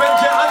 który nie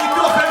będzie ani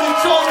trochę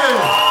liczony!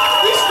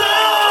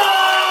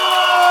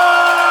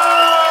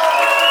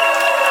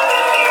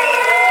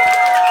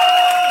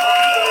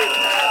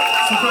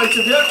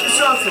 Słuchajcie,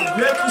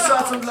 wielki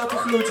szacun dla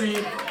tych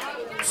ludzi.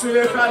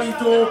 Przyjechali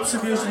tu,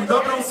 przywieźli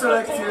dobrą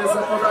selekcję,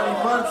 zapodali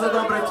bardzo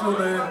dobre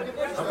tuny,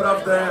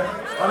 naprawdę,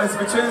 ale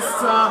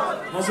zwycięzca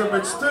może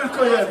być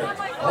tylko jeden.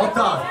 O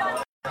tak!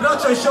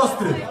 Bracia i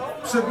siostry,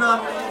 przed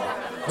nami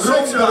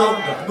runda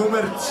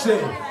numer 3.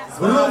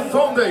 Zwana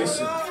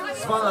Foundation.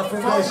 Zwana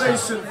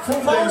Foundation.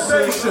 Fundacja,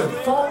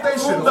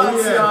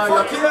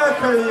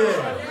 jak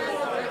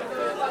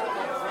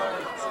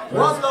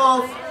One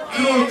Love,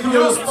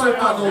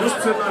 Już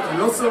przed nami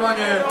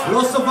losowanie.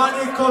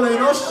 Losowanie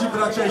kolejności,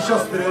 bracia i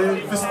siostry,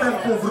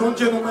 występu w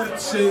rundzie numer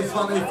 3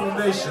 zwanej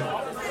Foundation.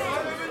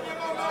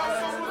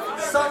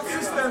 Sound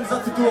System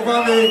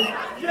zatytułowany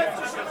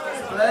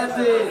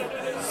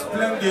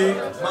Splendid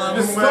ma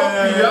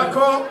Wystąpi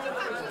jako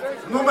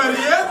numer 1.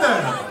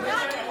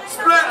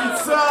 Splendid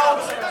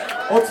Sound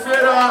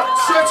otwiera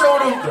trzecią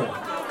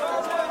rundę.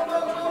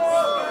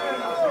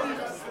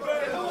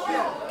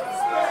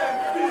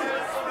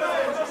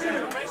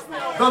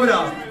 Dobra,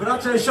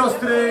 bracia i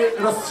siostry,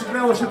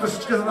 rozstrzygnęło się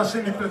troszeczkę za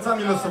naszymi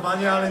plecami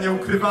losowanie, ale nie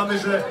ukrywamy,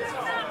 że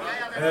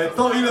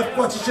to, ile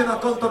wpłacicie na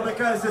konto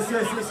BKSS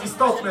jest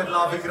istotne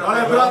dla wygranego.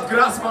 Ale brat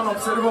Grassman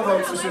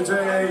obserwował, co się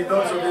dzieje i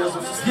dobrze wie,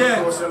 że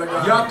wszystko było się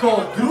legalnie.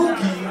 Jako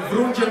drugi w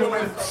rundzie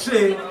numer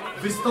 3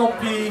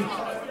 wystąpi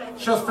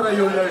siostra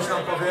Julia, już nam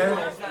powie.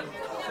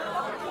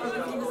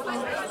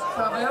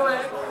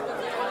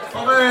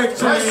 Pawełek,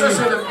 czyli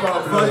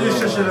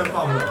 27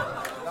 Pablo.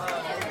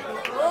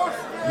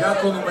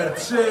 Jako numer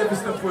 3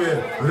 występuje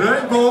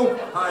Rainbow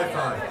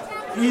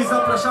Hi-Fi. I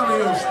zapraszamy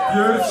już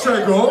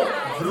pierwszego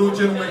w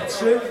rundzie numer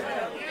 3.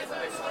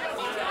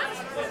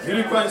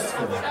 Mili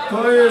Państwo,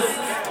 to jest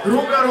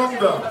druga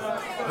runda.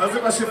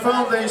 Nazywa się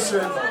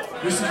Foundation.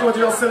 Jeśli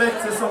chodzi o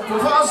selekcję, są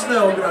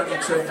poważne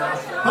ograniczenia.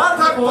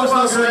 Bardzo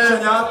poważne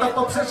ograniczenia. Ta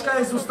poprzeczka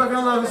jest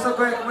ustawiona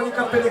wysoko, jak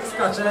Monika Pylek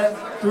skacze.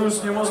 Tu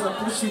już nie można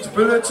puścić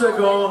byle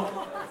czego.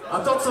 A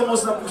to, co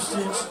można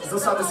puścić,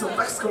 zasady są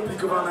tak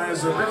skomplikowane,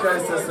 że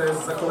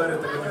BKSS za cholerę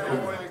tego nie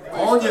kupi.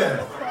 O nie!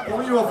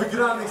 Pomimo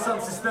wygranych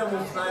Sound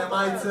Systemów na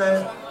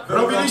Jamajce,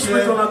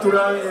 robiliśmy to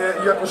naturalnie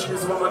i jakoś nie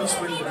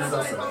złamaliśmy nigdy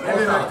zasad. Nie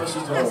wiem, jak to się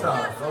działo.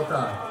 O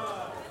tak.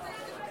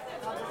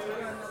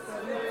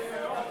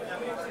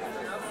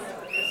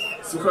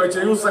 Słuchajcie,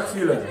 już za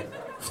chwilę,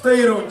 w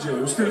tej rundzie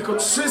już tylko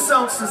 3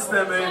 sound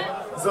systemy.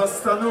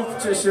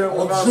 Zastanówcie się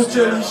uważnie.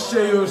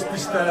 Odrzuciliście już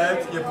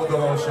Tisztelet, nie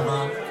podobał się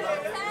wam.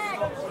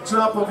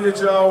 Trzeba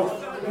powiedział,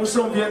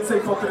 muszą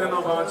więcej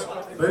potrenować.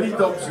 Byli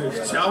dobrzy,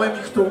 chciałem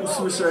ich tu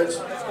usłyszeć,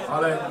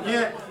 ale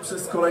nie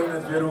przez kolejne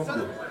 2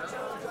 rundy.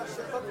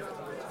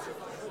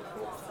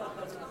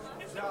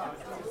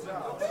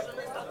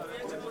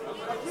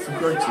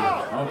 Słuchajcie,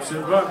 a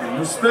przed wami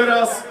już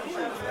teraz,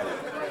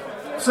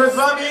 przed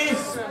wami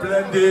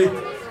Splendid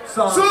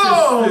Sound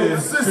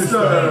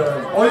System.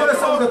 O ile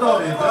są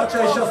gotowi,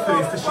 bracia i siostry,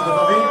 jesteście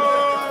gotowi?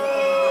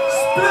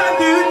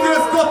 Splendid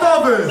jest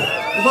gotowy!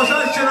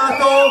 Uważajcie na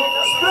to!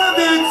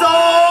 Splendid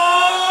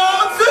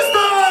Sound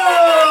System!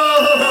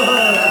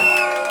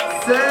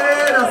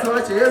 Teraz,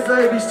 słuchajcie, jest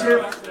zajebiście.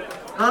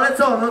 No ale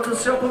co, no to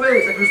trzeba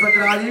powiedzieć, jak już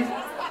zagrali.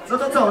 No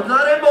to co, dla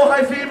Rainbow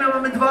High Filmy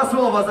mamy 2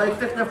 słowa za ich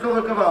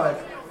techniawkowy kawałek.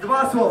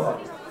 2 słowa.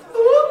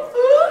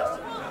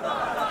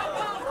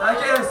 Tak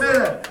jest,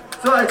 tyle.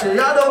 Słuchajcie,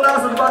 jadą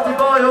nas od Batty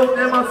Boyów,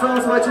 nie ma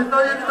co, słuchajcie, no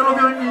nie to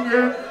lubią inni,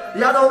 nie?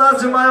 Jadą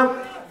nas, że mają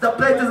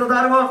plejty za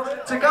darmo.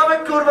 Czekamy,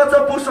 kurwa, co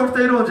puszczą w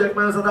tej rundzie, jak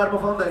mają za darmo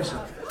Foundation.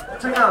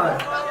 Czekamy.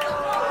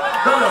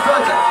 Dobra,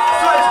 słuchajcie,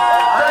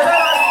 ale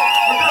teraz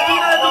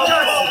odrobinę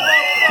edukacji.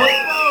 Bo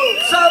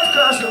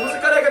Soundclash,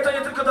 muzyka reggae to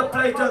nie tylko do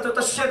plejty, ale to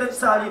też 7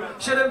 cali,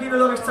 7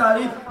 winylowych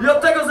cali i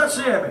od tego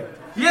zaczniemy.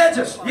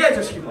 Jedziesz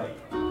chyba.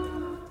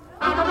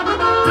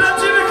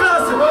 Prawdziwy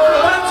klasyk,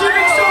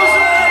 prawdziwy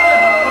książę.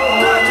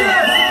 Tak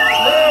jest!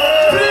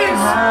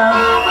 Prince!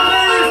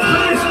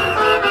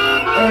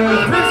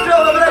 Prince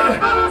grał dobrego!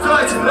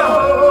 Słuchajcie,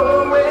 brawo!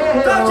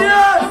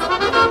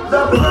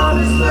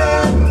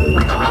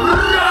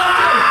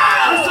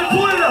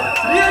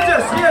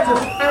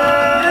 Jedziesz!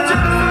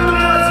 Jedziemy z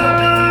edukacją!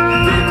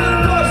 Peter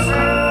Kosz!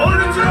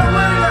 Original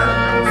Wayne!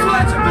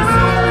 Słuchajcie,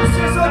 wysyłamy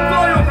się z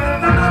odboju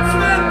na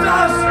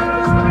cmentarz!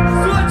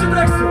 Słuchajcie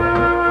tekstu!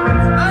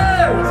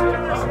 Ej!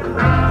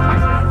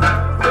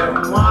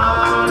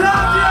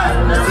 Tak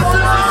jest!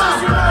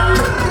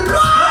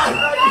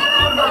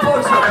 Kurwa,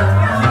 Boże!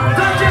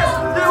 Tak jest!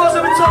 Nie może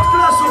być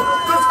Soundclashu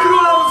bez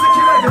króla muzyki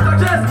reggae! Tak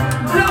jest!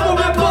 Ja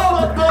mówię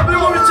bomb! Wy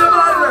mówicie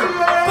Marley!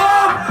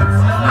 Bomb!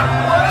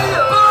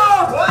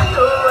 Bomb!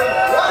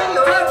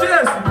 Tak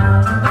jest!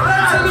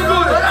 Ręce do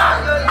góry!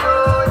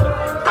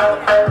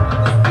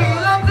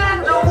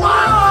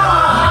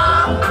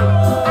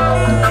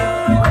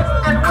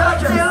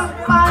 Tak jest!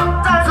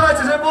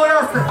 Słuchajcie, żeby było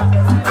jasne!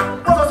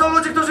 To są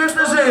ludzie, którzy już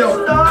nie żyją!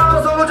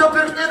 To są ludzie, o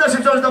których nie da się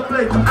wziąć na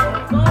play.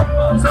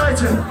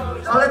 Słuchajcie,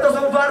 ale to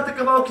są warte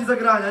kawałki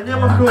zagrania, nie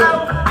ma chuja.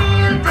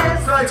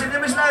 Słuchajcie, nie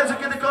myślałem, że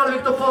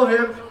kiedykolwiek to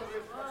powiem.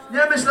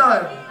 Nie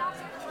myślałem.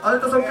 Ale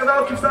to są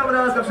kawałki w sam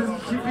raz dla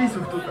wszystkich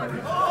hipisów tutaj.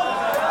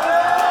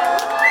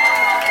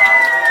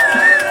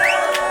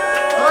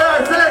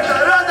 Alright, selekta,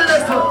 run the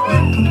next one.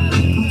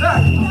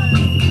 Tak.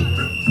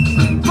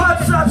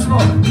 Patrz, zaczmo.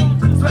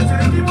 Słuchajcie,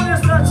 rytmu nie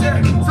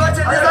stracie.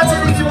 Słuchajcie, nie stracie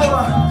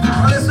rytmowa,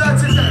 ale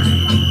stracie też.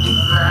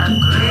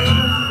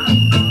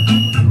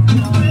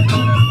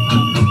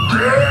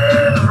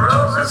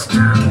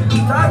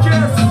 Tak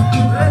jest!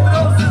 Red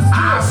Roses!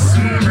 I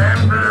see them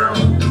blue.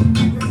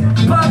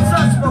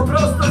 Patrzać po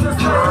prostu ze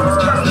swojego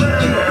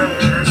każdego.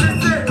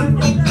 Wszyscy!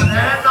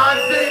 And I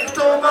think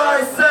to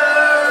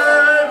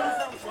myself,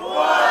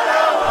 what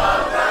a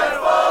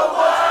wonderful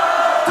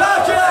world!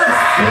 Tak jest!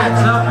 Get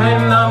up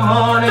in the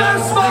morning. Ten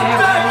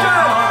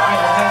smoketeker!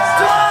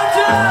 Tak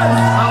jest!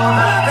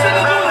 Ręce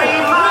do góry!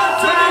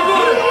 Ręce do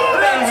góry!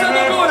 Ręce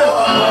do góry!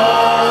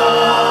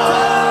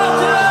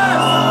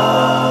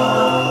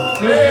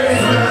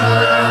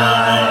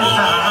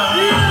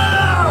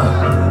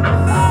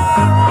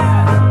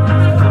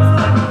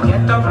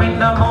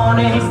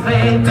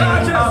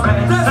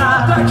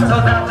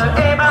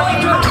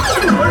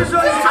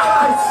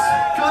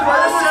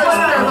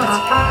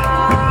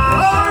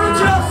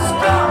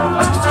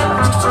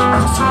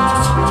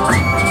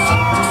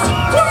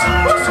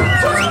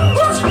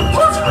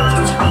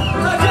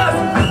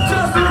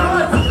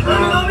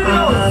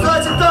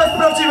 Słuchajcie, to jest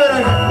prawdziwe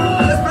reggae.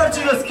 To jest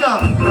prawdziwe ska.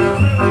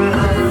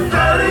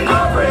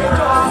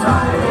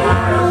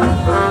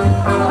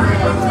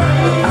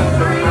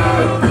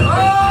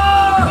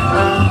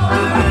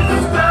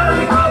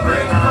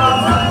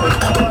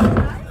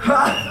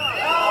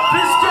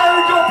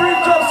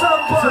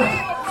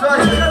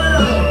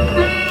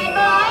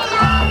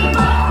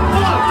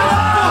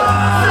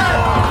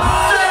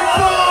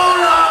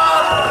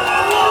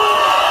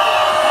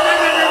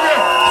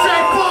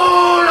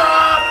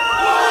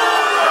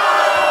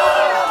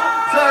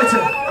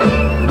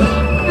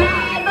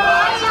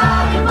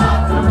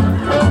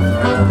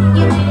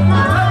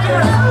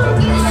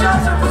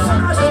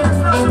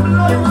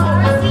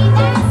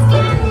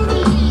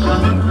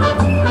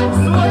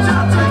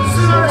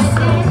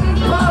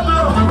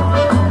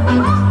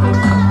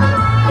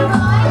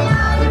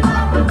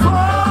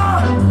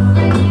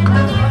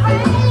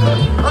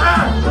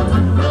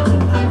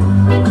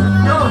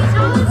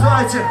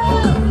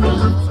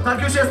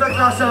 Tak już jest ta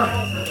klasa,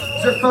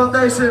 że w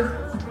Foundation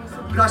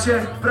gra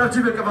się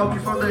prawdziwe kawałki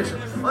Foundation.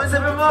 Oni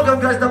sobie mogą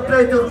grać na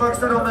playty od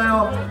Maxa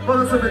Romeo,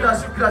 mogą sobie dać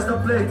grać na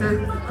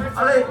playty,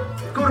 ale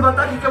kurwa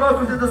takich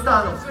kawałków nie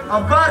dostaną. A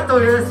warto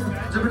jest,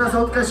 żeby na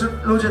Soundclashu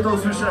ludzie to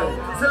usłyszeli.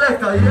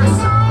 Selekta,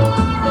 jest?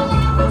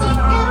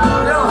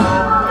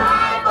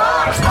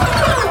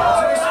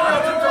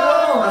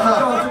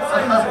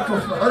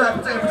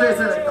 Poczekaj,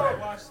 selekta.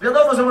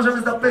 Wiadomo, że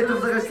możemy z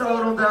dubplate'ów zagrać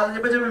całą rundę, ale nie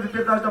będziemy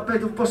wypierdalać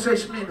dubplate'ów po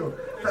 6 minut.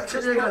 Tak się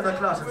nie gra na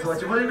klasze,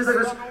 słuchajcie. Wolimy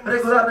zagrać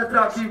regularne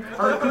traki,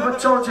 ale kurwa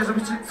ciącie,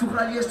 żebyście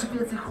słuchali jeszcze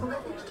więcej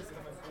cholernie.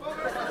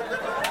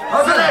 A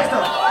selekta!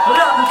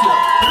 Rady cię!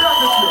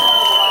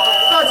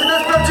 Słuchajcie, to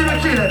jest prawdziwy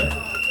killer.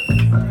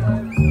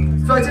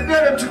 Słuchajcie, nie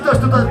wiem, czy ktoś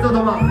tutaj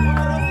to ma.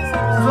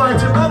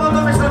 Słuchajcie,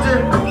 mogą być ludzie,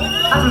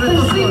 którzy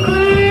to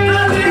słuchają.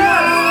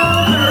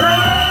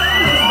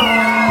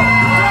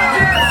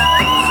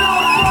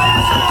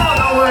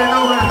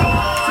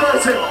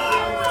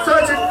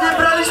 Słuchajcie, nie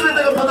braliśmy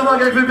tego pod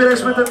uwagę, jak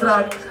wybieraliśmy ten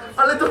track,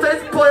 ale tutaj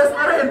jest pojazd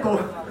na rainbow.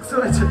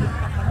 Słuchajcie.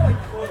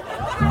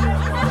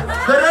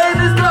 The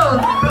rain is gone!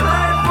 The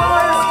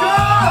rainbow is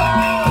gone!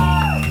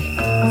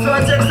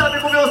 Słuchajcie, jak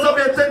sami mówią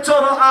sobie,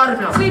 tęczowa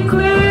armia.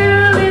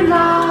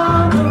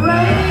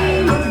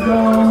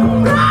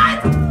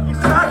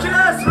 Tak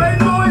jest,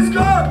 rainbow is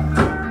gone!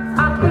 A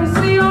to jest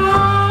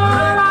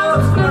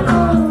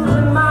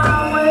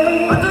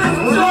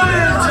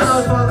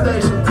Original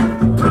Foundation.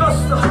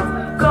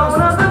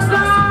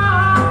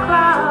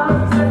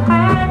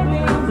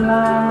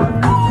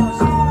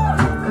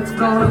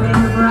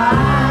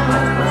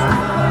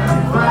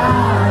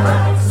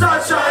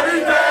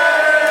 Sunshine day!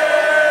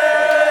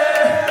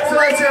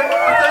 Słuchajcie,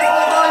 a to jest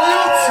mowa o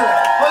jutrze!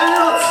 O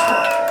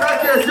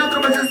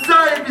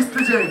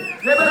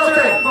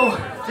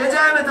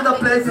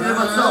nie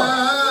ma co.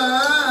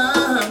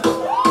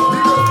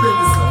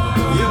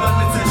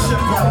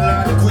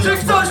 Czy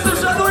ktoś tu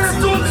szanuje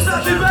Tucza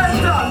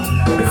Hiberta?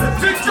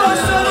 Czy ktoś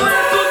szanuje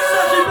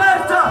Tucza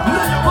Hiberta?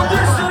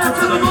 Podnieście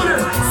ręce do góry!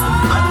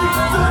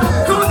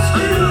 Tucz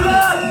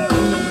Hibert!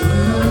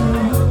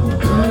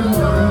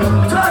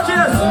 Tak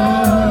jest!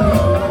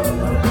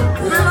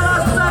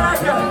 Wynalazca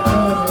rękę!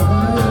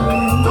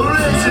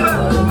 Tucz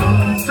Hibert!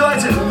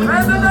 Słuchajcie,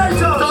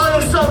 to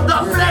już są na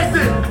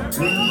flety!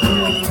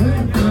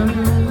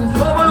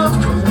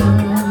 Pomalutku!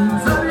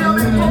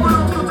 Zabijamy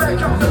pomalutku tej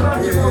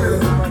kapelanie powiem!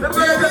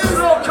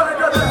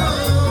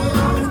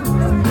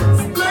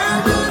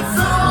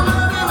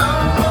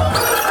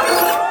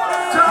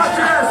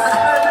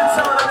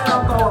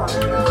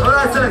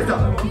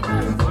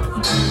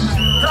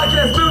 Tak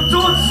jest, był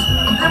Tucz!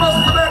 Nie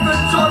może sobie jakoś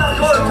Johna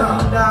Holta!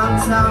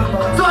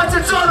 Słuchajcie,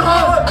 John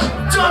Holt!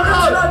 John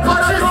Holt!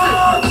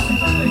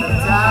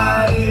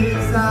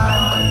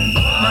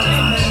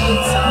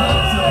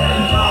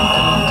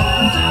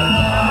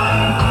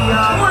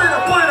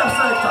 Pól nam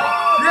selekta!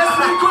 Jest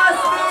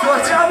request!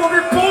 Słuchajcie, ja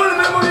mówię pól,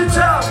 wy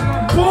mówicie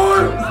pól!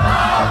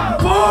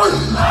 Pól!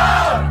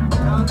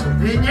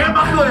 I nie ma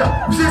chuja!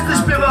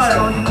 Wszyscy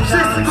śpiewają!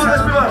 Wszyscy kurwa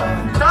śpiewają!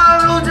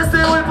 Tam ludzie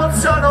stoją pod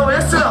ścianą!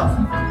 Jeszcze raz!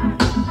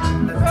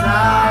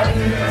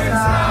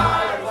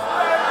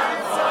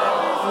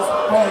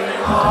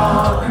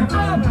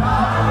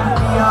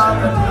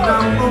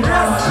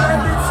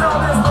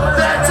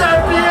 The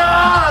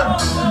champion!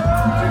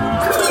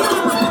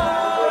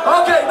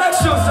 Okej, next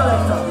show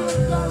selekta!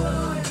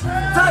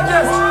 Tak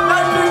jest!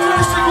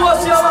 Najpiękniejszy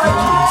głos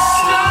Jamajki!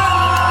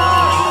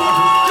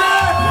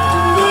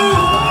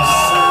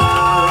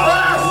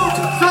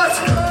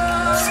 Słuchajcie!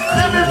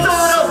 Nie wiem co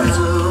mam robić!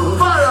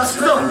 Falasz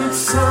to!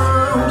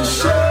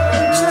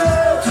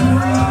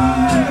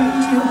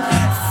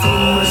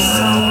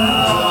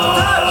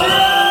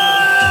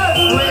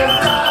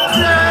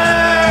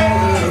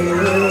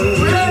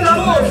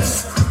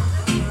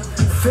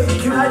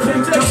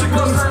 Najpiękniejszy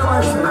głos na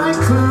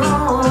Jamajce!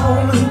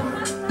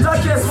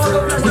 Tak jest, mogą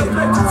grać do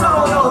projektu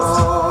całą noc!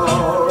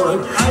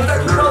 A i tak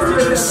mi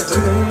rozjedzie!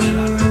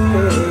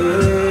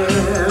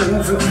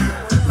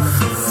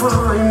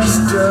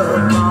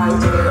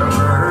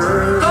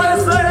 To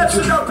jest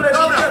najlepszy doplek,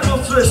 jak to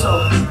słyszał!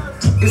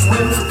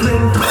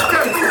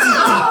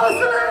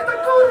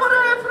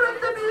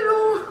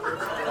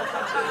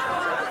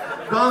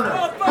 Dobra,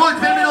 chuj,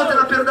 2 minuty,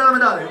 napierdalamy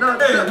dalej.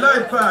 Hey,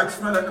 light pack,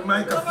 smell like the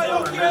microphone.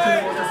 I tell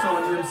you what the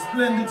sound is.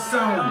 Splendid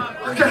sound.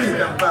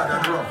 Okay. I'm bad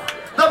and rough.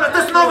 Dobra, to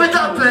jest nowy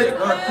dubplate.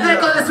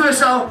 Nikt go nie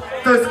słyszał.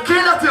 To jest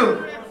Killa Tune.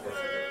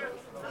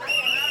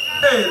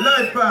 Hey,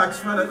 light pack,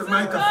 smell like the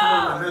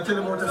microphone. I tell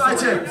you what the sound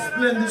Słuchajcie, is.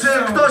 Splendid czy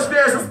sound. ktoś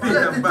wie, że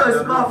Splendid to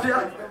jest mafia?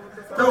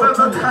 Na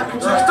pewno tak.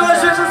 Czy ktoś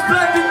wie, że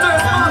Splendid to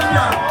jest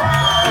mafia?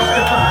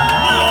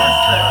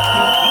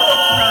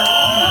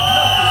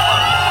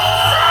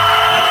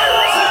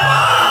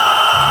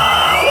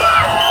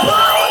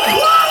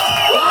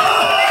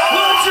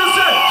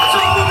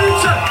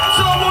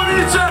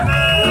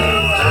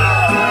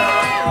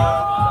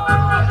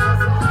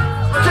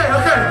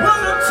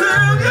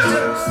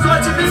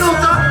 Słuchajcie,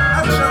 minuta!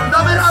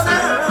 Damy radę!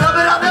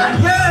 Damy radę!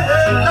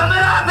 Damy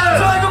radę!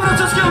 Całego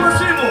wrocławskiego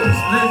Massimu!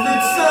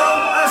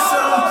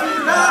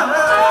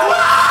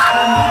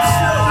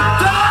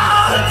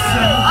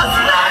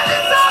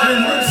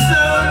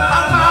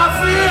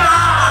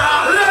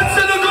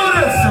 Ręce do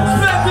góry!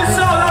 Splendid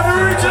Sound,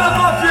 Aboriginal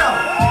Mafia!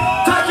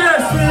 Tak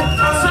jest!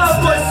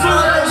 Southboy,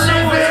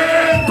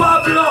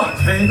 27Pablo!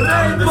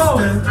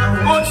 Rainbow!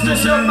 Bądźcie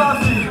się od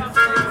mafii!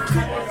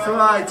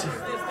 Słuchajcie,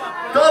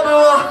 to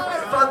było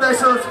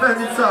Foundation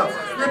Splendid Sound.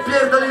 Nie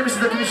pierdolimy się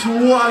z jakimiś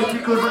łajki,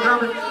 kurwa,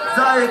 gramy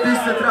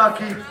zajebiste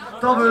traki.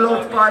 To był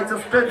Lord Pajca,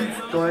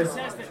 Splendid, to jest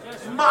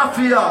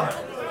mafia!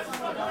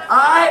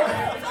 Aj!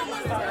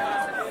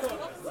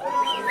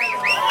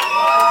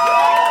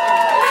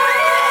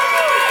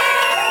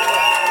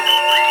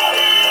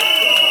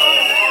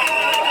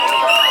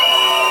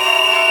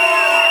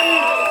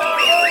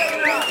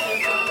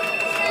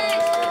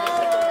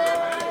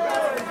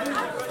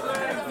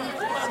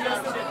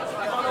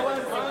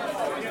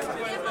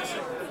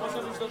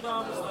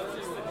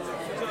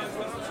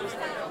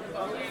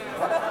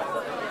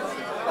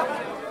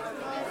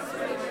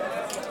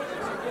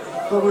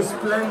 To był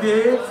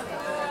Splendid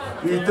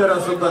i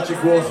teraz oddacie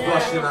głos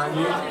właśnie na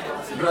nich,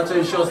 bracia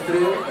i siostry.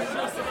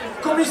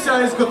 Komisja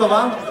jest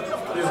gotowa?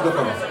 Jest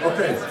gotowa,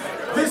 okej.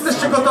 Wy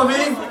jesteście gotowi?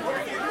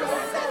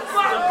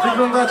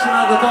 Wyglądacie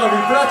na gotowi.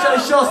 Bracia i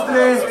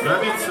siostry!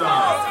 Piwnica!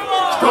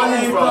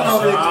 Panie i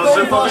panowie, kto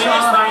że powinien z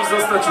uważa? nami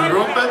zostać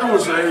rundę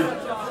dłużej,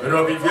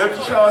 robi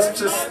wielki hałas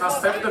przez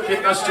następne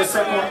 15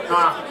 sekund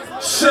na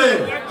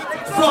 3,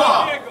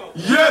 2,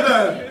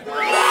 1!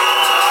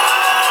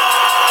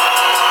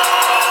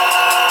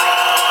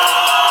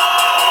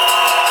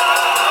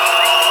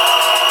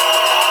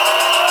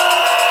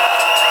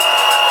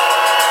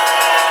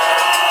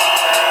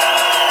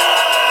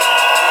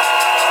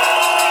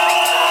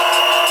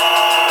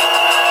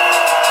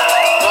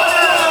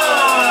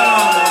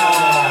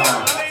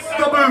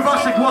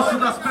 wasze głosy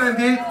na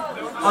Splendid.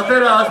 A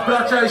teraz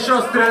bracia i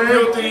siostry.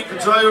 Computing,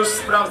 Joe już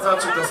sprawdza,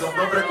 czy to są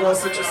dobre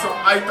głosy, czy są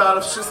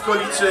ital, wszystko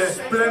liczy.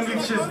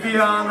 Splendid się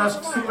zbija, nasz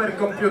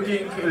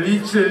supercomputing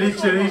liczy.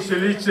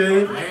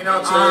 Nie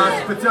inaczej.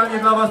 A specjalnie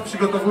dla was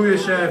przygotowuje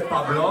się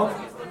Pablo.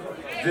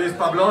 Gdzie jest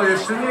Pablo?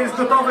 Jeszcze nie jest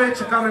gotowy,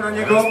 czekamy na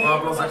niego.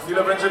 Pablo za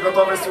chwilę będzie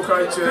gotowy,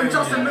 słuchajcie.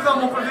 Tymczasem my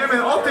wam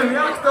opowiemy o tym,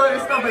 jak to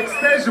jest na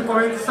backstage'u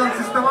pomiędzy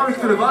Soundsystemami,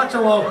 które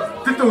walczą o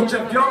tytuł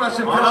czempiona.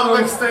 A na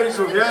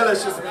backstage'u wiele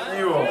się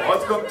zmieniło.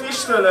 Odkąd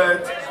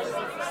Tisztelet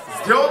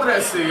zdjął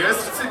dresy,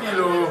 jest w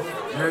cywilu,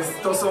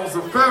 to są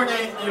zupełnie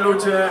inni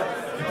ludzie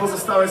i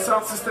pozostałe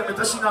sound systemy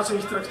też inaczej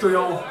ich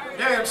traktują.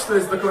 Nie wiem, czy to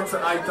jest do końca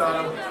ital.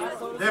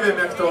 Nie wiem,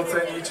 jak to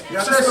ocenić.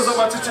 Wszystko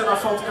zobaczycie na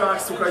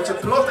fotkach. Słuchajcie,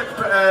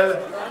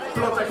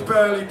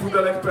 plotek.pl i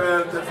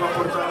pudelek.pl, te dwa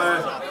portale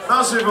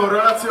na żywo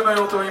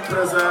relacjonują tą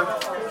imprezę.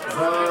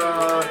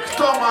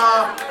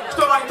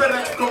 Kto ma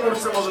internet w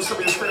komórce, może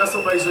sobie już teraz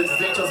obejrzeć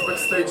zdjęcia z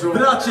backstage'u.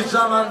 Bracie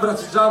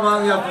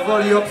Jaman, ja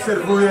powoli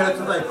obserwuję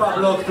tutaj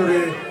Pablo,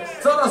 który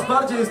coraz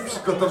bardziej jest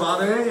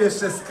przygotowany,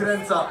 jeszcze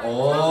skręca.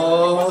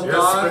 O,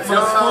 tak,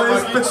 ma swoje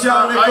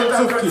specjalne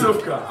końcówki.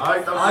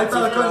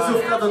 Ital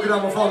końcówka do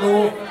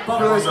gramofonu.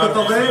 Pablo jest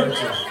gotowy?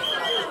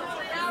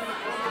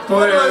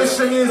 To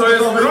jeszcze nie jest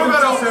gotowy.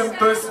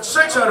 To jest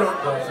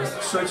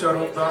trzecia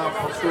runda,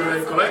 po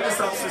której kolejny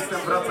sound system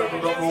wraca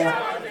do domu,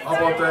 a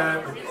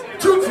potem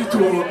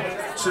tune,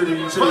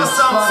 czyli dwa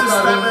sound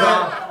systemy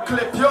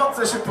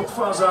klepiące się po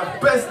twarzach,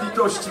 bez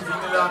litości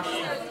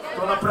winylami.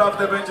 To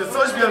naprawdę będzie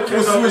coś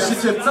wielkiego.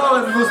 Usłyszycie całe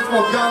mnóstwo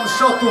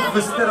gunshotów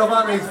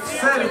wysterowanych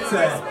w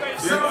serce,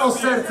 samo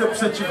serce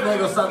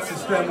przeciwnego sound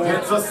systemu.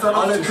 Więc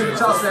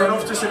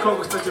zastanówcie się,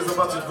 kogo chcecie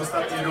zobaczyć w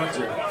ostatniej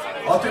rundzie.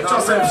 A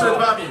tymczasem przed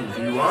wami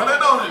one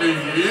and only.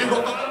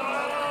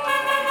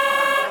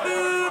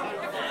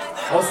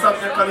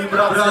 Ostatnia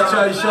kalibracja.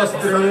 Bracia i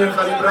siostry.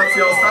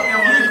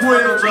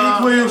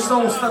 Igły już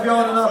są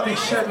ustawione na tych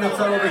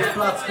 7-calowych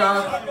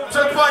plackach.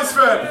 Przed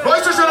państwem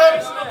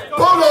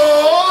 27Pablo!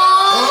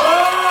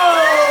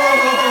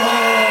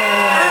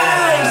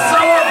 Ej,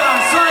 załoga,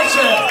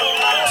 słuchajcie!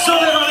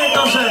 Przodem mam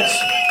jedną rzecz.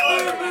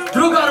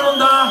 Druga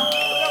runda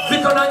w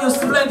wykonaniu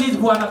Splendid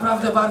była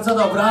naprawdę bardzo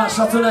dobra.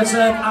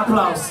 Szacuneczek,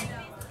 aplauz.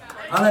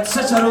 Ale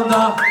trzecia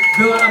runda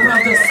była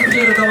naprawdę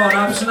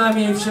spierdolona,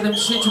 przynajmniej w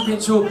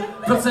 75%.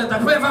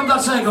 Powiem wam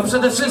dlaczego.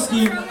 Przede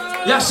wszystkim,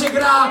 jak się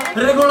gra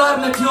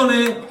regularne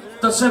tuny,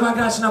 to trzeba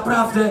grać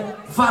naprawdę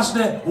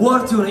ważne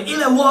war tuny.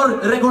 Ile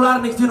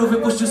regularnych tunów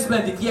wypuścił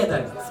Splendid?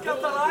 Jeden.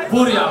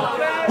 Burial.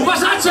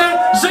 Uważacie,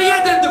 że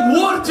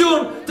jeden war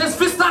tune to jest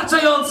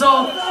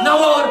wystarczająco na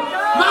war?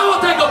 Mało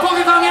tego,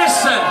 powiem wam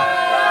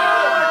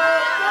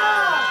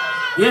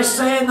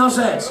jeszcze jedną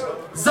rzecz.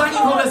 Zanim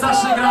w ogóle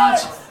zacznę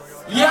grać,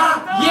 ja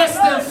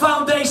jestem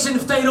Foundation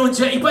w tej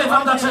rundzie i powiem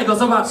wam dlaczego,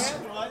 zobaczcie.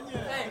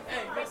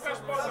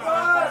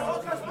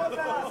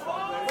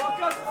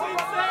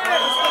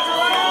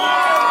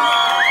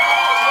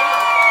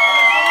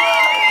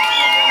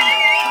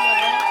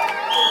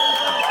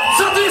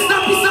 Co tu jest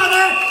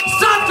napisane?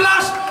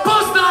 Soundclash,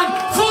 Poznań,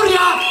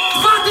 Furia,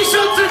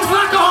 2002,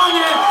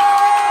 kochanie!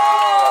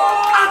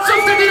 A co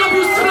wtedy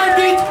robił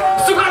Splendid?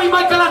 Słuchali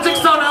Michaela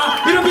Jacksona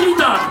i robili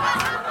tak.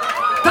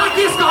 Tak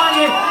jest,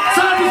 kochanie!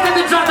 Co robi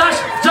wtedy Jadaś?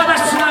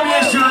 Jadaś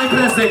przynajmniej jeździł na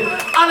imprezy.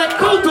 Ale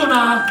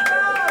Kołtuna,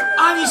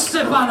 ani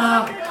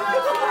Szczepana,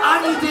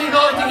 ani tych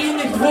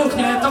innych dwóch,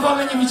 nie, to w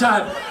ogóle nie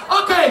widziałem.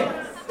 Okej,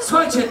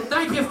 słuchajcie,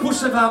 najpierw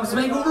puszczę wam z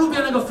mojego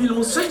ulubionego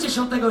filmu z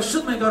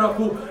 67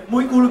 roku,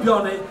 mój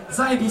ulubiony,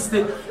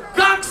 zajebisty,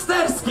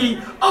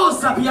 gangsterski, o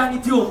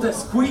zabijanie tune, to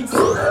jest Piwnica.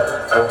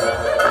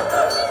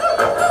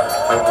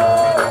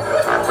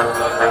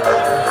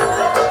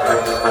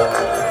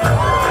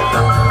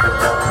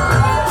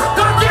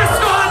 Tak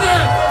jest,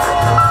 kochany!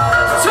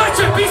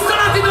 Słuchajcie,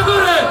 pistolety do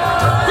góry!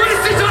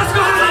 Wszyscy czas,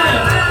 kochany!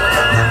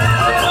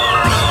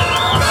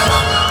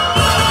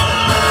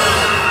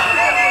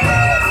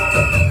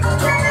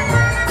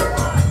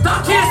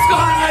 Tak jest,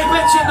 kochani, i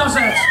będzie jedna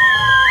rzecz.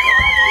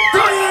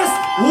 To jest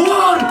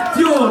war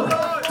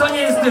tune! To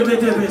nie jest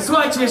dyby.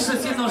 Słuchajcie, jeszcze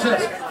jest jedną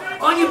rzecz.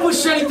 Oni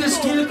puścili też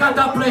kilka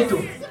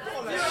dubplate'ów.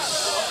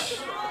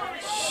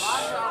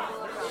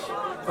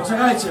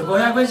 Poczekajcie, bo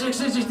jak będzie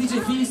krzyczeć DJ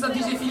Felix, to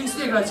DJ Felix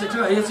nie grajcie.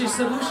 Czekaj, jest gdzieś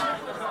Sebuś?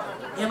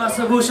 Nie ma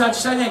Sebusia,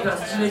 dzisiaj nie gra.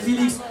 DJ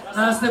Felix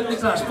na następny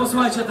clash.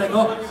 Posłuchajcie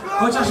tego,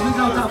 chociaż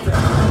wygrał tamten.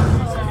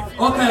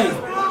 Okej.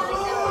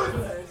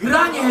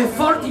 Granie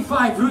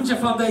 45 w rundzie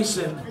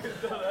Foundation.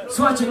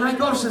 Słuchajcie,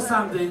 najgorsze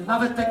soundy,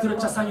 nawet te,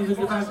 które czasami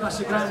wygrywają w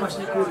klasie, grają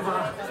właśnie kurwa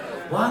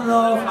One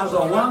Love,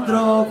 albo One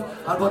Drop,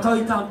 albo to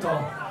i tamto.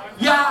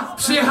 Ja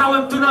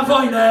przyjechałem tu na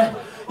wojnę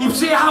i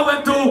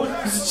przyjechałem tu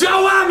z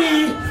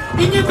działami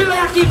i nie byle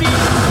jakimi,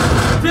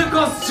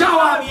 tylko z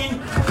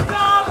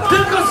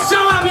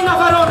działami na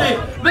warony.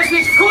 Będziesz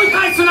mieć w chuj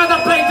hajsu na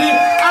dubplate'y,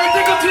 ale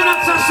tego tuna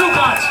trzeba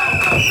szukać.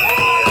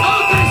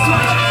 Okej,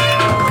 słuchajcie.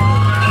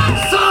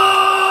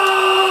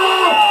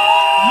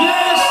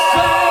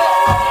 Jeszcze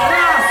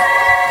raz.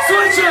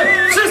 Słuchajcie,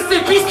 wszyscy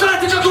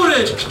pistolety do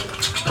góry.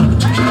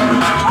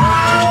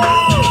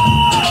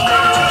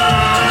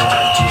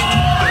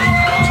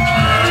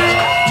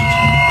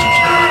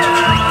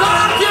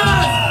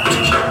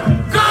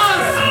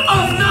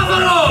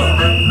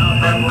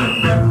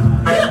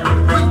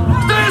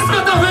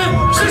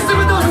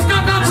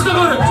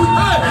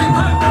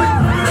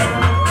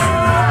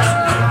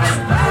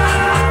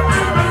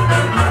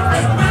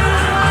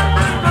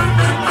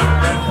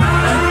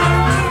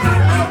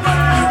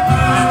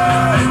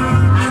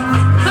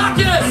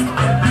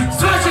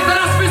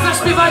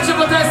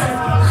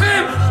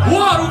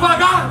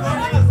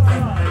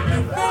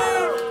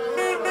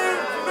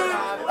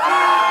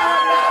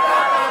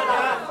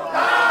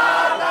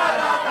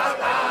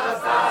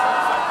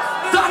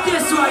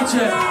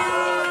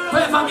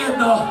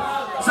 jedno,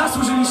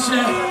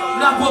 zasłużyliście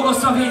na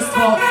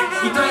błogosławieństwo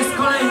i to jest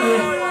kolejny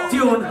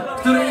tune,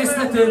 który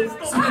niestety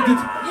Splendid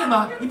nie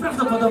ma i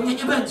prawdopodobnie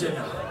nie będzie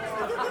miał.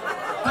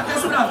 Taka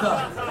jest prawda.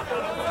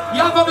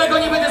 Ja w ogóle go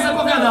nie będę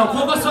zapowiadał.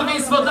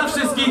 Błogosławieństwo dla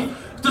wszystkich,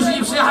 którzy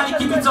nie przyjechali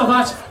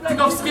kibicować,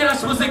 tylko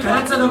wspierać muzykę.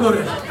 Ręce do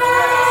góry.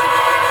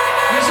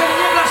 Jeżeli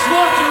nie grasz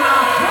Wartuna,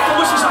 to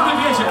musisz o tym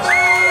wiedzieć.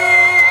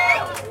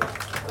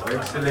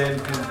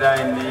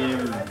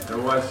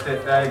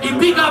 I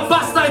big up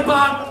Bass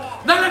Type'a,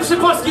 najlepszy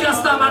polski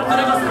rastaman,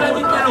 którego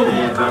Splendid nie lubi.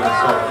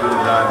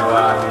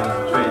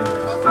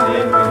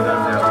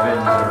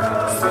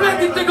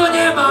 Splendid tego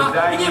nie ma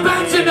i nie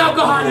będzie miał,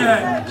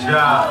 kochanie.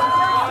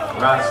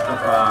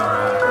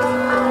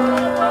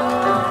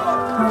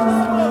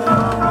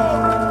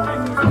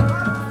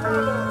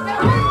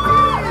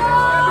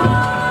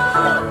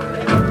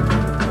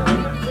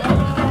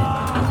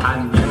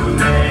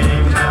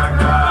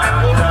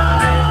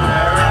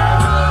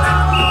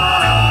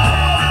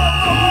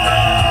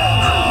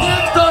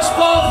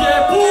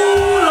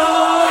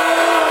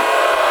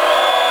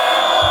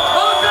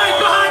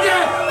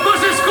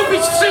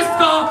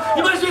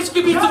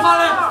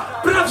 Ale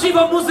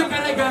prawdziwą muzykę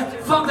reggae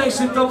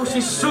Foundation to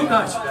musisz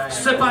szukać.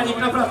 Szczepanik,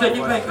 naprawdę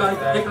nie klękaj,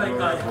 nie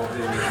klękaj.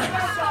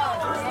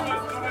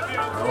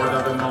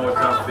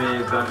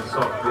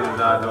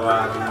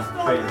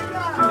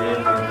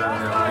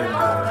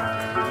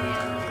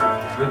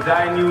 With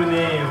thy new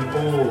name,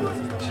 oh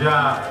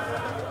Jah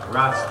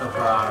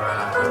Rastafari.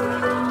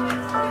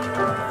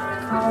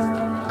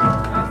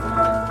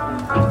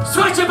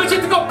 Słuchajcie, będzie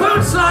tylko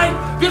punchline,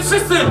 więc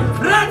wszyscy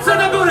ręce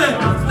do góry,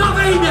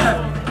 nowe imię.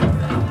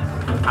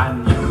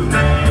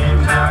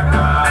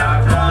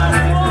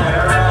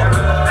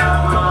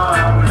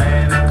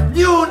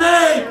 New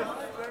name!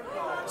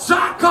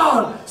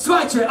 Jackal!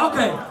 Słuchajcie,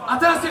 okej, a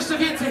teraz jeszcze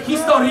więcej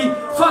historii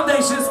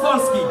Foundation z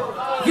Polski.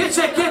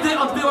 Wiecie, kiedy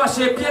odbyła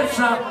się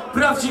pierwsza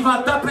prawdziwa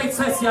dubplate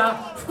sesja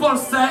w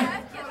Polsce?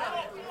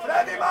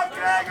 Freddie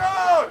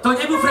McGregor! To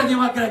nie był Freddie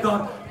McGregor,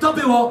 to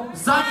było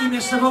zanim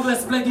jeszcze w ogóle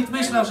Splendid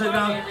myślał, że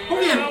grał.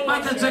 Mówiłem,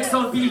 Michael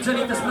Jackson, Billy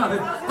Joel, te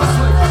sprawy.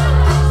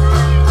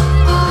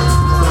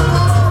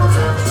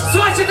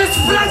 Słuchajcie, to jest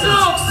Fred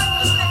Rocks!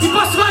 I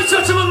posłuchajcie,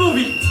 o czym on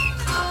mówi!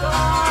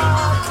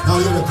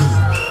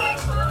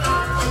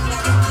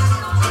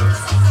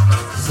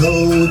 So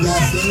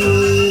that's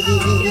it.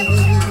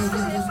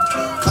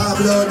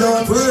 Pablo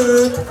don't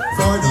work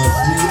for no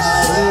CIA.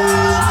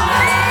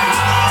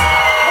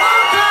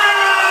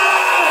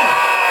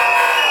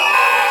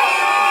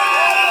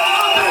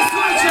 Okej,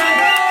 słuchajcie,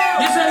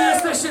 jeżeli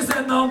jesteście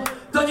ze mną,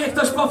 to niech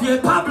ktoś powie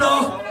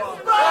Pablo!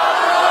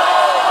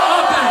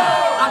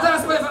 A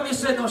teraz powiem wam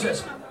jeszcze jedną rzecz.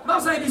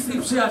 Mam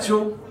zajebistych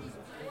przyjaciół,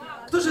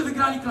 którzy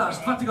wygrali Clash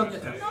 2 tygodnie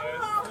temu.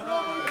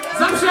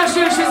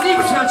 Zaprzyjaźniłem się z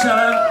ich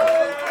przyjacielem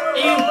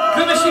i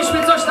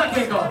wymyśliliśmy coś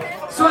takiego.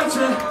 Słuchajcie,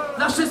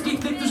 dla wszystkich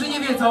tych, którzy nie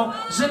wiedzą,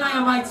 że na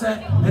Jamajce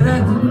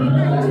Red...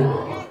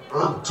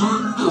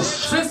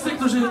 Wszyscy,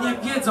 którzy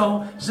nie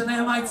wiedzą, że na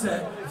Jamajce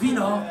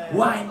wino,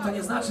 wine to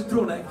nie znaczy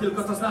trunek,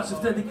 tylko to znaczy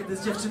wtedy, kiedy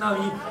z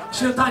dziewczynami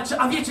się tańczy.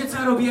 A wiecie, co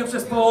ja robiłem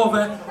przez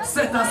połowę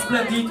seta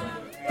Splendid?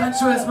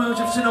 Tańczyłem z moją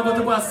dziewczyną, bo to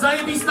była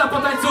zajebista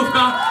potańcówka,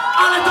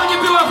 ale to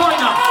nie była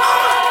wojna!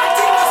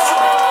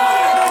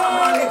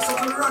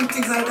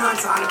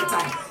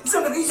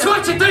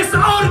 Słuchajcie, to jest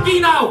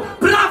oryginał!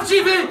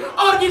 Prawdziwy,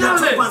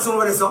 oryginalny!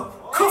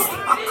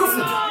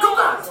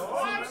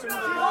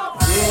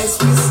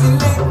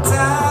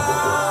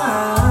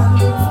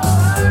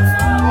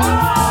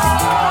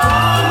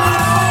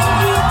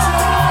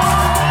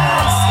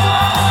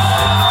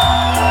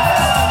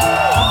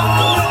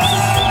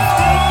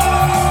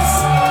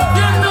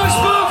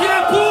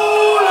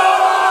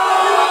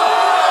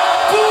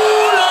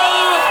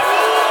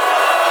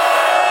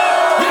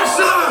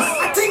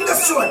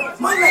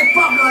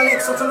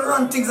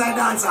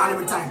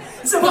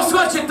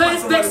 Posłuchajcie,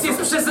 ten tekst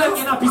jest przeze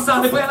mnie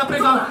napisany, bo ja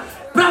nagrywam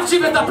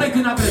prawdziwe taplety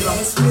nagrywam.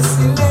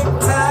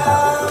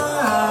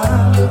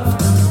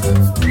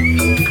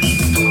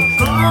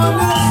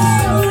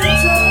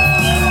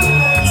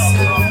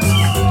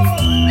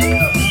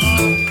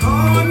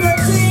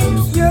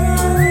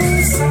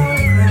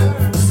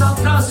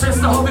 Soundclash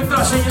Częstochowy,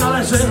 która się nie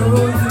należy.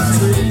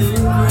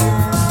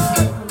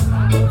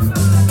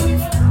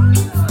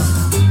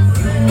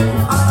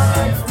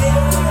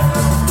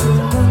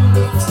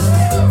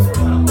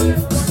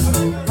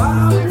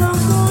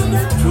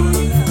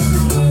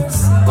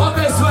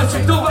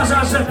 Kto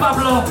uważa, że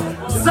Pablo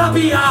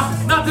zabija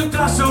na tym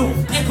Clashu?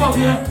 Niech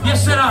powie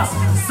jeszcze raz.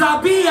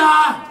 Zabija!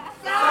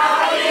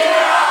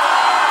 Zabija!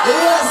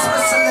 Yes,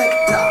 my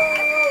selector.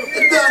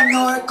 You don't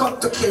know I come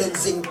to kill and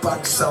sing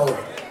punk soul.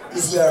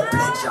 It's your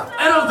pleasure.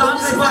 Errol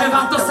Dante powie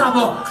wam to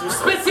samo. W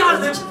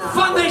specjalnym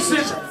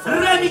Foundation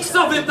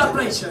remixowym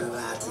dubplacie.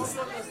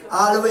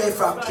 All the way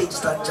from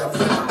Kingston,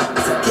 Jamaica.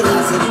 It's a kill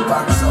and sing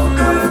punk soul.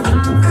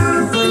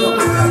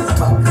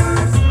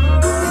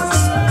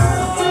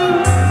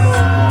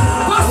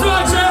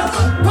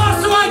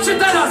 Posłuchajcie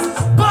teraz!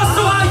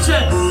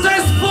 Posłuchajcie! To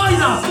jest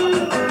wojna!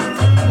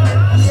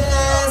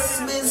 Yes,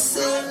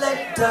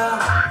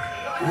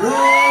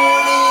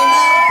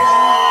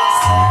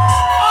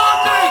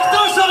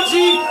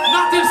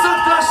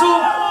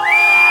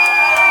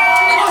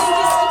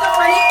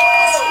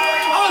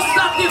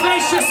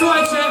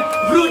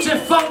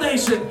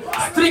 Foundation.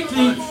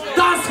 Strictly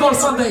Dancehall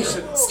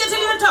Foundation.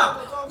 Sketching in the top.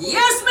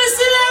 Yes, Miss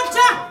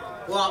Selector.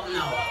 Well,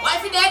 no. Why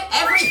for that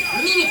every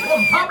minute?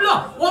 One Pablo,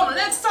 one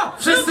Lexter.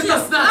 Wszyscy to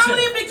znacie. Now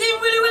leave the King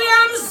Willie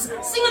Williams.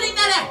 Sing it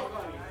there.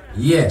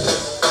 Yeah.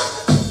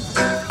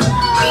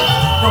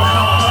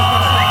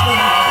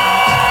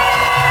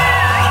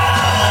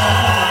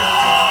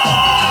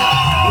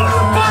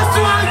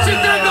 Posłuchajcie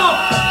tego!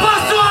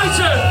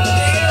 Posłuchajcie!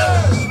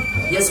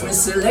 Yes,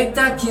 Miss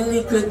Selector,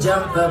 Killy could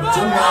jump up to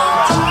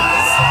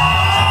 90s.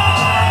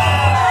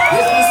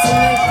 Yes, Miss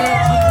Selector,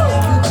 Killy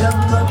could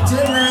jump up to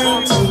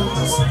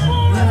 90s.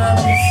 When I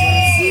do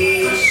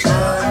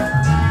sensation,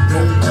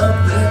 then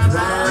double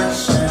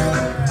crashing.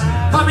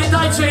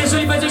 Pamiętajcie,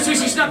 jeżeli będziecie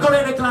iść na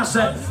kolejne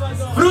klasze,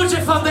 wróćcie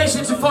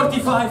Foundation czy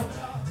 45,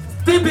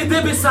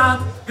 dyby sound,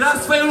 gra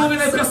swoje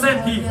ulubione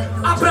piosenki,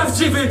 a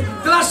prawdziwy,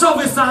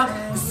 klaszowy sound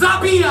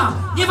zabija!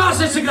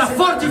 Nieważne czy gra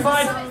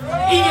 45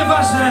 i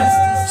nieważne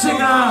czy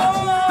gra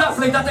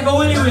Duplay, dlatego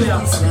Willie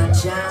Williams.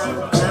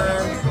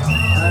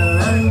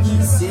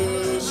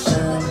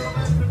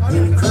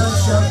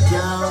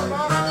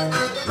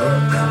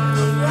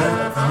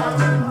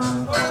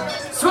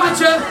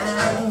 Słuchajcie,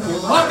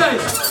 okej,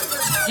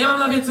 nie mam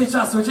na więcej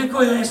czasu,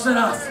 dziękuję jeszcze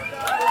raz.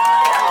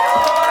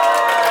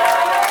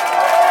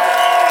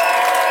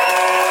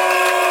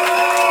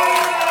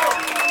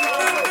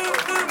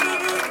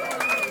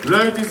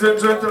 Ladies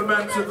and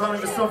gentlemen, przed wami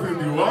wystąpił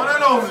the one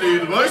and only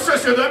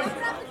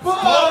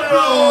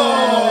 27Pablo!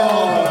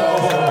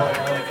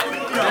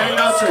 Nie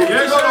inaczej,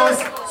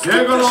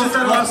 jego los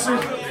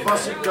w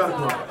waszych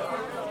gardłach.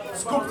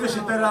 Skupcie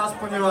się teraz,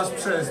 ponieważ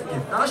przez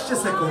 15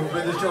 sekund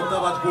będziecie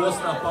oddawać głos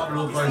na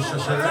Pablo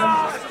 27.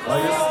 A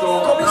jest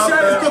to...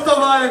 Komisja jest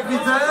gotowa, jak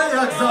widzę,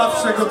 jak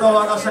zawsze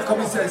gotowa. Nasza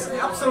komisja jest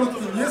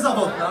absolutnie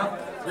niezawodna.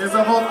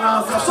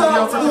 Zawsze Kto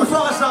wie o co chodzi.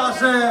 uważa,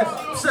 że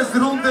przez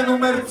rundę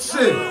numer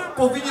 3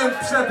 powinien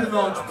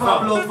przebrnąć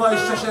Pablo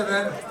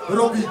 27,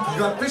 robi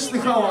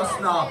gigantyczny hałas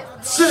na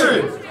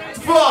 3,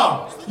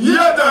 2,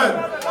 1!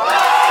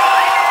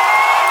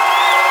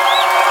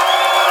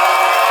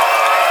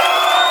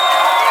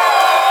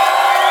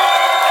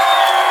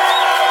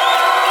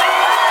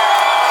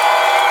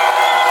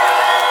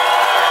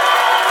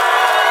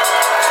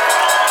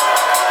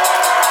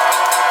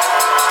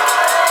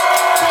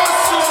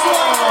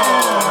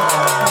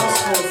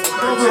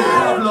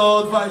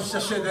 Pablo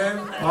 27,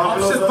 Pablo a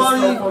przed został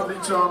wami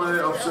podliczony,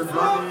 a przed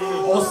wami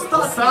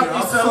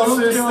ostatni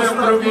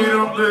system drugiej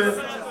rundy.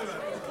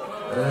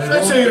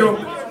 Trzeciej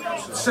rundy.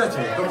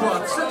 Trzeciej, to była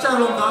trzecia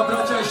runda,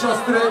 bracia i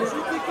siostry.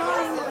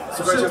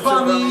 Słuchajcie, Przed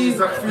wami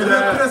za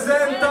chwilę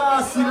reprezenta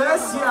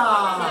Silesia.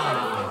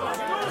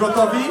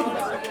 Gotowi?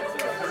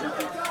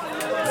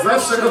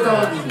 Zawsze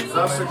gotowi.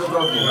 A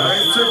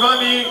więc przed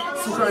wami,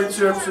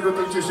 słuchajcie,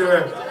 przygotujcie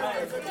się.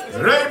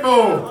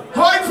 Rainbow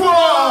High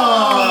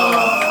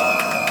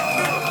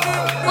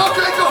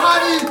Okej,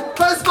 kochani,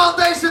 bez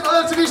Foundation,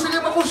 ale oczywiście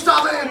nie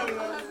popuszczamy.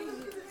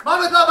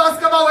 Mamy dla was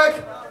kawałek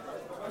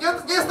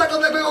nie z tak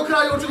odległego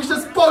kraju, oczywiście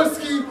z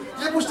Polski.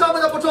 Nie puszczamy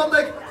na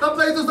początek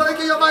Playtu z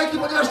dalekiej Jamajki,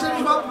 ponieważ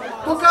chcieliśmy wam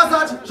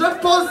pokazać, że w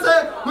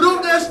Polsce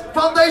również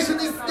Foundation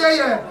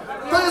istnieje.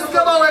 To jest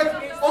kawałek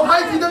o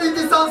High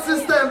Fidelity Sound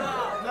System.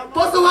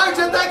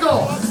 Posłuchajcie tego!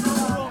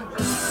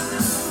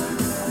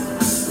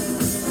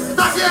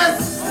 Tak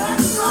jest!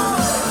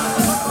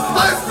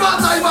 To jest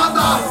banda i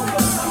banda!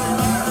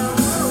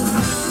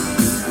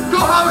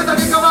 Kochamy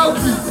takie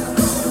kawałki!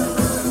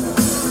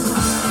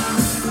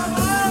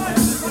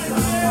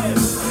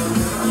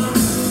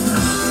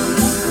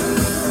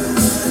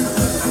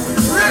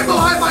 Rainbow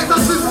Hi-Fi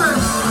Sound System!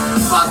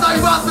 Banda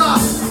i banda!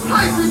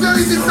 High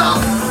Fidelity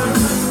Sound!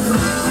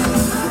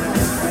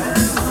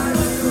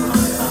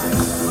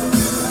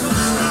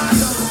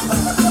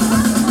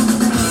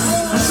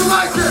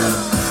 Słuchajcie!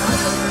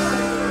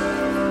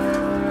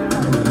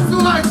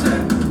 Słuchajcie!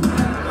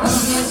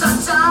 Odmierza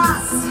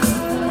czas,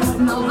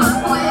 nowa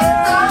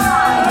płyta.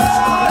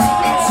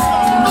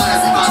 To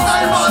jest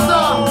banda i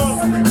banda!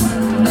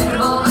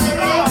 Nerwowy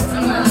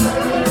rytm,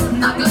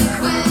 nagle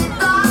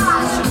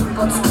chwytasz.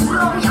 Pod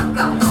skórą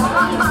jak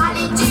automat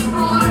pali ci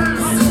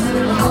puls.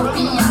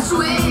 Opijasz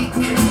łyk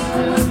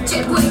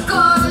ciepłej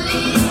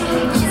coli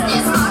i z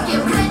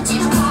niesmakiem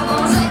kręcisz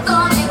głową, że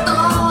to nie to.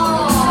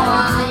 A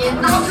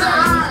jednak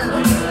żal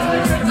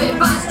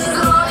wypaść z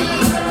roli.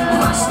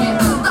 Właśnie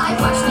tutaj,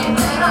 właśnie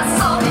teraz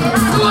sobie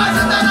radzisz. Słuchajcie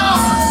tego!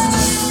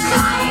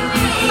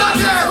 Tak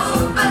jest!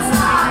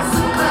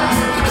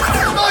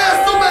 To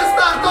jest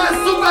superstar, to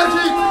jest super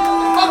hit!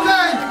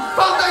 Okej,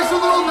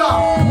 Foundation runda!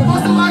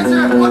 Posłuchajcie,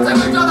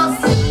 poczekaj dla nas!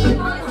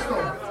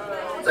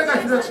 Czekaj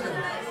chwileczkę.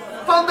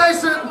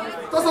 Foundation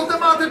to są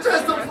tematy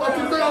często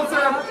opiekujące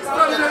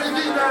sprawy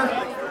religijne.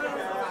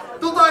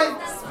 Tutaj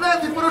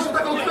Splendid poruszył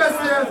taką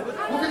kwestię.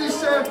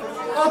 Mówiliście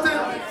o tym,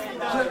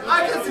 że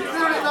I can see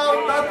clearly now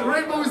that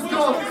rainbow is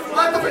gone.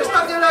 Ale to przecież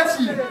tak nie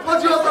leci.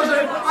 Chodzi o to,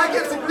 że I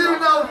can see clearly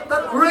now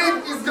that rain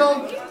is gone.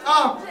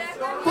 A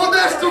po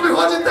deszczu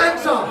wychodzi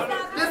tęcza.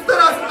 Więc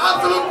teraz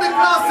absolutny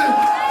klasy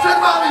przed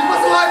wami.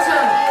 Posłuchajcie.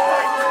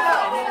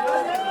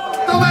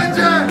 To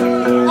będzie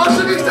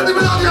oczywiście ty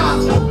melodia!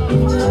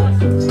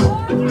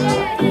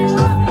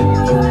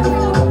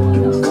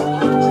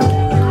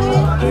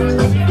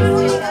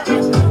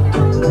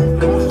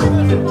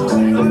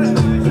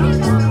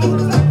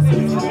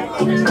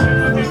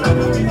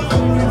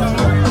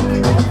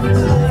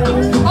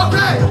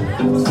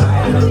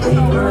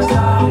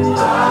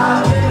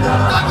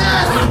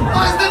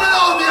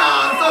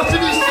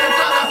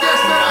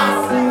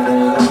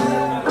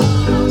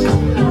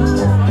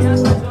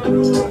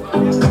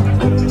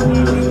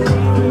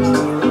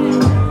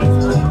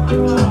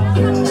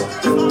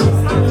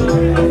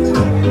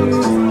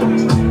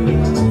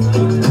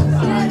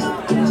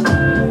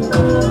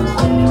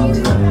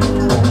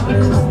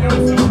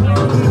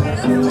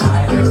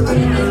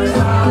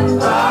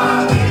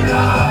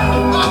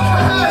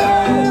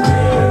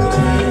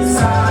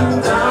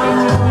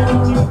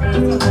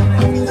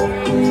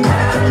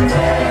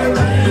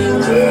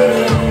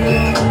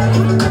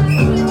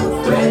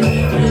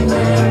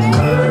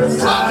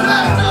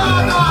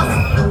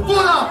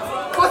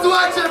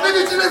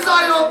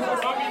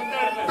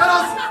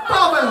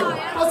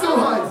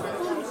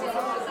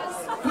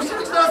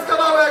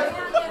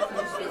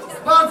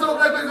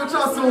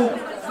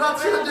 Z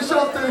lat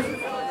 70.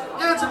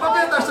 Nie wiem, czy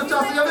pamiętasz te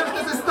czasy, ja wiem, że ty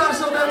jesteś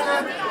starszy ode mnie,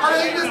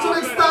 ale im jest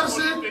człowiek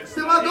starszy,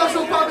 tym ma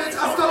gorszą pamięć,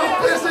 a skoro w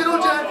pierwszej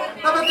rundzie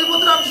nawet nie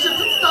potrafi się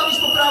przedstawić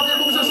poprawnie,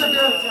 mówisz o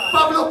siebie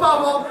Pablo,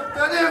 to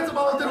ja nie wiem, co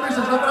mam o tym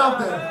myśleć,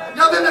 naprawdę.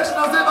 Ja wiem, jak się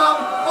nazywam,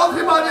 on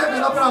chyba nie wie,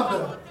 naprawdę.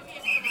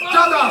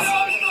 Dziadas,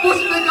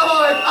 puść ten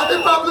kawałek, a ty,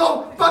 Pablo,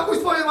 pakuj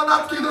swoje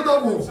manatki do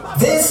domu.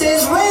 This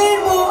is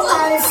Rainbow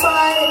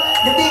Hi-Fi,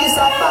 the biggest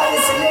and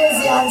baddest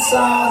Silesian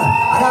sound.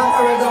 And I'm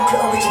Oregon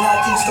original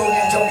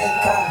Kingstonian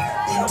Jamaican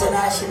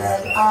international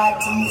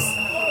artist.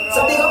 So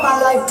big up my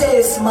life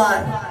taste,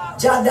 man.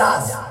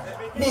 Jadas,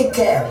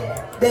 Mickey,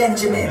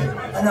 Benjamin,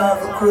 and all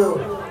the crew.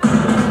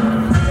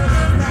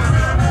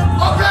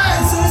 Okay.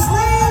 This is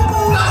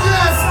Rainbow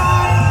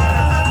Hi-Fi.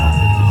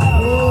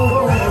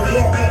 Oh,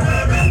 yeah.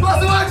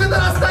 Posłuchajcie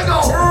teraz tego.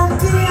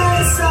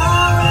 Champion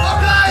sound.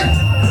 Okay.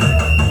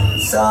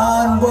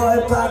 Son, boy,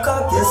 pack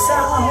up your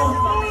sound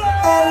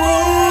and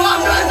leave.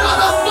 Okay,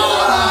 Jadas,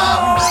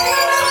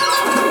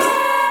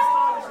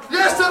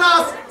 jeszcze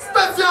raz,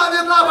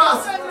 specjalnie dla was,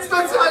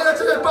 specjalnie dla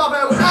ciebie,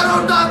 Paweł,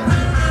 Erondan.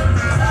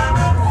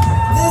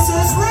 This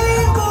is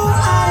Rainbow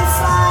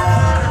Hi-Fi.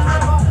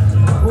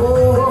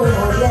 Oh,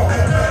 yeah.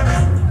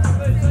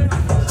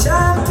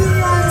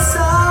 Champion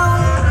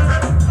sound.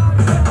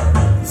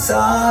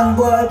 Son,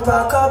 boy,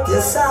 pack up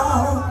your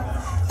sound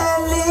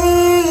and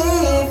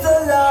leave the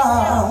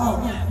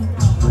lawn.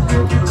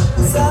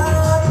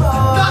 Son,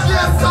 boy. Tak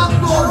jest, son,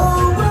 boy.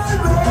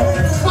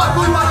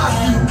 Pakuj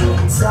manaki.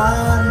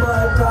 Son,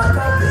 boy, pack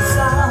up your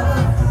sound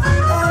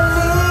and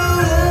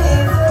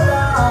leave the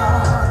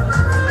lawn.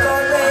 The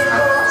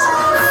Rainbow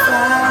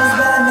Hi-Fi's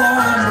the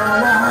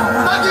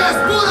 #1. Tak jest,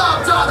 buda,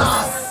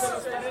 Jadas.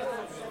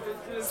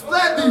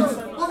 Splendid.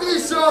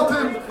 Mówiliście o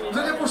tym,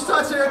 że nie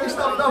puszczacie jakichś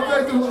tam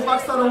update'ów z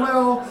Maxa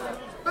Romeo.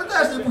 My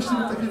też nie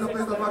puścimy takich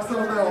update'ów z Maxa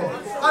Romeo.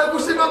 Ale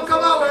puścimy wam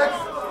kawałek,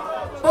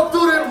 po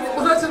którym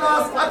możecie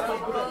nas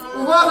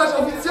uważać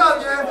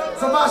oficjalnie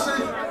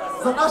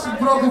za naszych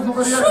wrogów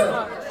numer 1.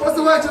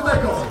 Posłuchajcie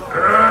tego.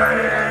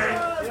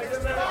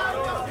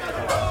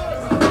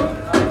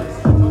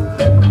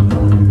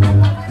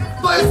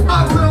 To jest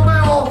Max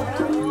Romeo,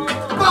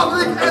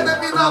 Public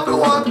Enemy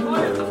 #1.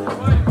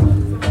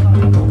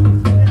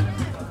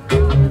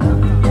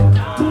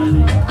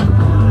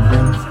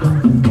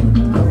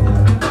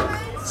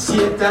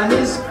 Satan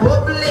is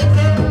public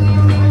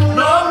enemy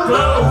 #1.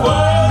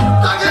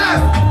 Tak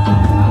jest!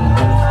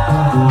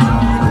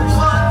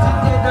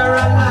 Together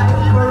alive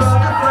for all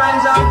the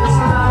crimes of this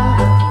land.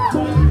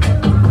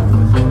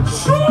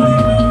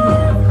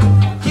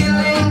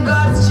 Killing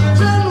God's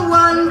children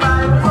one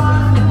by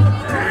one.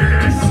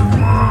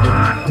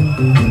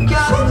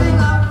 Casting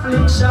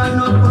affliction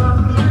upon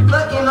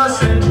the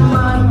innocent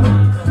man.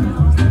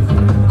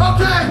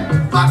 Okay,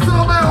 Max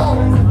Romeo!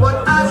 But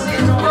as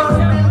it was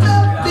in the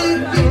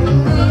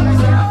beginning,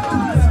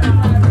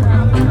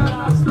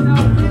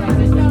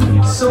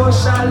 so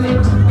shall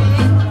it be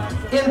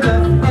in the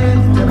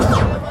end.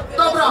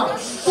 Dobra,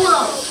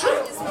 pula!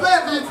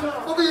 Splendid!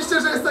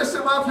 Mówiliście, że jesteście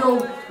mafią.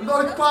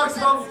 Lloyd Parks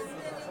wam...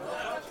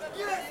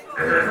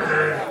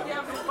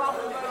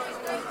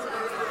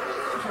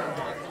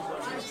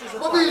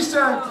 Mówiliście,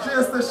 że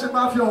jesteście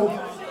mafią.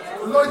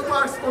 Lloyd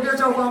Parks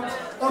powiedział wam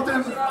o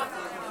tym,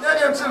 nie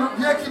wiem, czy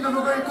wie, kim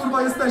wy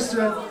kurwa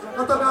jesteście.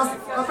 Natomiast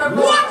na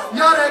pewno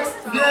Jarek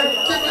wie,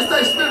 kim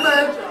jesteśmy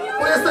my,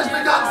 bo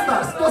jesteśmy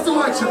gangsters.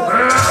 Posłuchajcie.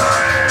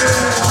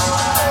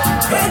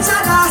 Hey,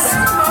 Jadas,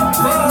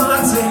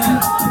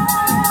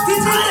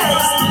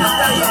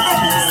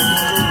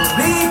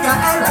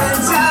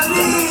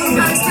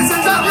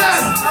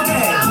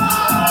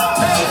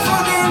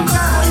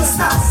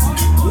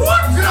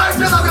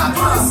 Grajcie na wiatr!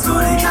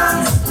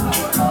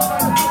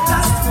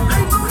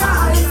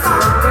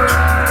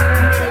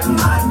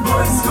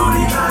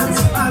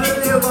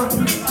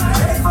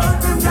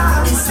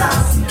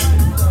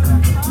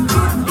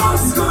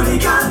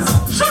 Hooligans.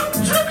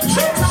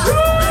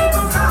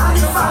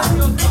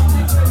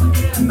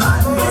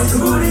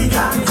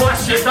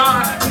 Właśnie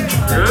tak!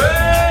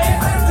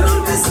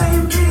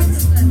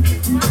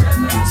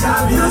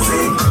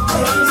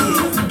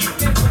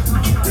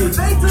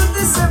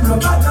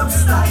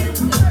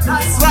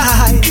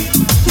 Why?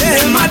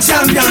 They're my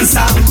champion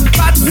sound,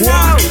 but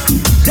now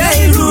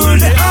they rule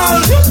the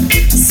all.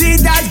 See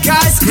that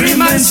guy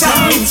scream and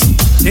shout.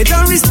 They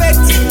don't respect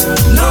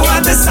no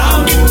other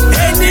sound.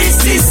 Any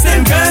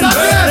system can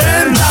burn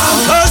them down.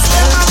 Cause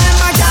them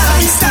my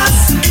gangsters.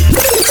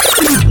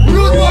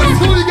 Good morning,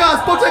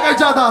 hooligans! Poczekaj,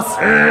 dziadas!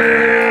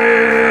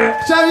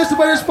 Chciałem jeszcze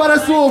powiedzieć parę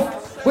słów,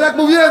 bo jak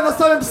mówiłem na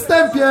samym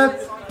wstępie,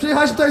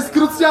 przyjechaliśmy tutaj z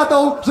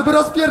krucjatą, żeby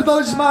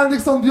rozpierdolić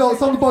malnych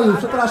soundboyów,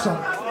 przepraszam.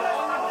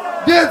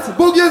 Więc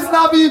Bóg jest z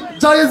nami,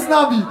 Dża jest z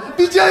nami.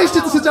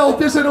 Widzieliście, co się działo w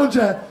pierwszej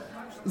rundzie.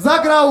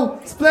 Zagrał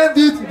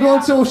Splendid,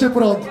 wyłączył się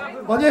prąd.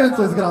 Bo nie wiem,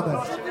 co jest grane.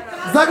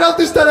 Zagrał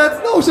Tisztelet,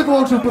 znowu się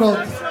wyłączył prąd.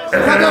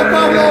 Zagrał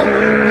Pablo,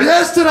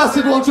 jeszcze raz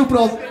się wyłączył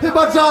prąd.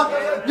 Chyba Dża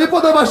nie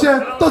podoba się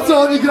to, co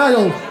oni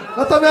grają.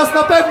 Natomiast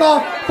na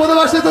pewno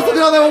podoba się to, co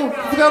gramy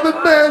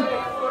my.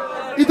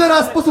 I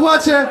teraz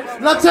posłuchajcie,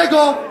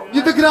 dlaczego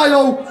nie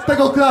wygrają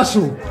tego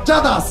clashu.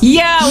 Jadas!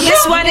 Yo,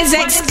 this one is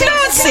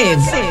exclusive.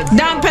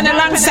 Dumping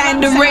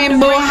alongside the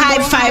Rainbow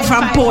Hi-Fi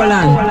from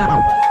Poland.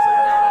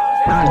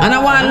 And I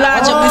want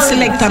large up the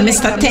selector,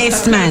 Mr.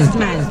 Tasteman.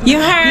 You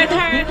heard?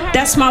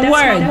 That's my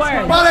word.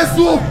 Parę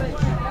słów!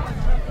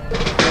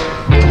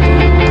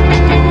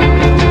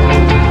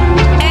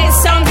 Hey,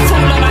 sound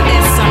full over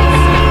this song.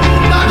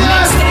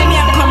 Next time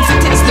you come to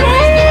test the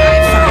Rainbow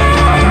Hi-Fi,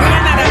 bring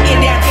another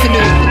idiot for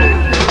do.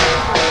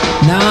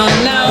 No,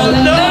 no,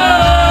 no.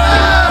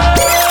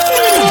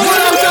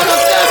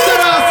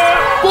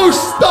 Push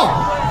stop!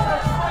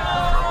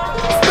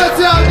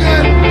 Specjalnie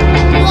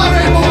dla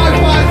Rainbow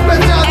Hi-Fi,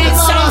 specjalnie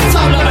dla nas.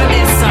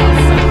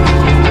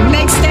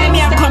 Next time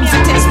you come to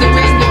test the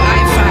Rainbow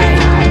Hi-Fi,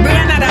 bring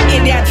another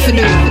idiot for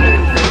do.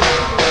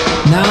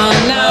 No,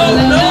 no,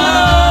 no.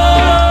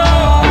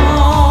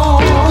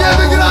 Nie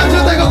wygracie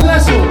tego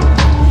clashu!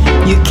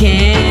 You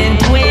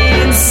can't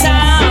win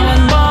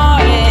sound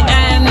boy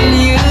and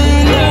you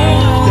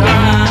know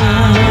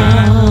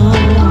that.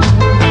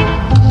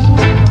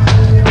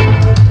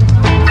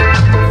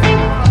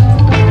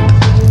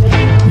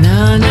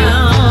 No, no,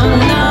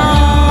 no.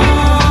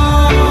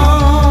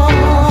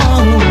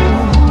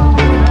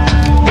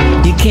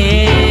 You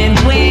can't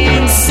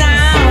win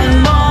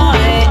sound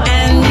boy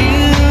and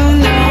you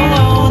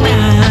know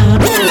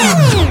that.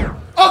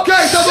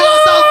 Okej, to było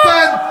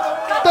Soundpen!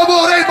 To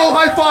było Rainbow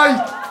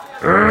Hi-Fi!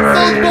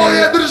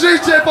 Soundboye,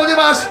 drżyjcie,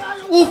 ponieważ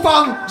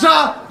ufam,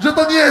 że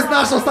to nie jest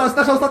nasza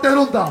ostatnia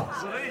runda.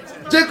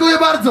 Dziękuję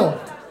bardzo!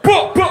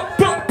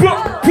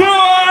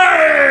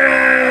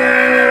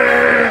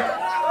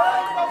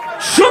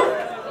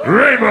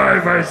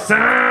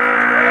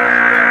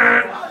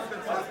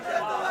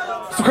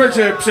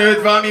 Słuchajcie,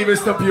 przed wami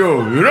wystąpił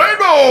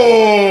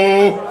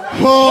Rainbow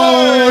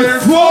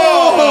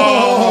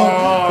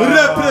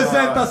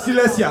Reprezenta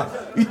Silesia.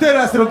 I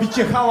teraz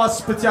robicie hałas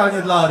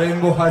specjalnie dla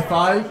Rainbow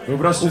Hi-Fi.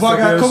 Wyobraźcie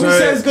Uwaga, sobie, komisja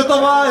że- jest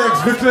gotowa, jak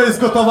zwykle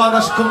jest gotowa,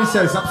 nasza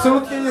komisja jest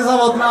absolutnie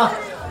niezawodna.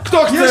 Kto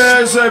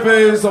chce,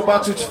 żeby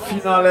zobaczyć w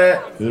finale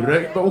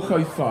Rainbow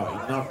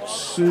Hi-Fi na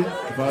 3,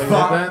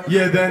 2,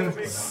 1,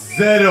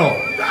 0.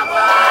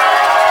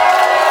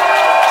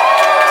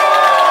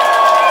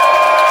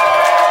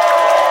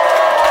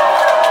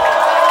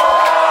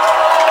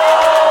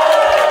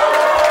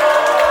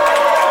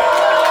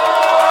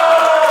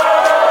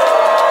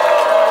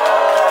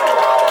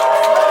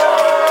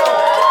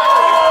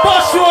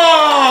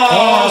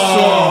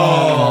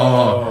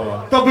 Poszło!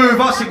 To były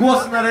wasze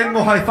głosy na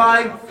Rainbow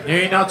Hi-Fi.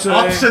 Nie inaczej.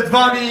 A przed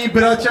wami,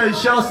 bracia i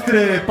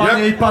siostry,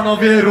 panie i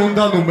panowie,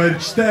 runda numer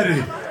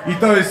 4. I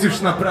to jest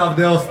już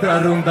naprawdę ostra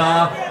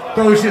runda.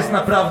 To już jest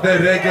naprawdę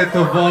reggae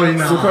to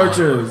wojna.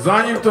 Słuchajcie,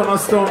 zanim to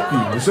nastąpi,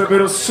 żeby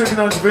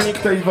rozstrzygnąć wynik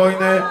tej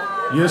wojny,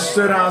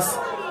 jeszcze raz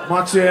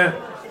macie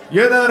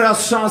jeden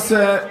raz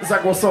szansę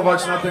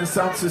zagłosować na ten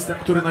sound system,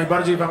 który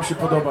najbardziej wam się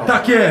podoba.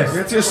 Tak jest.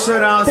 Więc jeszcze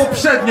raz.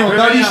 Poprzednio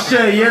wymieniamy.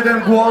 daliście jeden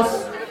głos,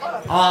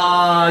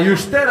 a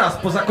już teraz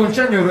po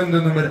zakończeniu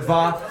rundy numer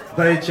 2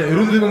 dajecie,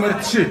 rundy numer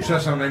 3,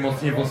 przepraszam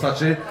najmocniej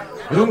wąsaczy,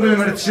 rundy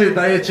numer 3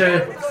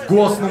 dajecie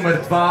głos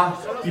numer 2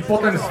 i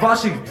potem z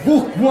waszych 2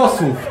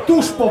 głosów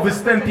tuż po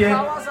występie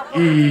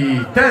i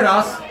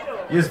teraz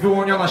jest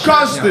wyłoniona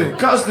średnia.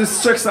 Każdy z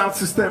 3 sound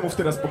systemów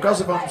teraz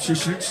pokaże wam się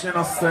ślicznie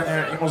na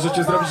scenie i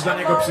możecie zrobić dla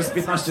niego przez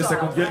 15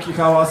 sekund wielki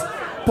hałas.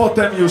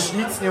 Potem już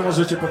nic nie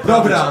możecie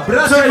poprawić. Dobra,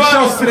 bracia Przed i wami,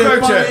 siostry,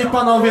 słuchajcie. panie i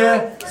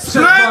panowie,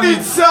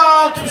 Splendid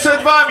Sound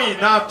przed wami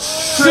na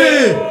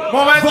 3.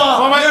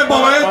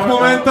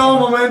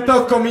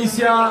 Momento,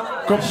 komisja.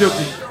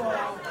 Computing.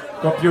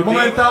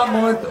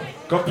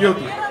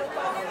 Computing.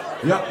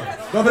 Ja.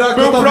 Dobra,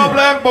 Był gotowi.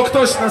 problem, bo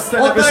ktoś na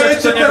scenę wyszedł, Oddajecie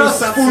kto nie był teraz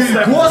sound swój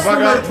systemu. głos Uwaga.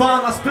 numer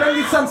 2 na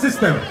Splendid Sound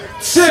System.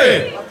 3,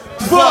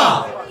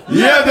 2,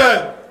 1.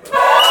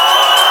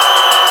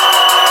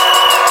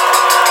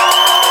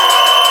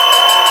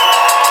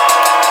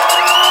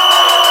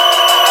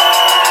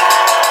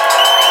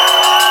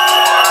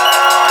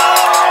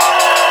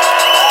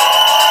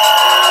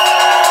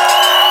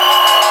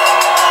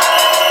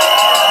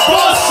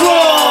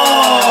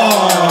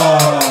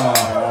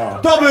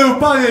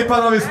 i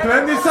panowie,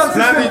 Splendid Sound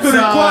System, Splendid który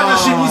Sound. kłania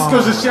się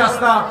nisko, rzecz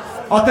jasna.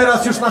 A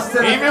teraz już na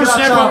scenę Im już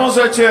nie wkracza...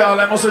 pomożecie,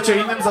 ale możecie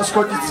innym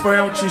zaszkodzić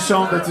swoją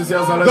ciszą.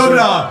 Decyzja zależy.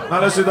 Dobra.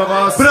 Należy do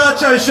was.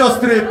 Bracia i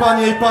siostry,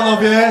 panie i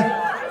panowie.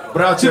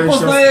 Bracia Czy i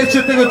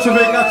poznajecie tego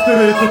człowieka,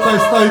 który tutaj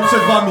stoi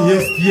przed wami?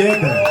 Jest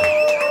jeden.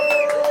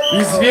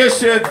 I zwie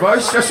się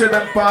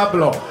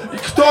 27Pablo. I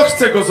kto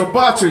chce go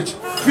zobaczyć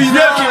w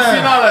wielkim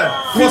finale?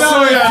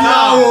 Głosuje na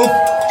finałów,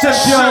 3,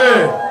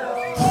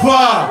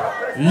 2,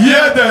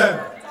 1.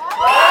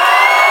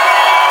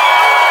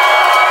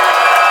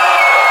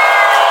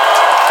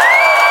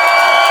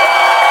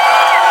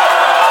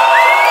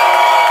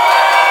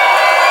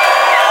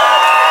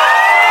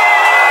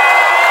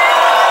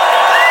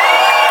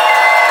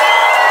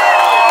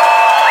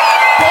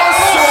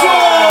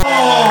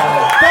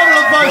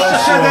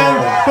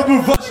 To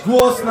był wasz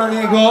głos na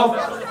niego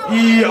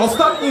i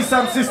ostatni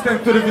Sound System,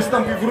 który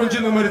wystąpił w rundzie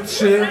numer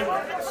 3.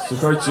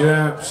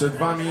 Słuchajcie, przed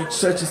wami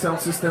trzeci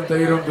Sound System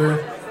tej rundy.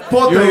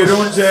 Po tej Już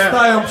rundzie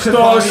stają przed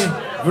ktoś wami.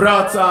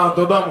 wraca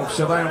do domu.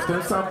 Wsiadają w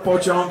ten sam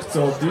pociąg, co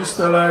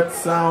Tisztelet,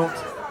 Sound.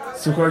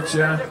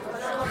 Słuchajcie.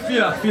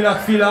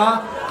 Chwila.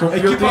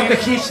 Computing. Ekipa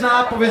techniczna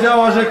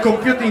powiedziała, że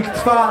computing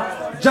trwa.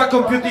 Ja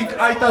Computing,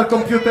 Ital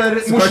Computer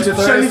musi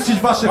przeliczyć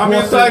wasze głosy.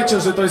 Pamiętajcie,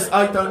 że to jest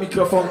Ital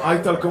mikrofon,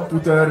 Ital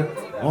komputer.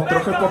 On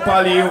trochę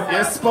popalił,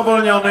 jest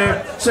spowolniony,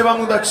 trzeba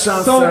mu dać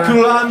szansę. Są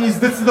królami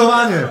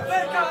zdecydowanie.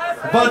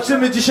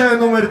 Walczymy dzisiaj o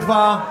numer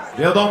 2.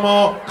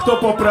 Wiadomo, kto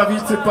po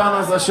prawicy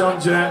pana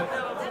zasiądzie,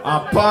 a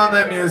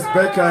panem jest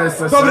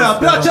BKSS. Dobra,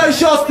 bracia i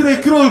siostry,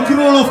 król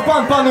królów,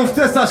 pan panów,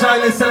 cesarz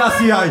Haile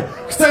Selassie.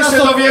 Chcę się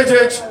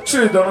dowiedzieć,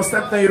 czy do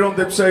następnej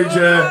rundy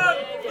przejdzie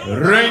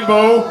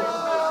Rainbow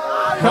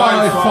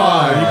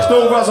Hi-Fi. I kto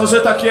uważa,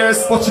 że tak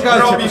jest,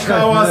 robi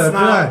hałas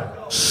na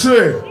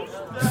 3,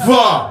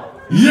 2,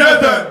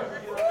 1.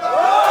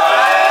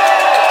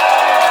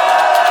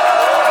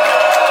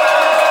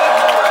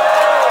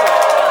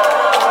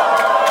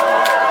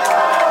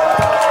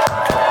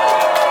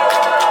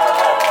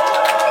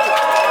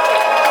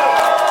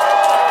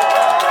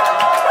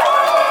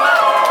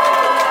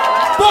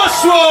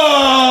 Poszło!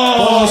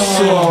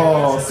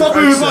 To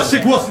były Słuchajcie. wasze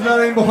głosy na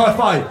Rainbow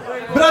Hi-Fi.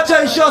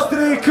 Bracia i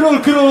siostry, król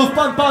królów,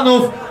 pan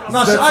panów,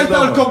 nasz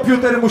Ital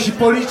Computer musi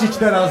policzyć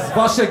teraz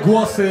wasze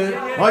głosy.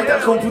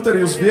 Ital Komputer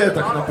już wie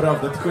tak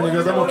naprawdę, tylko nie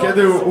wiadomo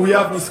kiedy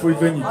ujawni swój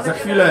wynik. Za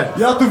chwilę.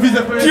 Ja tu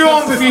widzę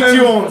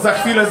Tune. Za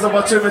chwilę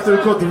zobaczymy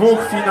tylko 2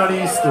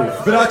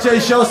 finalistów. Bracia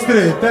i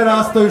siostry,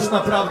 teraz to już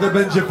naprawdę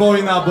będzie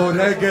wojna, bo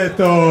reggae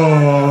to...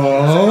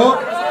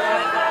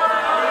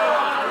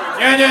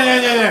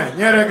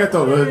 Nie reggae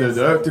to,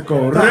 tylko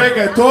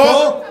reggae to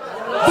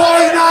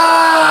wojna!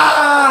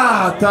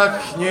 Tak,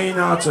 nie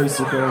inaczej,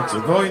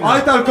 słuchajcie, wojna.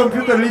 Ital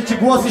Computer liczy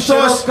głosy I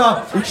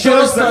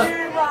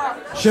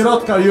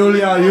środka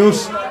Julia już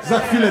za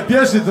chwilę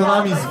bierze do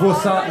nami z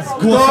głosami.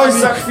 Ktoś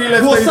za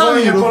chwilę w tej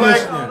wojnie również.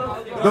 polegnie.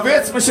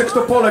 Dowiedzmy się,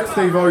 kto poległ w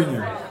tej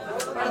wojnie.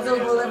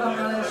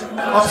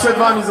 A przed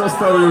wami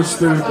został już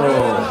tylko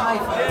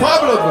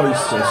Pablo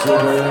 27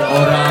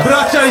 oraz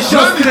bracia i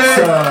siostry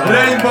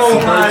Rainbow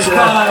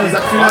Hi-Fi. Za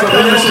chwilę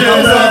dowiemy się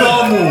do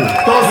domu.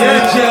 Kto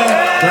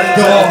jedzie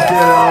do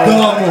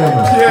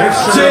domu.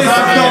 Gdzie jest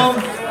dom?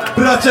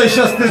 Bracia i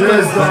siostry, to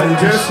jest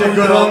zajebiście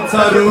gorąca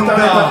runda.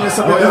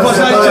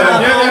 Uważajcie na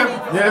to.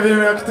 Nie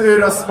wiem jak ty,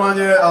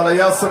 Rasmanie, ale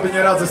ja sobie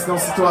nie radzę z tą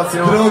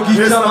sytuacją. Drogi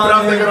jest Czamanie.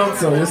 naprawdę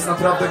gorąco, jest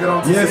naprawdę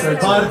gorąco. Jest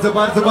słuchajcie.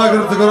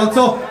 bardzo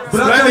gorąco.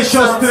 Bracia Splendid i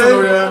siostry,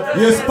 celuje.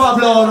 jest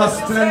Pablo oraz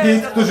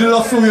Splendid, którzy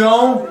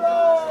losują.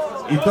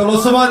 I to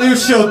losowanie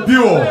już się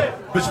odbiło.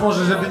 Być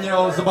może, żeby nie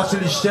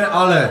zobaczyliście,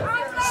 ale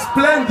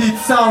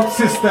Splendid Sound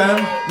System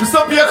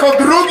wystąpi jako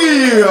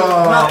drugi,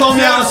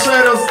 natomiast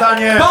pierwsze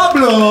rozdanie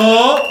Pablo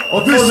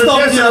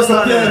wystąpi pierwsze jako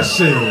rozdanie.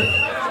 pierwszy.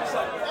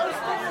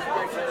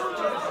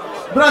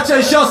 Bracia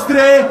i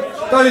siostry,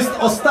 to jest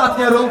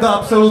ostatnia runda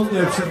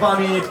absolutnie przed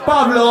wami.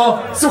 Pablo,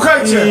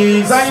 słuchajcie,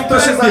 i zanim to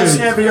się Splendid.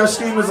 zacznie,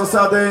 wyjaśnijmy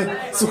zasady.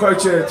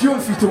 Słuchajcie,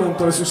 Tune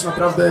to jest już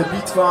naprawdę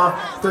bitwa,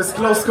 to jest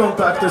close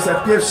contact, to jest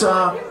jak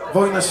pierwsza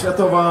wojna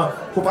światowa.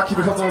 Chłopaki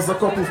wychodzą z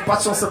okopów,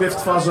 patrzą sobie w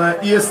twarze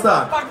i jest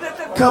tak.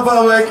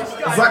 Kawałek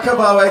za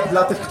kawałek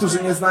dla tych,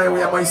 którzy nie znają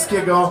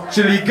jamańskiego.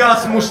 Czyli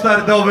gaz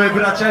musztardowy,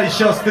 bracia i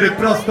siostry,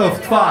 prosto w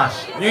twarz.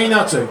 Nie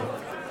inaczej.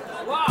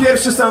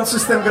 Pierwszy sound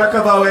system gra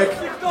kawałek,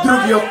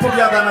 drugi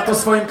odpowiada na to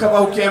swoim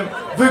kawałkiem.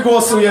 Wy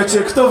głosujecie,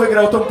 kto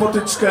wygrał tą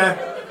potyczkę.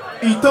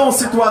 I tą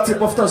sytuację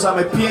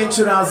powtarzamy 5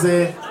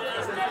 razy.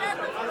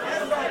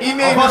 I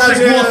miejmy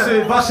nadzieję...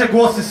 wasze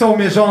głosy są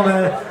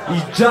mierzone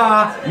i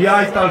Ja i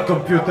Ital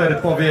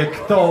Computer powie,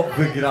 kto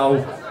wygrał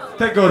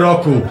tego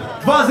roku.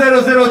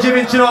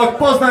 2009 rok,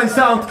 Poznań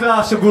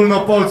Soundclash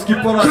ogólnopolski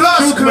po raz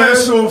Clash 7.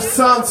 Clashów,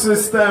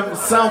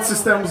 Sound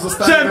System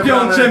zostanie Czempion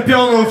wybrany.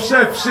 czempionów,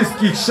 szef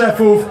wszystkich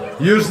szefów,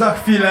 już za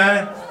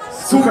chwilę.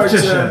 Skupcie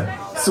się.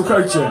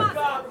 Słuchajcie,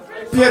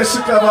 pierwszy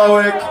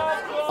kawałek,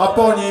 a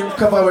po nim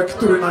kawałek,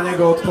 który na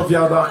niego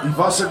odpowiada i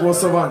wasze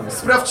głosowanie.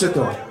 Sprawdźcie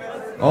to.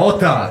 O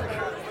tak.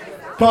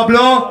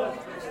 Pablo?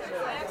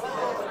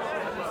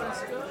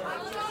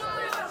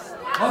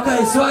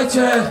 Okej,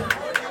 słuchajcie,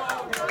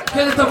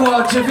 Kiedy to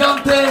było? 9,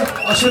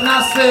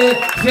 18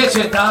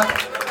 kwiecień, tak?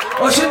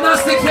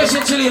 18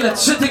 kwiecień, czyli ile?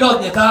 3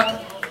 tygodnie, tak?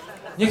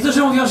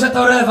 Niektórzy mówią, że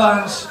to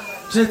rewanż,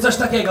 czyli coś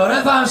takiego.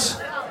 Rewanż,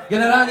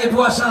 generalnie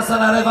była szansa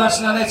na rewanż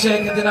na lecie,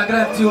 kiedy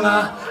nagrałem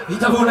tuna i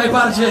to był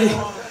najbardziej...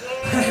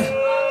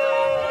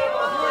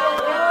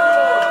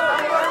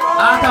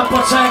 A tam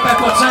poczekaj,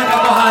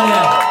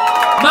 kochanie.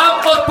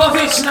 Mam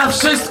odpowiedź na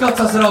wszystko,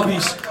 co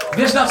zrobisz.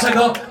 Wiesz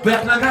dlaczego? Bo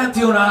jak nagrałem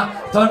tuna,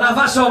 to na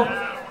waszą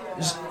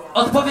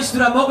odpowiedź,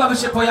 która mogłaby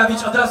się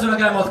pojawić, od razu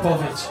nagrałem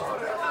odpowiedź.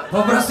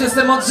 Po prostu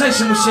jestem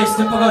mądrzejszy, musicie się z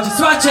tym pogodzić.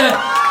 Słuchajcie,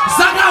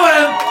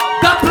 zagrałem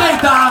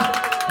dubplate'a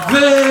w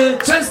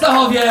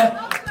Częstochowie,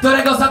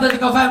 którego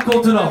zadedykowałem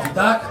Kołtunowi,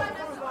 tak?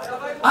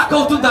 A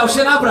Kołtun dał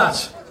się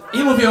nabrać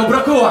i mówi o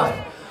brokułach.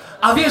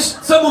 A wiesz,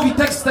 co mówi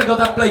tekst tego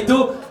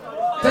dubplate'u?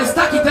 To jest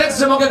taki tekst,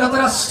 że mogę go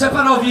teraz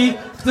Szczepanowi,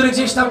 który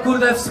gdzieś tam,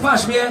 kurde, w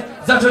spaśmie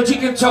za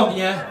jodzikiem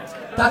ciągnie.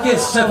 Tak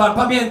jest, Szczepan,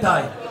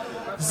 pamiętaj.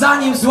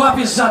 Zanim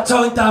złapiesz za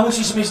jointa,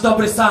 musisz mieć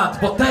dobry sound,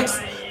 bo tekst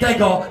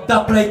tego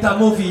dubplate'a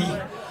mówi: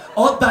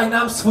 oddaj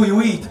nam swój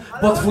weed,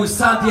 bo twój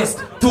sound jest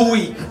too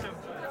weak.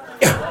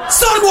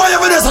 Son boy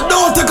over there, so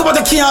don't think about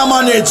the can't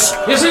manage.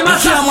 Jeżeli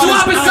masz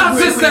słaby sound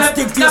system,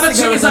 nawet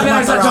się nie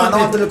zabieraj za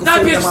jointy.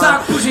 Najpierw sound,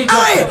 później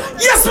jointy. Hey,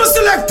 yes, Mr.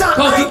 Selector.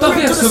 Koty, to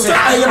wiesz sobie.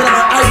 I get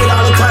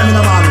all the time in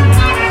a man.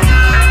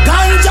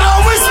 Ganja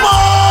we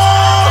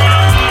smoke.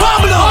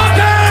 Pablo.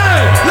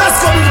 Okay.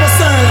 Let's go with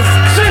myself.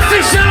 Wszyscy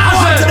się I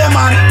want to them,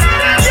 man.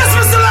 Yes,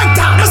 Mr.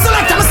 Selector.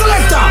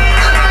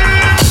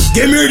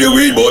 Give me the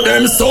weed, but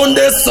them sound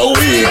they so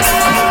weak.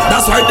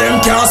 That's why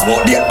them can't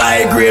smoke the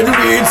high grade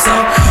weed, so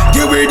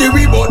give me the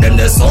weed, but them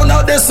they sound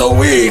out they so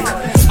weak.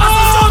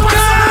 Okay!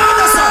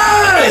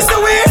 It's the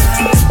weed.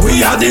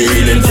 We are the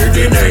healing for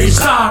the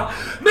nation.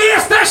 My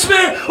jesteśmy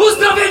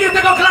uzdrowienie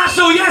tego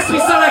klaszu, jest mi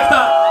Selector.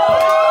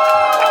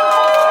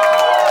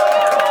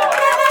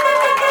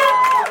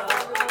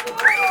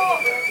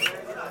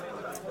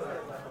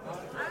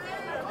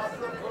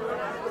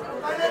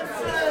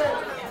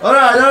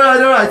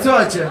 Alright,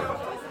 słuchajcie.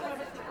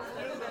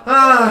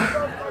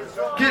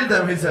 Kill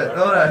them, he said,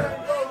 alright.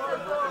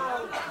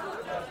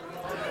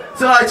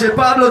 Słuchajcie,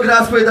 Pablo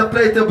gra swoje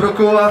dubplate'y o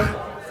brokułach,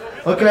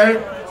 okej?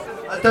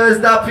 A to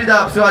jest dub i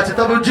dub, słuchajcie,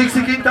 to był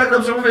Jixie King, tak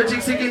dobrze mówię,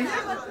 Jixie King?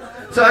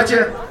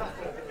 Słuchajcie,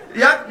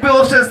 jak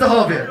było w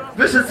Częstochowie?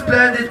 Wyszedł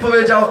Splendid,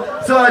 powiedział: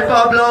 słuchaj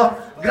Pablo,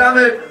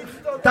 gramy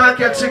tak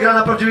jak się gra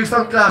na prawdziwych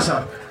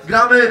Soundclashach.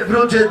 Gramy w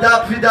rundzie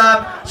dub i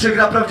dub, się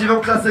gra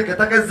prawdziwą klasykę.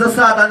 Taka jest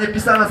zasada,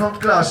 niepisana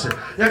Soundclashy.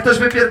 Jak ktoś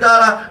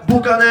wypierdala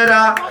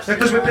Buchanera, jak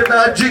ktoś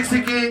wypierdala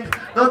Jixie King,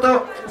 no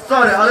to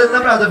sorry, ale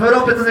naprawdę w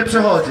Europie to nie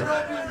przechodzi.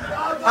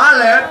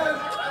 Ale,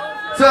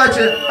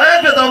 słuchajcie, a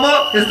jak wiadomo,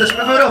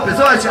 jesteśmy w Europie,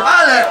 słuchajcie,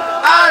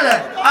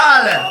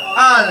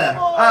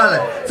 ale,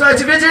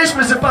 słuchajcie,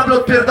 wiedzieliśmy, że Pablo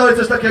odpierdoli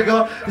coś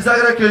takiego i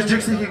zagra jakiegoś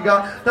Jixie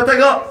Kinga,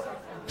 dlatego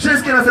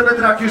wszystkie następne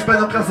traki już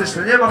będą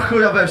klasyczne, nie ma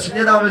chuja we wsi,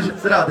 nie damy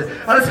rady.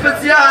 Ale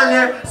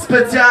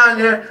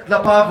specjalnie dla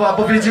Pawła,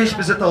 bo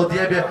wiedzieliśmy, że to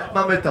odjebie,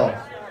 mamy to.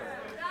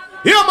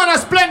 Yeah, man, a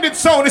splendid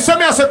sound. It's a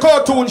me as a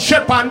cartoon,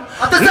 Shepan.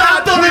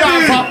 Anthony B.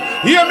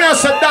 Yeah, me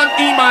as a Dan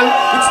Eman.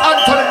 It's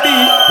Anthony B.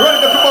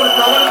 Running the community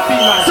now, what do you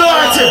feel like?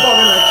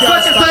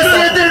 Słuchajcie, to jest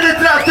jedyny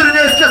track, który nie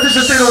jest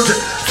klasyczny w tej rundzie.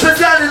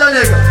 Specjalnie dla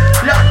niego.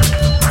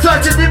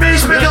 Słuchajcie, nie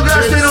mieliśmy go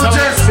grać w tej rundzie.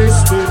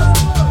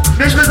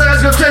 Mieliśmy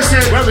zagrać go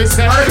wcześniej,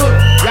 ale go...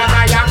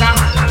 Yaga.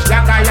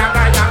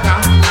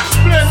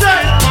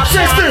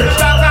 Wszyscy!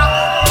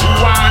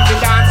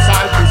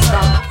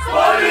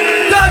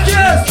 Tak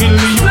jest!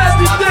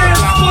 Splendid dance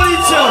z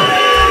policją!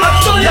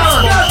 A kto nie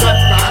skacze?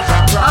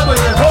 Albo nie.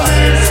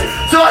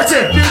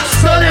 Słuchajcie,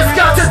 kto nie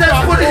skacze ten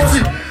z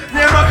policji!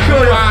 Nie ma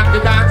chuja!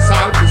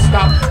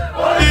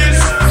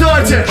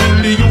 Słuchajcie,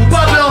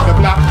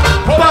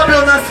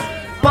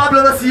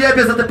 Pablo nas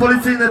jebie za te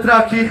policyjne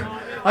traki,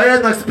 a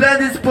jednak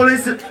Splendid z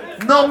policji...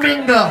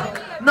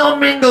 No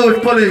mingle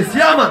with police,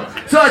 yeah man!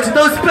 Słuchajcie,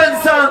 to jest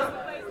Splendid sound!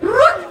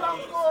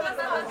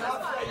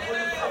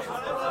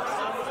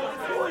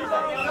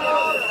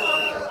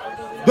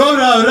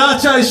 Dobra,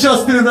 bracia i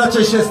siostry.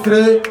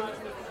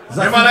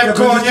 Nie ma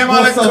lekko,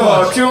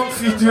 tune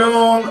fi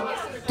tune,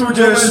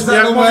 tudzież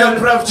jak mówią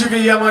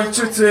prawdziwi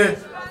Jamajczycy,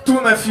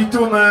 tune fi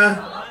tune,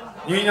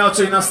 nie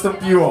inaczej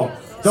nastąpiło.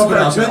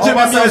 Dobra,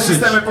 będziemy mierzyć.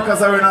 Systemy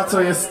pokazały, na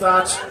co jest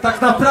stać.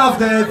 Tak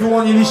naprawdę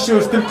wyłoniliście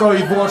już tylko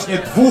i wyłącznie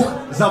 2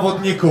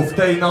 zawodników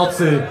tej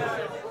nocy.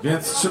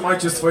 Więc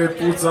trzymajcie swoje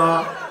płuca.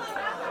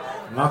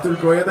 Ma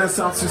tylko jeden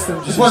sound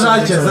system dzisiaj.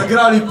 Uważajcie,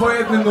 zagrali po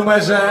jednym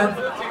numerze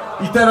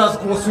i teraz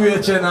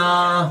głosujecie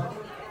na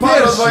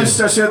Pablo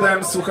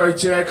 27,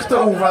 słuchajcie,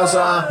 kto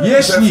uważa,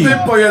 Jeśli że w tym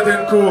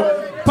pojedynku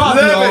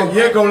Pablo,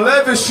 jego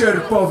lewy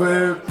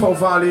sierpowy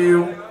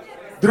powalił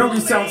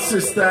drugi sound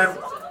system,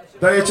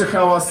 dajecie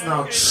hałas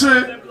na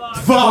 3,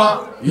 2,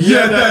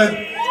 1.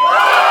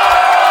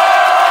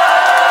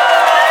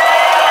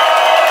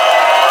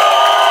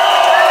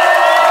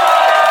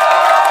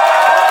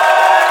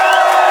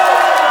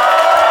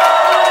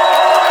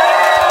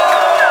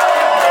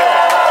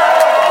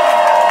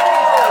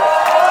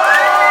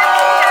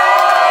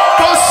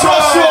 Poszło!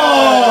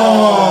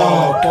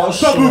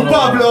 To był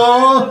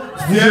Pablo,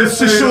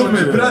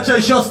 27. Bracia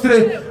i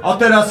siostry, a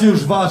teraz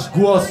już wasz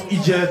głos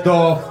idzie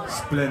do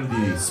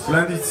Splendid.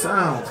 Splendid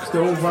Sound.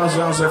 Kto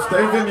uważa, że w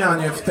tej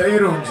wymianie, w tej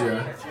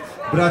rundzie...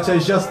 Bracia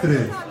i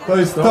siostry, to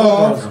jest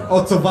to,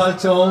 o co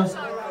walczą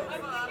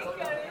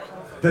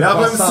te ja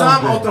bym dwa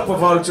sam soundy. o to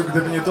powalczył,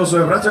 gdyby nie to, że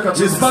bracia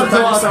Kaczyńscy Jest bardzo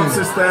Sound ładny.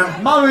 System...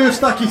 Mamy już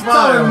takich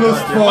całe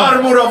mnóstwo.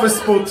 Marmurowy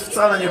spód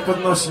wcale nie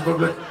podnosi w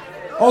ogóle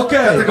Okej.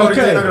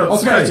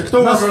 Słuchajcie,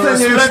 kto Na uważa, że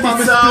scenie już Splendid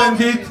mamy Sound,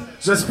 Splendid.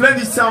 że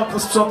Splendid Sound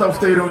posprzątał w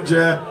tej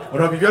rundzie,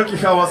 robi wielki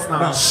hałas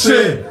na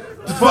 3,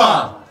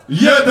 2,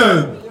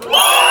 1.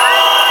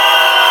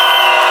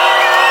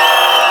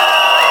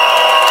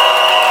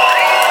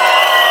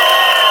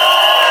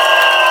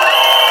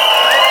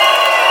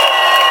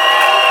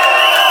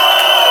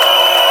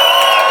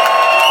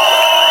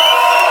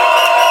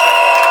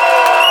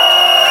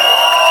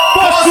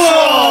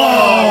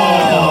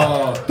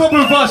 To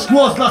był wasz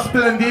głos dla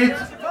Splendid.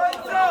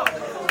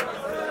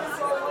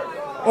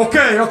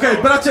 Okej,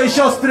 bracia i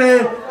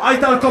siostry,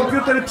 Ital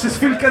Computer przez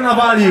chwilkę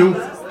nawalił.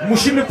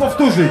 Musimy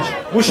powtórzyć.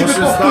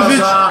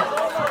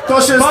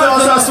 To się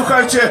zdarza,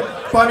 słuchajcie,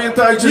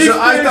 pamiętajcie, że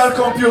Ital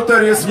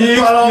Computer jest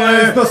upalony,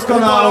 jest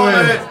doskonały.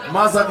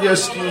 Ma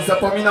zawieszki,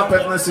 zapomina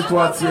pewne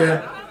sytuacje,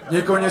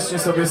 niekoniecznie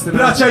sobie z tym...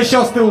 Bracia i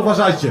siostry,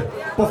 uważajcie.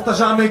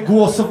 Powtarzamy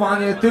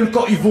głosowanie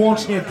tylko i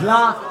wyłącznie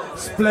dla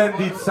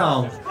Splendid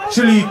Sound.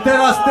 Czyli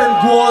teraz ten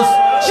głos...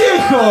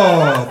 Cicho!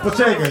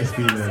 Poczekaj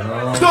chwilę,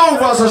 no. Kto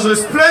uważa, że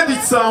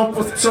Splendid Sound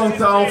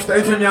posprzątał w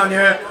tej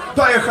wymianie?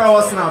 Daje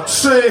hałas na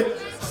 3,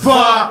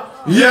 2,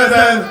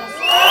 1...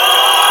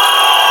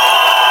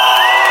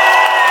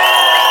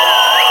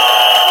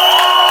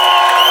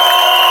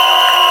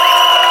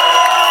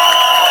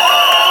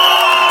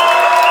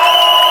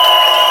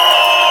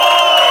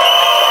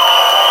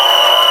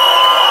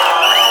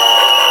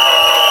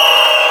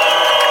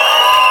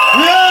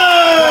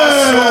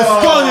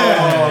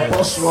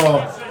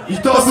 Poszło. I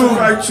to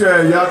słuchajcie,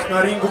 jak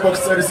na ringu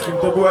bokserskim,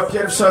 to była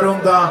pierwsza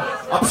runda,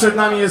 a przed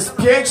nami jest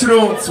 5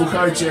 rund,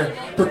 słuchajcie.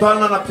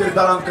 Totalna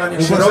napierdalanka,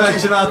 niech się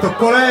Uważajcie na to,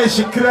 poleje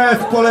się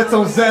krew,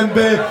 polecą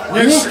zęby,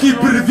 łuki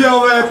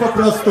brwiowe po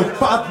prostu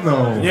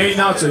padną. Nie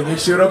inaczej,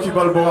 niech się Rocky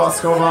Balboa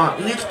schowa.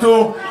 I nikt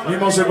tu,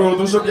 mimo że było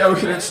dużo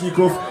białych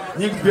ręczników,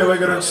 nikt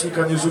białego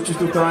ręcznika nie rzuci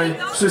tutaj.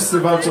 Wszyscy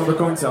walczą do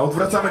końca.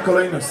 Odwracamy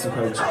kolejność,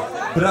 słuchajcie.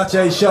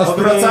 Bracia i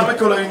siostry, odwracamy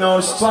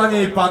kolejność.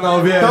 Panie i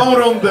panowie, tą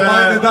rundę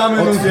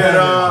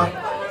otwiera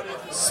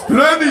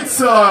Splendid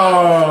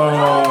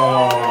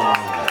Sound.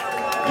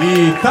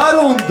 I ta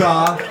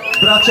runda,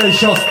 bracia i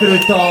siostry,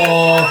 to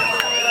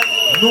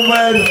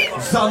numer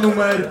za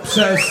numer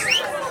przez...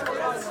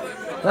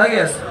 Tak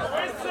jest.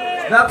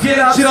 5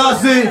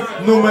 razy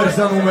numer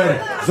za numer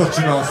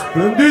zaczyna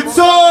Splendid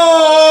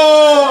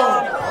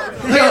Sound!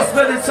 Jest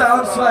Splendid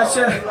Sound,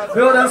 słuchajcie,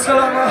 było nam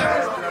skolano.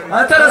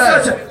 Ale teraz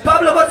słuchajcie,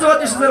 Pablo bardzo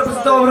ładnie się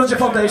zareprezentował w rundzie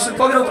Foundation,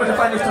 pograł trochę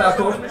fajnych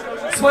tracków,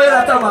 swoje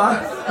lata ma,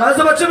 ale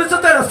zobaczymy co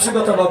teraz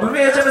przygotował, bo my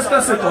jedziemy z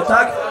klasyką,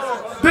 tak?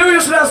 Był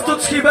już raz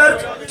Tuts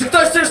Hibert, czy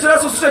ktoś chce jeszcze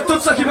raz usłyszeć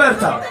Tutsa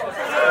Hiberta?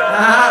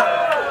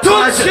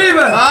 Tuts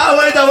Hibert!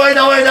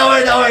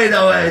 Wait.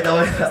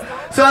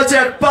 Słuchajcie,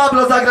 jak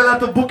Pablo zagra na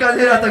to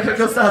Bukaniera tak jak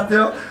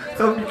ostatnio,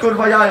 to mi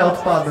kurwa jaja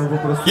odpadną po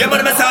prostu. Yeah, man,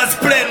 I'm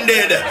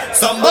Splendid.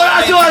 Dobra,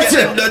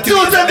 słuchajcie,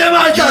 Tutem nie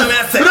majta!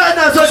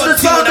 Redna, coś to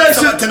jest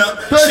Foundation!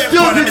 To jest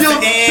piąty tune,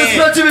 to jest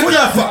prawdziwy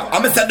klasy!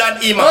 I'm Mr. Dan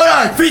Ema.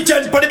 Alright!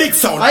 Featured for the big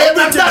sound. A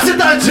jednak da się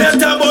tańczyć! Me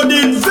talk about the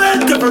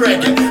inventor for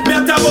reggae.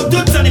 Me talk about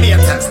Tuts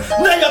animators.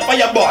 Lay up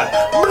fireball.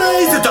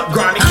 Blaze it up,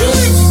 Grammy.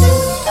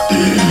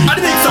 And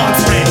the big sound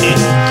Splendid.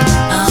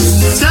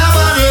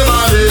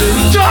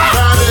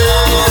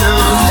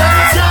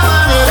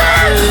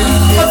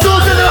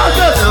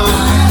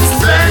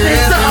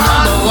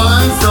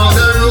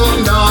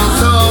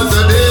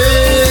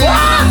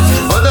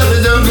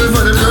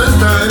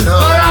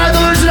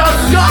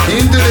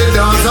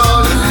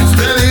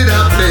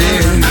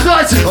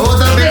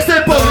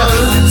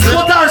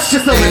 Podarzcie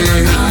sobie!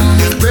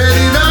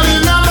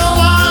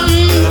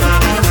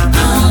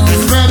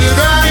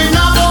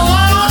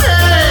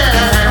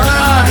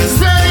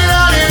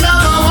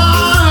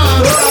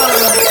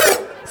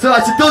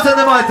 Słuchajcie, tu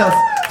ten Majtas!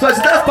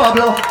 Słuchajcie, teraz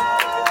Pablo!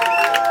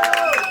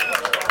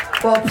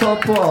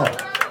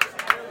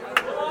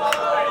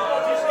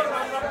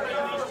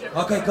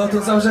 Okej,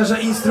 Kotun, założę,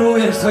 że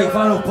instruujesz swoich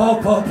fanów po.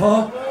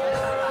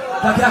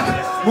 Tak jak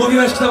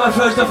mówiłeś, kto ma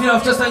przyjść do finału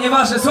wczesna,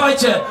 nieważne.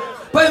 Słuchajcie,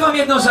 powiem wam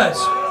jedną rzecz.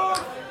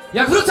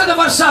 Jak wrócę do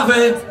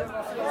Warszawy,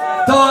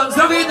 to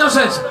zrobię jedną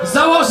rzecz.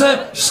 Założę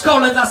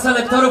szkołę dla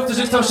selektorów,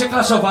 którzy chcą się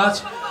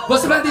klaszować, bo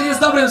Splendid jest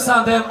dobrym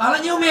soundem, ale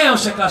nie umieją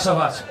się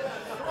klaszować.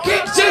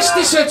 Gdzieś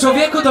ty się,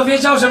 człowieku,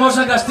 dowiedział, że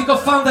można grać tylko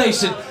w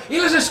Foundation?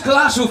 Ile żeś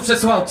klaszów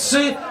przesłał?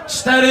 3,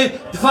 4,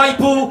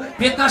 2,5,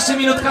 15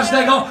 minut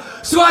każdego?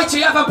 Słuchajcie,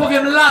 ja wam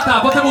powiem lata,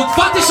 bo to był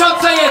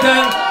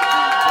 2001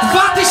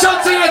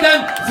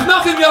 w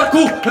Nowym Jorku.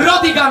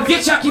 Rodigan,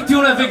 wiecie jakim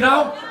tunem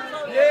wygrał?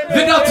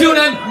 Wygrał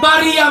tunem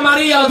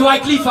Maria od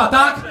Wyclifa,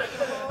 tak?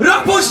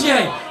 Rok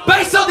później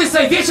Bass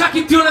Odyssey, wiecie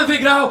jakim tunem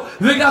wygrał?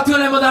 Wygrał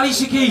tunem od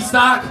Alicia Keys,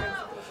 tak?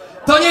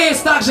 To nie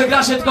jest tak, że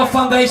gra się tylko w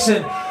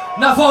Foundation.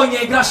 Na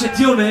wojnie gra się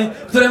tuny,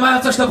 które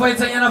mają coś do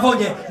powiedzenia na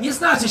wojnie. Nie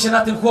znacie się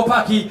na tym,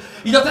 chłopaki.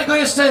 I do tego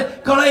jeszcze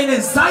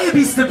kolejny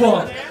zajebisty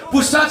błąd.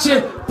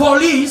 Puszczacie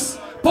Police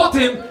po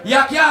tym,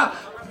 jak ja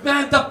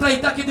miałem ta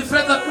playta, kiedy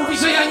Fredlock mówi,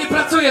 że ja nie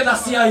pracuję dla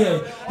CIA.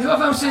 Chyba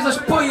wam się coś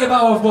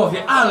pojebało w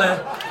głowie, ale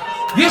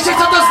wiecie,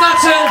 co to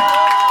znaczy?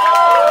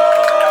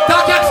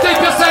 Tak jak w tej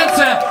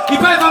piosence. I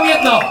powiem wam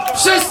jedno.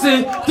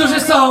 Wszyscy,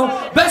 którzy są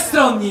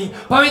bezstronni,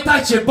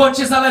 pamiętajcie,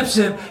 bądźcie za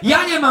lepszym. Ja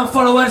nie mam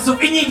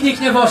followersów i nikt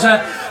ich nie wożę.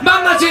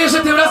 Mam nadzieję, że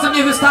tym razem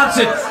nie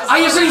wystarczy. A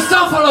jeżeli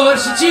są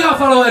followersi, cicho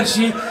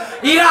followersi,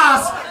 i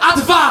raz, a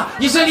dwa,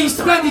 jeżeli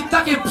Splendid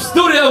takie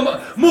bzdury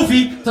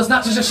mówi, to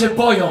znaczy, że się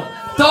boją.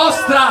 To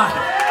strach.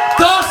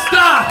 To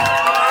strach.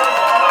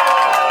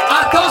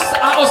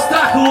 A o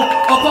strachu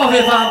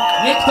opowie wam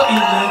nie kto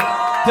inny,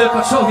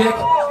 tylko człowiek.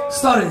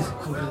 Sorry,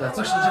 kurde,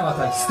 coś nie działa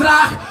tak.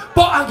 Strach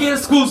po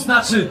angielsku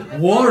znaczy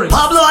worry.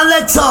 Pablo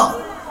Alexa,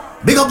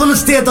 big up on the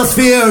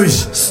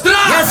statospheres.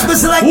 Strach! Yes, Mr.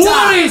 Selector.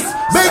 Worries!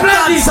 Big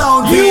Splendid!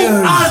 sound You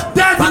fears. are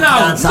dead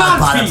now!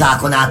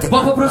 Martwi! Bo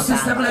po prostu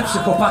jestem lepszy,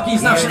 chłopaki, i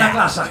znam się na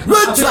klaszach.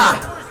 Good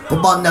track!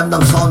 Come on,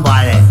 them sound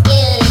wire.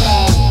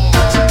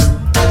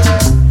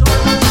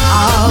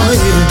 Oh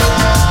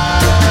yeah.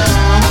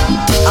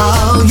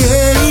 Oh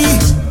yeah.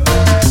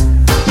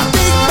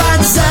 Big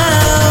bad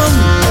sound.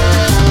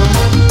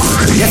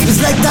 Yes, Mr.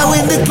 Selector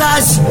win the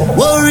clash.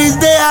 Worries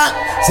there.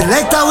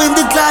 Selector win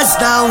the clash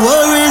now.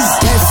 Worries.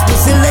 Yes, Mr.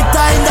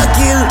 Selector in the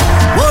kill.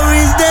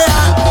 Worries there.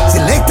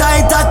 Selector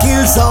in the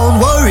kill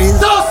sound. Worries.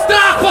 To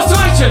strach,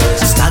 posłuchajcie!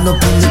 Stand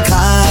up in the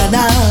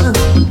corner.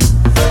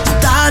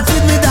 Dance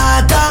with me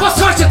daughter.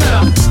 Posłuchajcie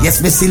teraz!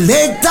 Yes, me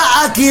selector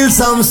I kill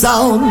some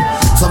sound.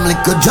 Some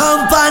little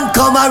jump and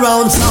come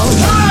around sound.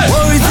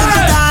 Worries in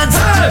the dance.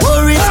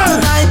 Worries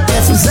tonight.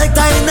 Yes, me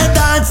selector in the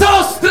dance.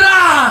 To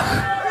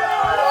strach!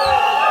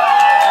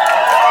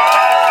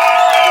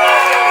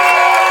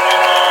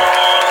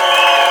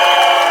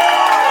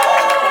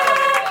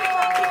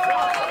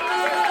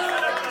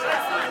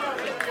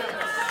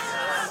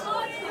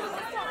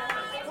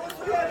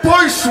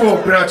 Poszło,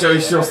 bracia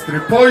i siostry,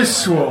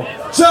 poszło!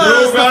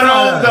 Druga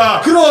runda!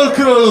 Król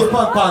królów,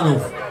 pan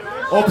panów!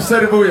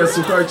 Obserwuję,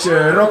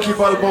 słuchajcie, Rocky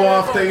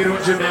Balboa w tej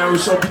rundzie miał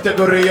już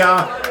obitego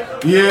ryja.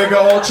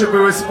 Jego oczy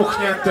były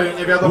spuchnięte i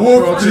nie wiadomo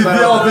Łuk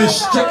krwiowy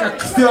ścieka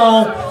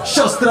krwią,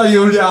 siostra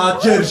Julia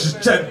dzierży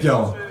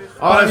czempion.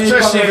 Ale Panie i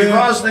wcześniej panowie,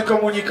 ważny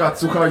komunikat,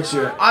 słuchajcie.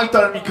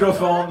 Altar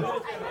mikrofon.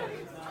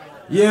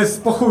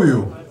 jest po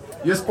chuju.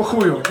 Jest po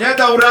chuju. Nie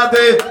dał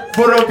rady,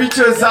 bo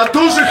robicie za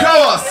duży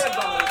hałas.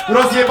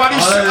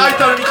 Rozjebaliście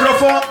altar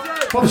mikrofon.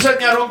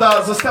 Poprzednia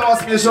runda została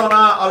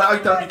zmierzona, ale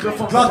altar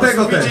mikrofon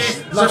Dlatego po prostu też,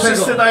 widzi, dlatego. że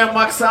wszyscy dają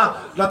maksa.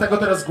 Dlatego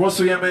teraz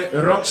głosujemy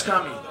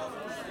rączkami.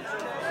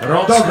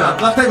 Dobra,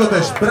 dlatego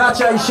też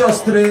bracia i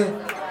siostry,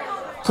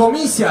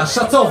 komisja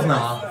szacowna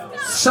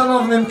z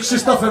szanownym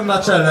Krzysztofem na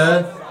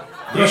czele.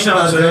 Proszę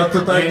bardzo,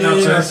 tutaj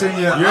nie inaczej,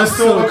 nie. Jest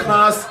tu obok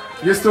nas,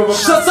 jest tu obok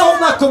nas.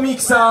 Szacowna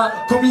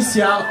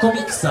komisja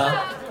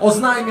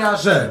oznajmia,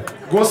 że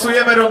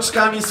Głosujemy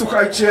rączkami,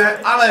 słuchajcie,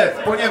 ale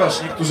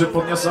ponieważ niektórzy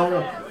podniosą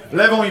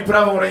lewą i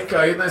prawą rękę,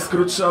 a jedna jest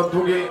krótsza od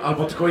drugiej,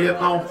 albo tylko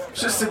jedną,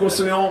 wszyscy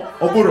głosują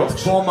oburącz.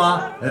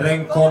 Dwoma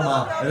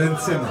rękoma,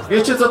 ręcyma.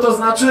 Wiecie, co to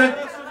znaczy?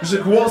 Że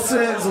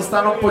głosy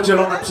zostaną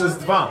podzielone przez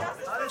dwa.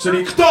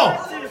 Czyli kto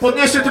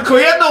podniesie tylko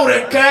jedną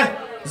rękę,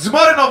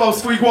 zmarnował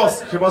swój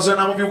głos, chyba że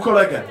namówił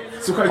kolegę.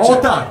 Słuchajcie, O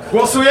tak.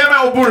 Głosujemy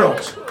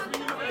oburącz.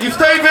 I w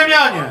tej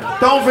wymianie,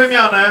 tą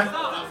wymianę,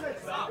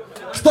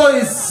 Kto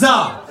jest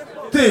za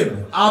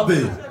tym,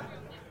 aby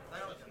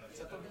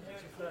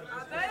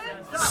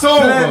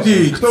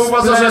Splendid, kto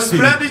uważa, że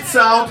Splendid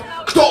Sound,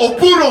 kto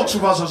oburącz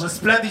uważa, że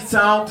Splendid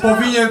Sound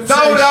powinien dał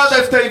przejść,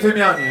 radę w tej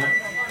wymianie.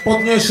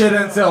 podniesie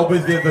ręce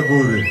obydwie do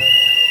góry.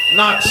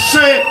 Na 3.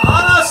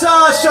 A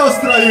nasza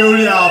siostra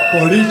Julia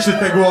policzy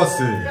te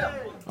głosy.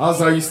 A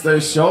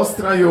zaiste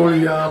siostra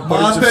Julia Ma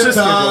policzy ten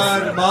wszystkie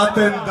dar, głosy. ma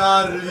ten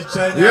dar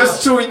liczenia.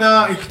 Jest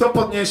czujna i kto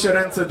podniesie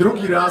ręce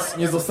drugi raz,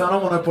 nie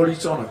zostaną one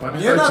policzone.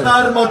 Pamiętajcie. Nie na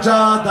darmo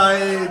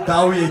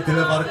dał jej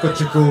tyle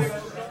warkoczyków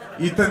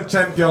i ten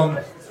czempion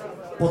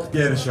pod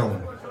piersią.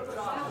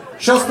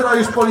 Siostra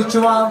już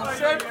policzyła?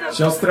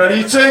 Siostra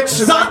liczy,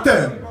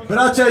 Zatem,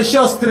 bracia i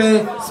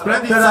siostry,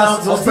 Splendid teraz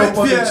Sound został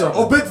podliczony.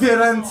 obydwie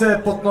ręce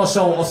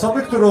podnoszą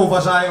osoby, które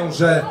uważają,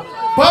 że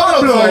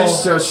Pablo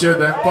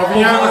 27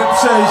 powinien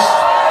przejść.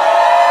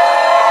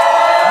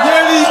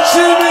 Nie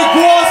liczymy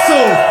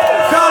głosów!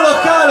 Halo,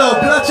 halo,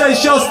 bracia i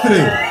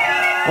siostry!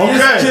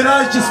 Nie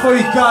zdzierajcie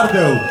swoich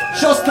gardeł.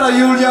 Siostra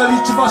Julia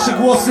liczy wasze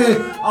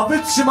głosy, a wy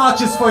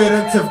trzymacie swoje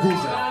ręce w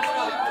górze.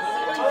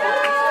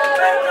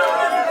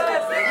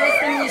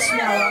 Jestem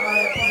nieśmiała,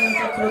 ale powiem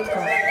to krótko.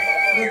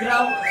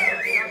 Wygrał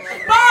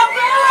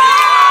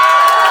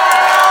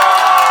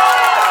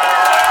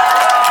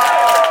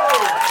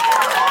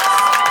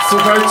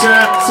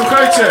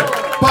Słuchajcie,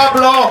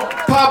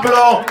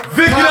 Pablo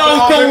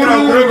wygrał tą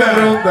rundę.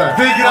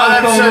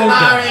 Ale przed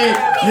nami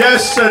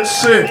jeszcze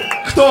 3.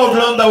 Kto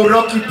oglądał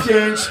Rocky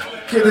 5,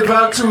 kiedy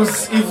walczył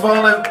z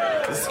Iwanem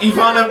z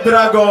Iwanem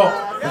Drago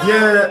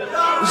wie,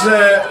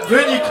 że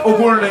wynik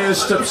ogólny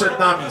jeszcze przed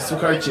nami.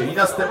 Słuchajcie, i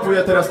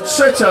następuje teraz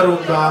trzecia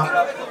runda.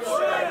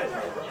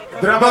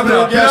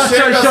 Dramaturgia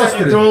sięga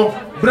zenitu.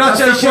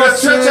 Bracia i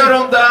siostry. Trzecia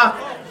runda.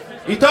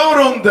 I tą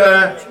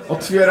rundę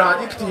otwiera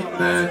nikt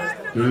inny,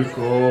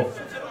 tylko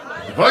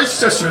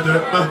 27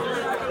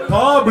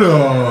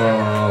 Pablo!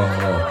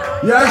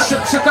 Ja jeszcze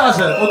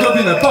przekażę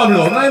odrobinę.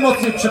 Pablo,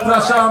 najmocniej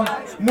przepraszam.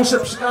 Muszę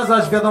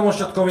przekazać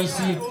wiadomość od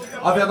komisji,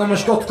 a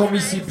wiadomość od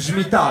komisji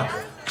brzmi tak.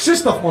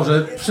 Krzysztof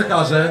może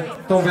przekaże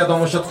tą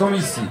wiadomość od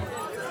komisji.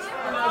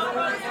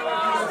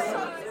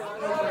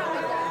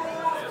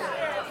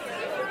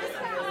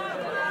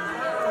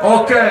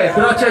 Okej,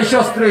 bracia i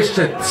siostry,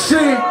 jeszcze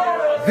 3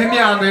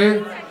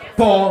 wymiany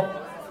po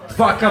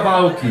 2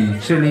 kawałki,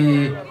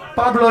 czyli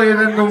Pablo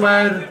 1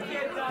 numer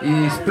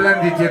i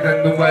Splendid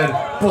 1 numer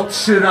po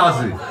 3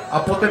 razy, a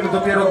potem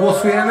dopiero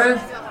głosujemy?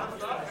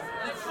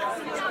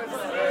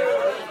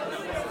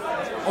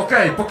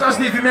 Okej, po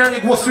każdej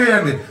wymianie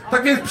głosujemy.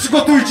 Tak więc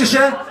przygotujcie się,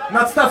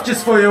 nadstawcie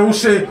swoje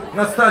uszy,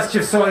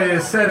 nadstawcie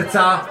swoje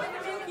serca.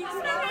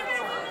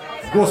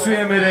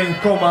 Głosujemy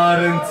rękoma,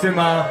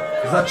 ręcyma.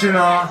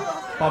 Zaczyna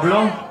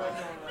Pablo.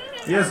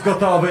 Jest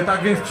gotowy,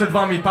 tak więc przed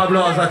wami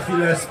Pablo, a za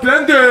chwilę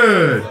Splendid!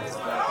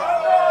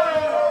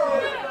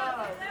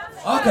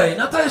 Okej,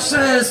 no to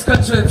jeszcze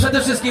skończyłem.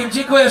 Przede wszystkim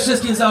dziękuję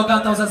wszystkim za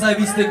oglądam, za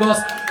zajebisty głos.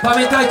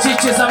 Pamiętajcie,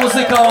 idźcie za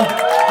muzyką,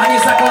 a nie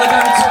za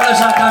kolegami czy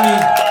koleżankami.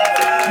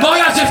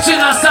 Moja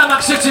dziewczyna sama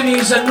krzyczy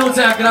mi, że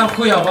nudzę jak gram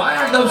chujowo, a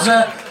jak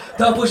dobrze,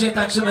 to później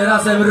tańczymy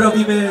razem,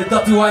 robimy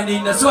doty wine i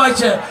inne.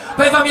 Słuchajcie,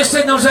 powiem wam jeszcze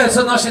jedną rzecz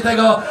odnośnie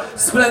tego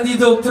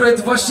Splendidu, który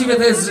właściwie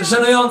to jest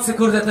żenujący,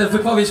 kurde, ten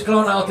wypowiedź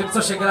klona o tym,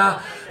 co się gra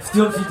w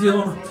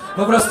Tune.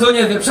 Po prostu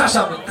nie wiem,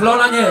 przepraszam,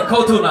 klona nie,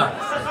 Kołtuna.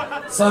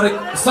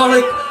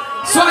 Sorry.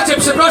 Słuchajcie,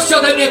 przeproście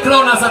ode mnie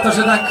klona za to,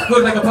 że tak,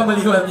 kurde, go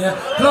pomyliłem, nie?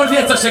 Klon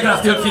wie, co się gra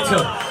w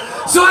Tune.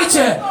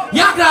 Słuchajcie,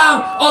 ja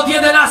gram od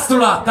 11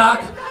 lat, tak?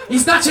 I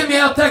znacie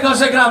mnie od tego,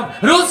 że gram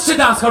roots czy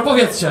dancehall,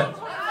 powiedzcie.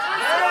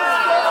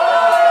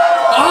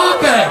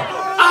 Okej,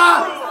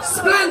 a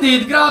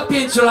Splendid gra od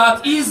 5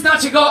 lat i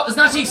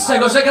znacie ich z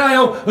czego, że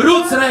grają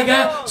roots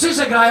reggae, czy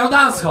że grają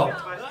dancehall.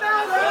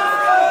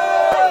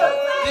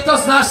 Ty to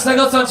znasz z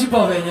tego, co on ci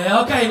powie, nie?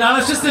 Okej, no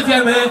ale wszyscy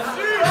wiemy,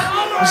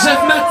 że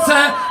w metce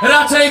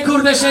raczej,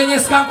 kurde, się nie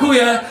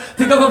skankuje,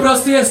 tylko po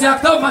prostu jest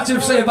jak to, macie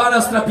przejebane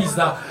ostra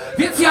pizda.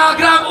 Więc ja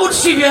gram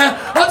uczciwie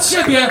od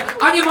siebie,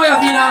 a nie moja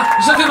wina,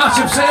 że wy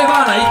macie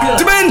przejebane i tyle.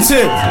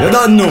 Tmęcy!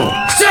 Jadanu!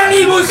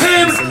 Chcieli mój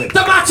hymn, to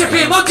macie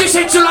hymn od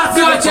 10 lat,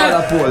 słuchajcie,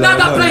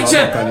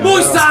 nadaplejcie,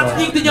 mój sad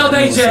nigdy nie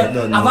odejdzie,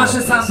 a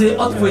wasze sady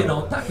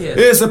odpłyną, tak jest.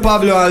 Here's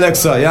Pablo and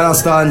Alexa, you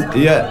understand?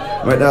 Yeah,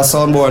 right there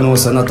soundboard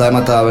knows no time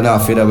at all, we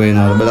not fade away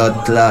now, the blood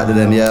clot to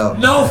them, yeah.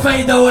 No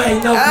fade away,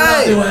 no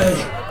blood away.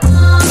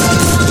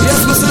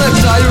 Yes, my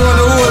selector, you run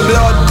the whole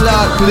blood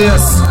clot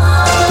place.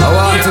 I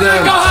want to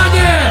them.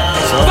 Kochanie!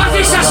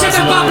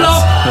 27Pablo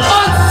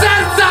od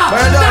serca!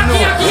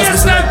 Taki jaki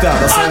jestem!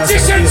 Od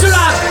 10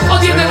 lat!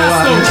 Od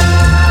 11!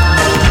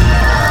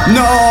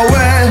 No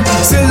way!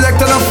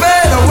 Selector no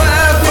fade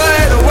away,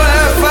 fade away,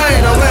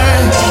 fade away.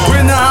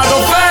 We not go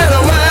fade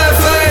away,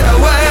 fade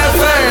away,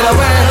 fade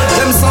away.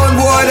 Them sound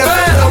boy they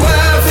fade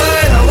away,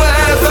 fade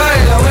away,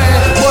 fade away.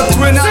 But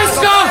we not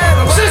wszystko!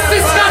 Wszyscy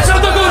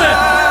skaczą do góry!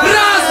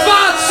 Raz,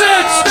 dwa, trzy,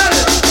 cztery!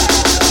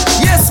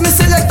 Yes, me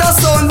selector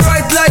sound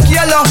bright like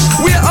yellow.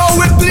 We all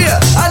we play,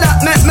 and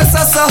that make me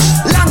sassa.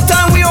 Long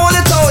time we hold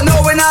it out,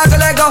 now we not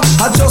gonna go.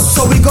 I just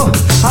so we go,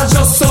 I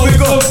just so we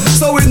go.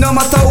 So we no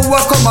matter who a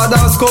come a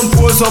dance,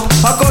 compose up.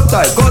 I cut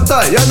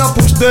tight, and I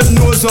push them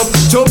nose up.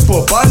 Jump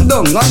up and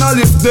down, and I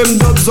lift them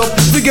dubs up.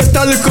 We get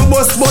a little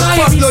bust, but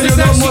Pablo, you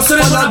know must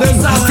follow them.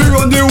 We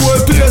run the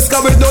whole place,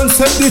 cause we don't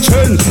set the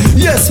trend.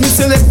 Yes, me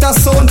select a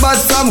sound bad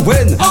from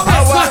when.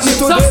 Okej, słuchajcie,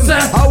 co chcę,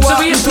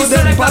 żeby jeszcze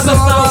selekta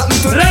został.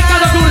 Ręka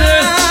do góry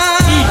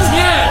i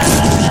nie!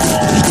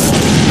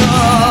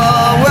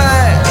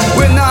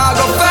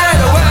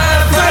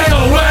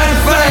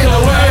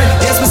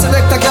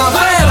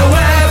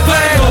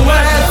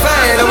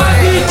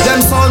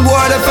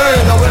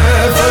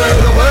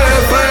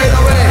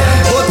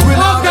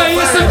 Okej,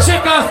 jestem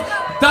ciekaw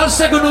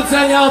dalszego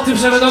nudzenia o tym,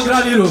 że będą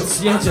grali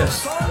roots. Jedziesz.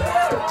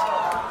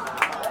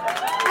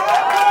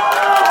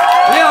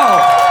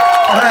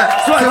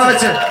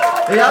 Słuchajcie,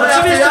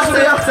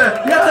 ja chcę.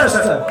 Ja też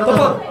chcę.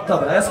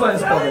 Dobra, ja swoje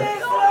powiem.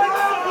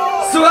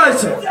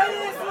 Słuchajcie,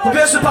 po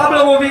pierwsze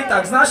Pablo mówi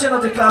tak, zna się na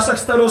tych klaszach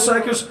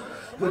staruszek, już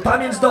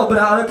pamięć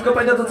dobra, ale tylko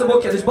pamiętam to, co było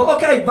kiedyś, bo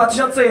okej,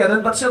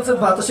 2001,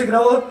 2002 to się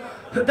grało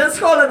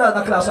dancehall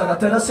na klaszach, a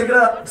teraz się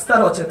gra w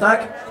starocie,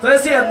 tak? To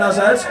jest jedna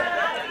rzecz.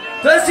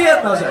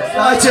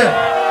 Słuchajcie,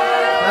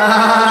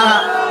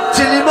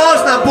 czyli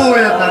można było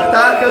jednak,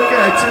 tak?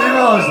 Okej, czyli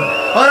można.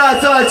 Alright,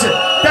 słuchajcie,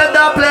 ten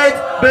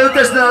dubplate był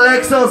też na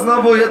Alexo,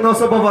 znowu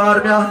jednoosobowa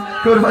armia,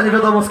 kurwa nie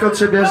wiadomo skąd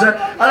się bierze,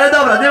 ale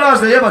dobra,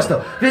 nieważne, jebać to.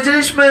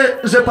 Wiedzieliśmy,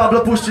 że Pablo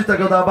puści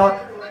tego duba,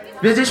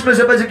 wiedzieliśmy,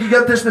 że będzie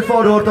gigantyczny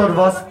forward od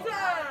was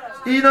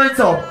i no i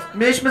co?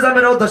 Mieliśmy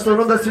zamiar oddać tą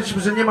rundę,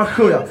 stwierdziliśmy, że nie ma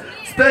chuja.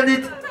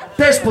 Splendid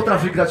też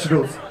potrafi grać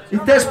roots i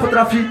też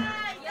potrafi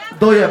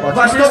dojebać.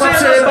 Właśnie, Kto ma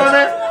jeszcze jedna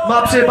przejebane,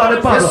 ma przejebane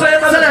Pablo. Jeszcze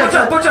jedna Selekcja.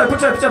 rzecz, poczekaj.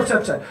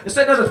 Jeszcze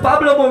jedna rzecz.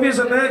 Pablo mówi,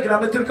 że my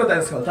gramy tylko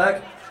dancehall, tak?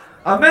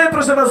 A my,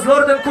 proszę was, z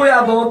Lordem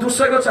Kujawą od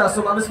dłuższego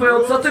czasu mamy swoją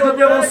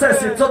cotygodniową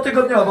sesję,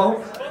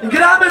 i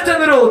gramy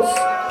ten roots.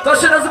 To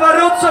się nazywa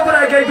Roots of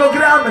Reggae i go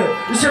gramy.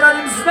 I się na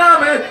nim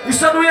znamy i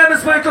szanujemy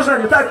swoje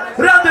korzenie, tak?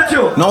 Rady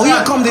tune! Now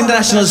here come the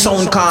international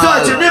sound call.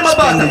 Słuchajcie, nie ma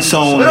bata. Splendid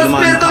sound, the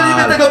man Rozpierdolimy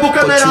called tego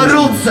bukanera Poczuli.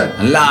 rootsem.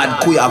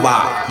 Lord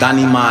Kuyawa,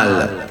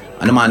 Danimal,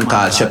 and the man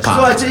called Shepard.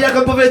 Słuchajcie, jak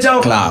on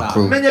powiedział, Clark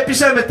Crew. my nie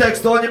piszemy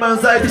tekstu, oni mają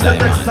zajebiste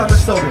teksty same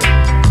w sobie.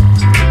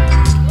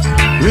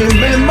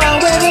 Remember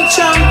when the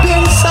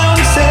champion sound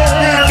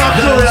said, nie ma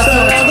chuja,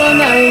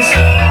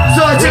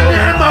 słuchajcie,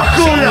 nie ma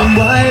chuja.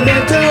 Boy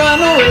better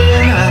run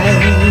away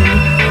and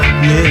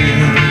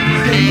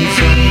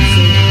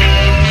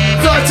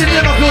Słuchajcie,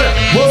 nie ma chuja.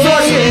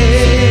 Słuchajcie,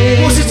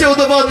 musicie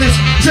udowodnić,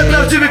 że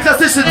prawdziwy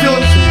klasyczny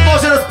tune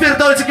może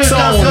rozpierdolić jakiegoś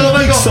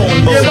dansholowego,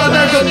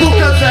 jebanego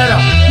bukanera.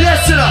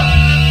 Jeszcze raz.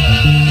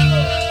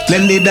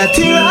 Splendid that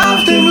tear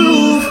off the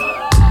roof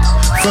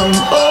from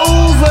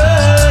over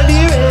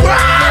the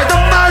rain. To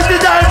Mighty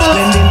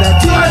Diamonds!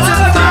 Słuchajcie,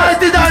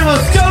 Mighty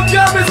Diamonds!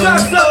 Ściągamy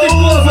tak na tej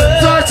głowę!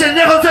 Słuchajcie,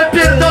 niech on sobie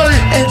pierdoli,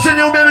 że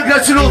nie umiemy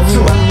grać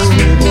rootsu.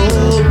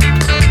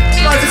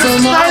 Słuchajcie, to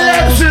jest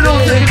najlepszy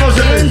root, jaki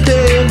może być.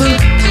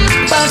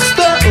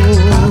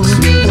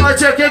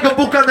 Słuchajcie, jakiego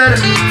bukaner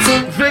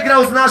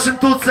wygrał z naszym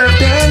tucem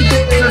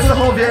w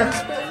Częstochowie,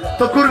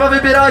 to kurwa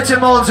wybierajcie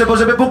mądrze, bo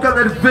żeby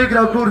bukaner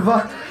wygrał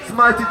kurwa z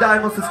Mighty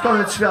Diamonds, to jest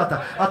koniec świata.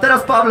 A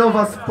teraz Pablo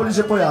was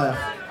poliże po jajach.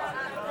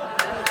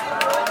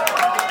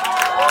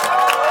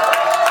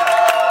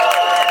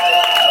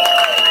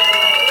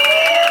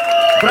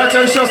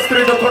 Bracia i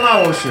siostry,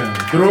 dokonało się.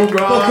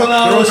 Druga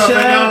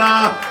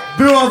wymiana.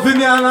 Była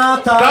wymiana,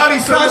 tak.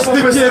 Dali sobie Każdy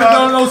popyska.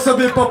 pierdolnął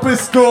sobie po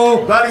pysku.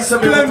 Dali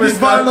sobie Splendid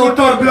popyska. walnął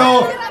Kulturka.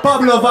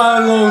 Pablo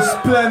walnął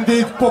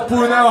Splendid,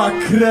 popłynęła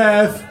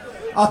krew.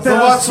 A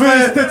teraz wy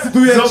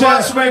zdecydujecie,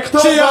 Zobaczmy, kto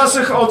czy w ja...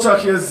 waszych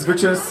oczach jest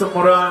zwycięzcą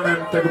moralnym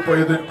tego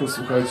pojedynku,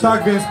 słuchajcie.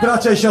 Tak więc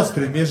bracia i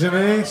siostry,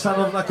 mierzymy,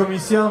 szanowna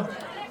komisjo.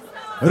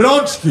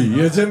 Rączki,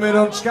 jedziemy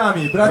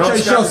rączkami, bracia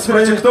i siostry.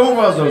 Słuchajcie, kto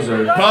uważa,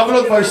 że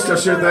Pablo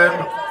 27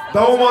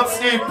 dał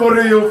mocniej po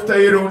ryju w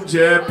tej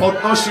rundzie,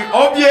 podnosi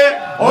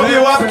obie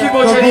łapki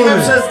podzielimy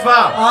przez 2.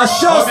 A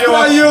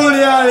siostra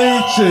Julia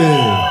liczy.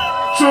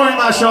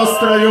 Czujna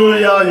siostra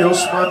Julia już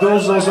ma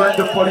dużo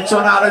rzędów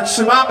policzone, ale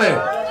trzymamy.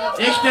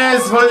 Nikt nie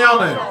jest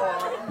zwolniony.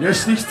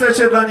 Jeśli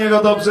chcecie dla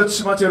niego dobrze,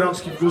 trzymacie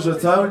rączki w górze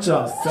cały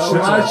czas.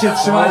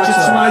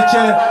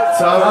 Trzymajcie.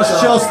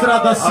 Aż siostra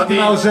da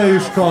sygnał, że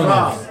już koniec.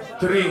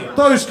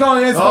 To już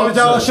koniec, Dobrze.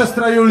 powiedziała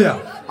siostra Julia.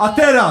 A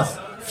teraz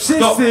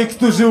wszyscy,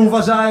 którzy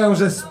uważają,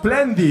 że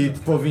Splendid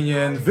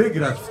powinien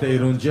wygrać w tej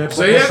rundzie,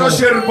 Że jego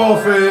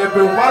sierbowy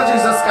był bardziej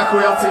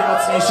zaskakujący i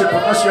mocniejszy,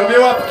 podnosi obie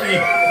łapki.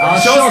 A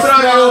Siostra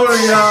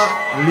Julia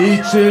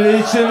liczy.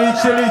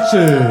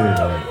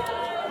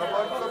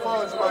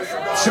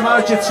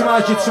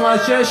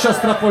 Trzymajcie,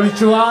 siostra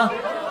policzyła.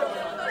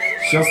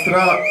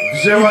 Siostra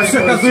wzięła I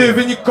przekazuje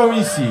wynik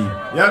komisji.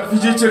 Jak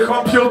widzicie,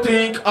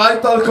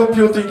 Ital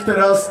Computing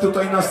teraz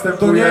tutaj To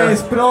następuje.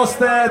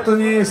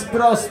 nie jest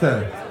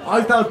proste.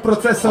 Ital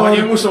procesor.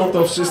 Oni muszą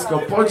to wszystko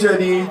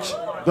podzielić,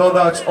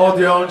 dodać,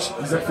 odjąć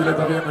i za chwilę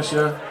dowiemy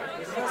się,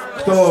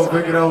 kto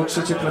wygrał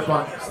trzecie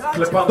klepanie.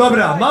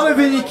 Dobra, mamy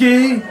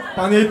wyniki,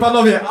 panie i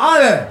panowie,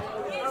 ale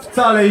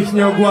wcale ich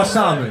nie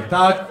ogłaszamy,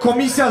 tak?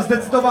 Komisja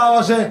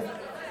zdecydowała, że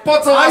Po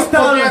co was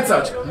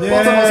podniecać? Nie, Po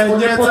co was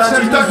podniecać? I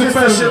niepotrzebnie tak zupełnie.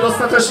 jesteście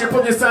dostatecznie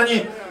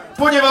podniecani,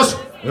 ponieważ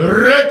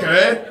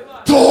reggae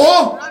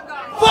to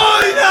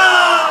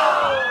wojna!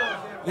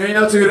 Nie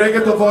inaczej,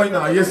 reggae to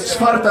wojna. Jest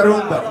 4.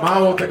 runda.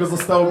 Mało tego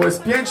zostało, bo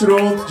jest 5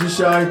 rund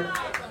dzisiaj.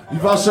 I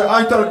wasze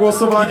Ital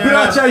głosowanie.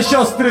 Bracia i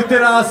siostry,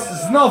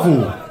 teraz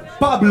znowu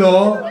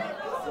Pablo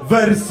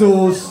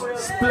versus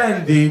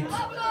Splendid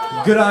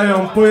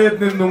grają po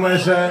jednym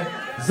numerze.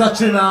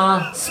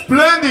 Zaczyna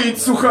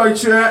Splendid,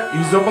 słuchajcie,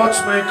 i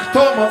zobaczmy, kto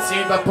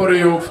mocniej da po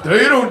ryju w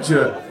tej rundzie.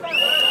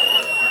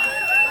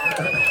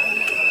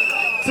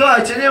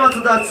 Słuchajcie, nie ma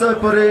co dać sobie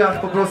po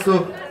ryjach, po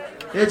prostu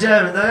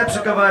jedziemy, najlepszy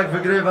kawałek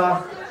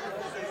wygrywa.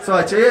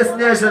 Słuchajcie, jest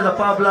nieźle dla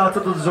Pabla,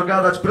 co tu dużo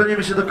gadać,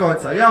 bronimy się do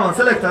końca. Ja mam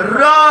selektor,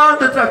 run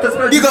the track, to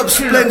jest Big up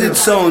Splendid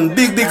sound,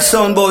 big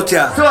sound bout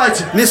ya.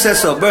 Słuchajcie. Me say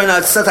so,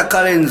 Bernard Sata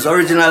Collins,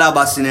 original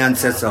Abyssinian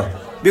said so.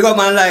 Big up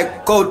man like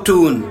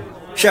Koutun,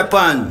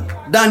 Shepan,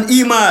 Dan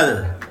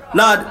Imal,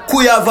 Lord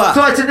Kuyawa.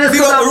 Słuchajcie,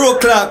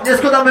 nie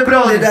składamy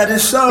broni.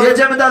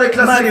 Jedziemy dalej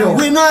klasyką.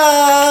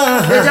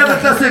 Jedziemy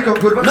klasyką,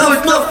 kurwa.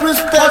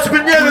 Choćby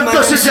nie wiem,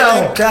 co się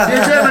działo.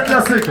 Jedziemy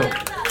klasyką.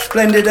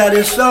 Splendid that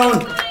is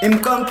sound, him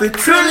come to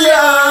thrill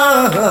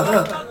ya.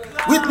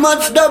 With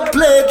much dub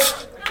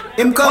plates,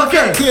 him come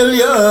to kill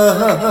ya.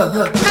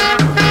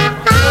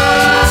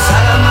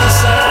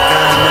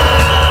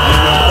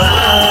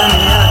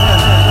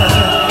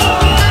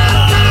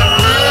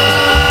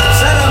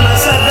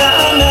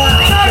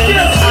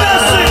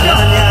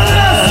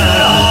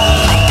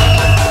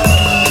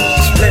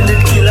 Splendid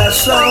killer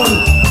sound,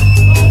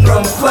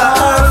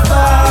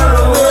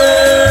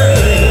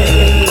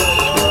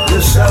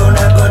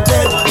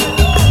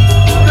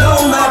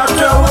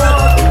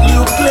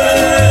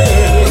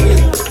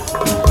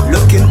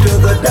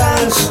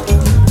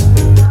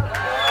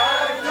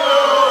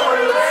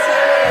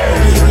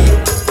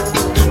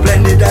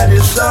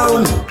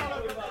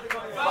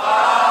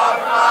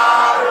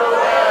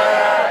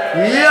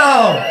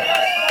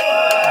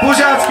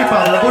 Buziaczki,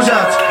 Pablo,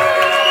 buziaczki.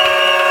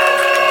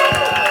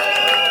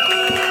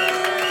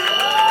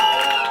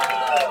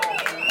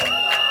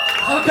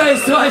 Okej,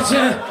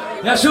 słuchajcie,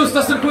 ja się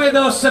ustosunkuję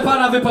do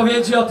Szczepana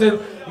wypowiedzi o tym,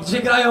 gdzie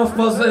grają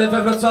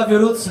we Wrocławiu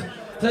Roots.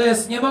 To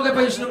jest, nie mogę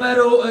powiedzieć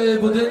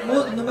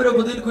numeru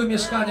budynku i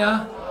mieszkania,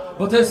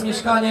 bo to jest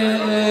mieszkanie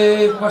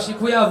właśnie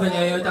Kujawy,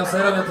 nie? I tam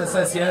sobie robią te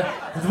sesje.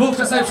 W dwóch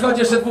czasami przychodzi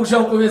jeszcze dwóch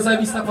ziomków, jest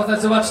zajebista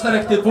potencjała 4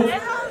 typów.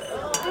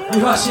 I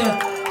właśnie,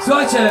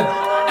 słuchajcie,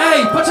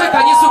 ej,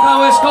 poczekaj, nie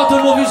słuchałeś, Kotu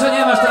mówi, że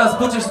nie masz teraz,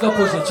 buczysz go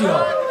później, cicho.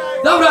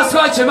 Dobra,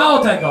 słuchajcie, mało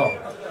tego.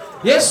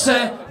 Jeszcze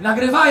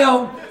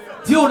nagrywają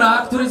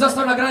Tuna, który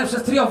został nagrany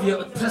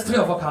przez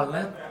trio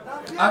wokalne.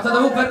 A to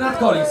był Bernard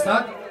Collins,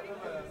 tak?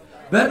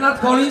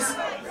 Bernard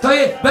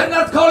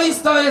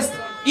Collins to jest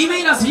imię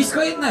i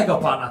nazwisko jednego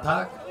pana,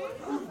 tak?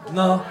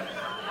 No,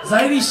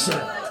 zajebiście.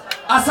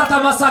 A Sata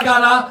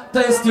Masagana to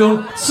jest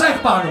tune 3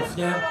 panów,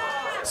 nie?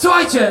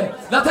 Słuchajcie,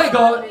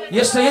 dlatego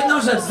jeszcze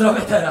jedną rzecz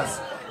zrobię teraz.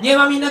 Nie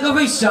mam innego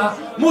wyjścia.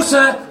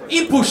 Muszę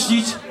im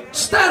puścić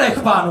 4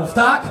 panów,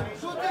 tak?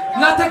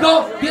 Na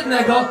tego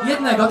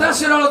jednego. Teraz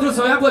się role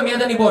odwrócą. Ja byłem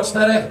 1 i było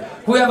 4.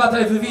 Kujawa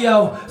tutaj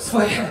wywijał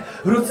swoje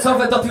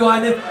rudcowe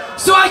dopiłajny.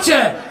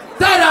 Słuchajcie,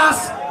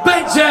 teraz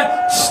będzie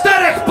 4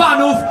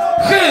 panów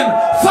hymn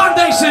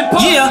Foundation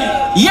Polski. Yeah,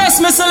 yes,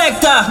 my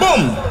selector.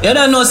 Boom. You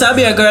don't know, so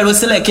be a girl with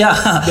select,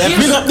 yeah.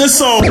 Pick up the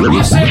sound.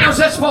 Jeszcze jedną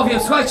rzecz powiem.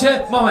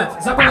 Słuchajcie, moment.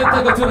 Zapomnę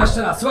tego tuna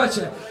jeszcze raz.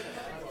 Słuchajcie.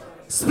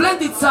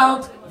 Splendid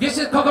Sound.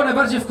 Wiecie, kogo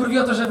najbardziej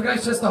wkurwiło to, że wygrali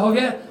w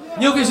Częstochowie?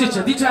 Nie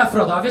uwierzycie, DJ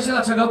Frodo. A wiecie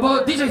dlaczego? Bo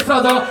DJ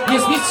Frodo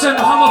jest mistrzem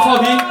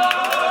homofobii.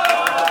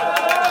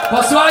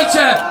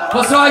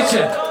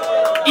 Posłuchajcie.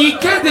 I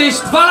kiedyś,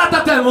 2 lata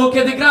temu,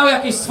 kiedy grał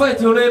jakieś swoje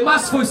tuny, ma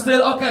swój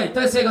styl, okej, to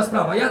jest jego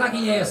sprawa. Ja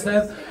taki nie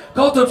jestem.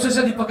 Kołtur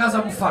przyszedł i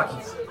pokazał mu faki.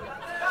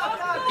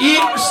 I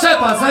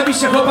Szczepan,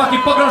 zajebiście chłopaki,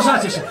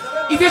 pogrążacie się.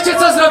 I wiecie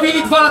co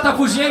zrobili 2 lata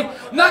później?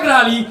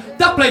 Nagrali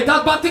Da Playta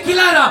od Banty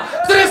Killera,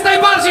 który jest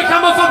najbardziej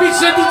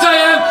homofobicznym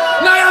DJ-em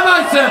na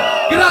Jamajce.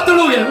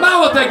 Gratuluję,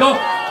 mało tego.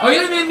 O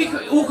ile mnie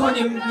ucho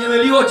nie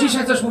myliło,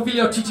 dzisiaj coś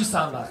mówili o Cici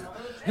Sandach.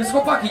 Więc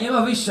chłopaki, nie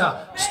ma wyjścia.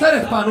 4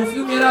 panów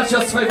i umieracie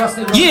od swojej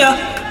własnej broni. Yeah,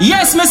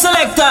 yes, my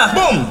selector.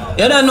 Boom.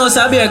 You don't know,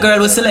 so be a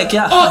girl with select,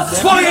 yeah. Od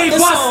swojej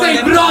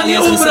własnej broni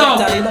umrą!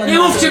 Nie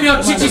mówcie mi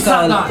o Cici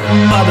Sandach.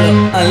 Pablo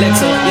and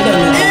Lexa, you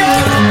don't know.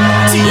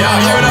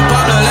 Yeah, you're the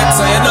Pablo and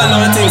Lexa, you don't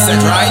know the thing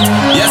set, right?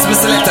 Yes, me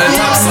selector, the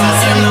top song,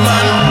 yeah, no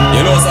man.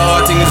 You know how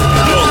our thing is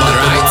global,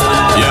 right?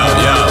 Yeah.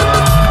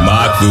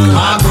 My crew, my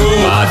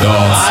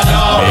dogs,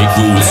 make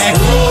rules,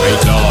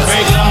 break laws.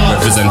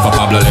 Represent for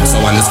Pablo Lexa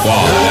and the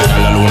squad.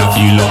 Girl alone, I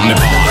feel up me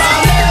bar.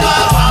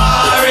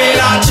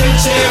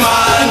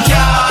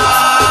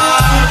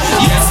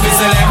 Yes, me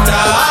selector, I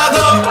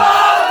go.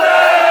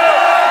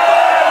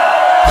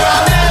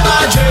 I'm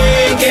never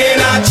drinking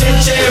a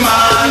chichi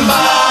man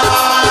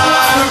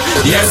bar.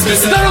 Yes, me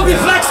selector. Kto lubi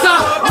flexa?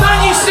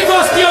 Najniższy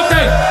głoski,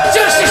 okej.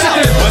 Cieszcie się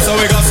tym. So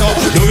we got so,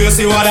 do you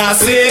see what I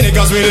see?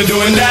 Niggas really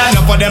doing that.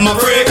 Enough of them a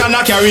freak and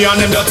I carry on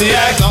them dirty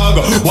act.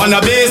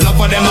 Wanna be,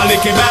 enough of them a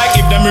lick it back.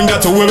 If them bring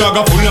that to we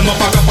go pull them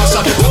up and go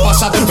shot.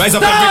 Rise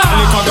up every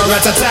kind of conquer,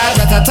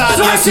 rat-a-tat.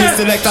 Yes, we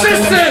select us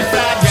in the flag.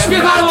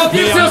 Śpiewało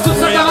więcej osób,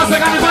 co dla was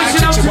zagrany, bo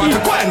się nauczyli.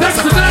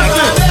 Teksty.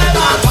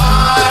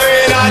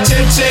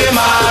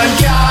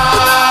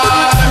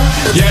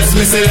 Yes,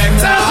 we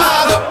select us.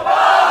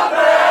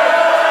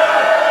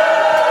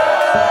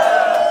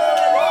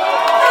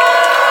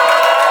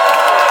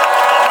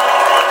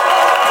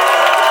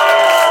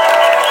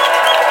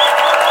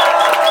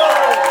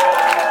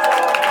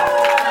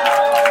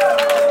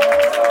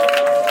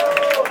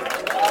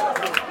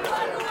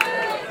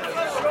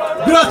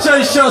 Bracia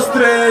i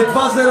siostry,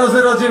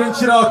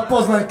 2009 rok,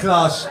 Poznań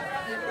Clash.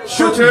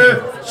 4.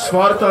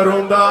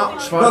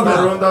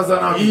 runda za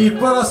nami. I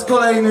po raz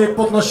kolejny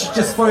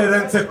podnosicie swoje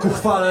ręce ku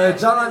chwale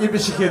Jana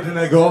Niebiesich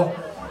Jedynego.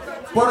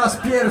 Po raz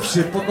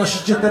pierwszy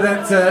podnosicie te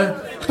ręce,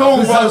 Kto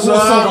uważa,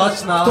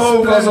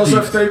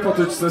 że w tej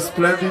potyczce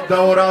Splendid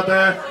dało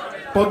radę?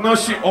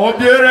 Podnosi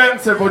obie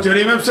ręce, bo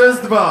dzielimy przez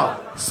 2.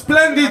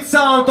 Splendid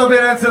Sound,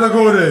 obie ręce do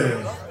góry.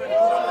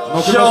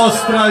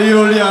 Siostra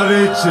Julia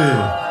ryczy.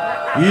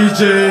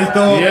 Idzie jej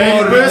to opornie.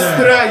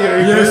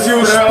 Jest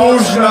już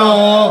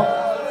późno.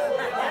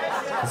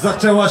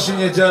 Zaczęła się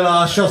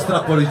niedziela, siostra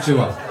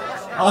policzyła.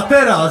 A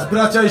teraz,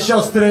 bracia i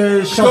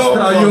siostry,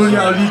 siostra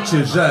Julia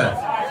liczy, że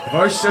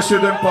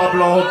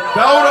 27Pablo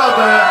dał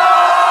radę.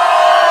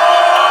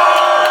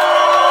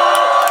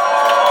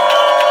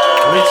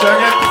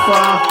 Liczenie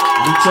trwa.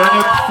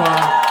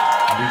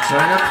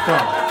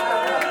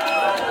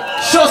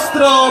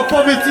 Siostro,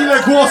 powiedz ile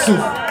głosów?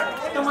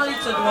 To ma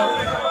liczydło.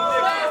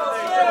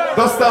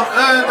 Dostał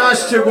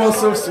 11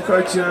 głosów,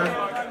 słuchajcie.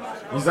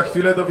 I za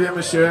chwilę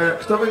dowiemy się,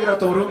 kto wygra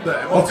tą rundę.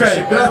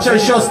 Okej, bracia i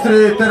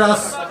siostry,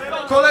 teraz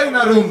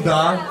kolejna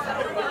runda.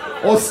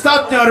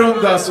 Ostatnia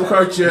runda,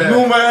 słuchajcie.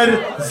 Numer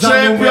za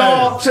numer.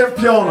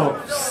 Czempionów.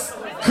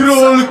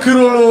 Król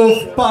królów,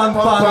 pan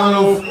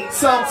panów.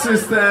 Sound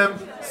System,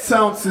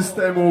 Sound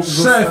Systemów.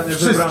 Szef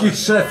wszystkich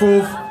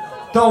szefów.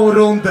 tą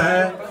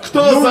rundę.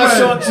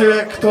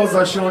 Kto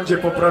zasiądzie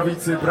po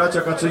prawicy?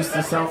 Bracia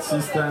Kaczyńscy, Sound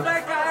System.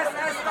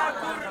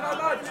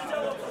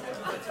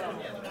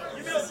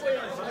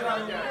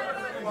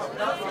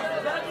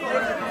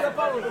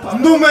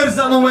 Numer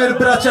za numer,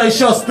 bracia i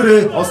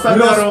siostry,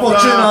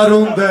 rozpoczyna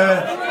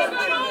rundę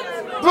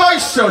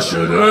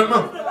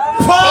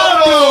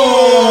 27Pablo!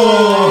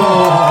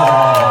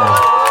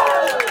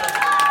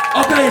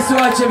 Okej,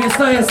 słuchajcie, więc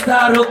to jest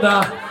ta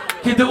runda,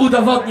 kiedy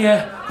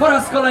udowodnię po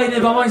raz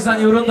kolejny, bo moim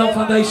zdaniem rundą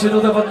Foundation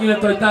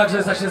udowodniłem to i tak,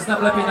 że się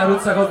znam lepiej na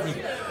rund zachodnich.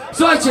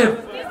 Słuchajcie,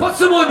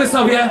 podsumujmy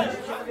sobie,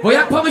 bo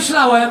jak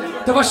pomyślałem,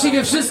 to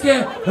właściwie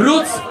wszystkie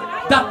roots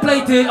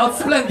dubplate'y od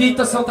Splendid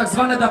to są tak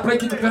zwane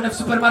dubplate'y kupione w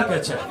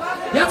supermarkecie.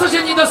 Ja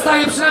codziennie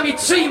dostaję przynajmniej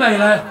 3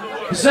 e-maile,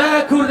 że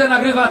kurde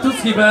nagrywa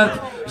Tucki Bird,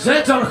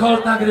 że John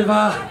Holt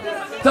nagrywa,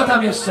 co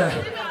tam jeszcze,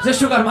 że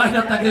Sugar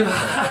Minot nagrywa,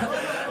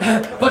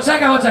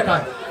 poczekaj,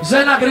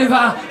 że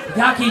nagrywa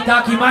taki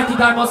Mighty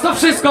Diamonds, to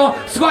wszystko,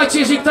 słuchajcie,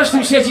 jeżeli ktoś w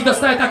tym siedzi,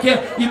 dostaje takie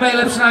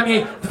e-maile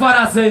przynajmniej 2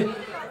 razy,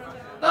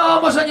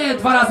 no może nie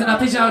 2 razy na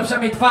tydzień, ale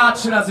przynajmniej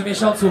 2-3 razy w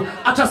miesiącu,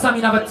 a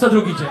czasami nawet co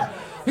drugi dzień.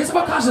 Więc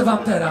pokażę wam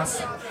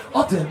teraz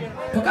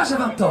pokażę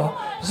wam to,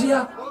 że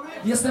ja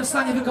jestem w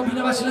stanie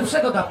wykombinować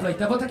lepszego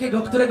dubplate'a, bo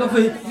takiego, którego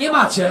wy nie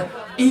macie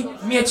i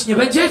mieć nie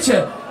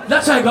będziecie.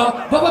 Dlaczego?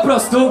 Bo po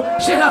prostu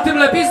się na tym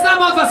lepiej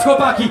znamy od was,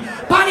 chłopaki.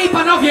 Panie i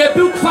panowie,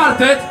 był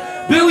kwartet,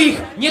 był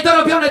ich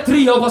niedorobione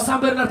trio, bo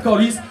sam Bernard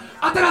Collis,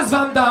 a teraz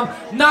wam dam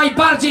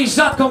najbardziej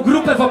rzadką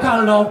grupę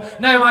wokalną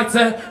na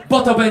Jamajce,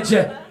 bo to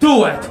będzie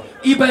duet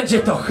i będzie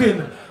to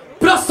hymn.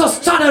 Prosto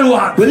z Channel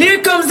One. Well,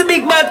 here comes the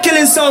big bad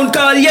killing sound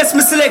called Yes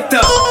Me Selector.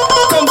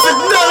 Come for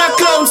Donna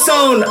Clown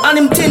sound and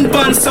him tin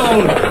pan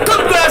sound.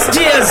 Good grass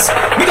jazz.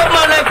 Big up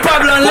man like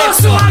Pablo and Lex.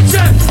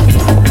 Posłuchajcie!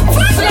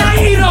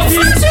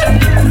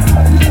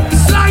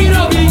 Slay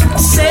robi!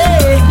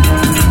 Say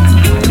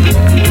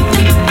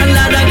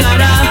Alada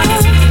gada.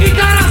 I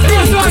teraz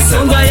posłuchajcie!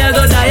 Sound wire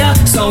go daya.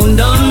 Sound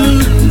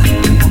done.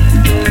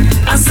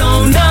 A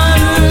sound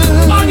done.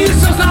 Oni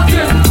są za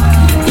tym!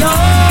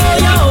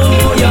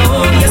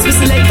 Yes, we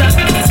selector.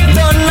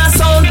 Done a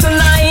sound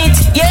tonight,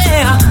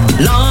 yeah.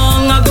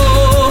 Long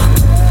ago,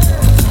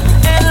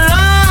 and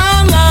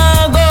long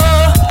ago,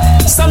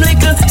 some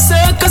little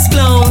circus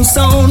clown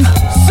sound.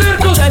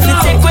 Tried to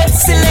take with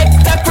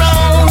selector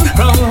crown,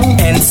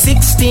 and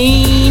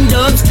 16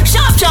 dubs,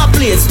 sharp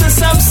plates to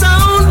some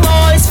sound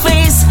boy's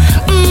face.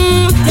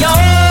 Yo.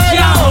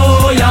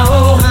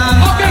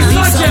 Okej,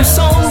 słuchajcie,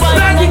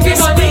 Splendid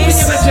chyba nigdy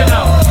nie będzie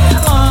dał.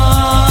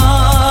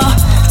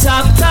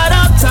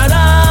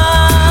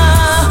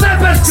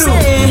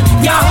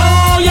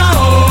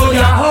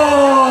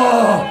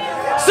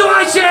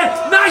 Słuchajcie,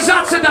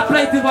 najrzadsze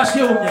dubplate'y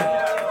właśnie u mnie.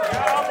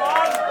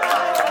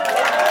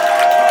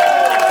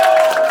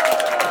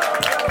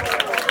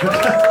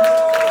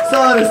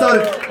 Sorry,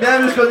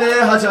 miałem już go nie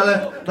jechać, ale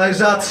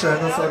najrzadsze,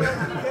 no sorry.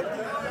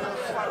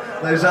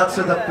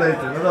 Najrzadsze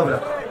dubplate'y, no dobra.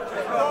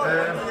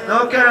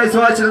 No okej,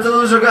 słuchajcie, no to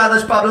dużo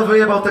gadać, Pablo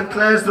wyjebał ten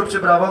clash, zróbcie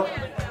brawo.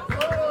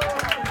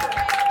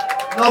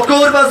 No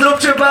kurwa,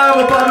 zróbcie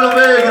brawo, Pablo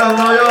wygrał,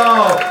 no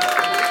jo!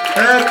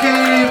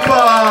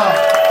 Ekipa!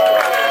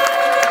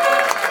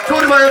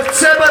 Kurwa, jak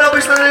trzeba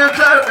robić na niego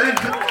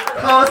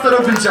chaos, to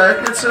robicie, a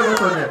jak nie trzeba,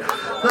 to nie.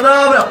 No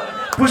dobra,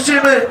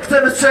 puścimy,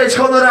 chcemy strzelić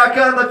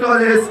honoraka na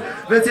koniec,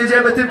 więc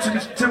jedziemy tym,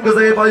 czym go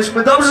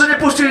zajebaliśmy. Dobrze, że nie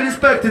puścili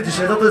Inspekty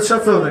dzisiaj, to jest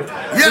szacunek.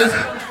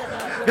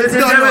 Więc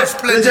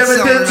jedziemy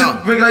tym, czym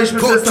wygraliśmy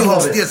w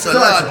Częstochowie.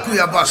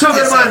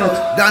 Sugar Minot.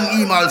 Dan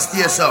Imal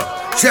Stiesa,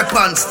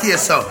 Shepan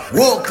Stiesa,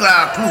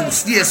 Walkla Crew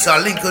Stiesa,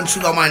 Lincoln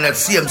Sugar Minot,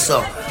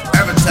 Siemso.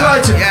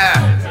 Słuchajcie,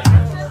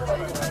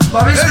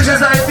 bawiliśmy się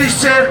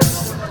zajebiście.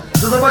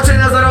 Do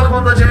zobaczenia za rok,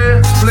 mam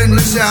nadzieję.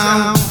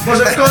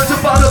 Może w końcu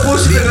Pablo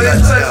puści tego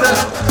Inspekta.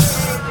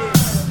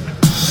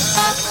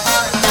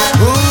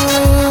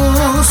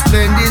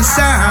 Splendid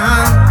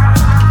sound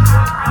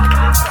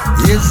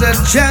is a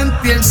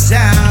champion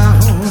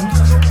sound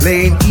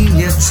playing in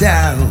your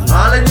town.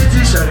 Ale nie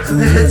dzisiaj,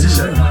 nie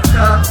dzisiaj.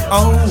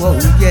 Oh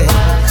yeah.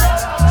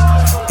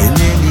 And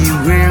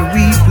anywhere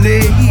we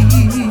play,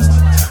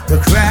 the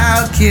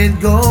crowd can't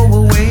go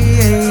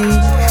away.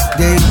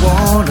 They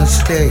wanna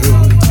stay.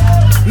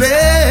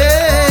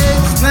 Play,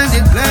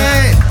 Splendid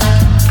play.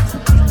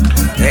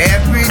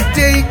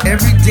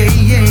 Every day,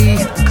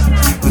 yeah.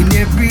 In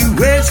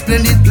everywhere,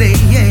 Splendid play,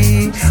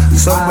 yeah.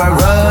 Somewhere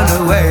run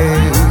away.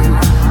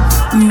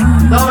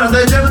 Dobra,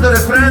 dojdziemy do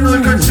refrenu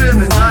i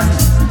kończymy, tak?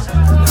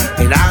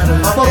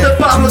 A potem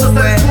Pablo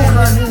dostaje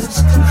pucha.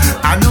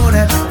 I know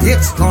that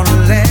it's gonna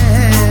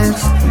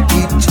last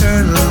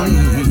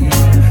eternally.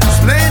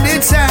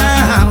 Splendid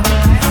sound.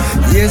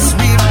 Yes,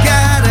 we've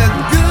got a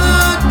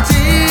good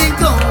thing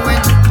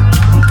going.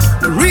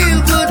 A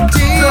real good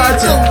thing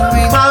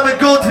going. Mamy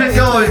good thing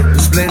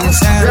going. Splendid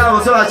sound.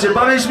 Brawo, słuchajcie,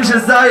 bawiliśmy się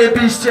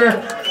zajebiście.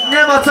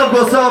 Nie ma co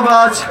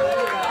głosować.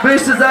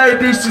 Byliście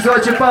zajebiści,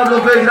 słuchajcie,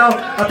 Pablo wygrał.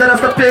 A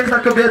teraz ta piękna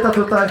kobieta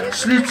tutaj,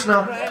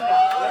 śliczna.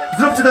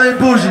 Zróbcie do niej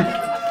buzi.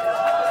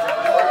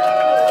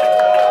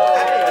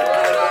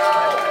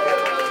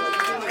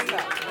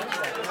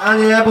 A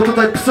nie, bo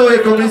tutaj psuje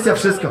komisja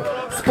wszystko.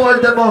 Spoil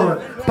the moment.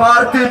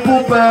 Party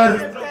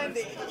pooper.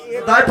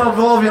 Daj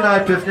Pawłowi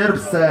najpierw, nie rób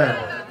scen.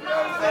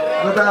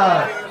 No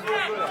daj.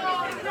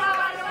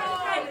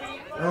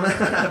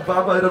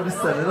 Baba robi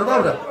sceny, no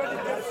dobra.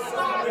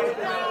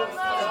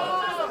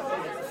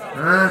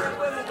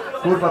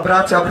 Kurwa,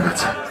 bracia.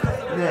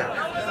 Nie.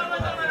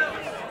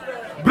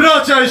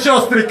 Bracia i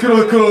siostry,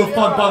 król królów,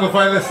 pan panów,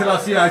 Haile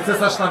Selassie,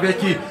 cesarz na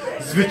wieki,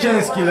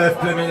 zwycięski lew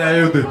plemienia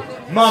Judy.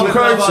 Mamy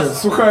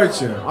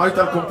Słuchajcie,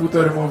 Ajtal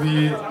komputer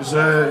mówi,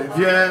 że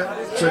wie,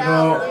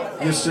 czego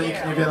jeszcze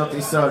nikt nie wie na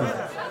tej sali.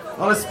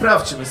 Ale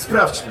sprawdźmy.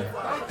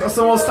 To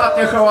są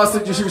ostatnie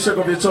hałasy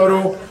dzisiejszego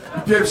wieczoru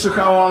i pierwszy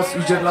hałas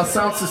idzie dla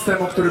sound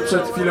systemu, który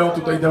przed chwilą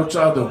tutaj dał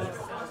czadu.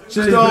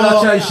 Czyli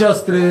bracia i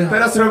siostry.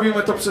 Teraz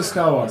robimy to przez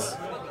hałas.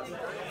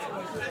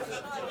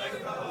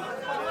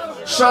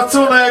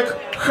 Szacunek,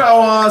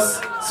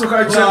 hałas.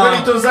 Słuchajcie,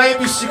 byli tu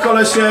zajebiści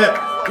kolesie.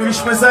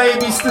 Mieliśmy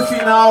zajebisty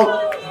finał.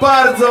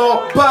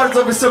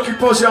 Bardzo wysoki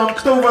poziom.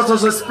 Kto uważa,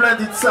 że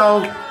Splendid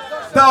Sound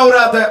dał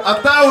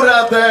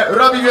radę,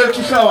 robi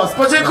wielki hałas.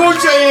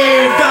 Podziękujcie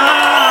im!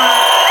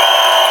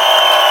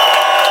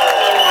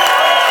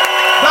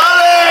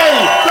 Dalej!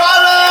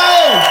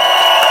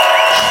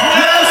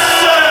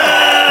 Jeszcze!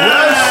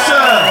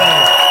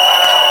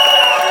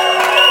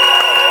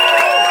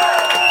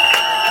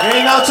 Nie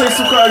inaczej,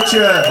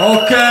 słuchajcie.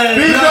 Okej,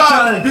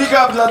 Big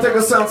up dla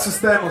tego sound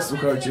systemu,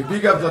 słuchajcie.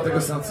 Big up dla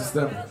tego sound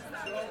systemu.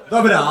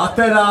 Dobra, a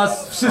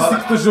teraz wszyscy,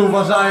 którzy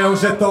uważają,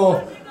 że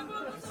to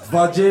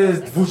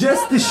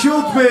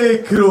 27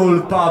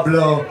 król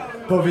Pablo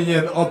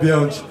powinien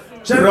objąć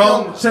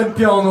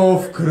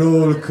czempionów,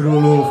 król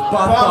królów,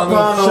 pan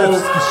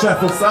panów,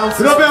 szefów.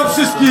 Robią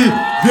wszystkich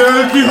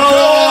wielki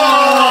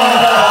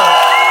hałas!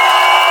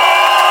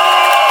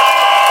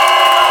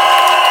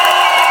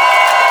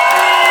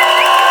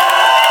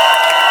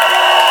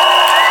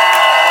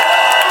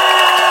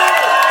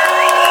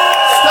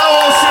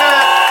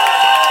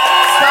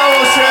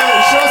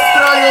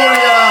 Siostra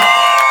Julia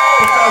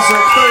pokaże,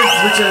 kto jest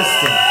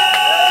zwycięzcą.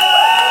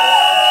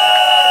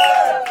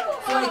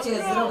 Słuchajcie,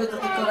 zrobię to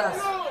tylko raz.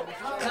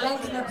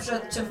 Klęknę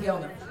przed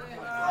czempionem.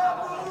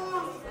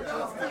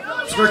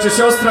 Słuchajcie,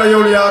 siostra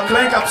Julia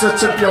klęka przed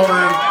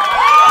czempionem.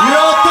 I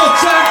oto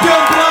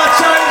czempion,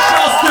 bracia i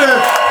siostry!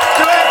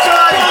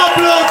 Klękaj!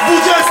 Pablo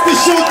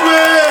 27!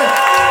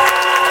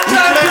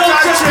 Czempion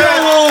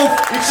czempionów!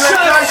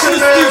 Szef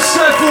wszystkich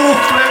szefów!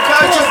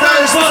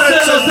 Poznań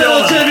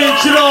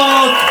 2009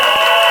 rok!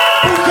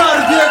 Puchar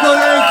w jego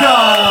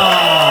rękach!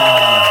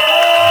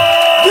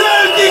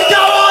 Wielki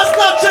hałas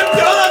na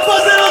czempiona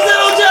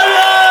 2009!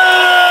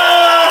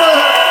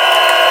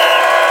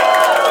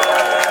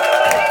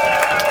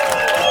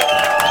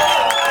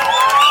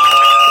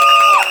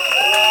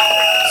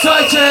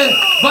 Słuchajcie,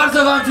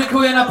 bardzo wam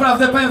dziękuję,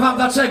 naprawdę, powiem wam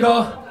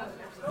dlaczego.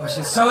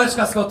 Właśnie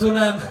strzałeczka z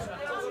kotunem.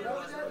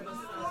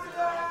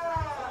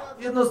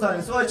 Jedno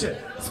zdanie, słuchajcie,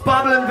 z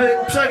Pablem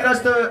przegrać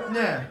to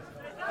nie.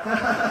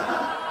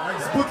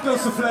 Z budką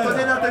suflera. To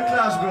nie na ten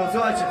clash, bro,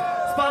 słuchajcie.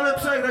 Z Pablem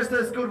przegrać to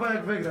jest kurwa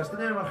jak wygrać, to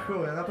nie ma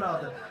chuja,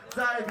 naprawdę.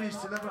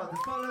 Zajebiście, naprawdę.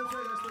 Z Pablem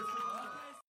przegrać to jest kurwa...